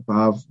is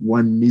above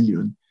 1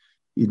 million,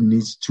 it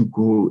needs to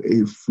go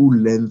a full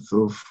length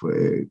of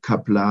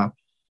couple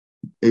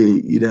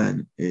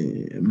either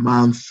a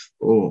month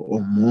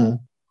or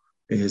more,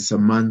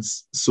 some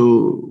months.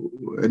 So,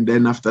 and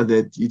then after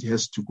that, it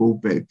has to go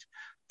back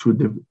to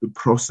the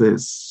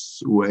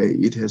process where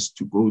it has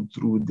to go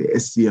through the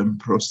SCM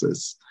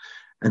process.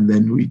 And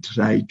then we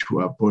try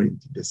to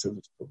appoint the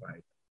service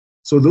provider.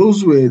 So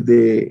those were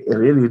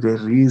really the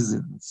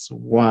reasons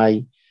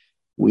why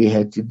we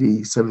had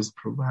the service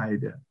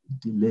provider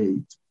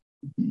delayed to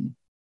be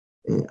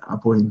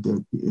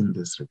appointed in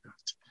this regard.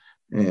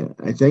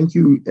 I thank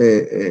you,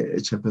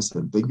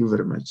 Chairperson. Thank you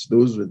very much.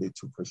 Those were the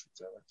two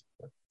questions I wanted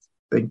to ask.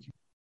 Thank you.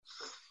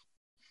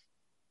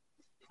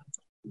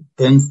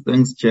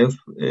 Thanks, Jeff.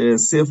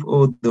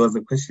 CFO, there was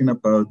a question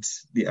about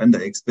the under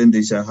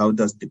expenditure. How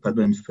does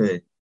department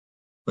fare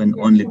when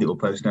only the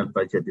operational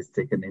budget is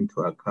taken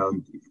into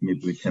account? If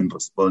maybe we can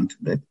respond to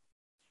that.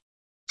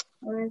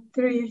 All right,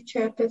 through you,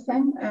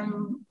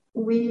 Chairperson.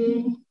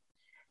 We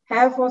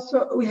have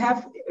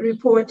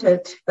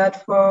reported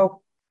that for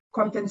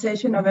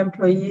compensation of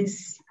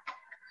employees,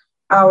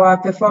 our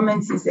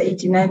performance is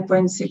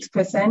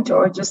 89.6%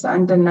 or just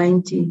under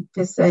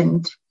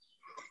 90%.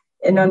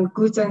 And on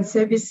goods and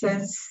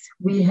services,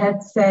 we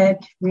had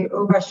said we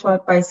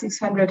overshot by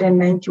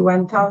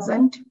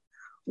 691,000,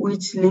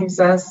 which leaves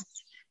us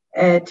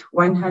at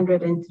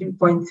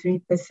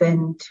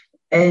 103.3%.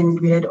 And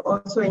we had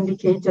also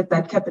indicated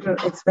that capital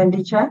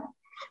expenditure,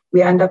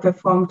 we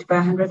underperformed by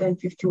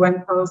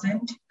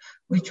 151,000,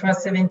 which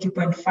was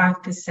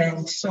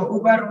 70.5%. So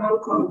overall,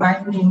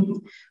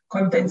 combining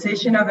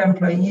compensation of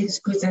employees,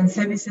 goods and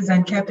services,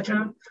 and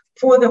capital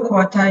for the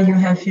quarter, you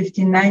have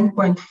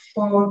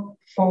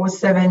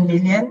 59.447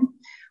 million,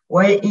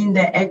 wherein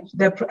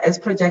as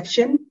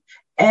projection,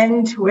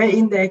 and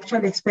wherein the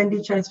actual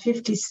expenditure is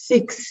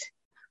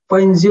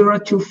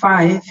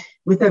 56.025,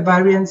 with a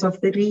variance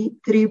of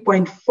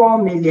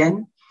 3.4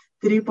 million,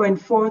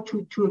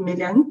 3.422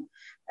 million,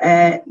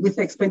 with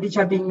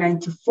expenditure being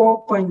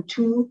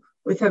 94.2,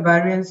 with a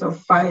variance of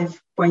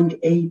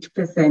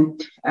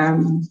 5.8%.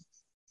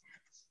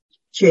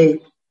 Chair.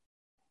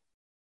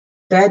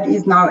 That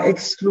is now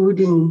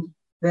excluding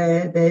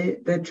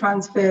the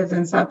transfers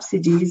and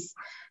subsidies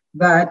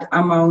that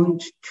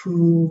amount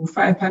to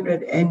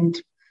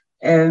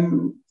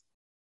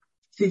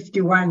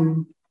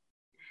 551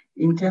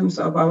 in terms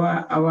of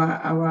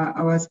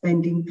our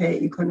spending per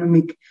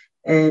economic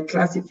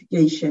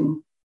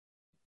classification.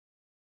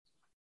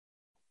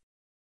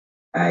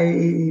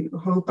 I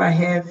hope I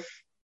have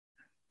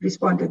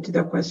responded to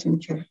the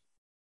question, Chair.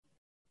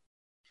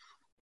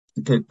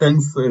 Okay,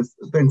 thanks,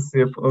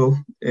 CFO.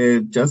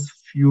 Just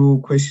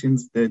few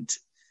questions that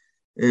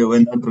were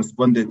not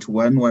responded to.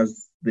 One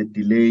was the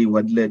delay,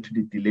 what led to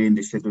the delay in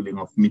the scheduling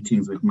of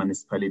meetings with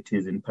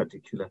municipalities in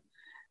particular.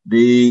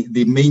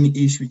 The main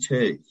issue,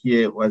 Chair,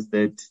 here was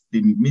that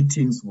the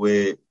meetings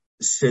were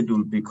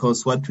scheduled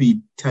because what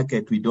we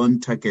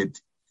don't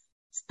target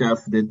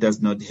staff that does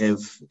not have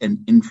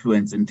an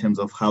influence in terms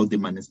of how the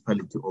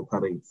municipality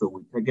operates. So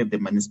we target the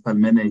municipal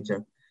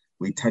manager,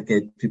 we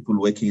target people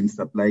working in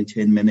supply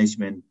chain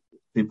management,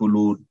 people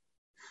who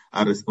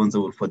are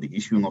responsible for the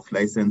issuing of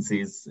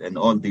licenses and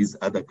all these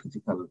other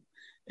critical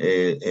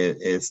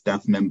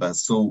staff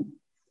members. So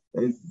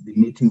as the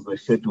meetings were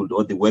scheduled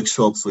or the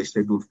workshops were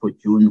scheduled for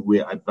June,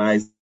 we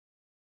advised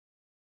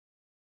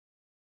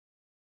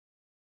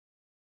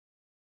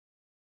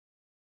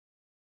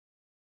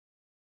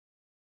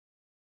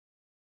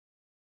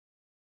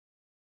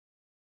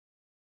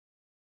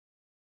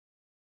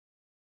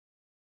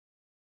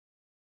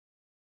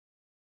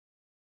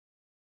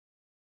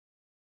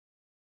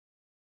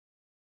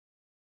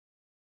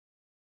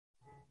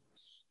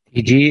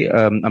DG,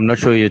 I'm not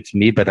sure it's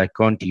me, but I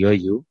can't hear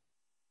you.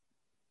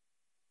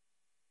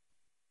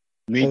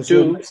 Me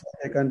too.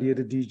 I can't hear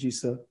the DG,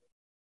 sir.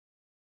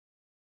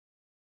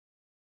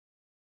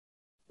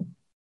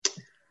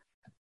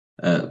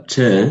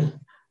 Chair,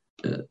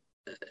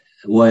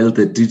 while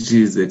the DG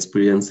is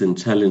experiencing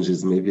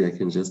challenges, maybe I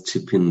can just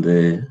chip in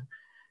there.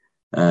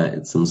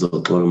 It's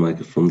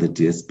Mzoko from the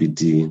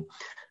DSBD.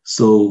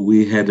 So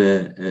we had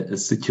a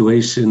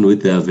situation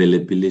with the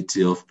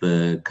availability of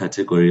the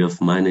category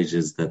of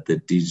managers that the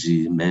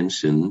DG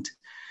mentioned.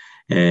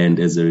 And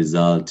as a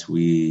result,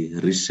 we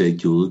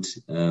rescheduled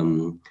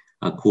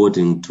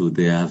according to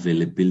their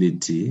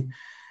availability.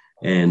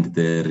 And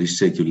the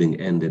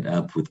rescheduling ended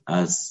up with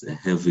us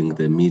having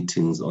the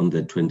meetings on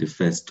the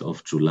 21st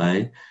of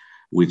July,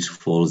 which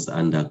falls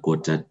under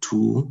quarter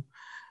 2.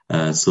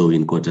 So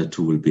in quarter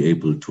 2, we'll be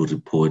able to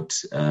report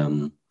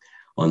on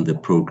the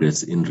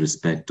progress in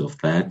respect of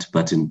that.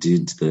 But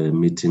indeed, the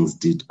meetings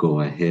did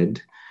go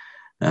ahead.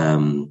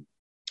 And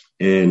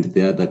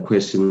the other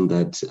question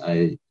that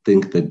I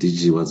think the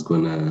DG was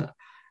going to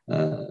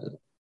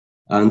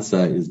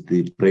answer is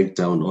the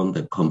breakdown on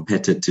the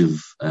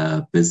competitive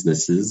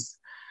businesses.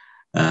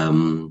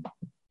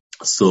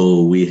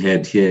 So we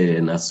had here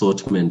an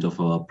assortment of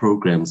our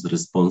programs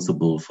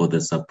responsible for the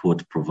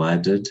support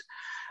provided.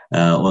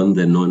 On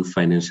the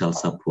non-financial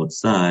support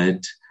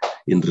side,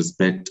 in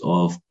respect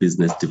of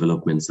business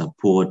development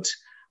support,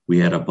 we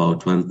had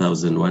about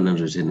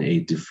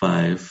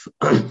 1,185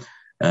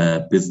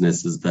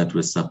 businesses that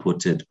were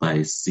supported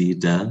by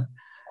SEDA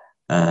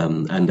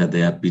under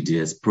their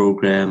BDS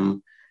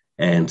program,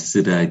 and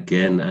SEDA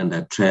again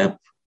under TRAP.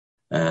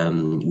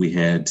 We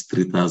had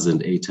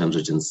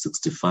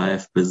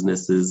 3,865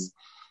 businesses.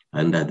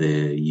 Under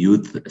the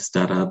youth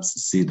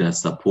startups, SEDA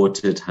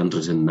supported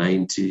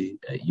 190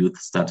 youth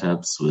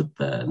startups with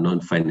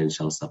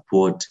non-financial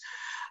support.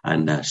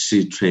 Under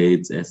She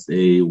Trades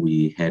SA,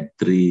 we had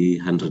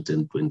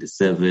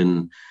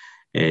 327.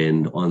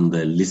 And on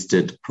the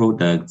listed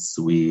products,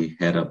 we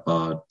had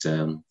about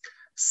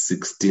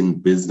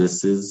 16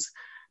 businesses.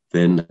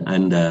 Then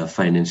under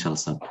financial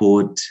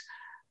support,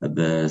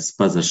 the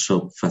Spaza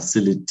Shop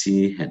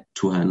facility had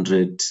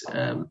 200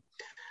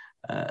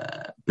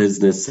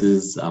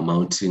 businesses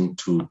amounting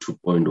to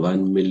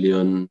 2.1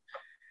 million.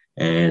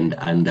 And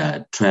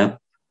under TRAP,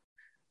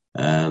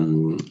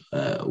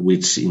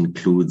 which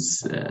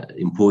includes,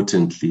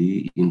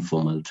 importantly,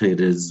 informal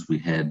traders, we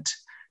had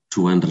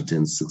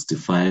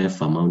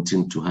 265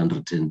 amounting to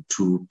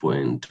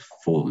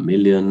 102.4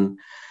 million.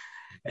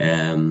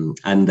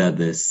 Under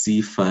the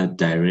CFA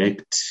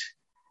direct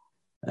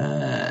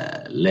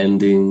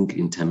lending,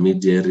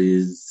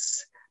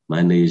 intermediaries,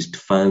 managed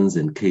funds,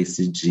 and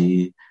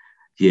KCG,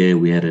 here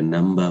we had a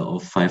number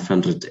of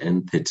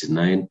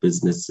 539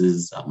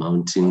 businesses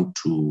amounting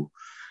to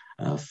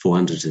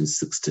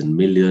 416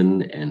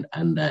 million. And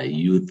under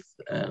youth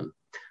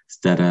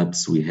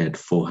startups, we had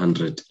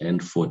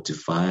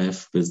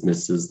 445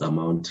 businesses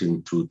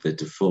amounting to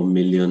 34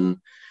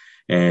 million.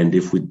 And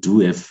if we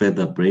do a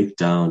further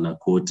breakdown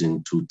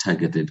according to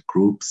targeted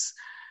groups,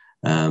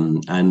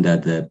 under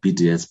the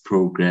BDS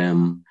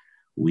program,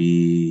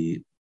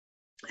 we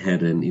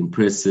had an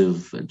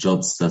impressive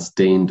jobs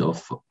sustained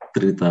of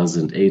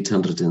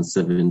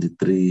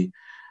 3,873,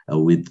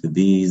 with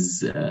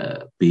these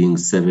being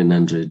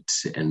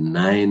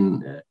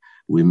 709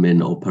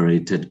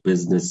 women-operated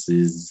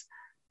businesses,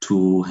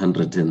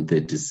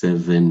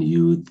 237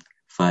 youth,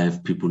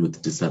 5 people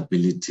with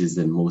disabilities,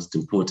 and most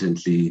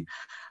importantly,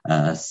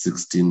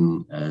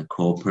 16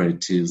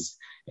 cooperatives.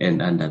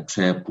 And under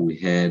TRAP, we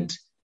had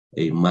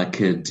a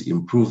market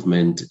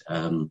improvement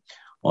on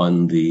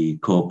the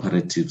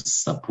cooperatives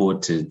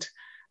supported.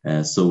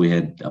 So we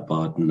had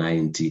about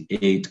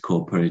 98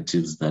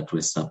 cooperatives that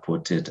were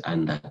supported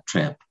under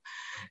TRAP.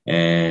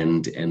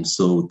 And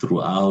so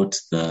throughout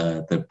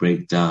the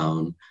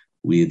breakdown,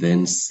 we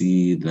then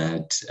see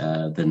that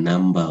the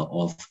number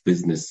of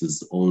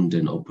businesses owned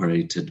and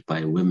operated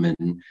by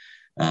women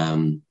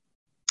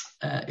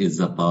is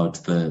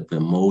about the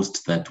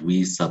most that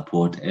we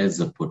support as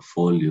a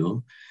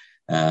portfolio,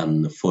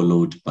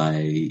 followed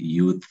by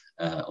youth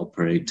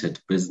operated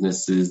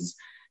businesses,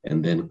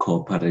 and then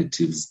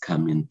cooperatives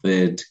come in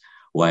third,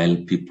 while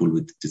people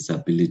with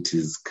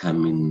disabilities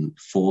come in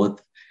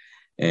fourth.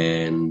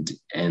 And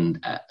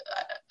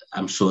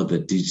I'm sure the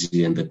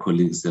DG and the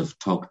colleagues have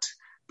talked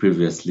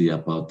previously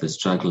about the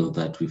struggle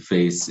that we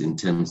face in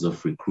terms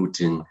of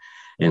recruiting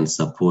and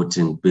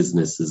supporting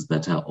businesses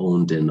that are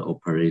owned and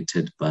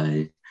operated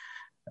by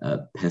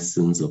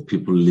persons or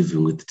people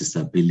living with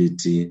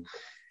disability.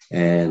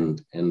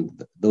 And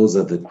those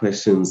are the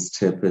questions,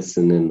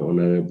 Chairperson and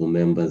honorable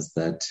members,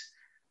 that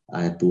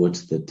I thought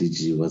the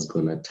DG was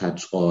going to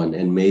touch on.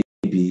 And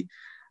maybe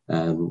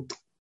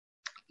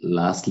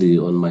lastly,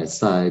 on my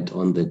side,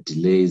 on the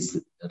delays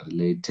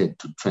related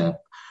to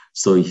TRAP.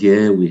 So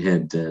here we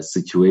had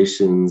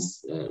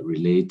situations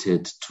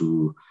related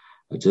to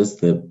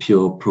just the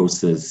pure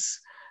process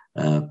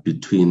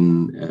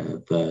between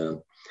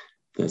the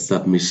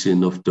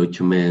submission of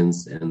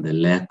documents and the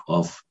lack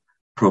of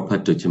proper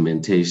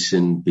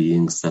documentation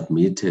being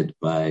submitted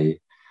by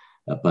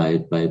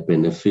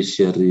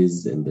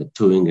beneficiaries, and the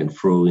toing and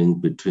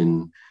froing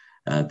between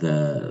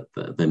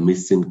the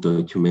missing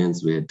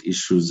documents. We had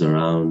issues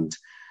around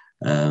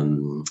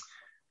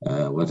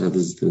what are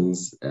these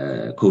things?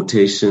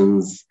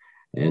 Quotations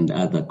and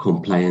other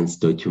compliance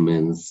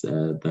documents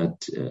that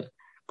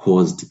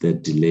caused the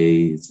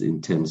delays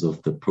in terms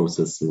of the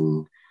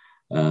processing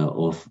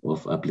of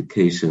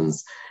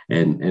applications.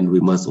 And we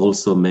must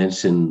also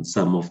mention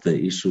some of the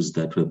issues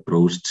that were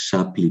broached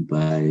sharply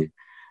by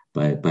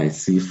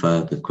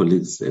CFA. The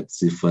colleagues at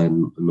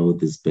CFA know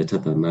this better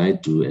than I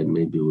do, and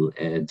maybe will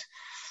add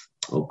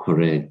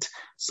correct.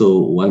 So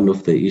one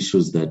of the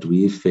issues that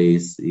we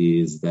face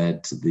is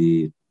that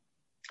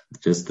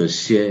just the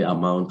sheer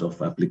amount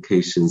of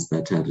applications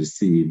that are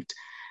received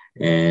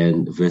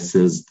and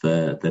versus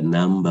the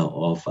number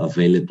of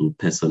available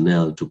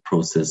personnel to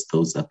process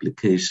those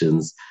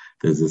applications,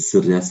 there's a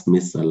serious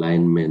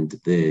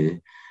misalignment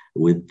there,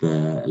 with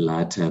the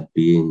latter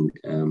being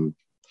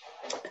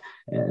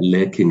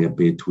lacking a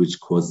bit, which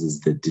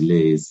causes the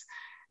delays.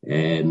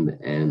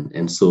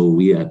 And so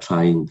we are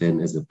trying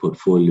then as a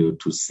portfolio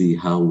to see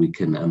how we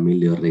can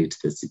ameliorate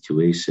the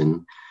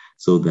situation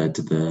so that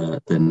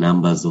the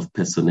numbers of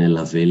personnel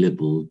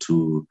available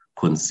to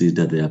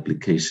consider the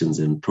applications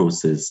and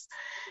process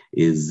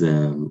is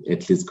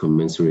at least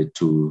commensurate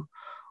to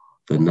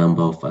the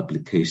number of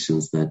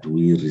applications that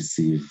we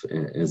receive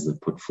as a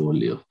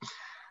portfolio.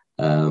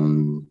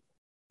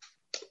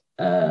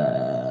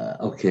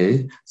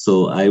 Okay,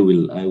 so I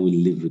will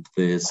leave it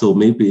there. So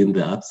maybe in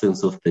the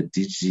absence of the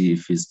DG,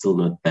 if he's still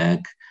not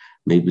back,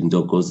 maybe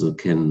Ntokozo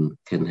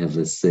can have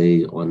a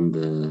say on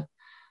the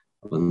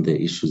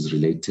issues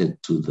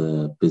related to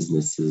the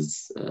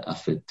businesses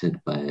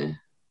affected by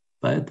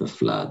the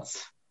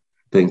floods.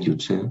 Thank you,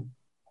 Chair.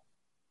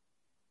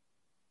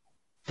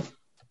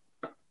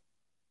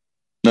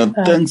 No,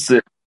 thanks.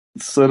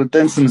 Sorry,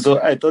 thanks.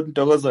 So I thought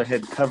Ntokozo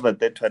had covered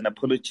that one.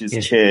 Apologies,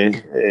 yes. Chair.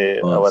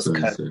 I was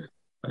sorry.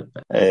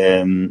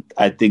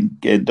 I think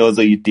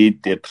Ntokozo, you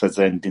did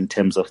present in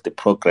terms of the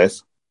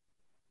progress.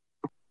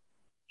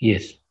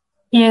 Yes.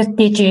 Yes,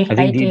 DG. I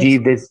think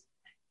DG,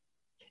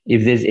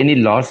 if there's any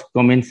last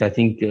comments, I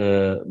think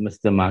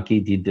Mr.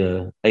 Maki did,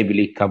 I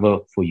believe,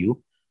 cover for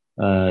you.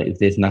 If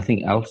there's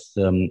nothing else,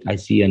 I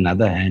see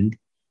another hand,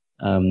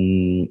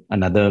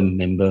 another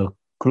member,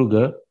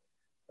 Kruger,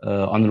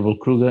 Honorable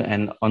Kruger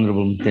and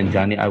Honorable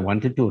Mtenjani. I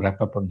wanted to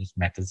wrap up on this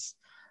matters,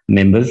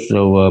 members.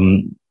 So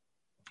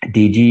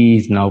DG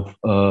is now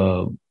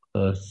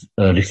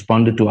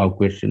responded to our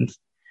questions.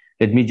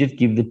 Let me just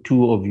give the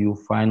two of you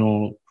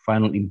final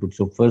input.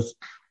 So first,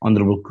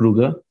 Honorable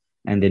Kruger,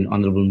 and then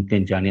Honorable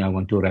Mtenjani. I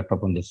want to wrap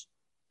up on this.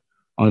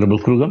 Honorable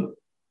Kruger.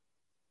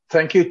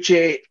 Thank you,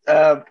 Chair.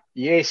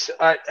 Yes,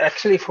 I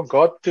actually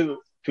forgot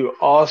to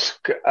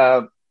ask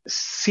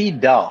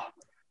CEDA.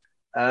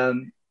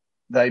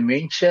 They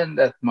mentioned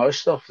that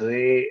most of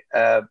their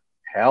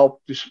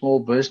help to small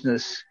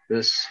business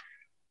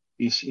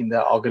is in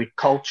the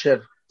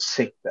agriculture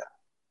sector.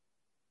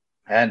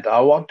 And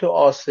I want to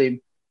ask them,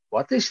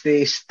 what is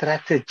their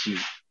strategy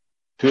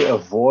to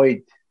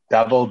avoid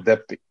double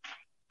dipping?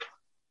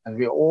 And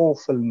we're all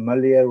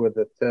familiar with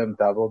the term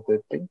double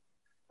dipping,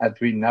 and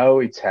we know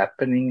it's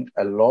happening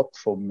a lot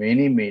for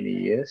many, many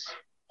years.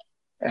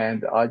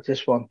 And I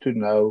just want to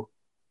know,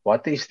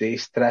 what is their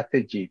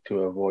strategy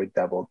to avoid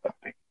double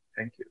dipping?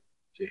 Thank you,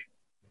 Jay.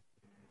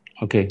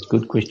 Okay,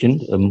 good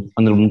question.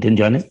 Honorable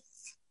Mtenjani.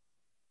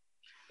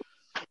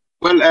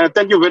 Well,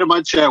 thank you very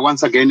much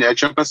once again,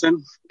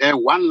 Chairperson.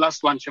 One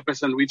last one,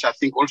 Chairperson, which I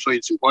think also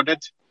is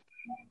important.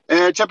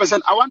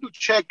 Chairperson, I want to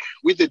check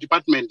with the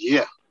department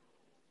here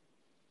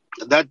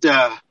that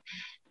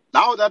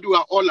now that we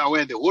are all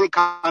aware, the whole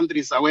country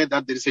is aware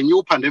that there is a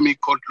new pandemic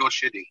called load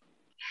shedding.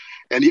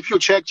 And if you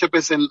check,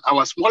 Chairperson,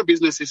 our small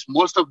businesses,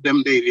 most of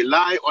them, they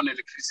rely on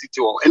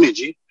electricity or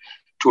energy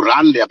to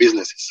run their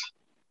businesses.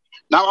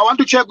 Now, I want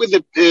to check with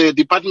the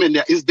department,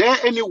 is there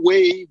any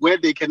way where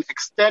they can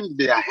extend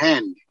their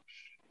hand,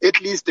 at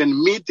least, and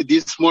meet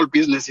these small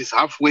businesses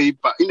halfway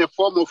in a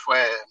form of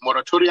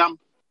moratorium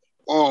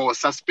or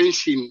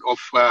suspension of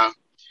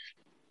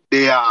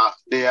their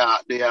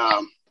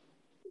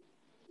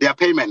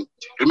payment?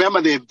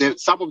 Remember,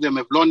 some of them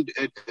have loaned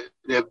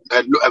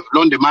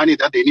the money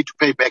that they need to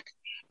pay back.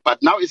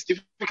 But now it's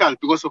difficult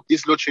because of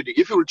this load shedding.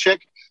 If you will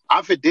check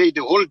half a day,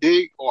 the whole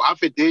day, or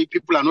half a day,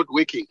 people are not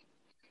working.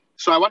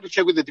 So I want to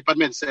check with the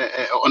departments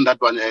on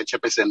that one,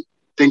 Chairperson.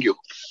 Thank you.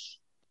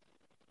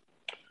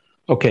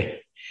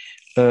 Okay.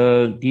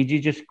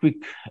 DG, just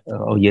quick.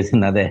 Oh, yes,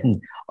 another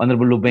hand.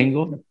 Honorable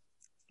Lubengo.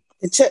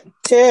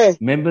 Chair.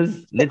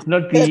 Members, let's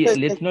not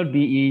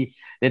be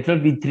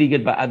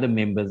triggered by other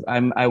members.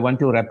 I want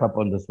to wrap up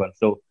on this one.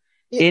 So,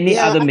 any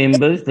other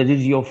members, that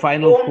is your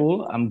final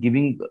call. I'm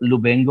giving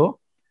Lubengo.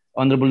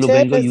 Honorable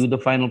Lubengo, you the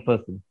final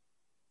person.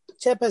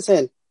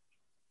 Chairperson,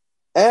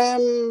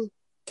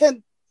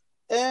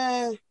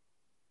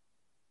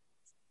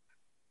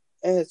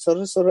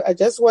 sorry. I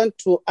just want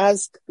to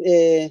ask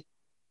the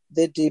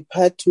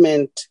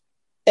department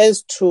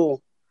as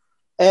to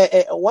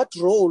what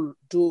role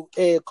do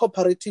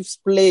cooperatives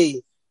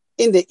play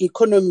in the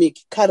economy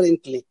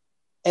currently,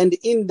 and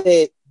in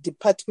the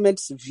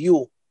department's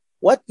view,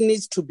 what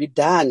needs to be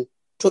done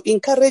to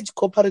encourage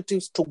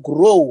cooperatives to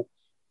grow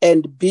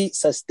and be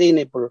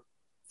sustainable?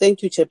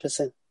 Thank you,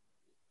 Chairperson.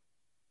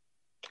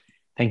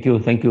 Thank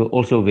you.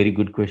 Also a very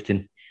good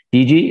question.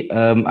 DG,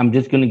 I'm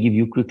just going to give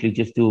you quickly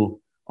just to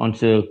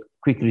answer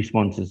quick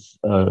responses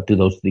to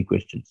those three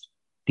questions.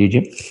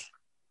 DG?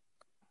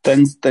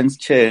 Thanks,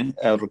 Chair.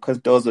 I'll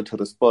request also to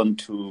respond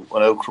to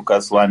Honorable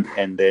Kruger's one,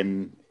 and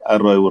then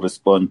Arroy will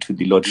respond to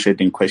the load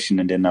shedding question,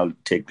 and then I'll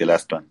take the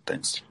last one.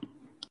 Thanks.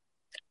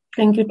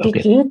 Thank you,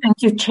 Okay. DG.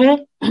 Thank you, Chair.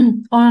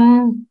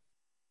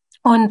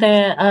 On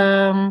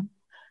the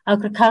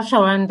agriculture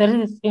one, that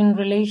is in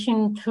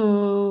relation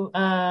to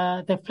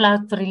the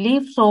flood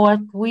relief. So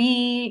what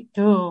we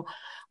do,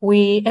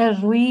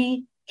 as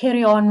we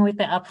carry on with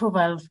the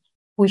approvals,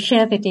 we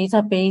share the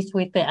database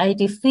with the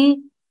IDC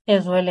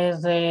as well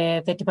as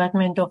the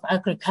Department of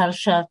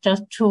Agriculture,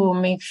 just to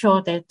make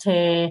sure that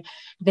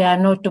there are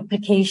no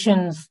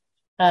duplications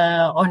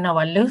on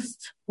our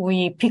list.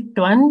 We picked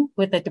one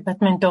with the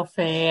Department of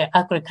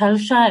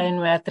Agriculture and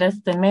we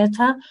addressed the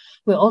matter.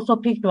 We also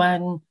picked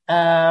one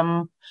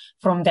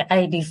from the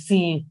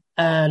IDC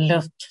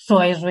list. So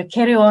as we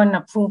carry on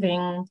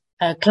approving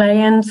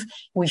clients,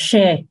 we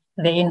share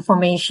the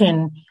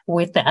information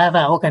with the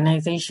other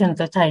organizations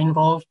that are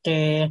involved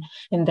in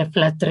the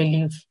flood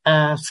relief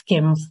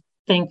schemes.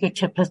 Thank you,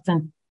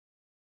 Chairperson.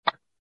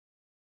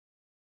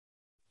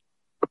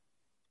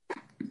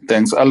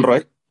 Thanks,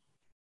 Alroy.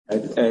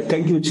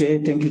 Thank you,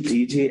 Chair. Thank you,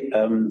 DG.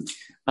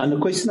 On the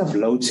question of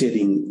load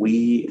shedding,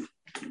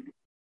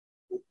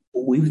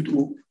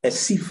 as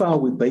CIFA,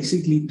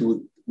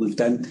 we've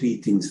done three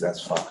things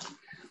thus far.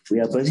 We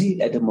are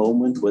busy at the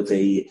moment with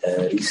a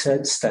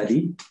research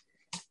study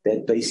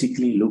that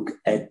basically look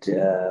at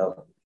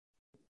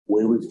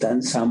where we've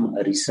done some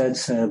research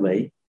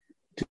survey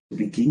to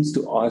begins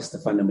to ask the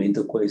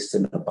fundamental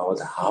question about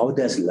how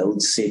does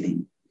load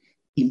shedding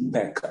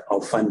impact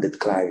our funded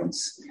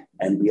clients.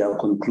 And we are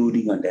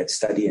concluding on that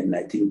study, and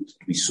I think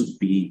we should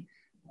be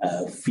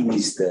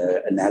finished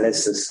the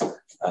analysis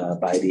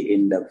by the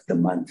end of the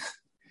month.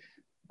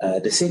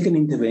 The second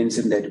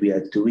intervention that we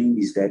are doing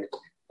is that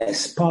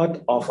as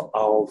part of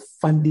our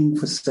funding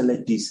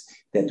facilities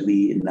that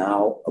we are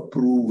now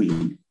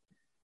approving,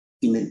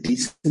 in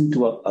addition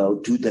to our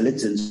due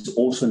diligence,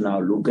 also now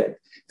look at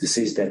to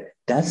say that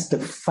does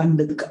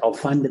our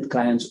funded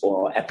clients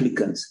or our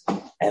applicants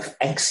have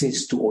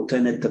access to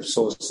alternative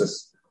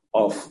sources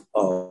of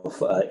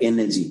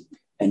energy?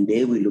 And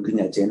there we're looking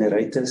at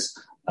generators,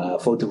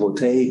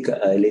 photovoltaic,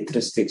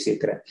 electricity,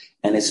 etc.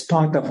 And as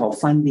part of our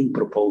funding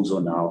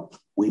proposal now,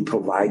 we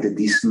provide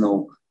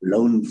additional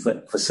loan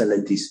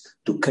facilities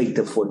to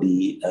cater for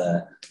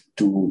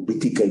to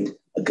mitigate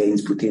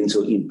against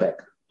potential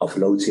impact of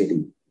load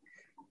shedding.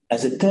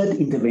 As a third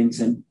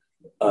intervention,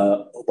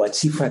 what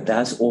CIFA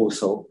does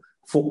also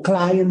for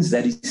clients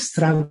that is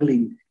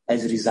struggling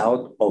as a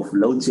result of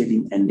load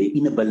shedding and the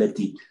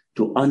inability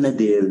to honor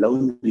their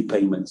loan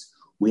repayments,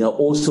 we are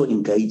also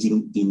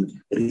engaging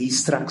in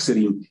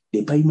restructuring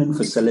their payment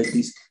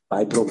facilities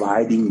by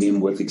providing them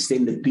with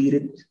extended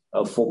period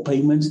for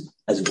payments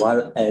as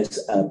well as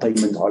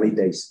payment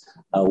holidays,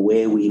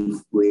 where we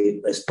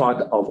as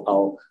part of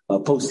our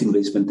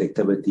post-investment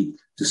activity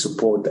to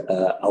support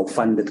our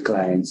funded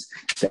clients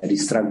that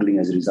is struggling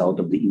as a result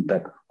of the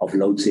impact of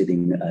load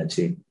shedding,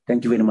 Chair.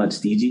 Thank you very much,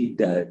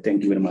 DG.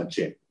 Thank you very much,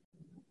 Chair.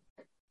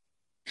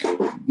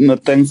 No,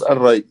 thanks. All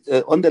right.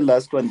 On the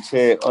last one,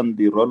 Chair, on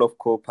the role of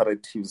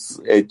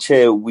cooperatives,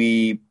 Chair,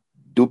 we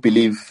do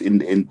believe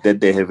in that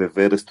they have a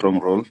very strong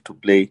role to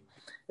play,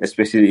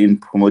 especially in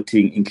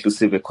promoting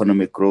inclusive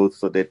economic growth,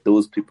 so that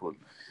those people,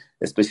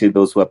 especially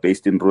those who are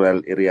based in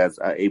rural areas,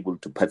 are able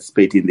to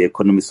participate in the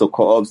economy. So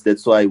co-ops,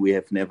 that's why we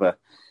have never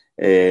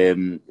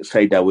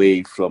shied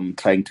away from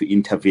trying to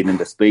intervene in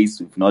the space.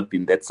 We've not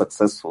been that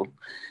successful.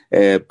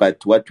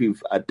 But what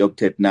we've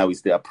adopted now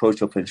is the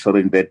approach of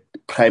ensuring that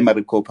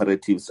primary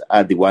cooperatives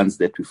are the ones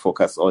that we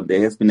focus on.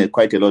 There has been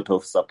quite a lot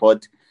of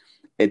support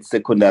at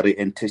secondary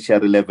and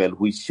tertiary level,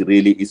 which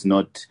really is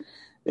not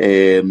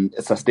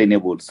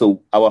sustainable.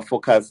 So our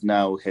focus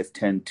now has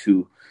turned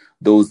to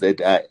those that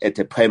are at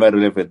a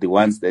primary level, the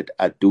ones that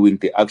are doing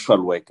the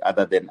actual work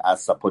other than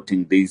us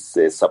supporting these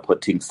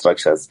supporting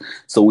structures.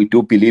 So we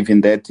do believe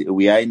in that.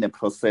 We are in a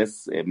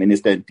process.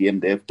 Minister and DM,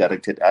 they have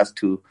directed us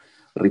to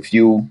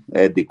review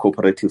the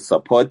cooperative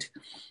support.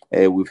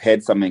 We've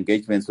had some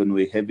engagements when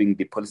we were having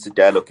the policy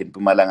dialogue in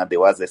Mpumalanga. There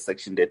was a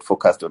section that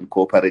focused on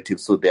cooperatives.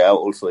 So there are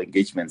also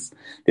engagements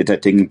that are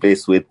taking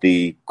place with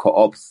the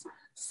co-ops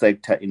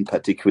sector in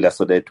particular,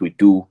 so that we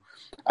do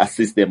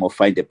assist them or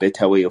find a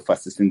better way of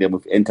assisting them.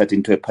 We've entered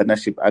into a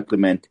partnership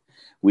agreement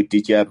with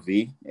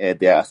DGRV.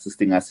 They are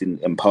assisting us in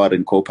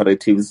empowering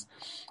cooperatives.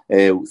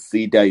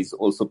 SEDA is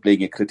also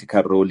playing a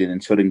critical role in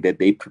ensuring that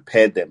they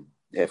prepare them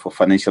for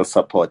financial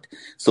support.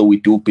 So we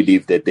do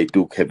believe that they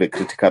do have a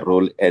critical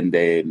role, and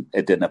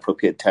at an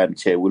appropriate time,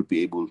 Chair will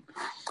be able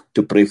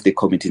to brief the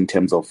committee in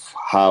terms of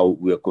how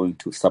we are going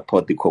to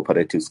support the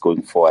cooperatives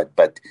going forward.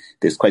 But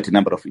there's quite a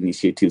number of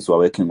initiatives we're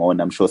working on.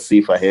 I'm sure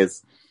CIFA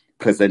has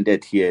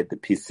presented here at the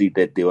PC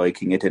that they're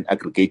working at an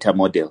aggregator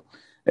model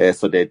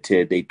so that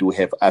they do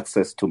have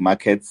access to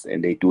markets,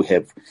 and they do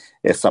have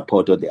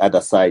support on the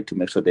other side to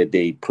make sure that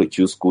they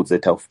produce goods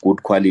that are of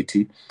good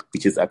quality,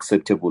 which is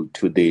acceptable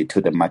to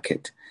the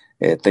market.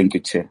 Thank you,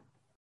 Chair.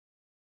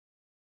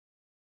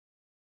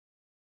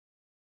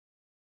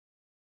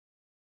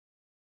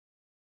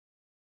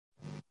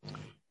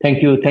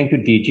 Thank you,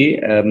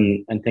 DG,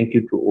 and thank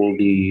you to all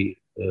the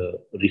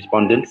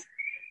respondents.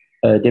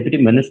 Deputy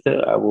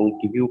Minister, I will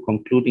give you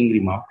concluding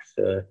remarks.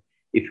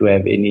 if you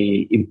have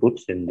any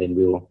inputs, and then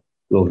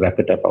we'll wrap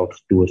it up. I'll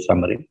do a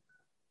summary.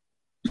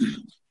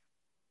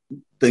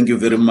 Thank you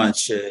very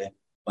much,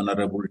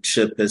 Honorable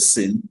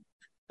Chairperson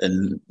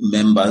and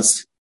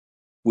members.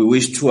 We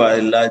wish to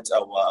highlight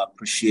our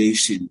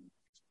appreciation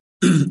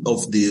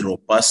of the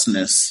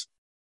robustness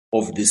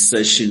of these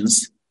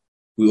sessions.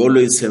 We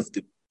always have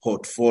the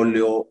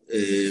portfolio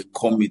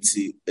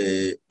committee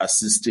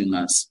assisting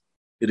us.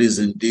 It is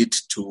indeed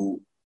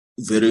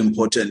very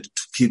important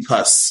to keep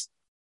us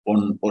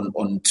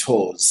on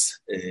toes.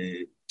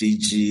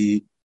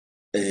 DG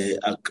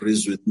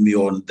agrees with me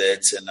on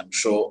that, and I'm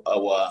sure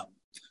our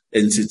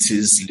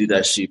entity's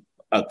leadership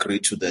agree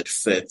to that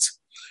fact.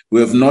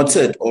 We have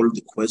noted all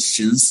the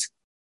questions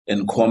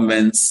and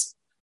comments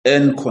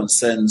and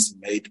concerns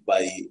made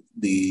by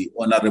the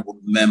honorable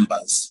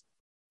members.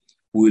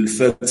 We will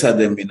factor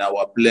them in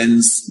our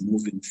plans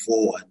moving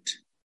forward.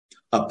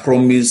 I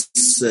promise,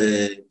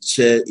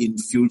 Chair, in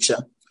future,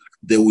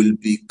 there will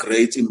be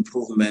great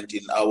improvement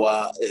in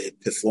our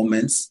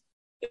performance.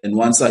 And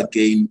once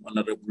again,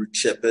 Honorable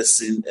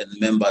Chairperson and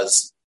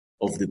members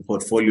of the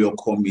Portfolio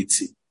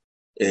Committee,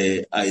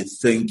 I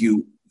thank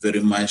you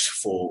very much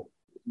for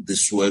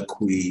this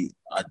work we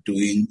are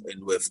doing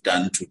and we have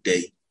done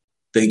today.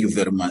 Thank you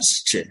very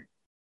much, Chair.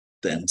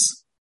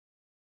 Thanks.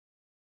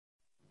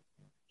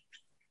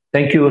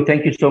 Thank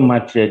you so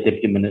much,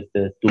 Deputy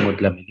Minister Ndumo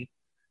Dlamini.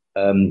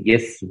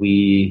 Yes,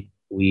 we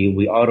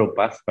are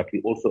robust, but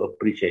we also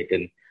appreciate,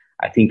 and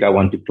I think I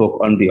want to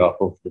talk on behalf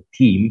of the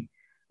team.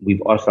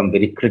 We've asked some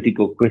very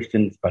critical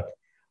questions, but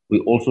we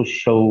also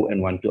show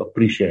and want to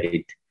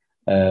appreciate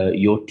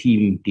your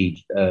team,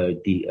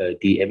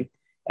 DM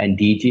and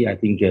DG. I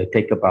think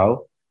take a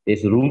bow.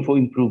 There's room for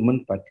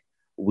improvement, but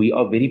we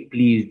are very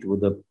pleased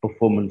with the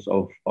performance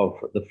of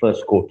the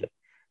first quarter.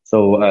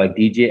 So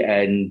DG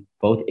and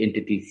both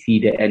entities,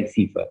 SEDA and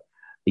CIFA.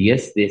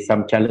 Yes, there's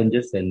some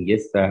challenges, and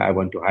yes, I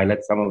want to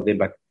highlight some of them,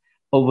 but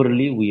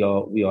overall,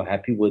 we are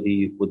happy with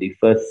the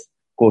first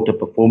quarter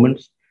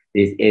performance.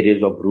 There's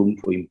areas of room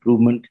for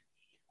improvement.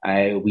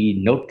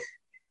 We note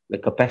the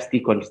capacity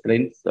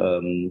constraints.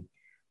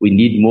 We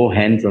need more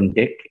hands on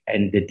deck,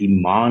 and the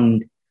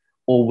demand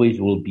always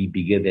will be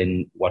bigger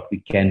than what we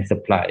can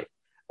supply.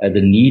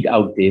 The need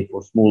out there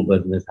for small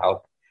business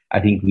help, I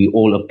think we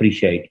all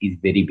appreciate, is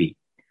very big.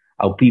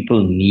 Our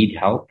people need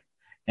help,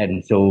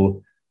 and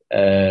so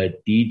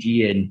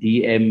DG and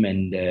DM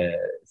and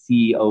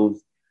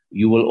CEOs,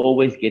 you will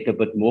always get a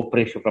bit more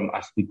pressure from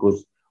us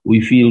because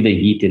we feel the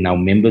heat, and our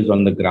members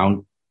on the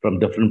ground from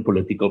different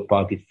political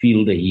parties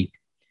feel the heat.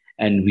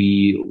 And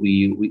we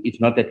it's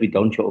not that we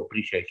don't show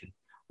appreciation.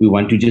 We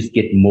want to just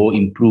get more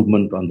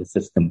improvement on the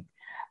system.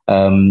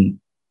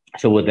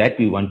 So with that,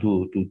 we want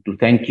to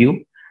thank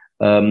you.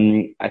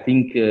 I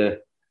think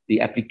the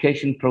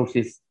application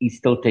process is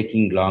still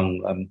taking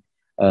long.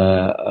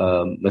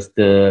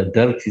 Mr.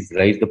 Dirks has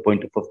raised the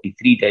point of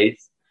 53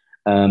 days.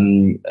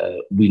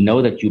 We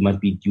know that you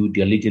must be due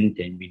diligent,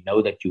 and we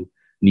know that you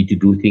need to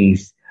do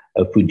things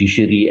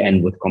fiduciary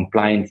and with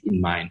compliance in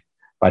mind.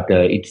 But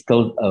it's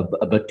still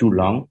a bit too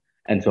long.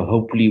 And so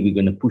hopefully we're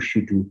going to push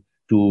you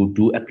to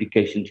do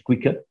applications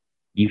quicker,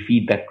 give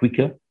feedback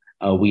quicker.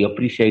 We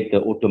appreciate the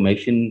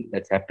automation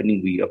that's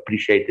happening. We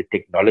appreciate the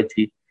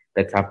technology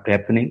that's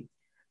happening.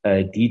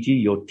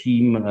 DG, your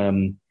team,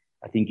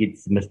 I think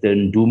it's Mr.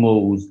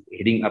 Ndumo who's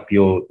heading up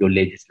your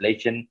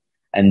legislation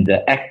and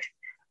the act.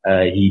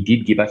 He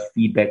did give us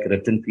feedback,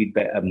 written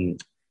feedback,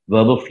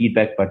 verbal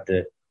feedback, but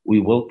we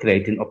will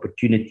create an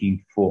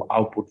opportunity for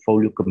our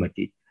portfolio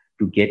committee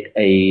to get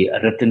a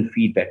written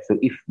feedback. So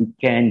if we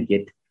can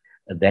get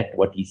that,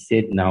 what he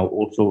said now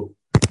also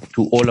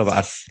to all of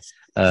us,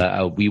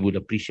 we would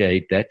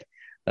appreciate that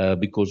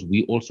because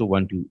we also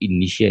want to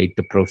initiate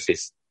the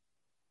process.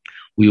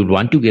 We would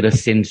want to get a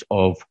sense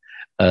of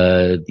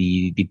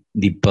the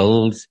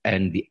bills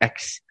and the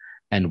acts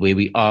and where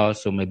we are.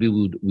 So maybe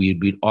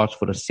we'd ask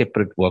for a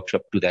separate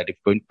workshop to that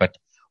point, but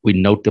we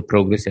note the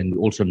progress, and we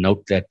also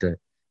note that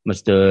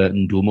Mr.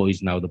 Ndumo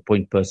is now the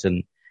point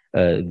person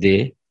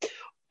there.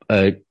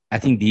 I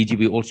think DG,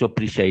 we also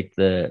appreciate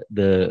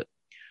the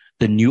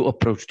new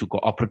approach to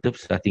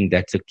cooperatives. I think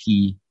that's a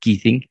key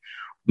thing.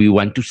 We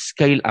want to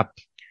scale up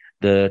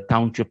the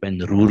township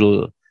and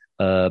rural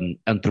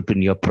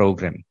entrepreneur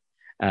program.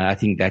 I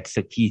think that's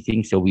a key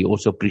thing. So we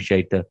also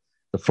appreciate the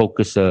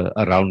focus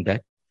around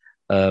that.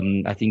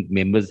 I think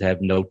members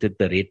have noted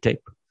the red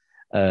tape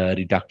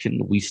reduction.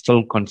 We're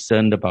still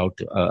concerned about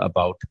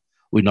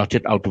we're not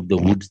yet out of the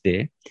woods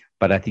there,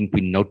 but I think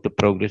we note the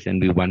progress, and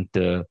we want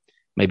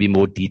maybe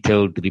more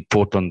detailed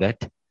report on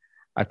that.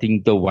 I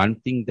think the one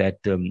thing that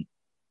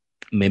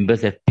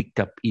members have picked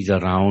up is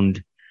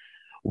around,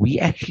 we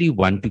actually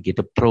want to get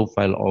a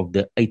profile of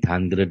the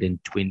 8,200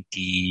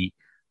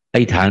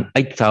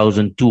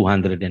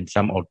 and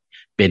some odd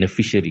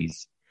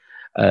beneficiaries.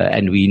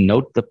 And we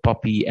note the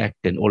POPI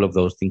Act and all of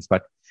those things,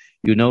 but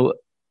we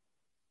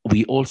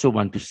also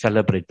want to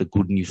celebrate the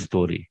good news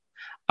story.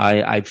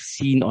 I've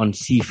seen on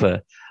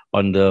CIFA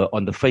on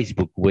the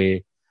Facebook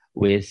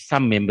where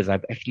some members,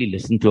 I've actually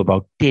listened to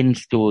about 10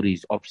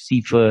 stories of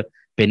CIFA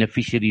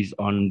beneficiaries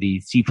on the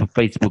CIFA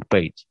Facebook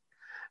page.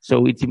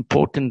 So it's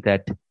important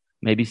that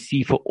maybe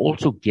CIFA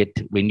also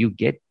when you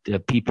get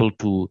people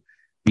to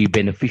be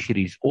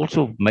beneficiaries,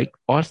 also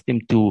ask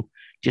them to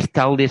just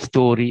tell their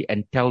story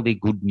and tell their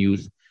good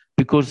news,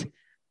 because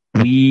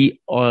we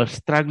are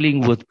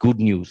struggling with good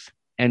news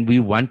and we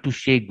want to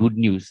share good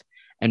news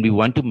and we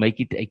want to make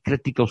it a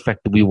critical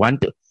factor. We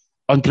want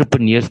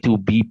entrepreneurs to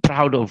be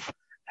proud of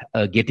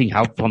getting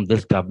help from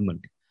this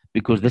government,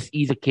 because this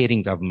is a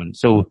caring government.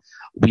 So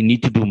we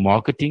need to do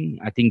marketing.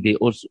 I think there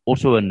was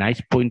also a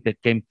nice point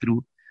that came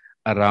through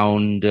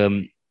around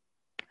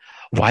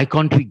why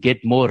can't we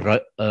get more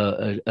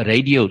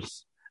radio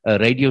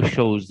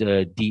shows,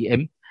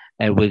 DM,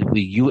 and with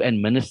you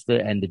and Minister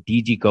and the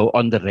DG go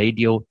on the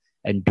radio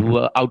and do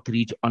an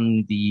outreach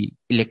on the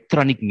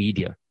electronic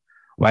media.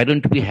 Why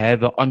don't we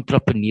have an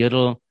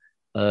entrepreneurial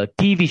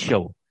TV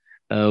show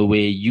where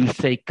you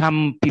say,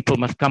 people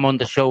must come on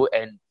the show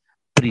and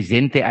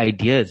present their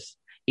ideas.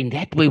 In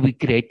that way, we're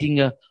creating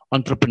an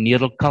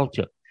entrepreneurial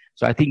culture.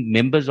 So I think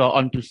members are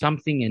onto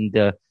something,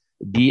 and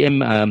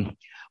DM,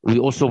 we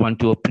also want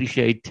to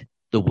appreciate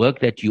the work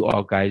that you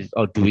guys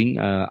are doing.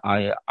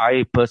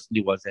 I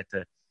personally was at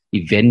an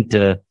event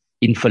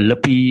in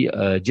Philippi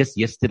just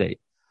yesterday,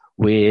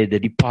 where the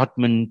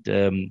department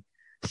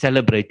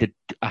celebrated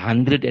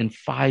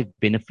 105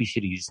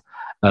 beneficiaries,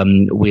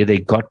 where they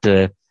got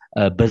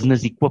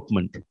business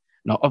equipment.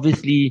 Now,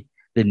 obviously,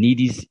 the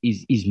need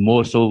is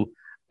more. So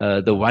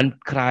the one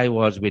cry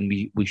was when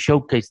we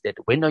showcased that,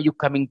 when are you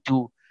coming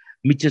to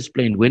Mitchell's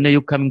Plain? When are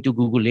you coming to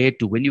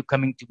Guguletu? When are you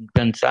coming to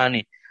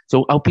Tanzania?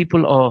 So our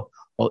people are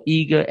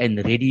eager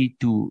and ready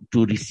to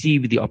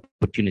receive the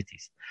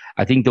opportunities.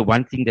 I think the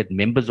one thing that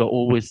members are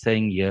always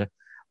saying here,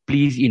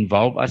 please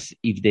involve us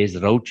if there's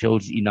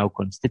roadshows in our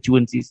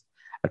constituencies.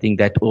 I think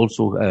that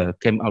also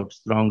came out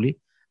strongly.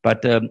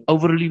 But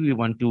overall, we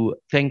want to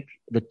thank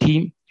the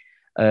team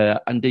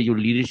under your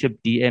leadership,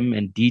 DM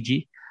and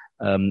DG,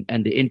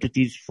 and the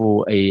entities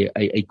for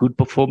a good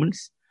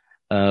performance.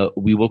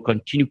 We will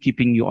continue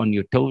keeping you on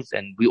your toes.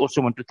 And we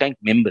also want to thank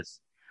members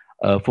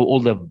for all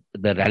the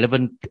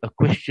relevant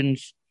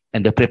questions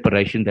and the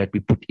preparation that we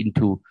put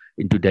into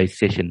today's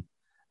session.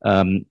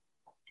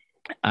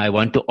 I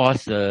want to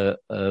ask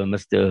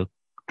Mr.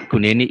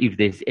 Kunene if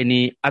there's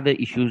any other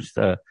issues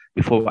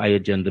before I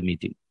adjourn the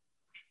meeting.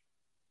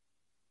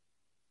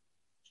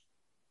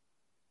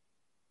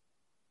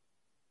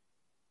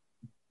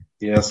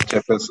 Yes,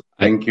 Chairperson,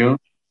 thank you.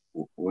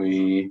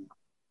 We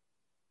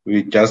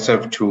just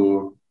have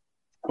to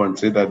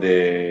consider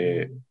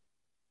the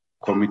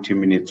committee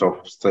minutes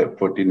of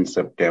 14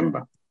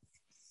 September.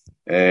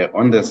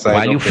 On the side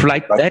While you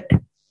flight that?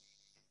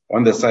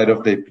 On the side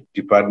of the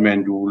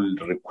department, we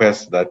will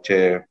request that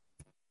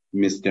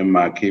Mr.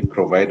 Maki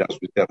provide us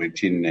with a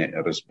written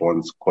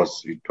response,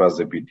 because it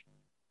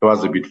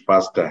was a bit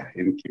faster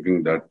in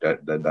giving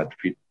that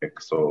feedback.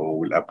 So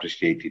we'll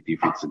appreciate it if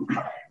it's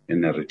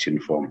in a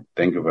written form.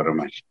 Thank you very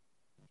much.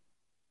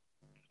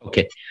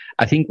 Okay.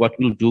 I think what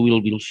we'll do,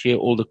 we'll share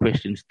all the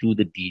questions to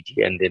the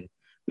DG, and then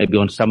maybe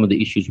on some of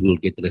the issues we'll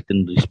get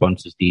written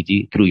responses,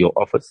 DG, through your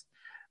office.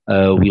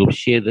 We'll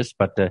share this,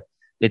 but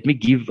let me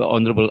give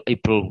Honorable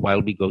April,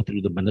 while we go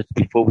through the minutes,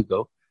 before we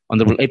go.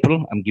 Honorable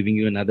April, I'm giving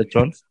you another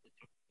chance.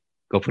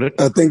 Go for it.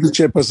 Thank you,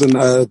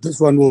 Chairperson.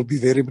 This one will be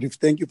very brief.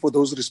 Thank you for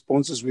those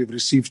responses we've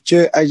received.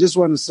 Chair, I just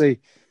want to say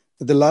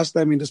that the last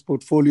time in this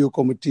portfolio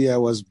committee, I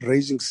was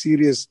raising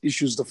serious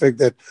issues, the fact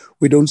that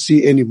we don't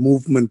see any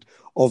movement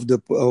of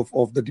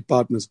the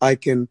departments. I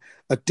can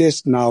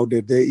attest now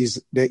that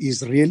there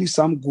is really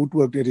some good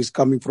work that is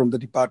coming from the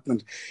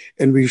department,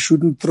 and we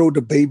shouldn't throw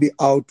the baby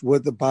out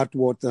with the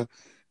bathwater.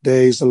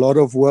 There is a lot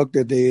of work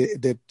that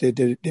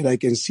I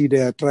can see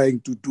they are trying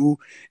to do,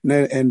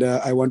 and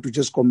I want to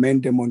just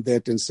commend them on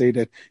that and say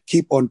that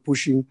keep on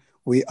pushing.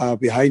 We are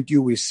behind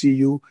you. We see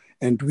you,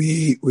 and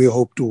we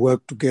hope to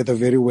work together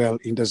very well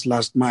in this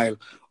last mile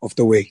of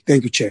the way.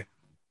 Thank you, Chair.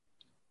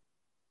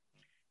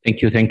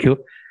 Thank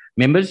you.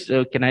 Members,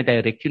 can I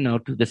direct you now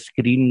to the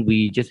screen?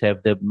 We just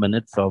have the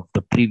minutes of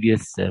the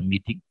previous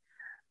meeting.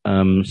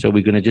 So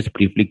we're going to just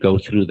briefly go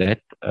through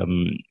that.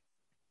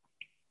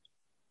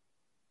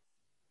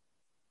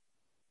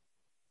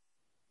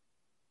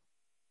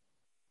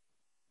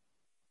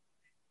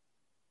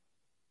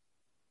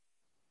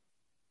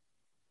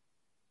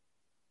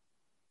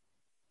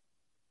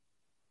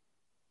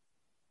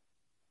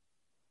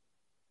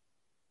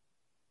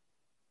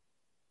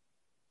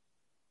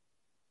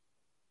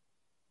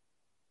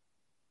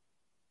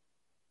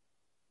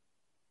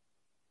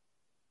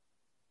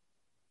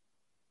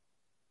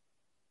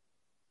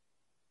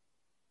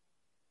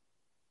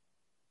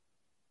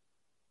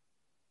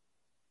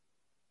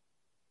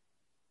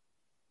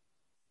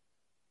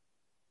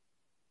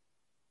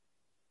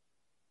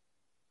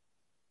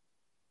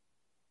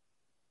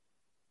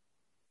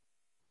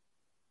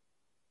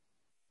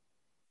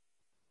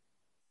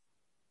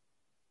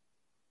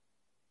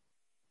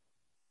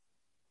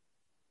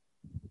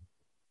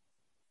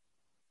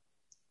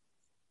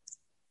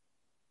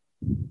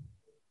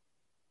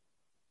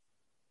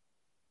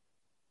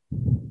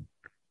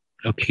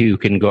 Okay, you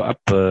can go up.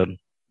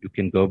 You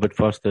can go a bit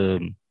faster,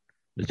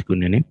 Mr.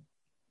 Kunene.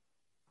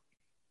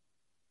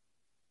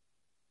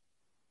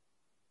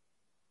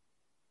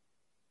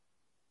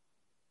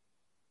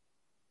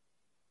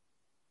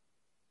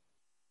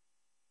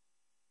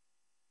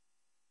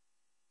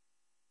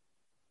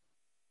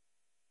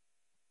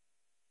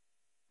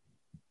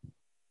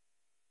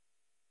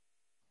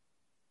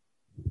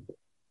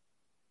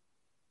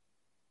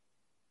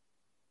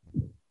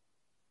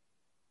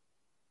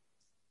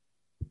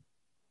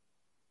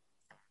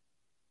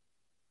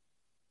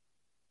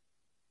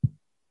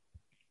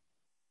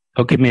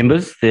 Okay,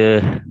 members,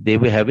 there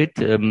we have it.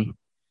 Can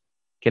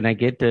I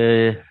get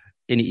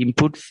any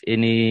inputs,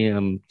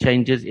 any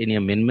changes, any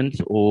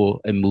amendments, or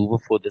a mover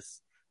for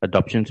this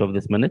adoptions of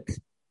this minutes?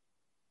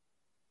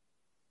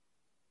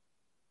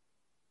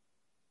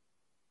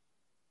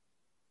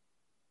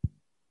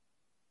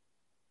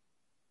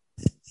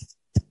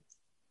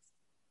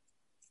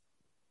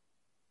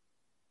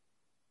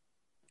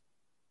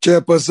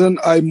 Chairperson,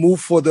 I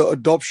move for the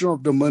adoption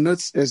of the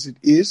minutes as it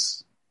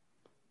is.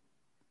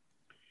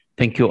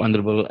 Thank you,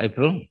 Honorable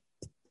April.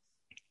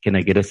 Can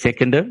I get a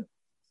seconder?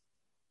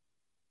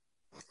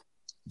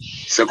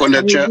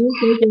 Seconded, Chair.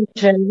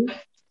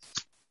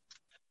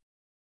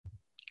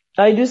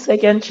 I do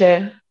second,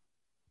 Chair.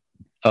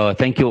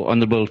 Thank you,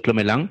 Honorable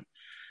Tlomelang.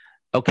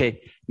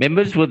 Okay,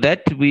 members, with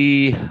that,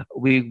 we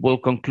will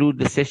conclude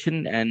the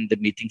session and the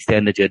meeting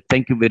stand adjourned.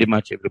 Thank you very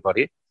much,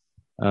 everybody.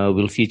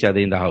 We'll see each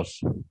other in the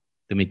house.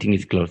 The meeting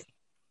is closed.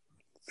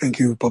 Thank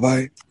you.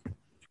 Bye-bye.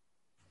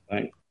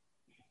 Bye.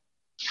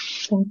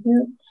 Thank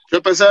you.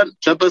 Chairperson.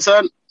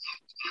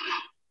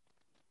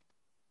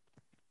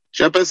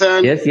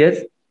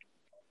 Yes.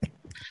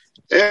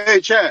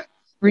 Hey, Chair.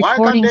 Recording why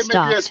can't they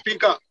stopped. make you a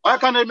speaker? Why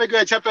can't they make you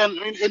a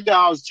chairperson in the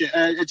house, Chair?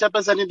 A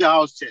chairperson in the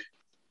house, Chair?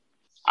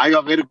 You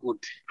are very good.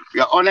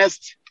 You are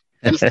honest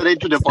and straight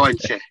to the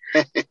point, Chair.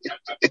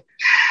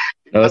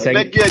 Let's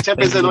make you a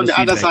chairperson on the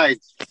other side.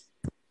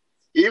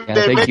 If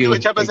they make you a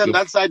chairperson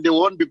that side, they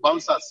won't be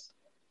bouncers.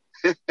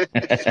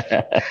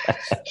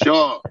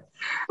 Sure.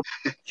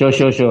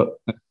 Sure.